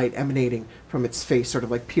bright light emanating from its face sort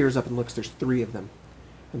of like peers up and looks. There's 3 of them.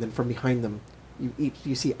 And then from behind them,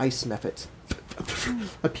 you see ice mephits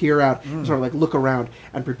appear out, sort of like look around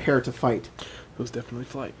and prepare to fight. Those definitely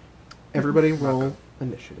flight. Everybody roll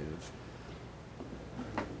initiative.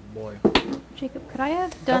 Boy. Jacob, could I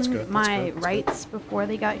have That's done good, that's my good, that's rights before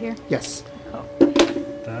they got here? Yes. Oh.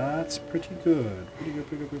 That's pretty good. Pretty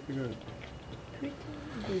good.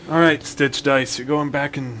 All right, Stitch Dice, you're going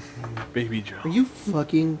back in Baby Joe. Are you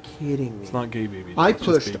fucking kidding me? It's not gay Baby Joe. I it's just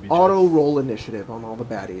pushed Baby Joe. auto roll initiative on all the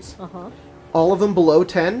baddies. Uh-huh. All of them below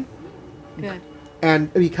 10. Good.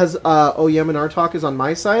 And because OEM and Artok is on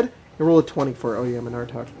my side, I roll a 20 for OEM and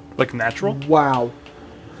Artok. Like natural? Wow.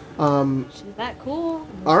 She's that cool.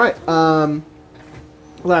 All right.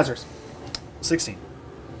 Lazarus. 16.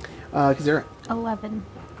 Kazera. 11.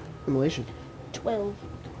 Immolation. 12.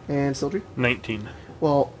 And Sildry. 19.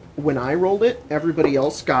 Well, when I rolled it, everybody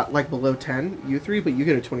else got like below 10, you 3, but you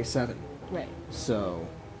get a 27. Right. So,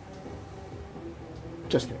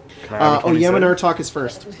 just kidding. Can I have a 27? Yemen Artok is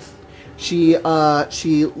first. She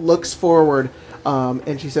looks forward,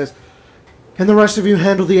 and she says, "Can the rest of you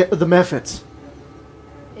handle the mephits?"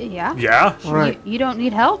 Yeah? Yeah? All right. You don't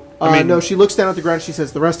need help? I mean- No, she looks down at the ground. She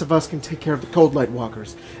says, "The rest of us can take care of the cold light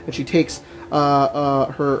walkers." And she takes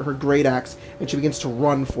her great axe and she begins to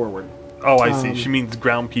run forward. Oh, I see. She means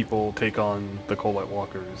ground people take on the Cold Light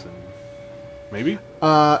Walkers and... Maybe?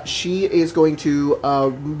 She is going to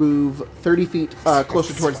move 30 feet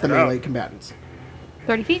closer towards the melee combatants.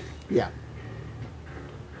 30 feet? Yeah,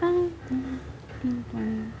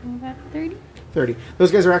 30? 30.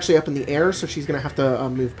 Those guys are actually up in the air, so she's going to have to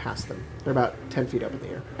move past them. They're about 10 feet up in the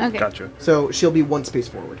air. Okay. Gotcha. So she'll be 1 space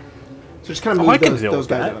forward. So just kind of I move can those deal with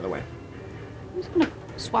guys that. out of the way. I'm just going to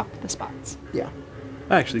swap the spots. Yeah,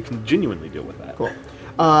 I actually can genuinely deal with that. cool.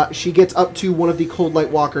 She gets up to one of the cold light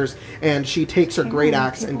walkers, and she takes her great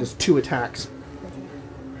axe and does 2 attacks.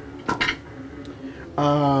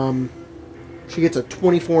 She gets a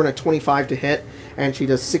 24 and a 25 to hit, and she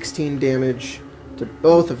does 16 damage to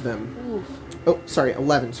both of them. Oof. Oh, sorry,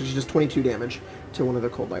 11. So she does 22 damage to one of the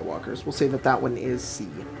cold light walkers. We'll say that one is C.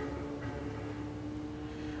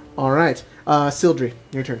 All right, Sildry,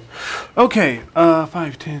 your turn. Okay,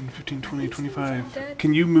 5, 10, 15, 20, 25. dead?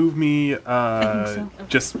 Can you move me so.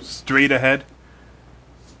 just straight ahead?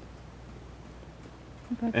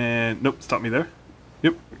 Okay. And, nope, stop me there.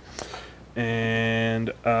 Yep.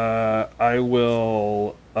 And I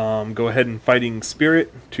will go ahead and Fighting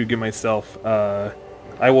Spirit to give myself...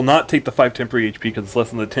 I will not take the 5 temporary HP because it's less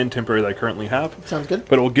than the 10 temporary that I currently have. Sounds good.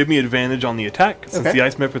 But it will give me advantage on the attack. Since Okay. the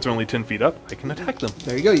ice mephits are only 10 feet up, I can attack them.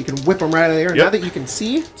 There you go. You can whip them right out of the air. Yep. Now that you can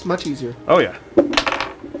see, it's much easier. Oh, yeah.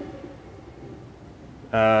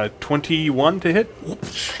 21 to hit?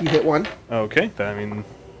 You hit one. Okay, I mean,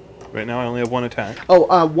 right now I only have 1 attack.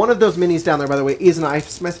 Oh, one of those minis down there, by the way, is an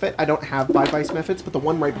ice mephit. I don't have 5 ice mephits, but the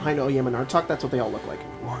one right behind OEM and Artok, that's what they all look like.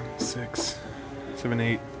 1, 6, 7,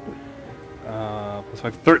 8, plus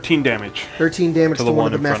 5, 13 damage. 13 damage To to the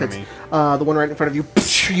one of one the in front of mephits. The one right in front of you,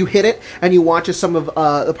 you hit it, and you watch as some of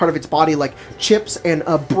the part of its body like chips and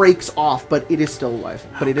breaks off, but it is still alive.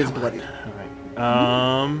 But it is bloodied.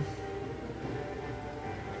 Alright.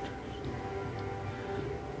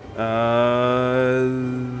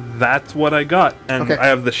 That's what I got. And Okay. I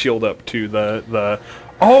have the shield up too.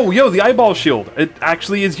 Oh, yo, the eyeball shield. It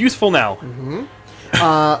actually is useful now.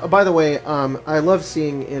 By the way, I love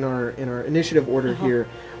seeing in our initiative order here,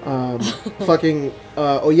 fucking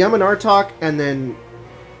Oyama Nartok, and then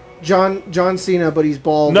John Cena, but he's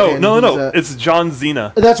bald. No, and no, he's no. It's John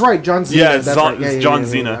Cena. That's right, John Cena. Yeah, it's that's Zon- right. it's John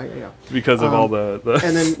Cena. Yeah. Because of all the...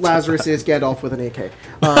 And then Lazarus is Gandalf with an AK.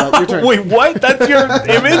 Your turn. Wait, what? That's your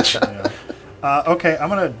image? Okay, I'm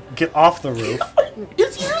gonna get off the roof.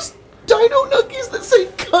 Is yours Dino Nuggies that say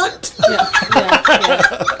cunt?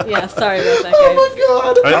 Yeah, sorry about that, guys.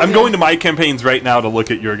 Oh my god. I'm going to my campaigns right now to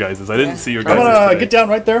look at your guys'. I didn't see your I'm guys' gonna today. get down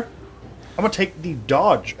right there. I'm gonna take the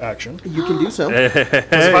dodge action. You can do so. Because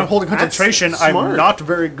if I'm holding That's concentration, smart. I'm not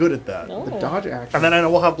very good at that. No. The dodge action. And then I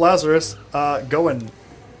know we'll have Lazarus go and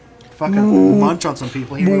fucking munch on some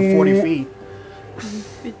people. He moved 40 feet.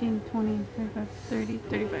 15, 20, 25, 30,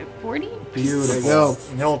 35, 40? There you go.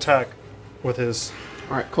 And he'll attack with his...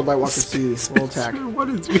 All right, Cold Light Walker C. Roll attack. What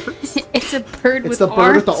is yours? It's a bird It's with the arms.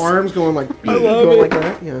 bird with the arms going like love going it. like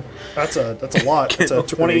that. Yeah, That's a lot. It's a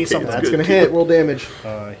 20 something. that's gonna hit. Roll damage.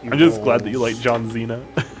 I'm just glad that you like John Cena.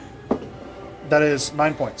 That is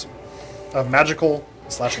 9 points of magical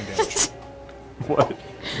slashing damage. What?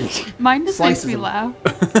 Mine just makes Slices me them. laugh.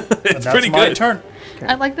 It's That's pretty my good. turn.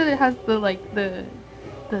 I like that it has the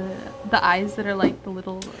eyes that are like the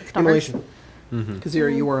little stars. Immolation. Mm-hmm.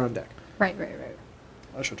 Kazira, you are on deck. Right.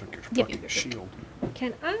 I should have took your Yep, fucking yep, yep. shield.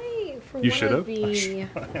 Can I, for You one should've. of the...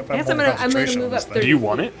 If I guess I'm I'm gonna move up 30 Do you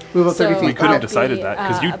want it? Move up 30 So feet. We could have about decided the, that,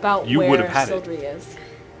 'cause you- about you would have where had it. Sildry is.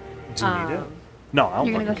 Do you need it? No, I don't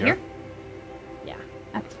You're gonna fucking go care. here? Yeah.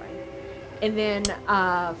 That's fine. And then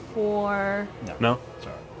for No?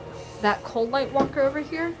 Sorry. that cold light walker over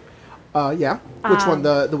here, Yeah. Which one?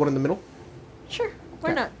 The one in the middle? sure,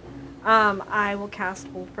 why Okay. not? I will cast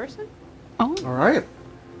Hold Person. Oh. All right.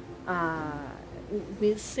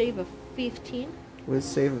 With save of 15. With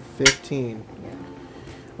save of 15.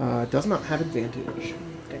 Yeah. Does not have advantage.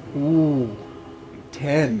 Ooh.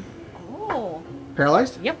 10. Oh.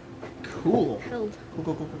 Paralyzed? Yep. Cool. Held.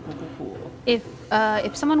 Cool.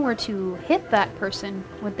 If someone were to hit that person,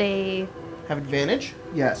 would they? Have advantage?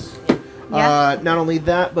 Yes. Yeah. Not only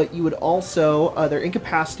that, but you would also, they're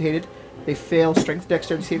incapacitated. They fail strength,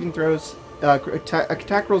 dexterity saving throws.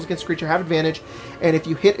 Attack rolls against a creature have advantage, and if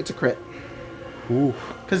you hit, it's a crit. Ooh.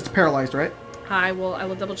 Because it's paralyzed, right? I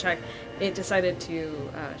will double check. It decided to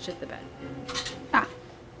shit the bed. Ah.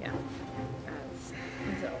 Yeah. As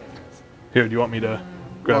it always does. Here, do you want me to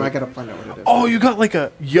grab Well, I it? gotta find out what it is. Oh, you got like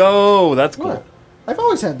a... Yo, that's cool. What? I've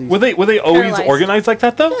always had these. Were they always Paralyzed. organized like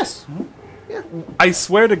that, though? Yes. Yeah. I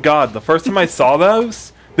swear to God, the first time I saw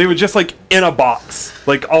those, they were just like in a box,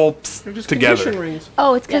 like all They're just condition together. rings.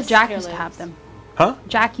 Oh, it's because Yes, Jack used to paralyzed. have them. Huh?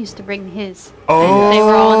 Jack used to bring his. Oh, And they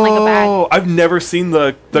were all in like a bag. I've never seen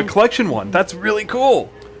the collection one. That's really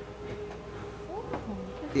cool.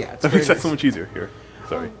 Yeah, it's That very makes that nice. so much easier. Here,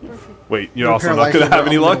 sorry. Perfect. Wait, you're No, also not paralyzed gonna is have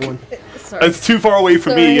the any luck. middle one. Sorry. It's too far away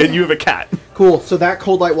from me, Sorry. and you have a cat. Cool. So that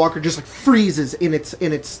cold light walker just like freezes in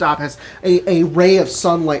its stop, has a ray of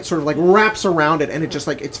sunlight sort of like wraps around it, and it just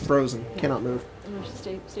like it's frozen, cannot move. I'm gonna just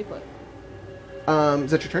stay put.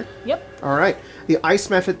 Is that your turn? Yep. All right. The ice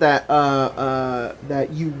method that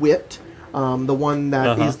that you whipped, the one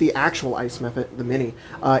that is the actual ice method, the mini,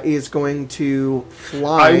 is going to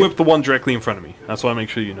fly. I whipped the one directly in front of me. That's why I make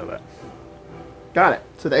sure you know that. Got it.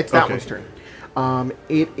 So it's that Okay. one's turn.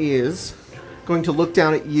 It is going to look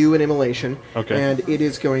down at you in Immolation, Okay. and it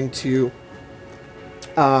is going to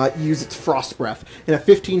use its frost breath in a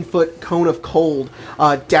 15-foot cone of cold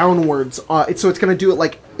downwards. So it's going to do it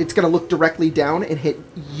like it's going to look directly down and hit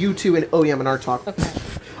you two and Oyam and Artok,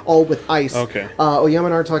 all with ice. Okay. Oyam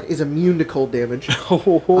and Artok is immune to cold damage.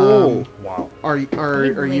 Wow. Are you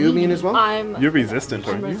immune as well? You're resistant,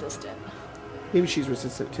 I'm aren't you? resistant. Maybe she's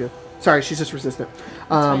resistant too. Sorry, she's just resistant.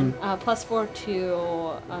 Fine. +4 to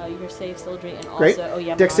your save, Sildry, and Great.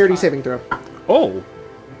 also Dexterity Yamaha. saving throw. Oh,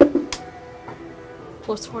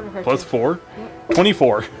 +4 to her. plus too. 4? Yep.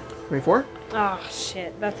 24. 24. Oh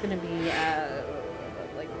shit, that's gonna be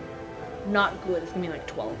like not good. It's gonna be like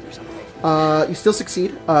 12 or something. You still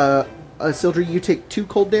succeed. Sildry, you take 2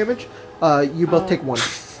 cold damage. You both take 1.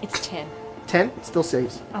 It's 10. 10 still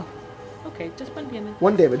saves. Oh, okay, just 1 damage.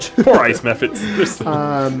 1 damage. Poor ice methods.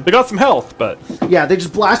 They got some health, but Yeah, they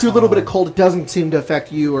just blast you a little bit of cold. It doesn't seem to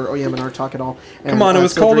affect you or Oyam and Artok at all. And, come on, it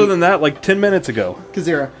was Sildry- colder than that like 10 minutes ago.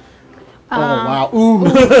 Kazira. Oh wow! Ooh.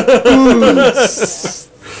 And that seems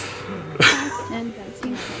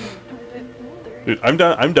Dude, I'm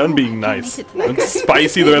done being can't nice. make it to that I'm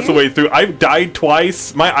spicy the rest of the way through. I've died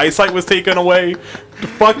twice. My eyesight was taken away.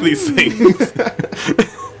 Fuck these things.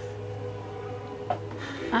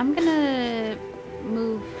 I'm gonna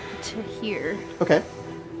move to here. Okay.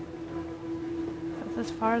 That's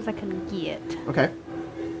as far as I can get. Okay.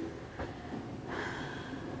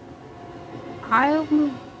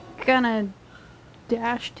 I'm gonna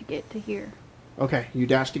dash to get to here Okay. You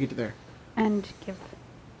dash to get to there. and give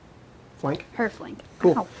Flank. her flank.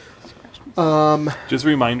 Cool. Ow. Scratched myself. Just a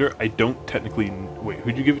reminder, I don't technically... Wait,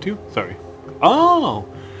 who'd you give it to? Sorry. Oh!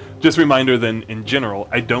 Just a reminder then, in general,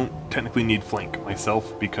 I don't technically need flank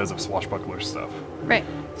myself because of swashbuckler stuff. Right.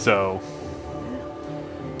 So...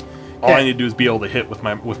 All Okay. I need to do is be able to hit with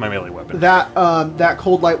my melee weapon. That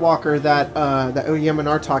cold light walker that Oyam and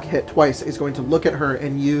Artok hit twice is going to look at her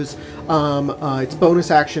and use its bonus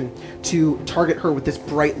action to target her with this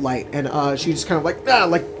bright light, and she just kind of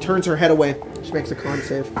like turns her head away. She makes a con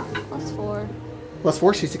save. +4.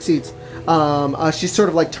 +4, she succeeds. She sort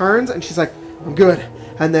of like turns and she's like, "I'm good,"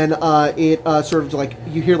 and then it sort of like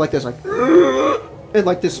you hear like this like. And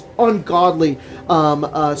like this ungodly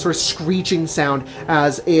sort of screeching sound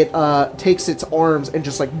as it takes its arms and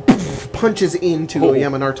just like punches into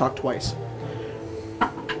Oyam and Artok twice.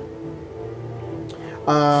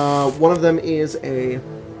 One of them is a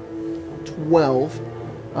 12.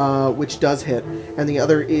 which does hit, and the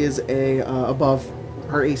other is a above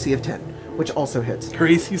her AC of 10, which also hits. Her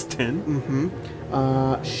AC's 10?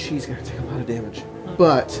 Mm-hmm. She's going to take a lot of damage,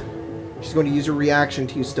 but she's going to use her reaction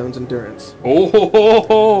to use Stone's Endurance.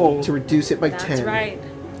 Oh! To reduce it by 10. That's right.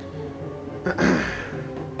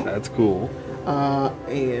 That's cool.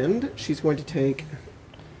 And she's going to take...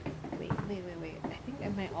 Wait. I think I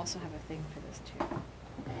might also have a thing for this too.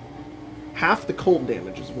 half the cold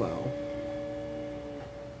damage as well.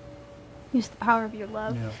 Use the power of your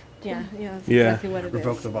love. Yeah, that's Yeah. exactly what it is.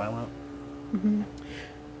 Revoke the violent.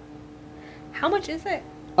 How much is it?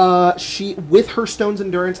 She, with her Stone's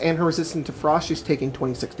Endurance and her resistance to frost, she's taking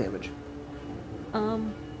 26 damage.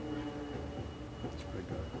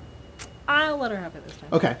 I'll let her have it this time.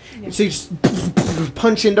 Okay. Yeah. So you just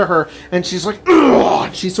punch into her, and she's like,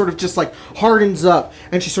 ugh! She sort of just like hardens up,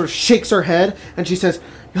 and she sort of shakes her head, and she says,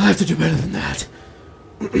 "You'll have to do better than that."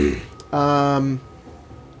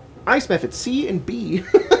 Ice method C and B,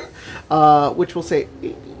 which will say A,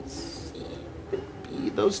 B, C, B.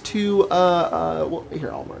 Those two. Well, here,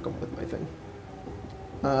 I'll mark them with my thing.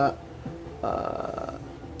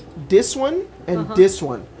 This one and this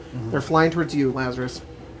one. They're flying towards you, Lazarus.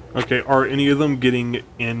 Okay, are any of them getting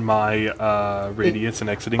in my radius and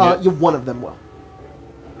exiting it? One of them will.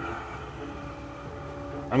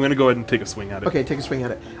 I'm going to go ahead and take a swing at it. Okay, take a swing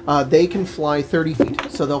at it. They can fly 30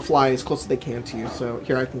 feet, so they'll fly as close as they can to you. So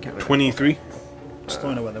here, I can count it. 23. Just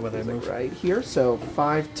don't know whether they move. Right here, so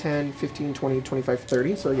 5, 10, 15, 20, 25,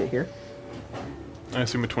 30. So I get here. I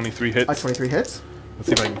assume a 23 hits. 23 hits. Let's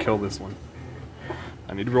see if I can kill this one.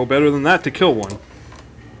 I need to roll better than that to kill one.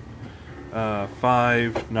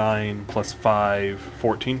 5, 9, plus 5,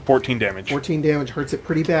 14. 14 damage. 14 damage, hurts it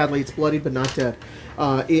pretty badly. It's bloodied, but not dead.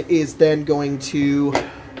 It is then going to...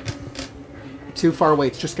 Too far away.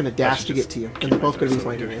 It's just going to dash to get to you. And they're both going to be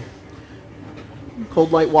flanking you.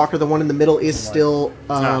 Cold Light Walker, the one in the middle, is still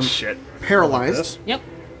shit. paralyzed. Yep.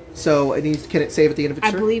 So it needs. Can it save at the end of its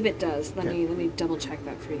I turn? believe it does. Let Okay. me double check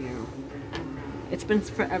that for you. It's been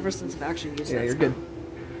forever since I've actually used Yeah, that you're spell. good.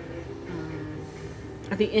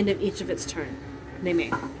 At the end of each of its turn, they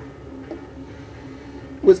may.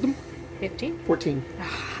 Wisdom? 15. 14.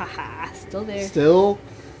 Haha, still there. Still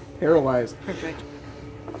paralyzed. Perfect.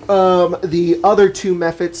 The other two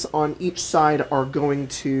methods on each side are going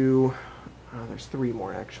to... Oh, there's 3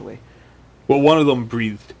 more, actually. Well, one of them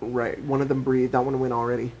breathed. Right, one of them breathed. That one went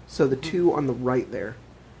already. So the 2 on the right there.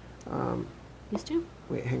 These two?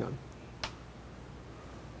 Wait, hang on.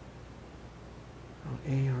 Oh,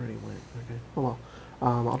 A already went. Okay. Oh, well.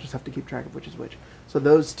 I'll just have to keep track of which is which. So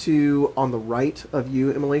those 2 on the right of you,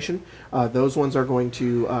 Immolation, those ones are going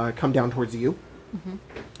to come down towards you.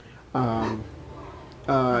 Yeah,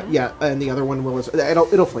 and the other one will...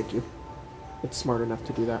 It'll flank you. It's smart enough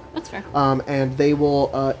to do that. That's fair. And they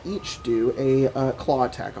will each do a claw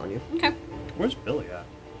attack on you. Okay. Where's Billy at?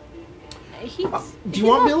 Do you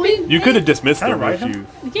want Billy? You could have dismissed Kinda him right, if huh? you...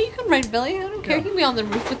 Yeah, you can ride Billy. I don't care. He can be on the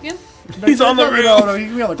roof with you. He's on the roof! No, he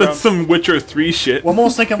can be on the ground. That's some Witcher 3 shit. Well, I'm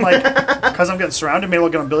almost thinking, like, because I'm getting surrounded, maybe I'll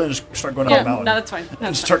get on Billy and just start going down Yeah, the mountain. no, that's fine. And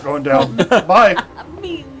That's just start going down. Bye. I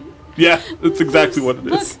mean, Yeah, that's exactly what it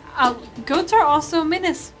is. Look, goats are also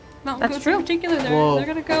menace. Mountain That's goats true. in particular. Whoa. They're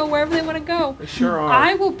gonna go wherever they want to go. They sure are.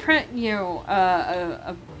 I will print you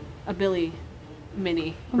a Billy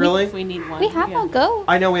mini. Really? If we need one. We have yeah. a go.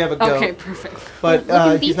 I know we have a goat, Okay, perfect. but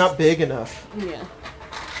Looking he's not beast. big enough. Yeah.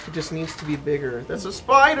 It just needs to be bigger. That's a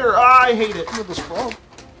spider! Ah, I hate it. Not this frog.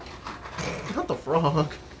 Not the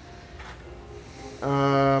frog.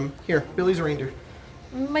 Here, Billy's a reindeer.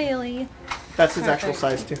 Billy. That's his actual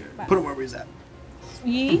Perfect. size, too. Put him where he's at.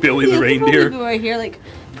 Yeah, Billy the he could probably reindeer. Go right here, like,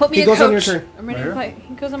 put me He a goes coach. on your turn. I'm ready Right to fight.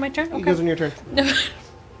 He goes on my turn. Okay. He goes on your turn. you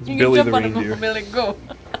can Billy jump the on him, reindeer. Billy, go.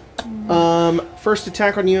 First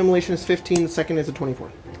attack on you, Immolation, is 15. The second is a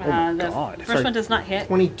 24. The God. first Sorry. one does not hit.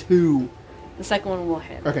 22. The second one will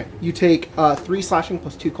hit. Okay, you take 3 slashing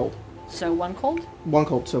plus 2 cold. So 1 cold. 1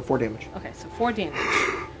 cold, so 4 damage. Okay, so 4 damage.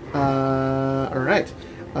 Alright.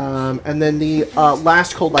 And then the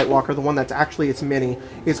last Cold Light Walker, the one that's actually its mini,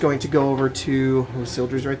 is going to go over to... Oh,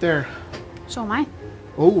 Sildry's right there. So am I.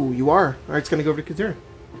 Oh, you are. Alright, it's going to go over to Kazira.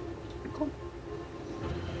 Cool.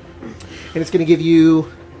 And it's going to give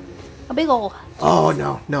you... A big ol'. Oh,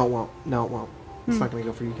 no. No, it won't. No, it won't. It's not going to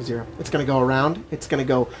go for you, Kazira. It's going to go around. It's going to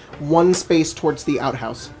go 1 space towards the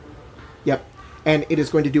outhouse. Yep. And it is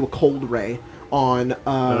going to do a cold ray on...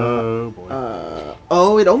 Oh, boy.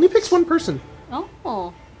 oh, it only picks 1 person.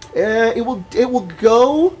 Oh. It will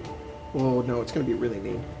go... Oh, no, it's going to be really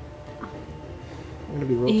mean. I'm going to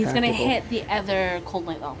be real He's gonna tactical. hit the other cold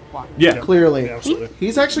light walker. Yeah. Clearly. Yeah, absolutely.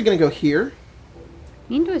 He's actually going to go here.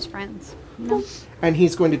 Mean to his friends. No. And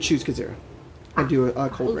he's going to choose Kazira and do a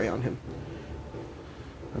cold ray on him.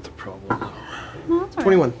 That's a problem. No, that's all right.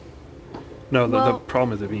 21. No, the Well-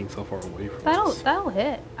 problem is it being so far away from us. That'll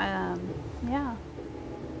hit. Yeah.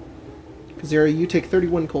 Kazira, you take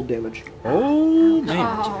 31 cold damage. Oh, man.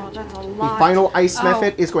 Oh, that's a The lot. final ice Oh.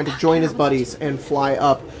 method is going to join his buddies and fly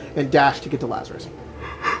up and dash to get to Lazarus.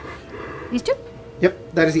 These two?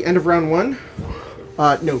 Yep, that is the end of round 1.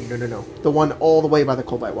 No. The one all the way by the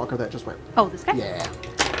Cold Light Walker that just went. Oh, this guy? Yeah.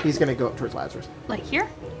 He's going to go up towards Lazarus. Like here?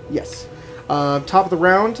 Yes. Top of the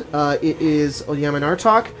round, it is Oyama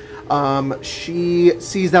Nartok. She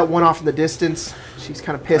sees that one off in the distance. She's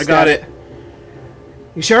kind of pissed I got at it.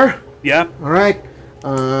 You sure? Yeah. All right.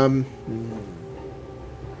 I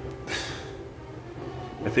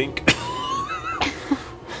think.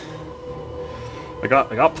 I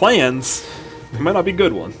got plans. They might not be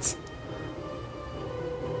good ones.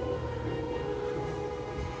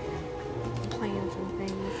 Plans and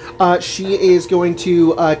things. She is going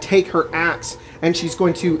to take her axe and she's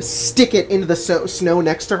going to stick it into the snow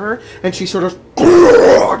next to her, and she sort of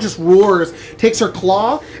just roars, takes her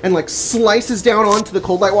claw and like slices down onto the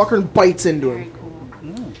Cold Light Walker and bites into Very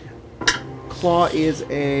him. cool. Claw is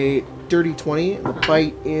a dirty 20, and the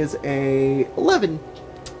bite is a 11,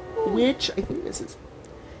 which I think misses.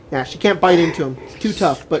 Yeah, she can't bite into him. It's too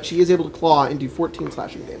tough, but she is able to claw and do 14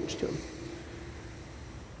 slashing damage to him.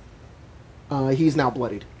 He's now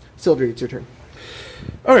bloodied. Sildred, it's your turn.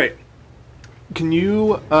 All right. Can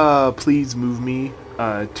you please move me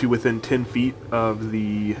to within 10 feet of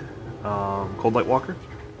the Cold Light Walker?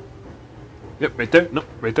 Yep, right there. Nope,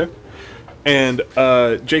 right there. And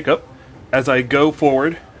Jacob, as I go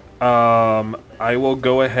forward, I will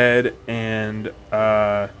go ahead and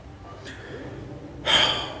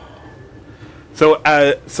so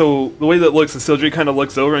the way that it looks is Sildred kind of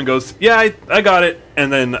looks over and goes, "Yeah, I got it,"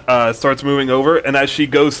 and then starts moving over. And as she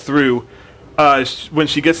goes through, when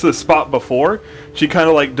she gets to the spot before, she kind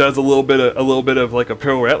of like does a little bit of like a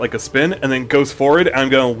pirouette, like a spin, and then goes forward. And I'm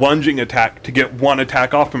going to lunging attack to get one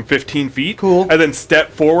attack off from 15 feet. Cool. And then step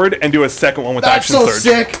forward and do a second one with That's action so surge.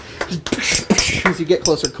 sick! As you get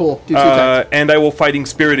closer, cool. Do 2 attacks. And I will fighting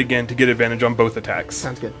spirit again to get advantage on both attacks.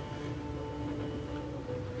 Sounds good.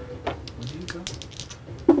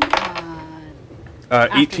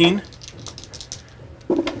 18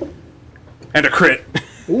 and a crit.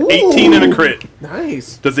 Ooh. 18 and a crit.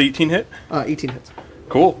 Nice. Does 18 hit? 18 hits.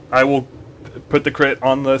 Cool. I will put the crit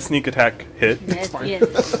on the sneak attack hit. Yes,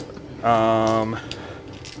 yes.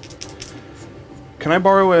 Can I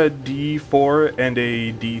borrow a D4 and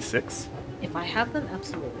a D6? If I have them,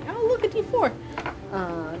 absolutely. Oh, look, a D4.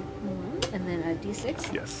 And then a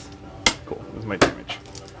D6. Yes. Cool. This is my damage.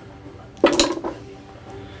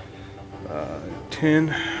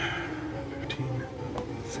 10, 15,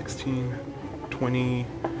 16,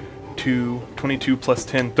 22, 22 plus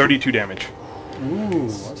 10, 32 damage. Ooh,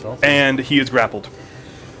 that's awesome. And he is grappled.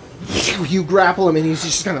 You grapple him, and he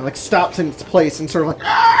just kind of like stops in its place and sort of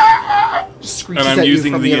like screeches And I'm at you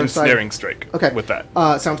using from the other side. ensnaring strike Okay. with that.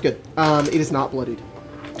 Sounds good. It is not bloodied.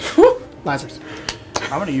 Lazarus.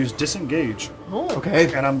 I'm gonna use disengage,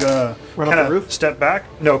 Okay. and I'm gonna Run off kind the roof? of step back.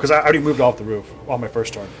 No, because I already moved off the roof on my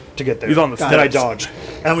first turn to get there. He's on the Then I steps. dodged,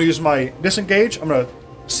 and I'm gonna use my disengage. I'm gonna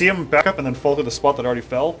see him back up and then fall to the spot that already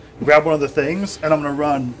fell. Grab one of the things, and I'm gonna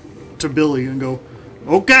run to Billy and go,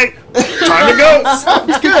 "Okay, time to go."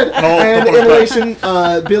 Sounds good. I'll And put it back. Immolation,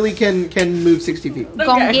 Billy can move 60 feet.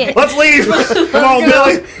 Go and get it. Let's leave. Come on,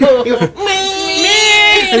 Billy.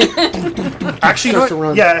 Actually, you know Starts to what?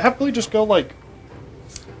 run. Yeah, have Billy just go like,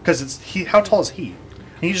 because it's he. How tall is he?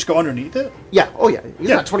 Can you just go underneath it? Yeah. Oh yeah. He's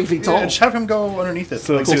not 20 feet tall. Yeah, just have him go underneath it.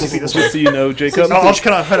 So like 60 feet this way. just so you know, Jacob, No, I'll just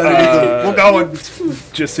kind of head underneath it. We'll go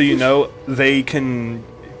and just so you know, they can.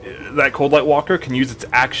 That Cold Light Walker can use its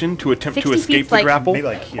action to attempt 60 to escape feet's the like- grapple. Maybe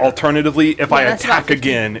like here. Alternatively, if I that's about attack 50.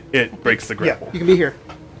 again, it breaks the grapple. You can be here.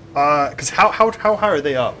 because how high are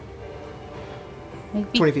they up? Maybe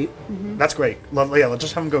 20 feet. That's great. Yeah, let's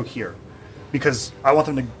just have them go here, because I want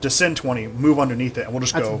them to descend 20, move underneath it, and we'll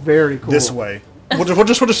just That's go very cool. this way. We'll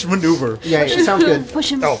just maneuver. Yeah, it sounds good.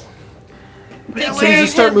 push him. Oh As soon as you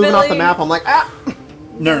start moving off the map, I'm like, ah!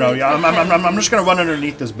 no, yeah, I'm just gonna run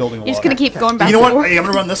underneath this building wall. You're just gonna keep going back You know and what? forth? Hey, I'm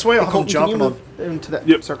gonna run this way. I'll have them Colton, jump can you and I'll. move into that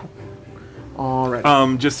Yep. circle? All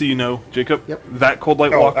right. Just so you know, Jacob, Yep. that Cold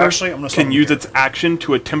Light Oh, Walker actually, I'm gonna stop can him use here. its action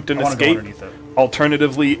to attempt an I wanna go escape. underneath it.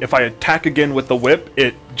 Alternatively, if I attack again with the whip,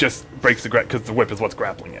 it just breaks the grip because the whip is what's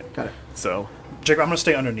grappling it. Got it. So, Jacob, I'm gonna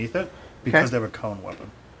stay underneath it because Okay. they have a cone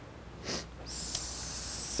weapon.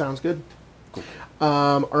 Sounds good.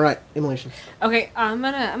 All right, Immolation. Okay, I'm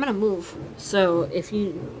gonna move. So if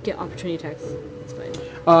you get opportunity attacks, it's fine.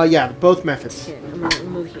 Yeah, both methods. Okay, I'm gonna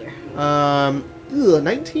move here.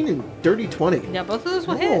 19 and dirty 20. Yeah, both of those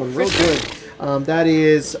will Oh, hit. real good. That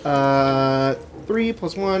is 3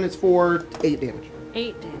 plus 1 is 4, 8 damage.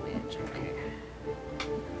 8 damage. Okay.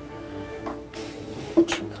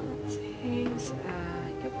 Con saves.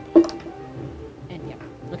 Yep. And yep.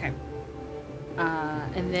 Okay.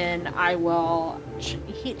 And then I will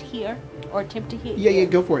hit here or attempt to hit. Yeah, here.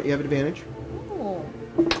 go for it. You have advantage. Oh.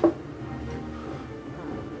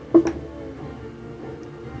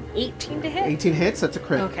 18 to hit. 18 hits. That's a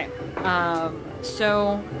crit. Okay.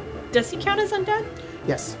 So, does he count as undead?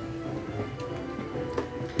 Yes.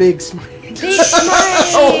 Big smite. Big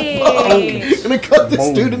smite! Gonna cut this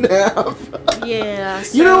dude in half. Yeah.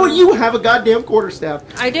 So You know what? You have a goddamn quarterstaff.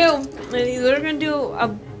 I do. They're gonna do a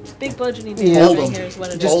big bludgeoning Yeah. damage Hold right 'em. here is what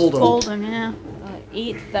it Just is. Hold 'em. Golden, yeah.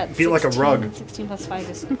 8, that's Feel like a 16, rug. 16 plus 5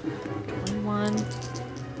 is 21.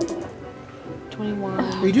 21,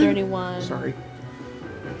 Are you doing- 31, Sorry.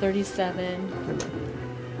 37. Never mind.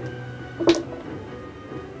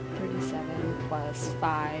 37 plus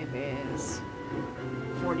 5 is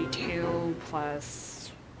 42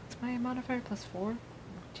 plus... What's my modifier? Plus 4?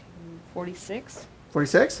 46?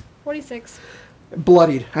 46? 46.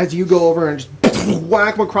 Bloodied as you go over and just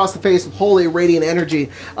whack him across the face with holy radiant energy.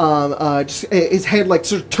 Just his head like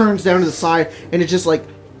sort of turns down to the side, and it just like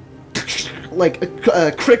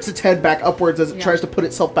cricks its head back upwards as it Yeah. tries to put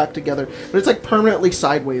itself back together. But it's like permanently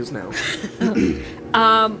sideways now.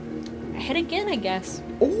 Hit again, I guess.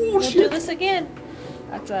 Oh We'll do shit! this again.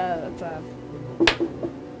 That's a 15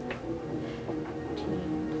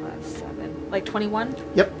 plus 7. Like 21?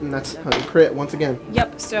 Yep, and that's how you crit once again.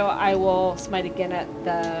 Yep, so I will smite again at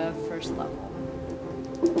the first level.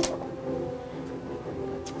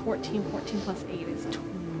 That's 14. 14 plus 8 is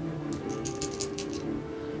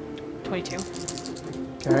 22.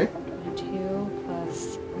 Okay. 22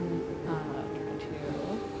 plus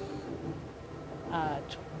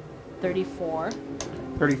 34.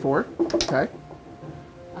 34. Okay.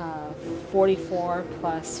 44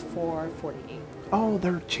 plus 4, 48. Oh,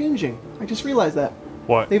 they're changing. I just realized that.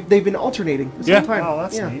 What? They've been alternating this Yeah. whole time. Oh,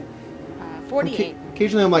 that's yeah. neat. 48.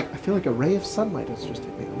 Occasionally I'm like, I feel like a ray of sunlight has just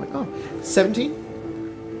hit me. I'm like, oh,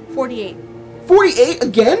 17? 48. 48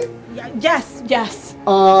 again? Yes, yes.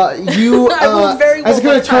 You, I rolled very well as it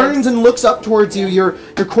kind of both times. turns and looks up towards you, your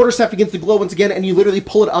quarterstaff begins to glow once again, and you literally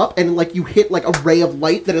pull it up, and like you hit like a ray of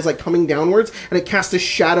light that is like coming downwards, and it casts a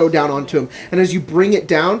shadow down onto him. And as you bring it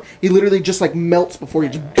down, he literally just like melts before you,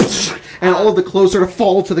 just, and all of the clothes sort of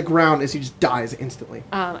fall to the ground as he just dies instantly.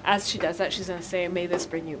 As she does that, she's gonna say, "May this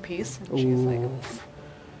bring you peace." And she's like, Ooh.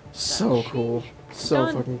 So cool, so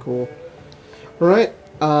Done. fucking cool. All right.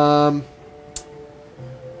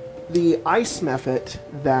 The ice method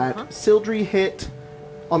that Sildri hit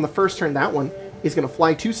on the first turn, that one, is going to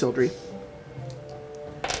fly to Sildri.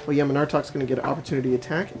 Well, yeah, Minartok's going to get an opportunity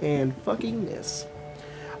attack and fucking miss.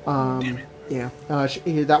 Damn it. Yeah,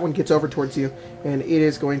 that one gets over towards you, and it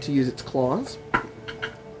is going to use its claws.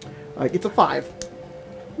 It's a 5.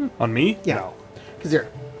 On me? Yeah. No. Kazir,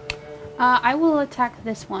 I will attack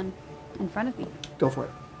this one in front of me go for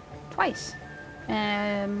it. twice.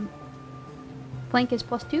 Flank is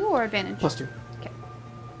 +2 or advantage? +2. Okay.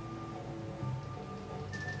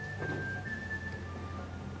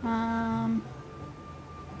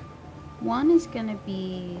 One is gonna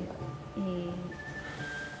be a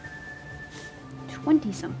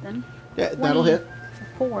 20-something. Yeah, that'll hit. For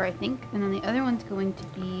 4, I think, and then the other one's going to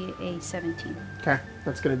be a 17. Okay,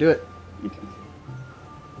 that's going to do it. Okay.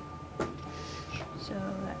 So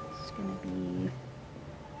that's gonna be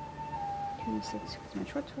 2d6 because my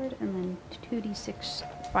short sword, and then 2d6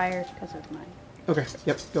 fire because of mine. Okay,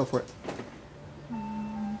 yep, go for it.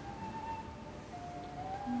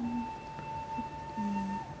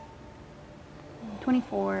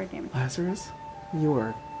 24 damage. Lazarus, you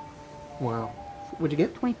are... Wow. What'd you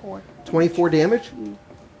get? 24. 24 damage? Mm.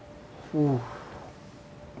 Ooh.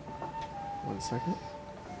 1 second.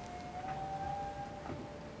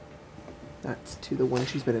 That's to the one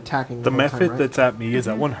she's been attacking. The whole method time, right? that's at me, is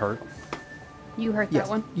that one hurt? You heard Yes, that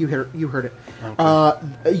one? you heard it.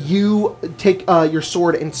 Okay. You take your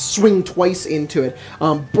sword and swing twice into it,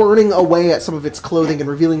 burning away at some of its clothing and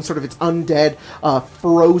revealing sort of its undead,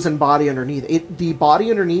 frozen body underneath. The body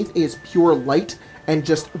underneath is pure light, and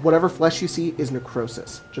just whatever flesh you see is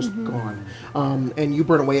necrosis, just gone. And you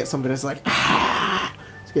burn away at some of it. It's like, ah!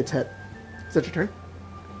 It gets hit. Is that your turn?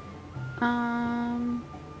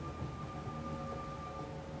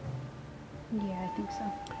 Yeah, I think so.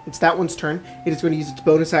 It's that one's turn. It is going to use its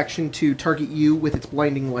bonus action to target you with its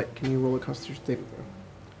blinding light. Can you roll a Constitution saving throw?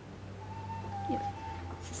 Yep.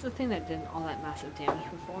 Is this the thing that did all that massive damage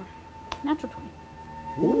before? Natural 20.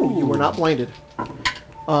 Ooh, you are not blinded.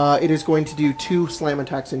 It is going to do 2 slam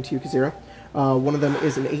attacks into you, Kazira. One of them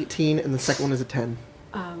is an 18, and the second one is a 10.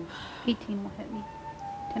 18 will hit me.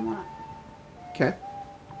 10 will not. Okay.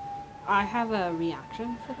 I have a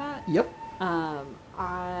reaction for that. Yep.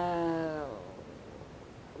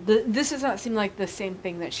 This does not seem like the same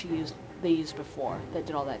thing that they used before that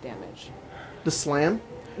did all that damage. The slam?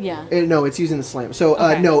 Yeah. No, it's using the slam. So,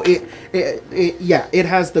 Okay. no, it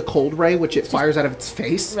has the cold ray, which it fires out of its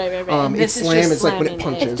face. Right. Its This is slam just is like when it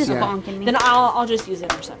slamming punches. It's just yeah. bonking me. Then I'll just use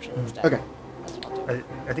interception instead. Okay. That's what I'll do.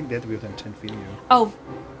 I think they have to be within 10 feet of you. Oh,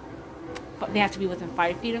 but they have to be within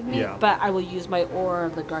 5 feet of me. Yeah. But I will use my Aura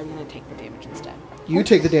of the Guardian and take the damage instead. You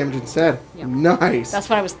take the damage instead. Yeah. Nice. That's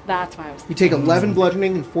why I was. You take 11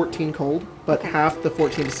 bludgeoning and 14 cold, but half the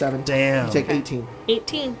 14 to 7. Damn. You take Okay. 18.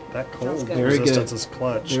 18. That Sounds cold good. Very good. resistance is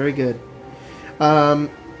clutch. Very good.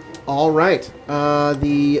 All right.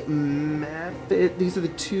 These are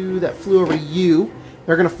the 2 that flew over you.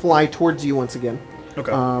 They're going to fly towards you once again.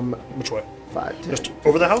 Okay. Which way? 5, 10, Just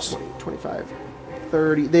over the house? 20, 25,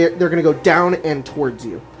 30. They're going to go down and towards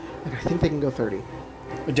you. And I think they can go 30.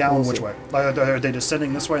 Down We'll which see. way? Like, are they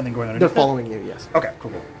descending this way and then going They're underneath? following you, yes. Okay,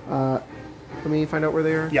 cool. Let me find out where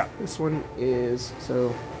they are. Yeah. This one is,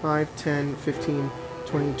 5, 10, 15,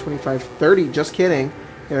 20, 25, 30. Just kidding.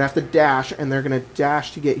 They're going to have to dash, and they're going to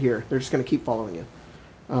dash to get here. They're just going to keep following you.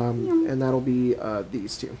 And that'll be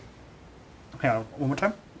these 2. Hang on, one more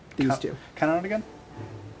time? These 2. Count out again?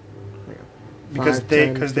 Hang on. Because 5, they-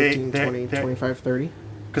 10, because they- 15, they- 20, they- 25, 30.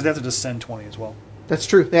 Because they have to descend 20 as well. That's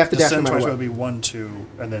true. They have to dash no Descend matter 20 what. would be 1, 2,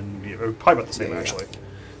 and then probably about the same, Yeah, yeah. actually.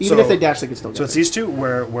 Even So- if they dash, they can still get So it's there. these 2?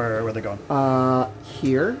 Where are they going?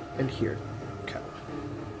 Here and here. Okay.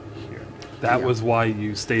 Here. That Yeah. was why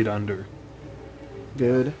you stayed under.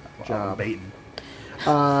 Good I'm job. baiting.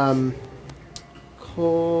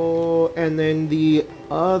 Cool. And then the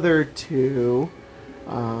other 2,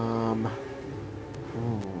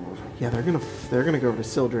 yeah, they're gonna go over to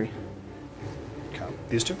Sildry. Okay.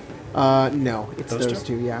 These 2? No, it's Those those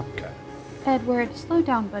 2, yeah. Okay. Edward, slow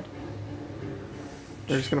down, bud.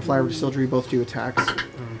 They're just gonna fly over to Sildry, both do attacks.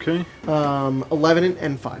 Okay. 11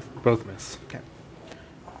 and 5. Both miss. Okay.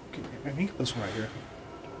 I think this one right here.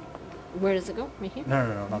 Where does it go? Right here?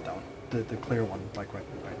 No, not that one. The clear one, like right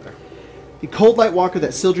there. The Cold Light Walker that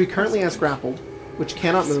Sildry currently has grappled, which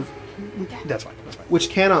cannot move, That's fine.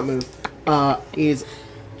 is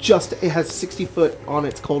just, it has 60 foot on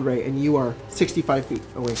its cold ray, and you are 65 feet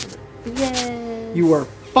away from it. Yes. You are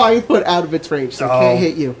 5 foot out of its range, so it can't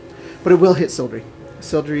hit you. But it will hit Sildry.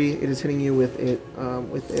 Sildry, it is hitting you with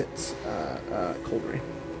its cold ray.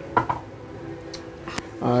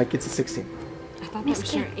 It gets a 16. I thought that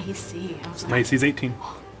was your AC. I was My like, AC's 18.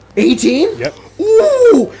 18? Yep.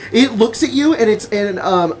 Ooh! It looks at you and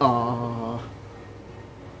it'll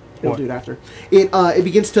What? do it after. It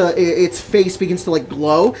begins to its face begins to like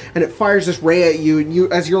glow, and it fires this ray at you, and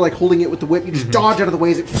you as you're like holding it with the whip, you just dodge out of the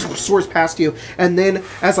way as it soars past you, and then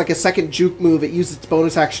as like a second juke move, it uses its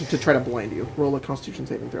bonus action to try to blind you. Roll a Constitution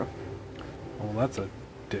saving throw. Well, that's a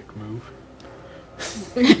dick move.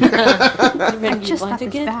 you ready to be Just blunt got this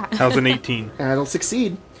again? back. How's an 18? And it'll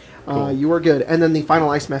succeed. Cool. You are good. And then the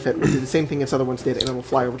final ice method will do the same thing as other ones did, and it will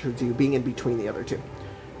fly over towards you, being in between the other 2.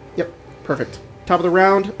 Yep, perfect. Top of the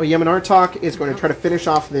round, Yemen Artok is going to try to finish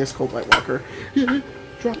off this Cold Light Walker.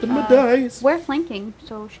 Dropping my dice. We're flanking,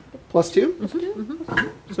 so she could Plus 2?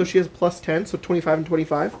 So she has a plus 10, so 25 and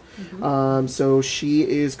 25. So she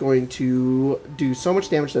is going to do so much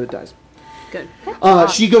damage that it dies. Good.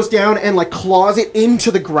 She goes down and like claws it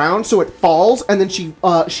into the ground so it falls, and then she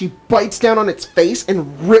bites down on its face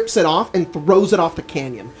and rips it off and throws it off the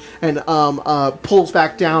canyon, and pulls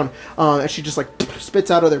back down as she just like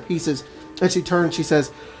spits out other pieces. And she turns, she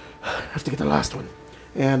says, I have to get the last one.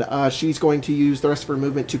 And she's going to use the rest of her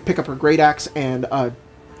movement to pick up her great axe and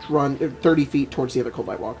run 30 feet towards the other Cold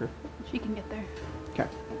Light Walker. she can get there. Okay.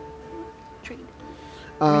 Trade.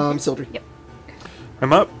 Sildry. Yep.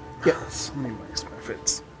 I'm up. Yep. So many nice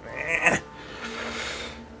benefits.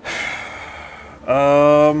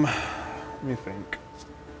 Let me think.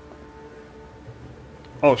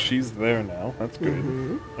 Oh, she's there now. That's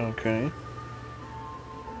good. Okay.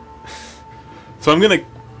 So I'm gonna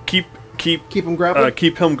keep Keep him grappled.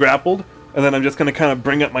 keep him grappled, and then I'm just gonna kind of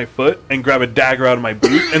bring up my foot and grab a dagger out of my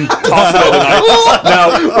boot and toss it at the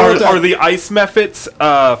ice. Now, are the ice mephits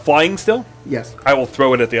flying still? Yes. I will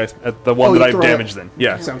throw it at the one that you I've throw it. damaged. Then,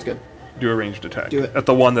 yeah. Sounds good. do a ranged attack. Do it. At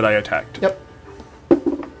the one that I attacked. Yep.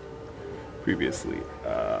 Previously.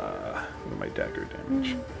 What am my dagger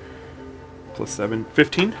damage? Plus 7.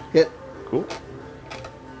 15? Hit. Cool.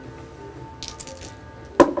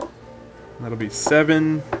 That'll be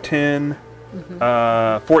 7, 10,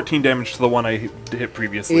 14 damage to the one I hit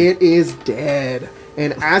previously. It is dead.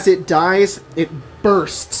 And as it dies, it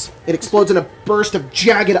bursts. It explodes in a burst of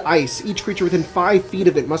jagged ice. Each creature within 5 feet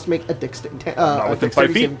of it must make a dexterity within 5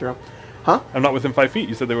 feet? saving throw. Huh? I'm not within 5 feet.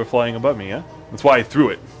 You said they were flying above me, yeah? That's why I threw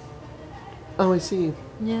it. Oh, I see.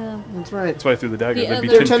 Yeah. That's right. That's why I threw the dagger. They'd be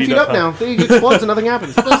They're 10 feet up high. now. They explodes and nothing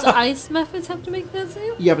happens. Those ice methods have to make that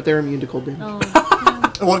save? Yeah, but they're immune to cold damage. Oh.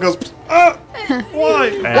 And one goes, ah!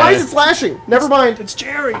 Why? Why is it slashing? Never mind. It's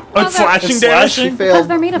Jerry. Oh, it's slashing It's damage? He slashing. failed.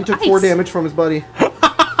 they're made of he took 4 ice. damage from his buddy.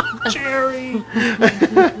 Jerry.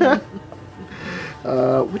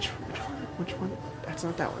 Which one? That's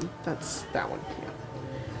not that one. That's that one.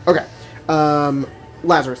 Yeah. Okay.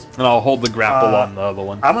 Lazarus. And I'll hold the grapple on the other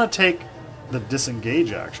one. I'm going to take the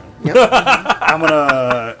disengage action. Yep. I'm going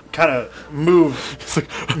to kind of move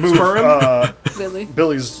Billy.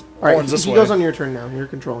 Billy's All right. horns this He way. goes on your turn now. You're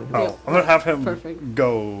controlling him. Oh, I'm going to have him Perfect.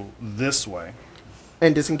 go this way.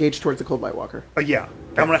 And disengage towards the Cold Light Walker. Yeah.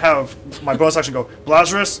 I'm going to have my bonus action go,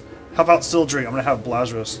 Lazarus, how about Sildry? I'm going to have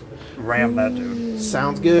Lazarus ram that dude.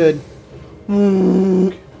 Sounds good.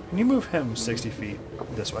 Can you move him 60 feet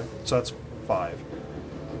this way? So that's 5.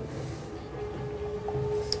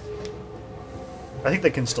 I think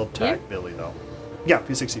they can still tag Billy, though. Yeah,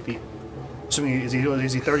 he's 60 feet. So is he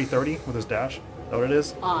 30-30 with his dash? Is that what it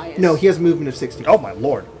is? Eyes. No, he has movement of 60. Oh, my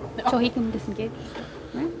lord. So he can disengage.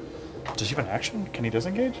 Right? Does he have an action? Can he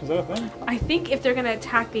disengage? Is that a thing? I think if they're gonna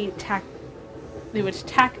attack, they would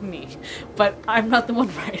attack me, but I'm not the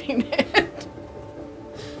one riding it.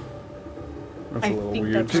 That's I a little think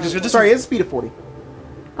weird. that's right. Sorry, he has a speed of 40.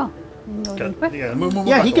 Oh. You can go Okay, even quick. yeah, move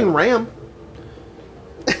Yeah, back he can over. ram.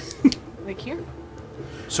 Like here?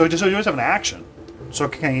 So he always have an action. So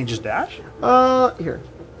can he just dash? Here.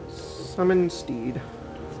 Summon steed.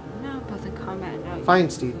 No, both in combat. No,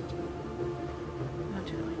 Find steed. not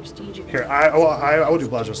to your steed. You Here, I will do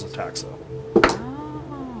Lazarus attacks, though.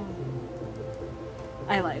 Oh.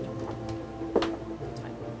 I lied. It's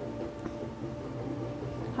fine.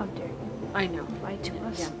 How dare you? I know. Lie to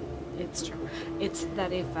us. Yeah, it's true. It's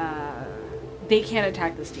that if they can't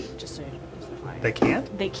attack the steed, just so They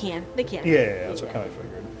can't? They can. They can. Yeah, that's what kind of figured.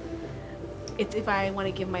 It's if I want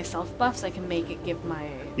to give myself buffs, I can make it give my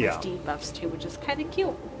Yeah. steed buffs too, which is kind of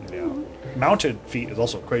cute. Yeah. Mounted feat is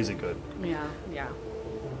also crazy good. Yeah, yeah.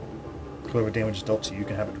 Whatever damage is dealt to you, you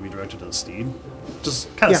can have it redirected to the steed.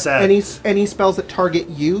 Just kind of Yeah, sad. any spells that target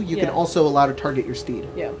you can Yeah. also allow to target your steed.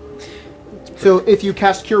 Yeah. So if you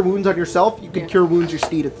cast Cure Wounds on yourself, you can Yeah. Cure Wounds your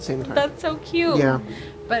steed at the same time. That's so cute. Yeah.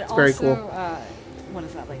 But It's also, very cool. What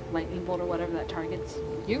is that, like lightning bolt or whatever that targets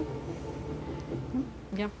you?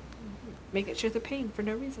 Yeah. Make it share the pain for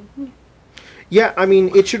no reason. Yeah, I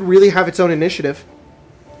mean, it should really have its own initiative.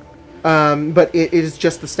 But it is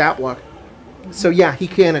just the stat block. So yeah, he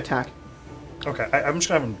can attack. Okay, I'm just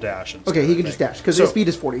going to have him dash. instead, Okay, he I can just think. dash, because So- his speed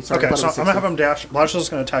is 40. Sorry, I Okay, thought so it was I'm going to 60. have him dash. Lazarus is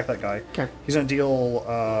going to attack that guy. Okay. He's going to deal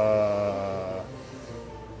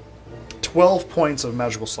 12 points of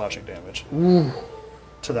magical slashing damage Ooh,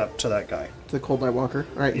 to that guy. the Cold Light Walker.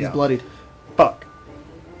 Alright, he's Yeah. bloodied. Fuck.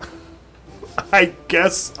 I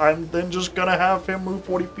guess I'm then just going to have him move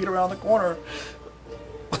 40 feet around the corner.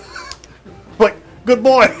 Like, good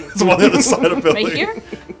boy! It's on the other side of Billy. Right here?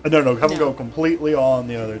 No, have him No. go completely on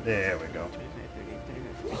the other. There we go.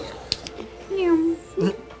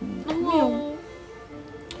 Oh.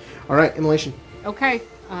 Alright, Immolation. Okay.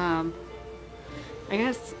 I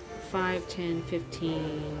guess 5, 10,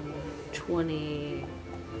 15, 20,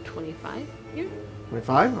 25 here.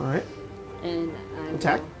 25, alright. And I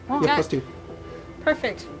Attack? will Yeah, attack. +2.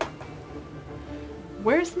 Perfect.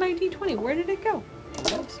 Where's my d20? Where did it go?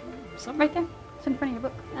 Somewhere. Right there. It's in front of your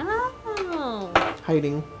book. Oh.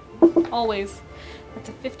 Hiding. Always. That's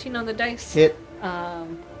a 15 on the dice. Hit.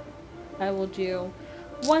 I will do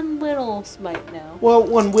one little smite now. Well,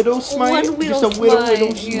 one Widow Smite? One just Widow a Widow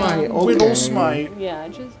Smite, yeah. Smite. Okay. Whittle Smite. Yeah,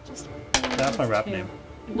 just. That's my rap two. name.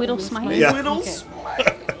 Whittle Smite? Yeah. Whittle Okay.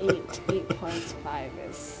 Smite. 8 plus 5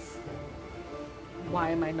 is. Why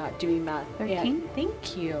am I not doing that? 13? Yeah,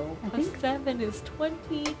 thank you. I Plus think. 7 is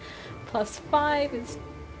 20. Plus 5 is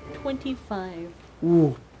 25.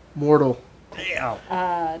 Ooh, mortal.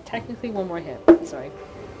 Damn. Technically one more hit. Sorry.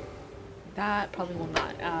 That probably will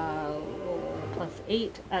not. Plus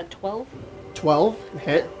 8 at 12. 12.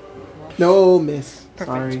 Hit. No, miss. Perfect.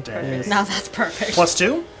 Sorry. Dang. Miss. Now that's perfect.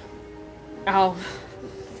 +2? Oh,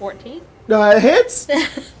 14? Hits?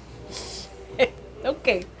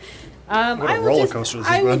 Okay. What a I will roller just, coaster this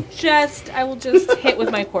has I will been. I will just hit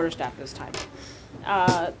with my quarterstaff this time.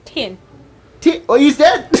 10. Oh, he's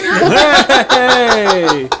dead!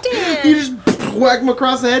 Hey! 10. You just whack him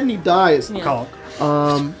across the head and he dies. Yeah. Conk.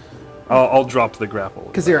 I'll drop the grapple.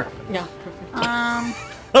 Kazira. Yeah, perfect.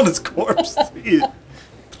 On his corpse.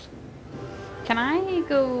 Can I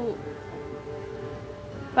go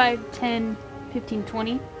 5, 10, 15,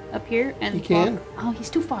 20 up here? And You can. Oh, he's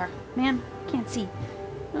too far. Man, can't see.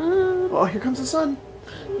 Oh, here comes the sun.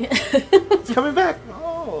 He's coming back.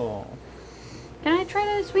 Oh. Can I try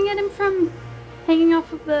to swing at him from hanging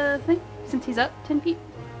off of the thing? Since he's up 10 feet?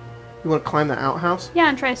 You want to climb the outhouse? Yeah,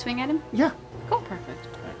 and try to swing at him? Yeah. Cool, perfect.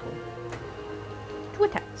 Two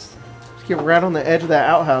attacks. Just get right on the edge of that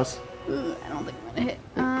outhouse. Ugh, I don't think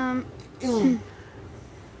I'm gonna hit.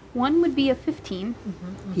 One would be a 15.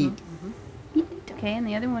 Heat. Heat. Okay, and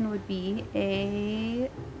the other one would be a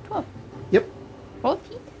 12. Yep. Both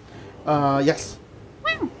heat? Yes.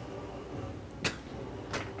 Wow.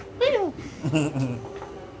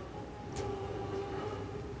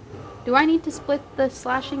 Do I need to split the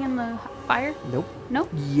slashing and the fire? Nope. Nope.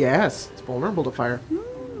 Yes. It's vulnerable to fire.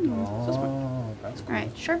 Oh, that's cool.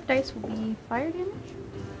 Alright, sharp dice will be fire damage.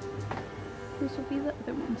 These will be the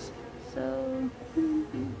other ones. So,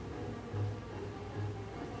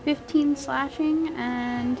 15 slashing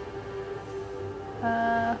and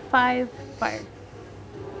 5 fire.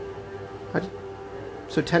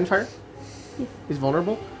 So 10 fire? Yeah. He's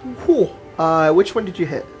vulnerable? Cool. Which one did you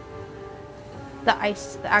hit? The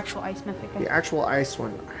actual ice mythic. The actual ice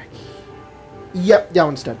one. Yep, that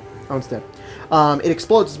one's dead. That one's dead. It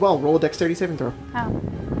explodes as well. Roll a dexterity saving throw. Oh.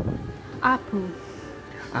 Apu.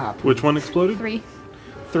 Which one exploded? 3.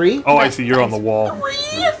 3? Oh, I see. You're on the wall.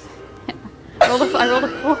 I rolled a 4.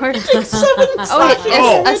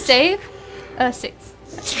 Oh, a save? 6.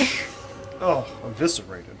 Oh,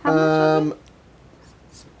 eviscerated. How much?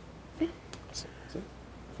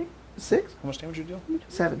 6? How much damage did you deal?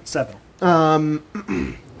 7. 7.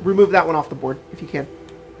 Remove that one off the board if you can.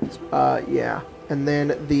 Yeah. And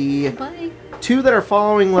then the Bye. 2 that are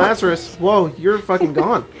following Lazarus. Whoa, you're fucking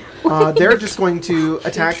gone. They're just going to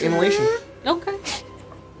attack Immolation. Okay.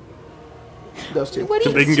 Those 2. What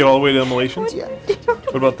do They can get all the way to Immolations? Yeah.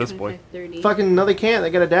 What about this boy? 30, Fucking no, they can't. They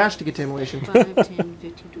got a dash to get to Immolation. 5, 10,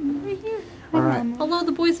 15, 20. Right here. Alright. Hello,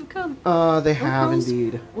 the boys have come. They have girls.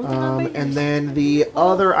 indeed. Look at my And babies. then the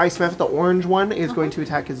other ice method, the orange one, is going to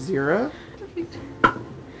attack Azira Perfect.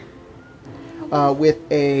 with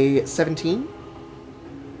a 17.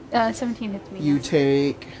 17 hits me. You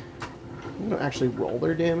take. I'm gonna actually roll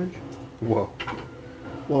their damage. Whoa.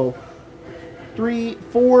 Whoa. 3,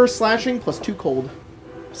 4 slashing plus 2 cold.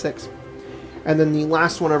 6. And then the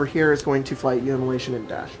last one over here is going to fly at you, Immolation, and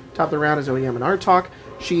dash. Top of the round is OEM and Artok.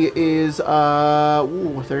 She is,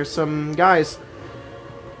 ooh, there's some guys.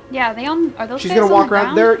 Yeah, are those She's guys gonna on walk the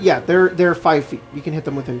around. ground? They're 5 feet. You can hit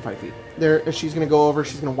them within 5 feet. She's gonna go over.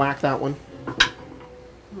 She's gonna whack that one.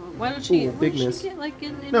 Why don't she, Ooh, big why don't miss. she get like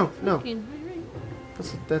in No. fucking-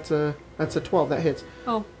 That's a 12. That hits.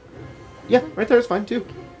 Oh. Yeah, right there is fine too.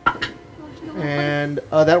 And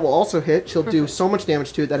that will also hit. She'll do so much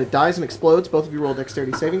damage to it that it dies and explodes. Both of you roll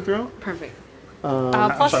dexterity saving throw. Perfect.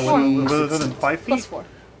 I'm Plus sorry, 4. within 5 feet? Plus 4.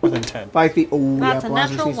 Within 10. 5 feet. Oh, That's yeah, a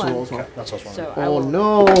Lazarus natural needs to roll one. as well. Okay, that's what I was So wondering. I Oh will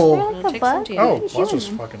no! I'll take some damage. Oh, What are you let's just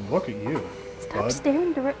doing? fucking look at you, Stop bud.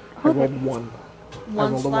 staring directly. I rolled 1. I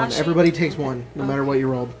One rolled a 1. slashing? Everybody takes 1, no matter what you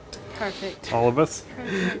rolled. Perfect. All of us?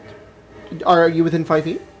 Are you within 5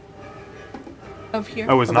 feet? Of here.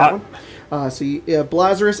 I was of that not. one? So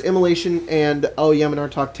Lazarus, Immolation, and Yam and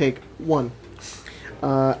Artok take 1.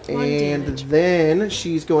 And damage. then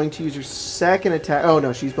she's going to use her second attack. Oh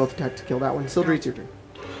no, she's both attacked to kill that one. Sildre, it's your turn.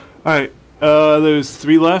 Alright. There's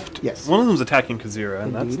 3 left. Yes. One of them's attacking Kazira,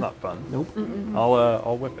 and that's Indeed. not fun. Nope.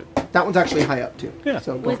 I'll whip it. That one's actually high up too. Yeah.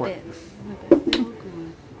 So go With for it. it.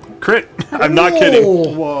 Crit! I'm not kidding.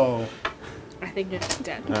 Oh. Whoa. I think it's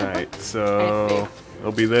dead. Alright, I so have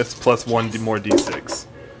it'll be this plus 1 more d6.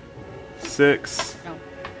 6, Oh.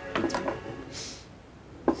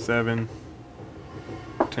 7,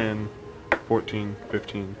 10, 14,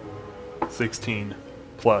 15, 16,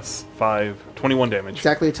 plus 5, 21 damage.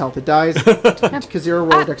 Exactly its health. It dies. Kazira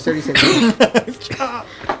roll dexterity saving.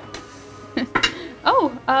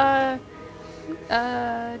 Oh,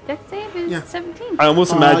 dex save is Yeah. 17. I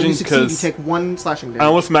almost imagine you succeed. You because take 1 slashing damage. I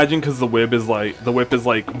almost imagine because the whip is like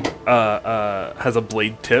has a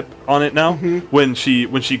blade tip on it now. When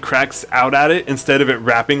she cracks out at it, instead of it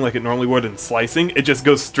wrapping like it normally would and slicing, it just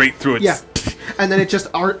goes straight through its. Yeah. And then it just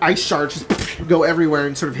ice shards just go everywhere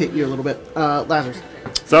and sort of hit you a little bit. Lazarus.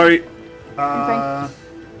 Sorry.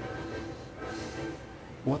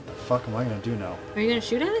 fuck am I gonna do now? Are you gonna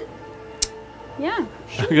shoot at it? Yeah.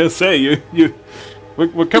 I was gonna say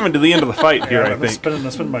we're coming to the end of the fight here. I I'm think.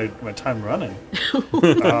 spending my time running.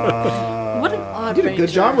 What an odd You did a good ranger.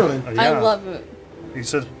 job running. I Yeah. love it. He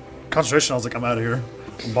said concentration. I was like, I'm out of here.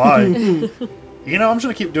 Bye. You know, I'm just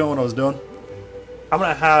gonna keep doing what I was doing. I'm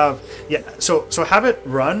gonna have So have it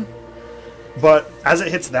run, but as it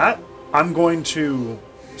hits that, I'm going to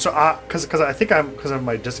because I think because of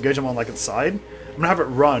my disengage, I'm on like its side. I'm gonna have it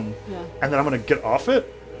run, and then I'm gonna get off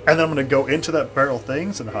it, and then I'm gonna go into that barrel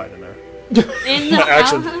things and hide in there. In the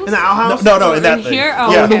Actually, outhouse? In the outhouse? No, in that In thing. here?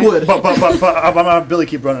 Oh, yeah, in the wood. But I'm gonna Billy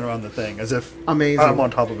keep running around the thing as if Amazing. I'm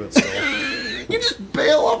on top of it still. You just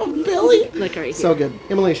bail off of Billy. Like right here. So good.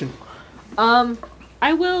 Immolation. I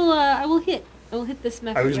will hit. I will hit this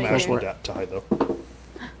method I use my right action here. to hide though.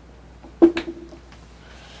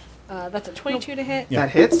 That's a 22 to hit, That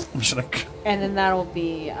hits. I'm just gonna. and then that'll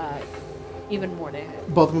be even more to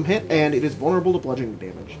hit. Both of them hit, and it is vulnerable to bludgeoning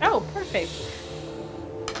damage. Oh, perfect.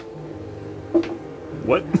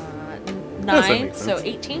 What? N- That 9, makes so sense.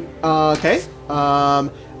 18. Okay.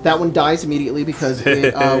 That one dies immediately because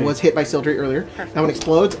it was hit by Sildre earlier. Perfect. That one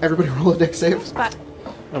explodes. Everybody roll a dex save. Spot.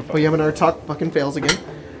 Oh, Yamanar talk fucking fails again.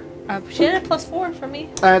 She had a +4 for me.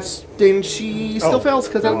 Then she still Oh. fails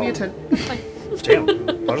because that would be a 10. Fine. Damn,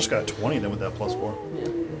 I just got a 20 then with that +4.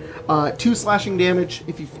 2 slashing damage.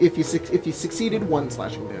 If you succeeded, 1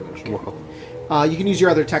 slashing damage. Whoa. You can use your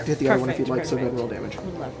other attack to hit the other one if Perfect, you'd like. So go ahead and roll perfect.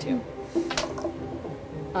 damage. Would love to.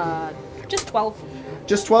 Just 12.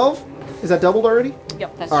 Just 12. Is that doubled already?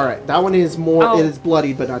 Yep, that's All right. That one is more. Oh. It is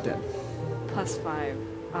bloodied but not dead. +5.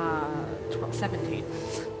 12, 17.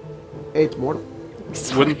 It's mortal.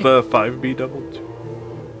 Wouldn't the 5 be doubled?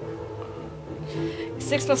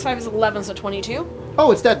 6 + 5 is 11, so 22.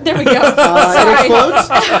 Oh, it's dead. There we go. It Sorry. explodes,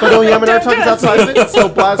 but only Yamanar Tuck is outside of it, so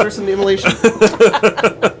Lazarus and Immolation.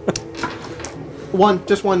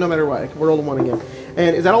 Just one, no matter what. We're rolling 1 again.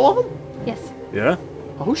 And is that all of them? Yes. Yeah.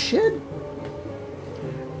 Oh, shit.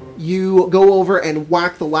 You go over and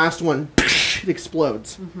whack the last one. It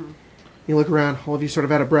explodes. You look around, all of you sort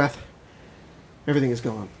of out of breath. Everything is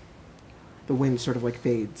gone. The wind sort of like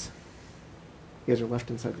fades. You guys are left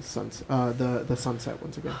inside the the sunset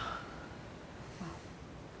once again.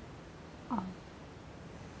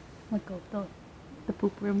 Let go of the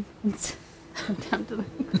poop room and down to the.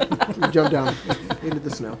 You jump down into the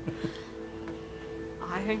snow.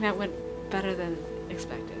 I think that went better than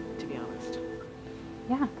expected, to be honest.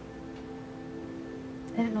 Yeah.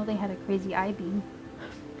 I didn't know they had a crazy eye beam.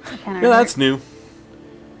 Yeah, that's new.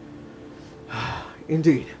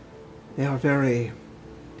 Indeed. They are very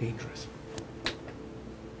dangerous.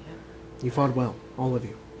 You fought well, all of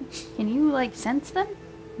you. Can you like sense them?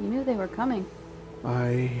 You knew they were coming.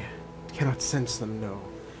 I cannot sense them, no.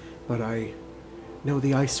 But I know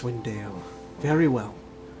the Icewind Dale very well.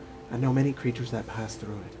 I know many creatures that pass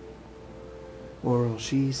through it. Oral,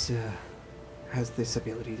 she's has this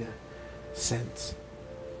ability to sense.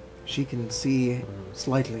 She can see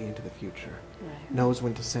slightly into the future. Right. Knows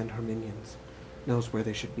when to send her minions. Knows where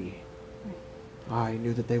they should be. I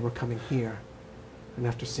knew that they were coming here. And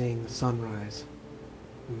after seeing the sunrise,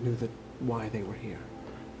 I knew why they were here.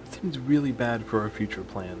 Seems really bad for our future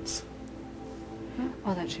plans.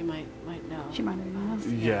 Oh, that she might know. She might have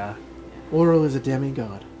known. Yeah. Oral is a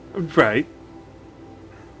demigod. Right.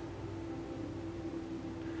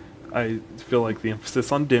 I feel like the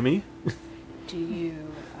emphasis on Demi. Do you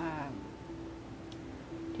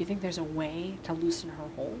think there's a way to loosen her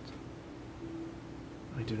hold?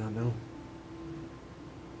 I do not know.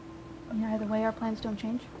 Yeah, either way, our plans don't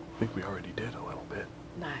change. I think we already did a little bit.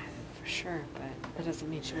 Nah, for sure, but that doesn't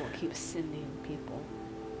mean she won't keep sending people.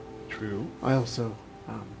 True. I also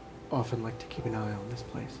often like to keep an eye on this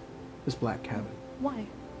place. This black cabin. Why?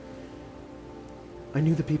 I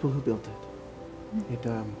knew the people who built it. It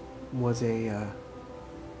was a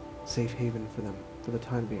safe haven for them for the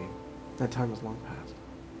time being. That time was long past.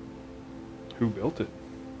 Who built it?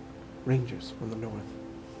 Rangers from the north.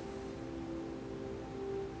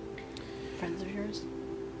 Friends of yours?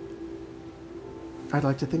 I'd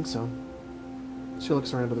like to think so. She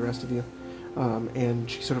looks around to the rest of you, and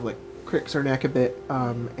she sort of like cricks her neck a bit,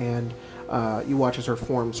 and you watch as her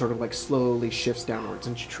form sort of like slowly shifts downwards,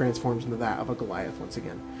 and she transforms into that of a Goliath once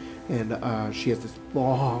again. And she has this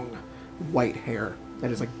long white hair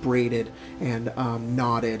that is like braided and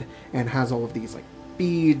knotted, and has all of these like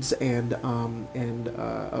beads and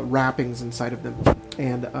wrappings inside of them.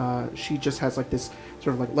 And she just has like this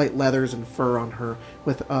sort of like light leathers and fur on her,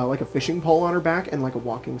 with like a fishing pole on her back and like a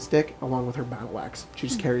walking stick, along with her battle axe. She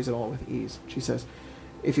just carries it all with ease. She says,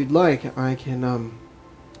 "If you'd like, I can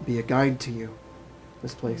be a guide to you.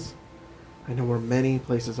 This place I know where many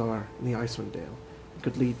places are in the Icewind Dale. I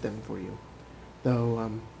could lead them for you. Though,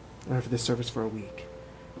 I have this service for a week.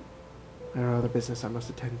 There are other business I must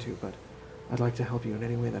attend to, but I'd like to help you in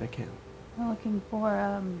any way that I can. We're looking for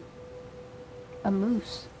a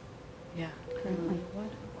moose. Yeah. Currently.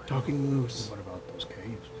 Talking moose. What about those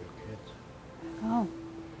caves, two kids? Oh.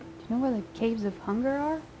 Do you know where the Caves of Hunger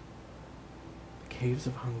are? The Caves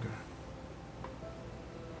of Hunger.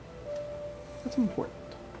 That's important.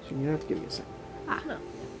 So you have to give me a second. No,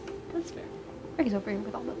 that's fair. Craig's over here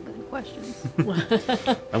with all the good questions.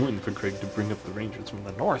 I'm waiting for Craig to bring up the Rangers from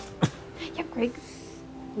the north. Yeah, Craig.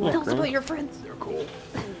 Yeah, Tell us Craig. about your friends. They're cool.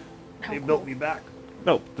 How They cool. built me back.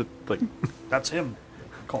 No, That's him.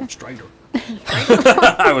 Call him Strider.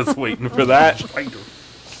 I was waiting for that. Strider.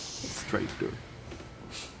 Strider.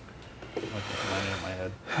 Like the line in my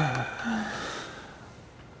head.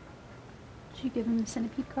 Did you give him the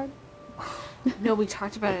centipede card? No, we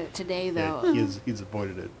talked about it today, though. Yeah, he's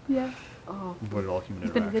avoided it. Yeah. Oh, Avoided all human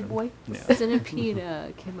He's been a interaction. good boy. Yeah.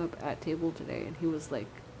 Centipede came up at table today, and he was like,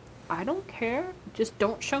 I don't care. Just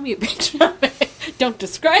don't show me a picture of it. Don't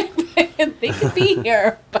describe it. They could be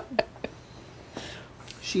here. But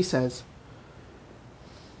She says,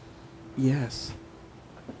 yes.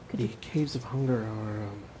 Could The you Caves of Hunger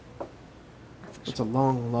are, it's a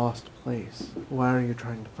long lost place. Why are you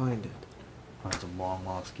trying to find it? Find some long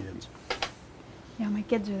lost kids. Yeah, my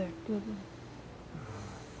kids are there. Two of them.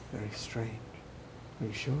 Very strange. Are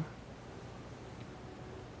you sure?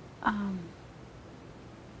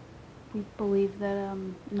 We believe that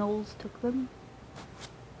Knowles took them,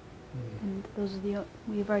 Hmm. and those are the.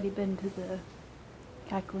 We've already been to the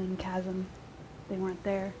Cackling Chasm. They weren't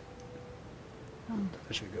there. That's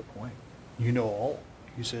actually a good point. You know all.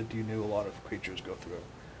 You said you knew a lot of creatures go through.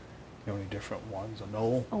 You know any different ones? A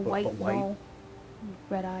knoll? A but white white? knoll, with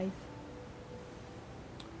red eyes.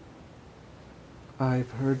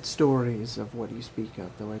 I've heard stories of what you speak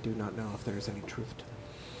of, though I do not know if there is any truth to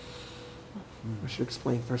them. I should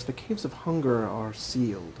explain first. The Caves of Hunger are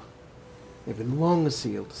sealed. They've been long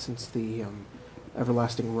sealed since the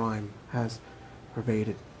everlasting Rime has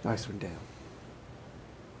pervaded Icewind Dale.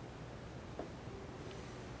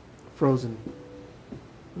 Frozen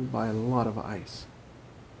by a lot of ice.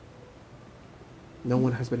 No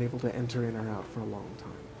one has been able to enter in or out for a long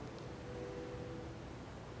time.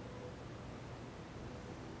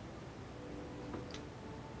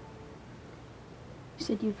 You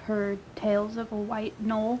said you've heard tales of a white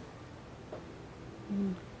knoll.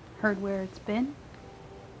 And heard where it's been.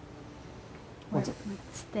 Where What's it it?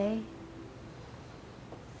 might stay.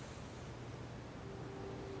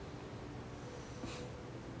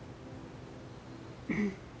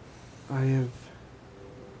 I have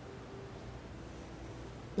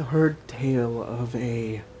heard tale of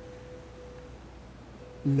a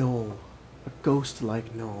gnoll, a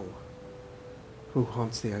ghost-like gnoll, who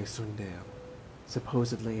haunts the Icewind Dale.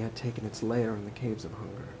 Supposedly had taken its lair in the Caves of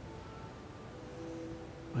Hunger.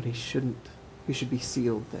 But he shouldn't. He should be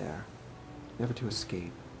sealed there, never to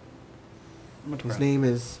escape. His name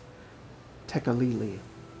is Tekalili,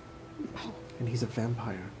 and he's a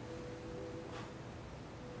vampire.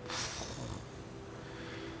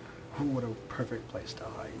 What a perfect place to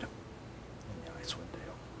hide. In the Icewind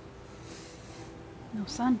Dale. No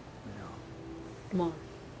sun. Yeah. Well,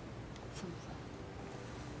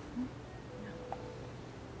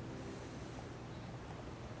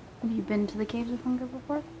 Have you been to the Caves of Hunger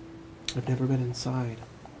before? I've never been inside,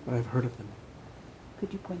 but I've heard of them.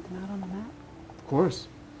 Could you point them out on the map? Of course.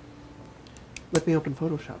 Let me open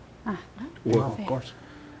Photoshop. Ah, Whoa. Of course.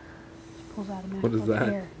 she pulls out a map. What is over that?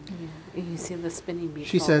 here. yeah. You see the spinning beat.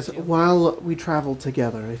 She fall says, too. while we travel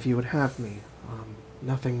together, if you would have me,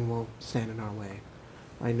 nothing will stand in our way.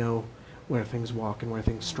 I know where things walk and where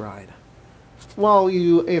things stride. Well,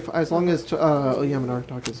 as long as Yaman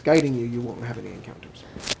Arctok is guiding you, you won't have any encounters.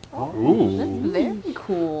 Oh, Ooh. that's very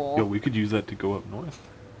cool. Yo, we could use that to go up north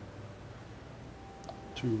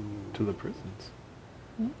To to the prisons,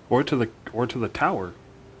 Hmm? or to the tower.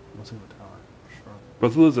 what's in the tower? Sure.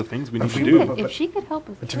 Both of those are things we need If to we do. could- If she could help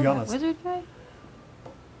us But to kill be that honest- wizard guy.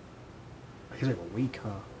 He's like a week, huh?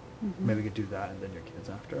 Mhm. Maybe we could do that and then your kids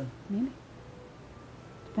after. Maybe.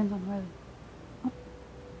 Depends on whether. Oh.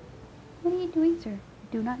 What are you doing, sir?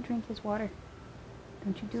 Do not drink his water.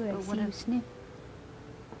 Don't you do it. I But see what you if- sniff.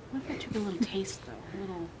 What if I took a little taste, though? A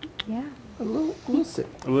little. Yeah. A little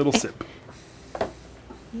sip. A little sip.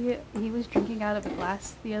 He was drinking out of a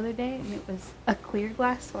glass the other day, and it was a clear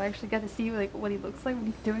glass, so I actually got to see like what he looks like when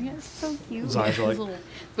he's doing it. It's so cute. His eyes are His like, little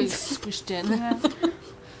face squished in. Yeah.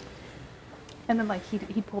 And then like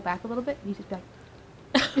he'd pull back a little bit, and he'd just be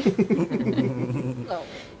like, Oh.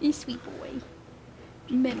 You sweet boy.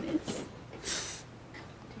 Menace.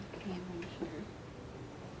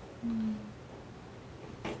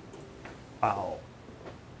 Wow.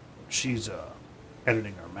 She's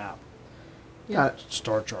editing our map. Yeah.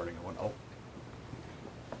 Star charting. I went, oh.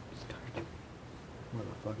 Where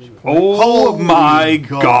the fuck is it? Oh my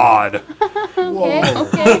god! Okay,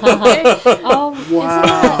 okay, okay.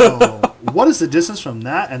 Wow. What is the distance from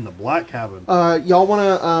that and the black cabin? Y'all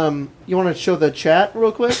wanna show the chat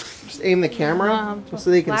real quick? Just aim the camera so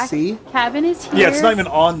they can Black see. Cabin is here. Yeah, it's not even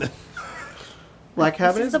on the... Black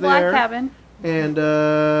cabin This is is the there. black cabin. And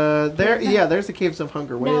there, yeah, there's the Caves of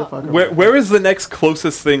Hunger. Way No. the fuck over Where, there. where is the next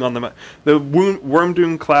closest thing on the map? The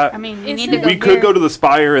Wormdoom Clat. I mean, we Is need it- to go we could here. go to the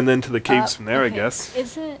Spire and then to the caves Up. from there, Okay. I guess.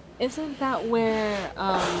 Isn't that where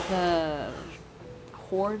the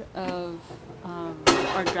horde of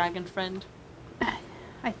our dragon friend?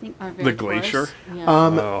 I think. Our very glacier? close? Yeah.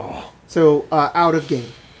 Oh. So out of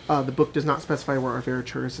game. The book does not specify where our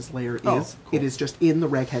Veriturus' lair is. Oh, cool. It is just in the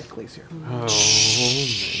Reghead Glacier. Oh.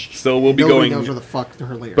 So we'll be Nobody going, knows where the fuck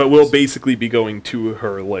her lair but is. we'll basically be going to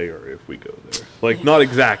her lair if we go there. Like, not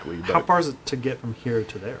exactly, but How far is it to get from here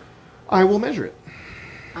to there? I will measure it.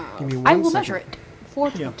 Give me one I will second. measure it.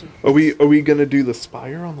 420. Are we gonna do the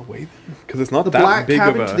Spire on the way then? Because it's not The that Black big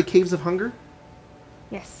Cabin of to a. the Caves of Hunger,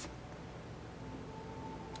 Yes.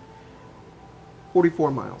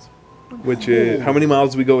 44 miles. Which is how many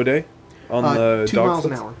miles do we go a day on the 2 dog miles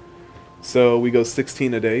an sleds? hour. So we go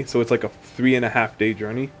 16 a day. So it's like a 3.5 day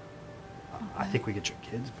journey. I think we get your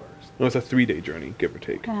kids first. No, it's a 3 day journey, give or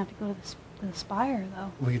take. Gonna have to go to the Spire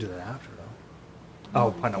though. We can do that after, though.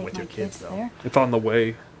 Oh, probably not Take with my your kids, though. there. It's on the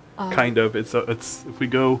way, kind of. It's if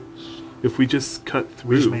we just cut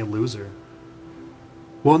We just through. may lose her.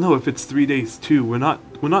 Well, no, if it's 3 days too, we're not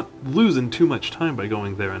losing too much time by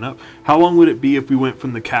going there and up. How long would it be if we went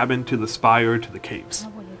from the cabin to the Spire to the caves?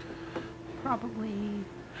 Probably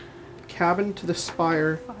Cabin to the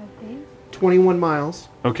Spire, 5 days. 21 miles,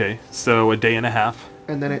 Okay, so a day and a half,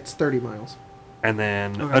 and then it's 30 miles. and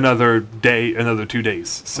then Okay. another 2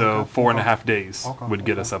 days. So Okay. 4.5 days Okay. would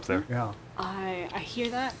get Okay. us up there. Yeah. I hear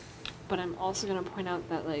that, but I'm also gonna point out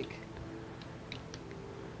that like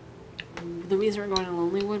the reason we're going to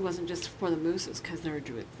Lonelywood wasn't just for the mooses, because there were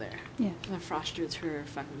druids there. Yeah. The frost druids who are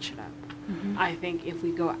fucking shit up. Mhm. I think if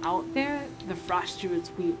we go out there, the frost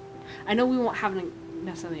druids, I know we won't have an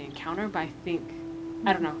necessarily encounter, but I think,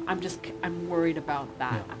 I don't know, I'm worried about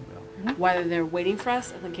that. Yeah. Whether they're waiting for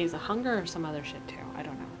us in the Caves of Hunger or some other shit too. I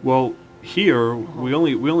don't know. Well, here we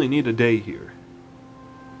only need a day here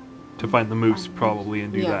to find the moose Find the probably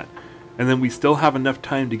and do Yeah. that, and then we still have enough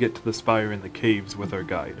time to get to the Spire and the caves with our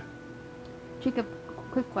guide. Jacob,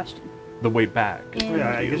 quick question. The way back. is In- gonna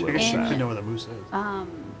Yeah, be I a guess little you in- should know where the moose is.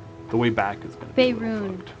 The way back is going to be a little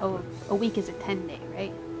Faerun, fucked. a week is a 10-day,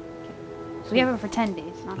 right? Okay. So we have it for 10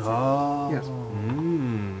 days, not 7. Oh. Yes.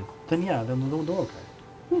 Then yeah, then they're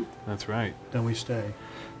okay. That's right. Then we stay.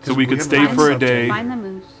 So 'Cause we could haven't stay had for a subject. day. Find the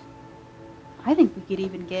moose. I think we could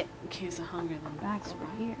even get Caves of Hunger then. back over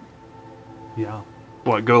here. Yeah.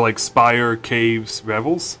 What, go like Spire, caves,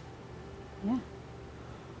 revels? Yeah.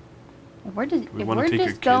 If we're just, We if want we're to take your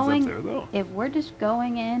just kids up going, there, though. if we're just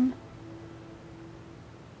going in,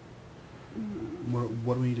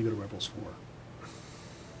 What do we need to go to Rebels for?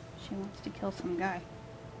 she wants to kill some guy.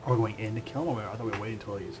 Are we going in to kill him? Or I thought we were waiting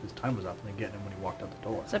until his time was up and then getting him when he walked out the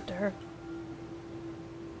door. It's up to her.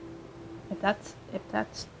 If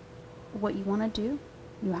that's what you want to do,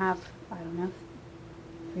 you have, I don't know,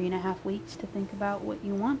 3.5 weeks to think about what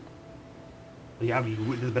you want. But yeah, I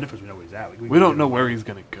mean, the benefits we know where he's at. We don't know where he's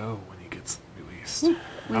going to go when he gets released.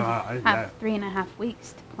 We I- have 3.5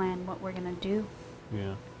 weeks to plan what we're gonna do,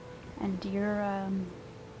 Yeah. and you're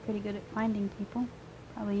pretty good at finding people.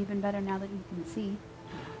 Probably even better now that you can see.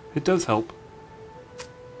 It does help.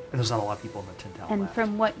 And there's not a lot of people in the 10 town And left.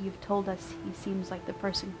 from what you've told us, he seems like the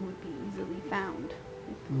person who would be easily found.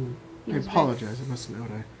 He I was very- apologize. I must note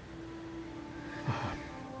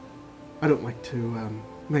I don't like to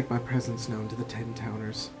make my presence known to the 10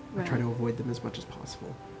 towners. I try Right. to avoid them as much as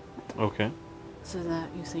possible. Okay. So that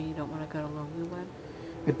you say you don't want to go to Lonelywood?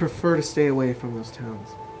 I'd prefer to stay away from those towns.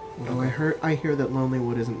 Although I hear that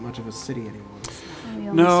Lonelywood isn't much of a city anymore. We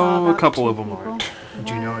only saw No, a about couple 2 of them people. aren't.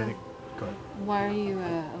 Do you know Why- anything? Go ahead. Why are you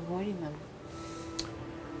avoiding them?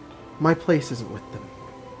 My place isn't with them.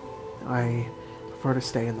 I prefer to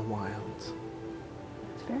stay in the wilds.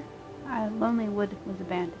 That's fair. Lonelywood was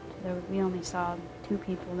abandoned. We only saw 2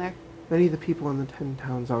 people there. Many of the people in the 10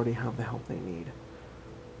 towns already have the help they need.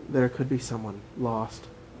 There could be someone lost,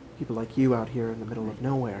 people like you out here in the middle of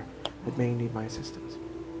nowhere, that may need my assistance.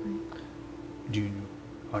 Do you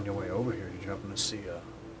On your way over here, did you happen to see a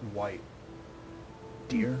white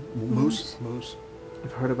deer? Moose? Moose.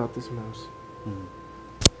 I've heard about this moose. Hmm.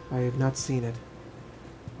 I have not seen it,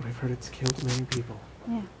 but I've heard it's killed many people.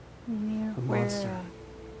 Yeah. A We're monster.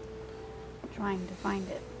 trying to find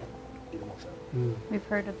it. Mm. We've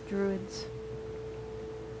heard of druids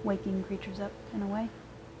waking creatures up in a way.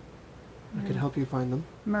 I could help you find them.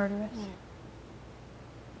 Murderous.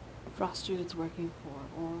 Frost Druid's working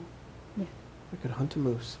for, or Yeah. I could hunt a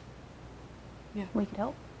moose. yeah. We could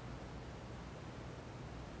help.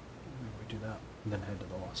 Maybe we do that, and then head to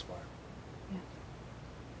the Lost Fire. Yeah.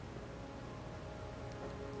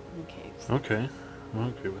 In caves. Okay. I'm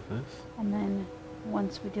okay with this. And then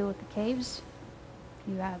once we deal with the caves,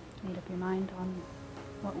 you have made up your mind on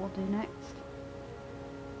what we'll do next.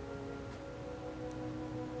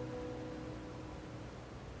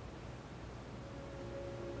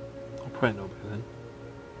 I'll probably know by then.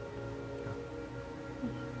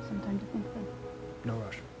 Sometimes you think that No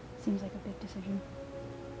rush. seems like a big decision.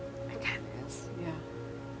 It kind of is. Yeah.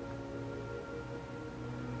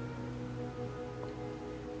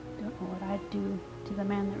 Don't know what I'd do to the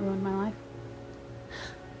man that ruined my life.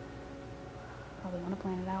 Probably want to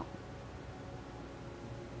plan it out.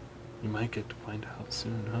 You might get to find out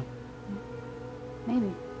soon, huh?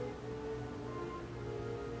 Maybe.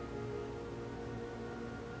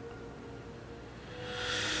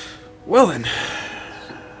 Well then,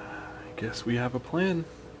 I guess we have a plan.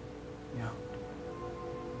 Yeah.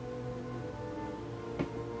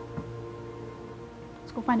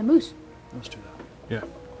 Let's go find a moose. Let's do that. Yeah.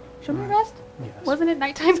 Should we rest? Yes. Wasn't it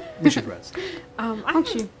nighttime? We should rest. Oh,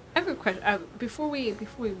 shoot. I have a question. Before we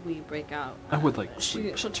break out, I would like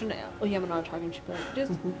she'll turn to Yamanar talking. She'll be like,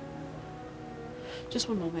 just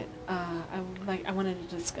one moment. I wanted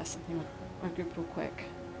to discuss something with our group real quick.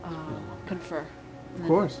 Confer. And Of then,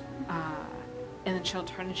 course. And then she'll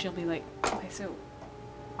turn and she'll be like, okay, so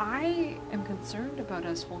I am concerned about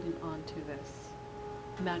us holding on to this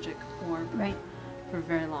magic orb Right. for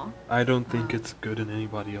very long. I don't think it's good in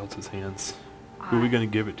anybody else's hands. Who are we gonna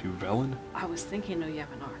give it to? Velen? I was thinking of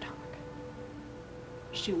Yamanar talk.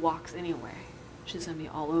 She walks anyway. She's gonna be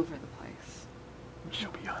all over the place. She'll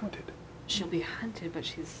be hunted. She'll be hunted, but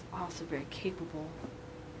she's also very capable.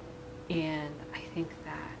 And I think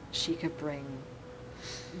that she could bring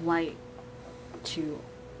light to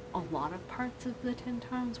a lot of parts of the Ten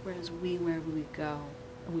Towns, whereas wherever we go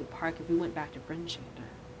and we park, if we went back to Bryn Shander,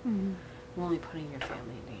 Mm-hmm. we're only putting your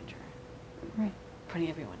family in danger. Right. Putting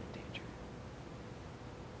everyone in danger.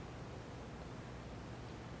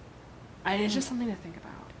 It's just something to think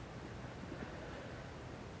about.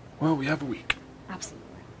 Well, we have a week. Absolutely.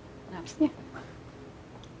 Absolutely.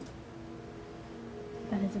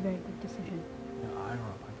 That is a very good decision. Yeah, I don't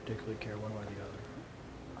know if I particularly care one way or the other.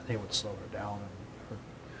 I think it would slow her down, and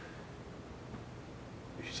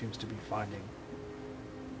she seems to be finding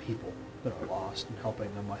people that are lost and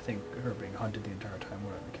helping them. I think her being hunted the entire time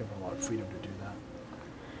would have given her a lot of freedom to do that.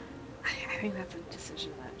 I think that's a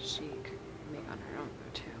decision that she could make on her own,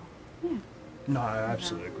 though, too. Yeah. No, I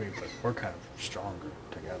absolutely agree, but we're kind of stronger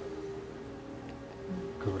together.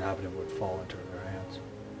 Because what happened, it would fall into their hands.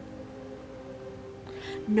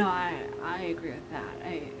 No, I agree with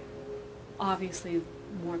that. Obviously,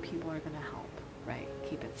 more people are going to help, right?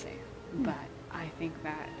 Keep it safe. But I think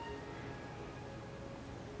that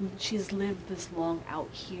she's lived this long out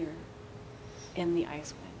here in the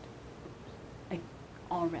Icewind, like,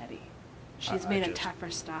 already. She's made a tougher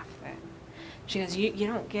stuff then. She goes, you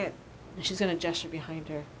don't get, and she's going to gesture behind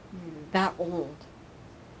her, that old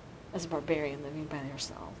as a barbarian living by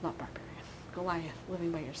yourself. Not barbarian. Goliath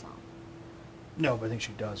living by yourself. No, but I think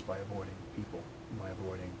she does by avoiding people, by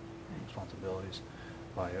avoiding responsibilities,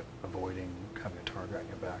 by avoiding having a target on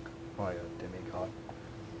your back by a demigod.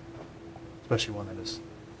 Especially one that is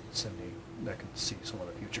sending, that can see some of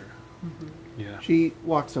the future. Yeah. She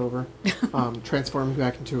walks over, transforming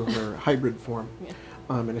back into her hybrid form. Yeah.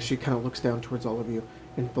 And as she kind of looks down towards all of you,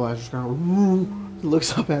 and Lazarus kind of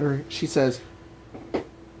looks up at her, she says,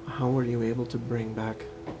 "How were you able to bring back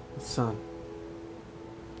the sun?"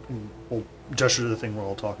 And we'll gesture to the thing we're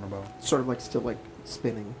all talking about. Sort of like still like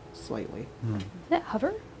spinning slightly. Is that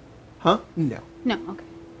hover? Huh? No. No, okay.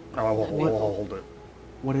 Oh, we'll hold it.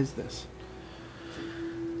 What is this?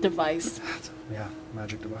 Device. Yeah,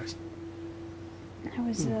 magic device. There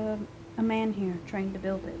was a man here trying to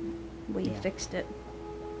build it. We Yeah. fixed it.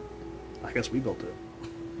 I guess we built it.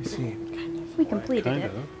 I see. Kind of. We completed Kind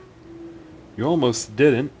it. of. You almost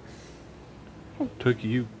didn't. Hey. Took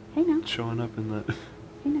you Hey now. showing up in the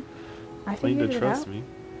Hey now. I plane figured to it trust out. me.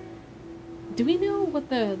 Do we know what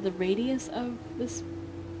the radius of this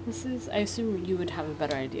This is. I assume you would have a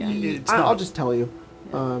better idea. It's I'll not- just tell you.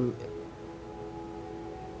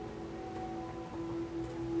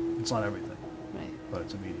 It's not everything, Right. but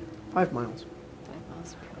it's immediate. 5 miles. 5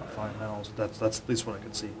 miles. 5 miles. That's at least what I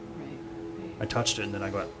could see. Right. I touched it and then I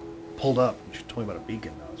got pulled up. She told me about a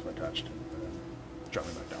beacon. That was when I touched it. Dropped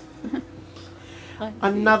me back down. Right.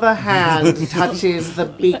 Another hand touches the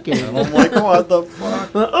And beacon. I'm like, what the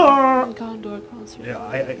fuck? Condor concert. Yeah,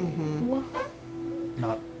 What?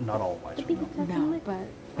 not all of Icewind. No. No, but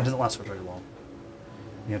It doesn't last for very long.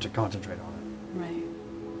 You have to concentrate on it. right.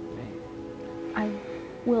 I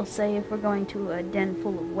will say, if we're going to a den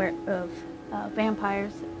full of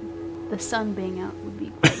vampires, the sun being out would be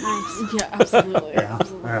quite nice. Yeah, absolutely. Yeah,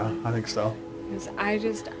 absolutely. yeah, I think so.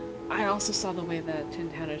 Because I also saw the way the Tin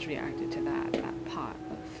Towners reacted to that pot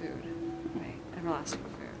of food, right? Everlasting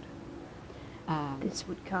food. This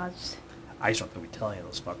would cause... I just don't think we tell any of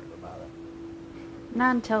those fuckers about it.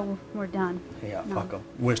 Not until we're done. Yeah, No. fuck them.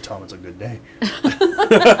 Wish tell them it's a good day.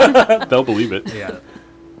 They'll believe it. Yeah.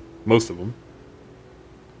 Most of them.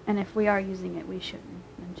 And if we are using it, we shouldn't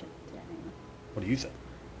mention it to anyone. What do you think?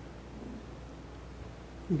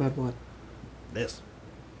 But what? This.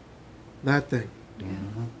 That thing. Yeah.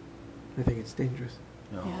 Mm-hmm. I think it's dangerous.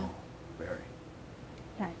 No. Yeah. Very.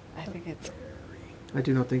 I think it's Very. I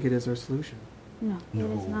do not think it is our solution. No, it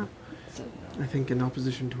is No. not. so, I think an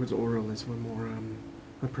opposition towards oral is one more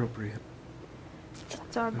appropriate.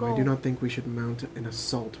 That's our And goal. I do not think we should mount an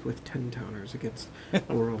assault with 10 towners against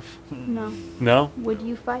oral. No. No? Would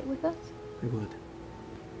you fight with us? I would.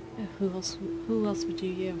 who else would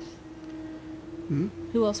you use? Hmm?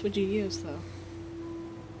 Who else would you use though?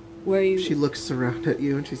 Where you? She looks around at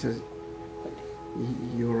you and she says,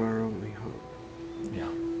 "You're our only hope. Yeah.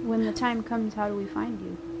 When the time comes, how do we find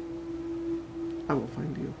you? I will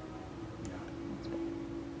find you."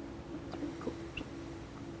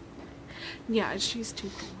 Yeah, she's too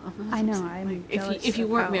cool. I know, I'm Like, jealous if you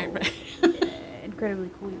of weren't how married, right? incredibly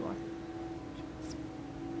cool you are.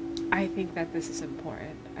 I think that this is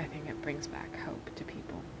important. I think it brings back hope to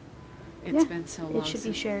people. It's Yeah, been so long. It should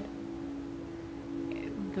be since- shared.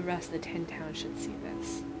 The rest of the Tin Town should see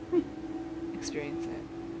this, experience it,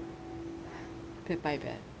 bit by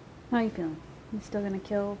bit. How are you feeling? You still gonna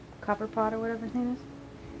kill Copperpot or whatever his name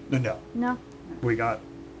is? No. No? We got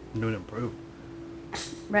new and improved.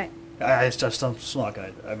 Right. It's just I'm just not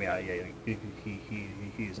gonna. I mean, he's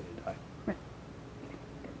gonna die. Right.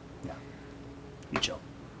 Yeah. He chill.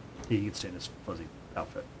 He can stay in his fuzzy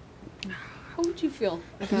outfit How would you feel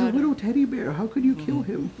He's a about little teddy bear. How could you kill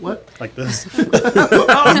him? What? like this.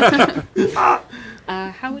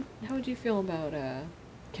 how would you feel about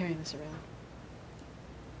carrying this around?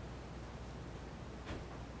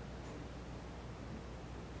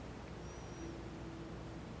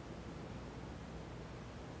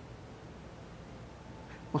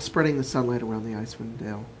 While spreading the sunlight around the Icewind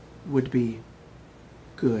Dale would be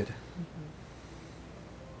good.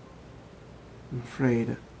 I'm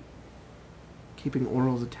afraid keeping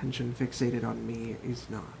Oral's attention fixated on me is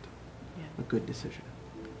not Yeah. a good decision.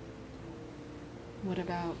 What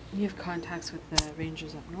about you have contacts with the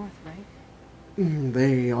rangers up north, right?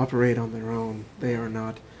 They operate on their own. They are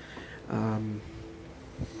not.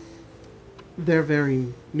 They're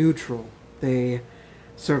very neutral. They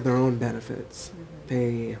serve their own benefits.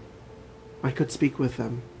 I could speak with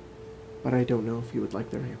them, but I don't know if you would like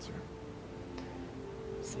their answer.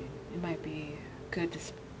 See, it might be good to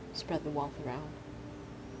spread the wealth around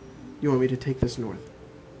You want me to take this north?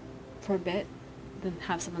 for a bit, then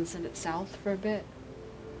have someone send it south for a bit,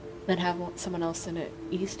 then have someone else send it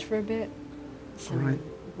east for a bit, send Alright.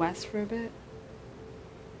 it west for a bit.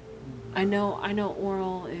 I know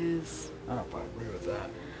Oral is I don't know if I agree with that.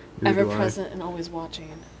 ever present and always watching,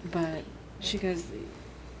 but she goes,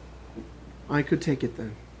 I could take it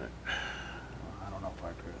then. I don't know if I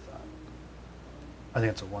agree with that. I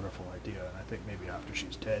think it's a wonderful idea, and I think maybe after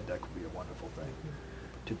she's dead, that could be a wonderful thing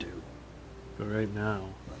to do. But right now...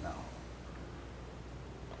 But no.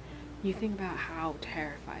 you think about how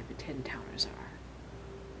terrified the Tin Towners are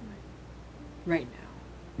right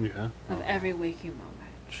now Yeah. of every waking moment.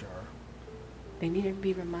 Sure. They need to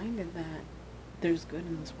be reminded that there's good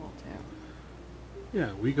in this world too.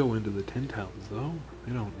 Yeah, we go into the 10 towns, though.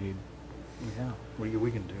 We don't need... Yeah, we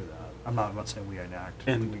can do that. I'm not saying we enact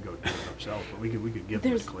And- we go do it ourselves, but we could give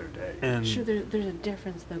them a There's- clear day. And Sure, there's a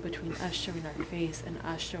difference though between us showing our face and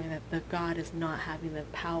us showing that the god is not having the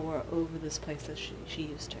power over this place that she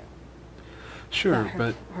used to. sure, That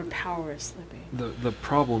but her power is slipping. the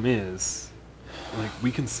problem is, like,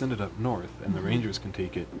 we can send it up north, and the Mhm. Rangers can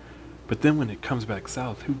take it. But then when it comes back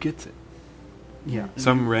south, who gets it? Yeah.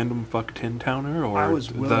 Some random fuck tin towner I or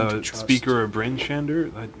was willing to the trust- speaker of Bryn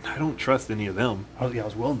Shander. I don't trust any of them. I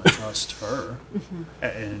was willing to trust her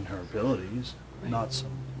and her abilities, not some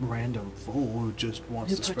random fool who just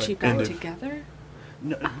wants Who to put you spread. back together?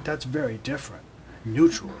 No, that's very different.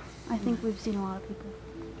 Neutral. I think we've seen a lot of people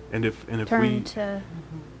And if turn we to,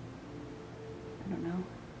 I don't know,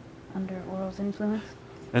 under Oral's influence.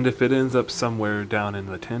 and if it ends up somewhere down in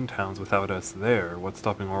the Tin Towns without us there, what's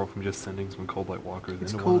stopping Oral from just sending some cold light walkers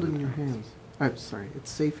It's into cold one of in the your towns? hands. I'm sorry. It's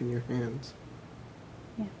safe in your hands.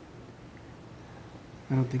 Yeah,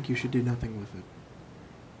 I don't think you should do nothing with it.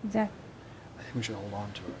 exactly. I think we should hold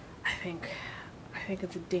on to it. I think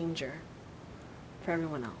it's a danger for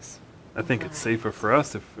everyone else. I think it's safer for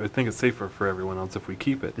us I think it's safer for everyone else if we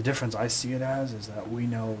keep it. The difference I see it as is that we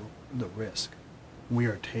know the risk. We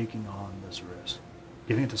are taking on this risk.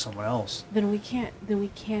 Giving it to someone else. Then we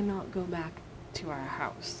cannot go back to our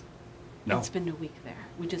house No. and spend a week there.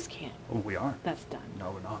 We just can't. Oh, we are. That's done.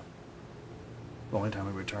 No, we're not. The only time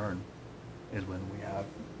we return is when we have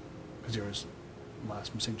Kazira's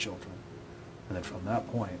last missing children. And then from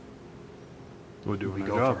that point, We'll do we our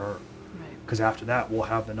go job. for her. Right. Because after that, we'll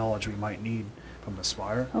have the knowledge we might need from the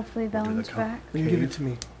Spire. Hopefully We'll do the Valen's back. Then give it cave. to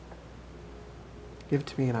me. Give it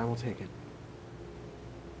to me and I will take it.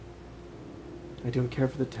 I don't care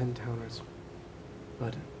for the 10 Towners,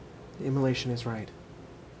 but the Immolation is right.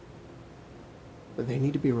 But they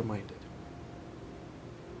need to be reminded.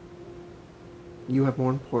 You have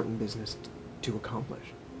more important business to accomplish.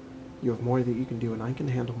 You have more that you can do and I can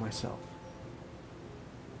handle myself.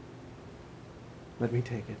 Let me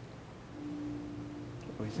take it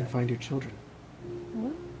What do we and think? find your children.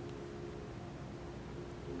 What?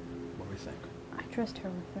 What do we think? I trust her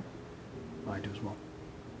with her. I do as well.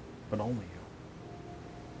 But only you.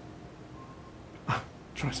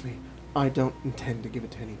 Trust me, I don't intend to give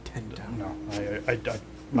it to any 10 Towners. No,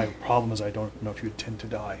 my problem is I don't know if you intend to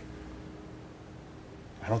die.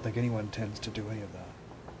 I don't think anyone intends to do any of that.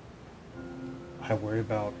 I worry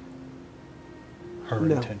about her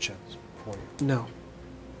No. intentions for you. No.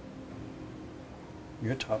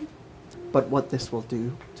 You're tough. But what this will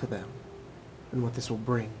do to them, and what this will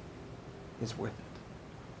bring, is worth it.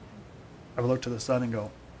 I would look to the sun and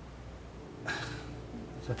go,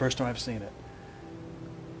 it's the first time I've seen it.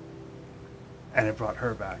 And it brought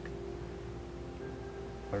her back.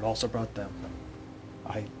 But it also brought them.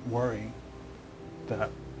 I worry that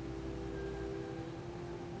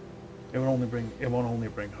it won't only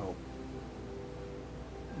bring hope.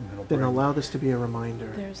 It'll Then bring- allow this to be a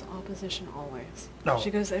reminder. There's opposition always. No.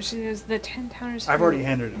 She goes, the 10 Towners I've who already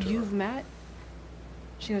handed it to her. you've met.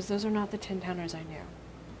 She goes, those are not the 10 Towners I knew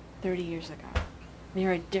 30 years ago. They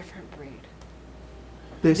are a different breed.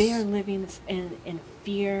 This, They are living in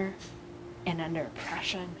fear and under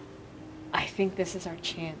oppression. I think this is our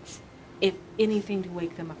chance, if anything, to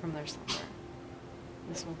wake them up from their slumber.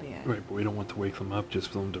 This will be it. Right, but we don't want to wake them up just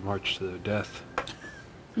for them to march to their death.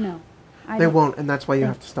 No. I they don't- won't, and that's why you they-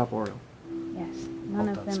 have to stop Oro. Yes, Well, none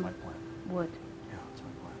of that's them my plan. would. Yeah, that's my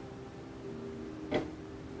plan.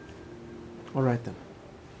 All right then.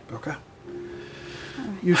 Okay. All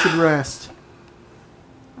right. You should rest.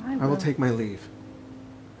 I I will take my leave.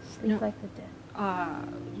 sleep No. like the dead.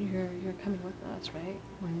 You're coming with us, right?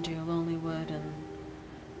 We're gonna do Lonelywood, and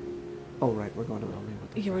Oh right, we're going to Lonely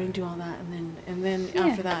with the you're gonna Friday. do all that, and then Yeah.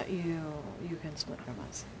 after that, you can split from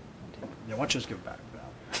us. Yeah, why don't you just give it back now?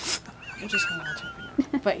 We'll just hold on to it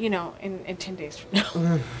for now. But in 10 days from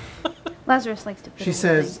now. Lazarus likes to fiddle She with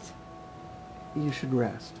says, things. you should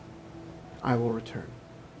rest. I will return.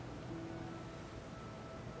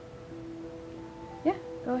 Yeah,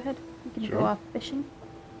 go ahead. You can Sure. go off fishing.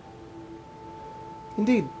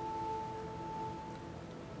 Indeed.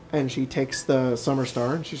 And she takes the summer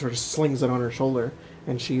star and she sort of slings it on her shoulder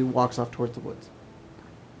and she walks off towards the woods.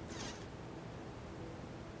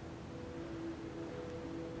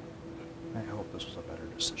 I hope this was a better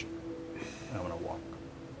decision. And I'm gonna walk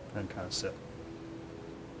and kind of sit,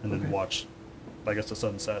 and then Okay. watch, I guess, the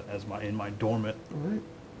sunset as in my dormant. All right.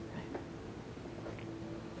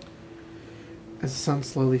 As the sun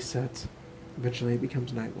slowly sets, eventually it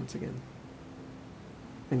becomes night once again.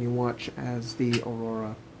 And you watch as the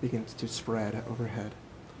aurora begins to spread overhead.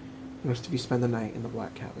 The rest of you spend the night in the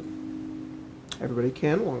black cabin. Everybody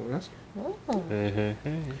can long rest. Oh. Hey.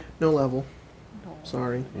 No level.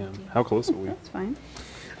 Sorry. Yeah. How close are we? That's fine.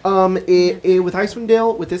 With Icewind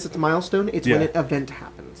Dale, with this, it's a milestone. It's when Yeah. an event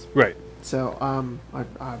happens. Right. So, I'm not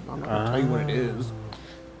going to tell you what it is.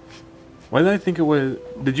 Why did I think it was...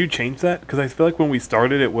 Did you change that? Because I feel like when we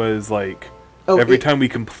started, it was like... Oh, every it- time we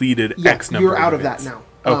completed Yeah, X number you're out of events. that now.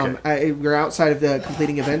 Okay. We're outside of the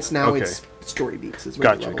completing events now. Okay. It's story beats is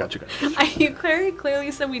where you level Gotcha. You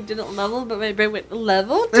clearly said we didn't level, but my brain went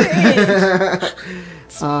level change.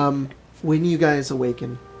 When you guys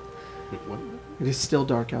awaken, it is still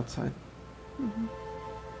dark outside.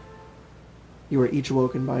 You are each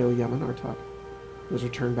woken by Oyama and Artok. It was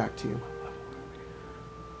returned back to you.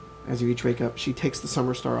 As you each wake up, she takes the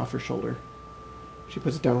summer star off her shoulder. She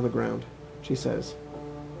puts it down on the ground. She says,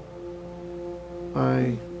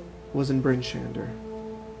 I was in Bryn Shander.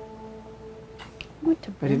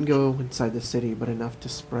 I didn't go inside the city, but enough to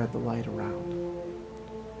spread the light around.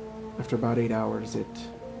 After about 8 hours, it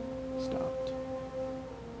stopped.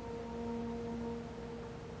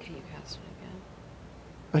 Can you cast it again?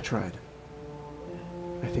 I tried.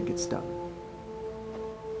 I think it's done.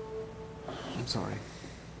 I'm sorry.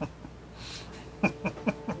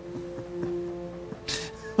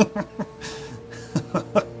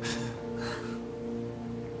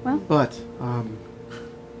 Well, But,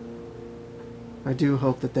 I do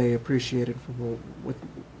hope that they appreciated from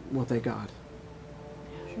what they got.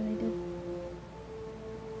 sure they did.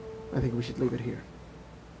 I think we should leave it here.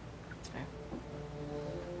 Okay.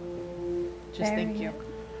 Just thank you.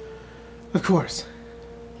 Of course.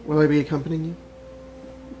 Will I be accompanying you?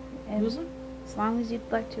 As long as you'd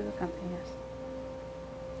like to accompany us.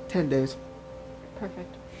 10 days.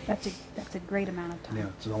 Perfect. That's a great amount of time. Yeah,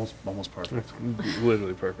 it's almost perfect. It's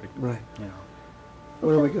literally perfect. Right. Yeah.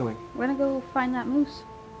 Where are we going? We're gonna go find that moose.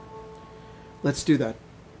 Let's do that.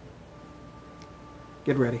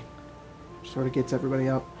 Get ready. Sort of gets everybody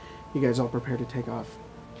up. You guys all prepare to take off.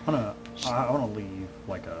 I wanna leave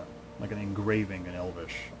like an engraving in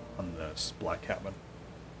Elvish on this black cabin.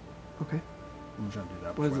 Okay. I'm just gonna do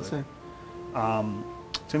that. What does it before say?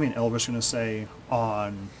 It's gonna be in Elvish. Gonna say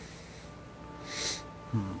on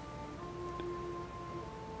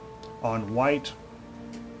white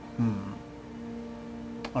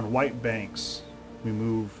on white banks we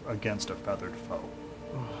move against a feathered foe.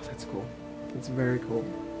 Oh, that's cool. That's very cool.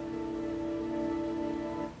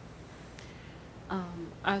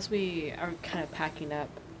 As we are kind of packing up,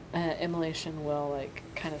 Immolation will like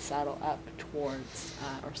kind of saddle up towards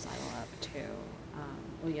or saddle up to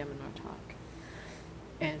William and Artok,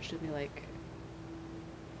 and she'll be like,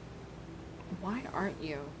 "Why aren't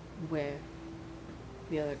you with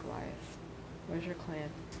the other Goliaths? Where's your clan?"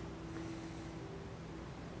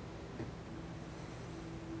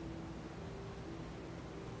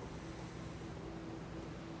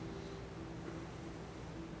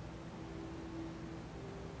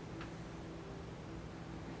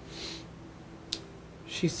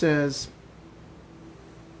 She says,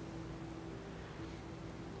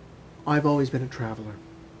 I've always been a traveler.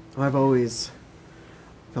 I've always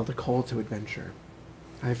felt a call to adventure.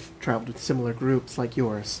 I've traveled with similar groups like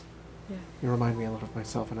yours. Yeah. You remind me a lot of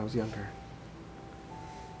myself when I was younger.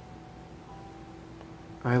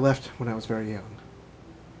 I left when I was very young.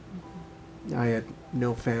 I had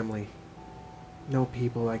no family, no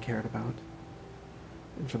people I cared about.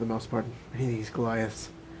 And for the most part, many of these Goliaths,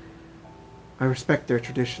 I respect their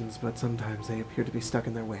traditions, but sometimes they appear to be stuck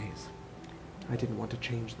in their ways. I didn't want to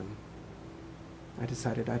change them. I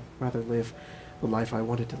decided I'd rather live the life I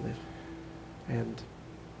wanted to live. And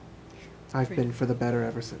I've been for the better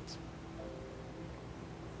ever since.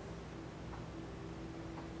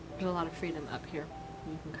 There's a lot of freedom up here.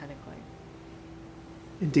 You can kind of like.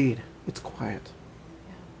 Indeed, it's quiet.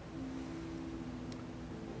 Yeah.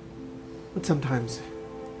 But sometimes,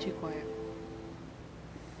 Too quiet.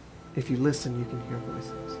 if you listen, you can hear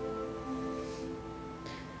voices.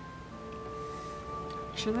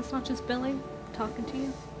 Sure, that's not just Billy talking to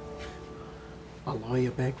you. Allah you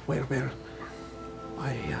beg, where? I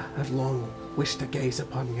have long wished to gaze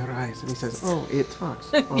upon your eyes. And he says, oh, it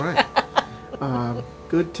talks. All right.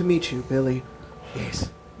 Good to meet you, Billy. Yes.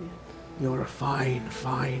 Yeah. You're a fine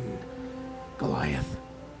Goliath.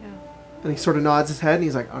 Yeah. And he sort of nods his head, and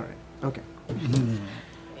he's like, all right, okay.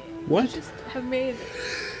 What? You just have made.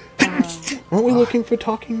 Aren't we looking for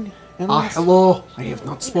talking animals? Hello. I have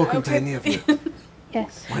not spoken to Okay. any of you.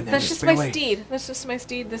 Yes. My name That's is just Billy. my steed. That's just my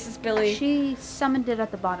steed. This is Billy. She summoned it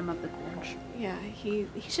at the bottom of the gorge. Yeah, he's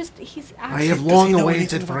I have Does long he know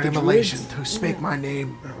awaited anything for about the Immolation druids? to speak my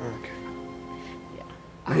name. Okay.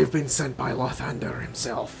 I have been sent by Lothander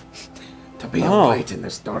himself to be a Oh. light in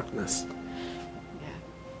this darkness. Yeah.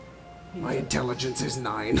 My intelligence is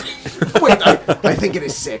 9. Wait, I think it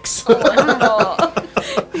is 6.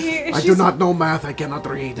 I do not know math. I cannot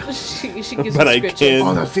read. She gives But me I scritches. can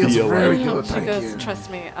Oh, that feels feel very it. good. She Thank goes, you.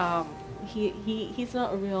 trust me, he's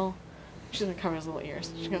not a real. She's gonna cover his little ears.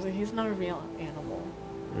 She goes, he's not a real animal.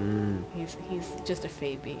 He's just a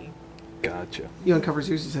fey being. Gotcha. He uncovers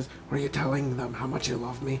yours. He says, "Were you telling them how much you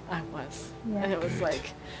love me?" I was. Yeah. And it was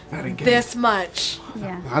like, Very good. this much.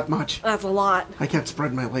 Yeah. Not much. That's a lot. I can't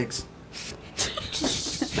spread my legs.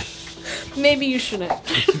 Maybe you shouldn't.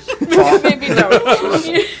 Maybe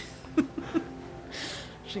don't.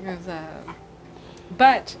 She goes,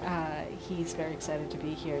 but he's very excited to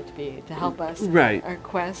be here to help us. Right. Our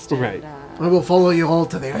quest. Right. I will follow you all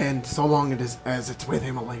to the end, so long as it's with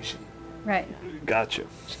Immolation. Right. Gotcha.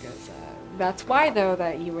 She goes, that's why, though,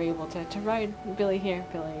 that you were able to ride Billy here.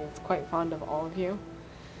 Billy is quite fond of all of you.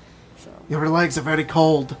 So. Your legs are very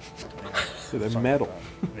cold. So they're metal.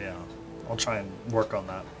 Yeah. I'll try and work on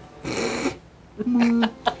that.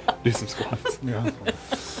 Do some squats. Yeah.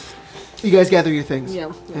 You guys gather your things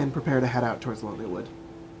Yeah. and prepare to head out towards Lonely Wood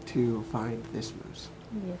to find this moose.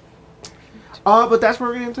 Yes. But that's where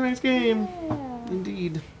we're going to end tonight's game. Yeah.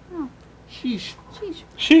 Indeed. Oh. Sheesh. Sheesh.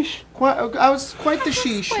 Sheesh. I was quite the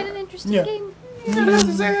sheesh. Quite an interesting Yeah. game. I have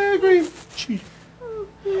to say, I agree.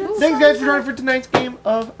 Thanks, guys, for joining for tonight's game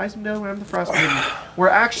of Icewind. I'm the Frostmaiden. We're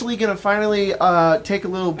actually going to finally take a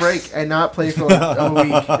little break and not play for like a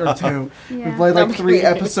week or two. Yeah. We played like 3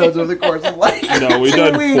 episodes over the course of like No, we've 2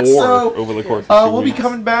 done 4 weeks, so, over the course of 2 we'll be weeks.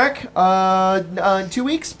 coming back in 2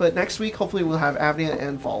 weeks, but next week, hopefully, we'll have Avnia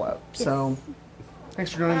and Fallout. So,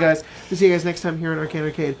 thanks for joining, guys. We'll see you guys next time here in Arcane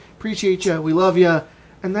Arcade. Appreciate you. We love you.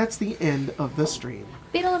 And that's the end of the stream.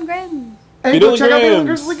 Beetle and Grimm. And Beetle go check out Beetle and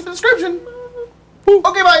Grams. Grimm's link in the description.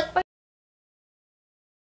 Okay, bye.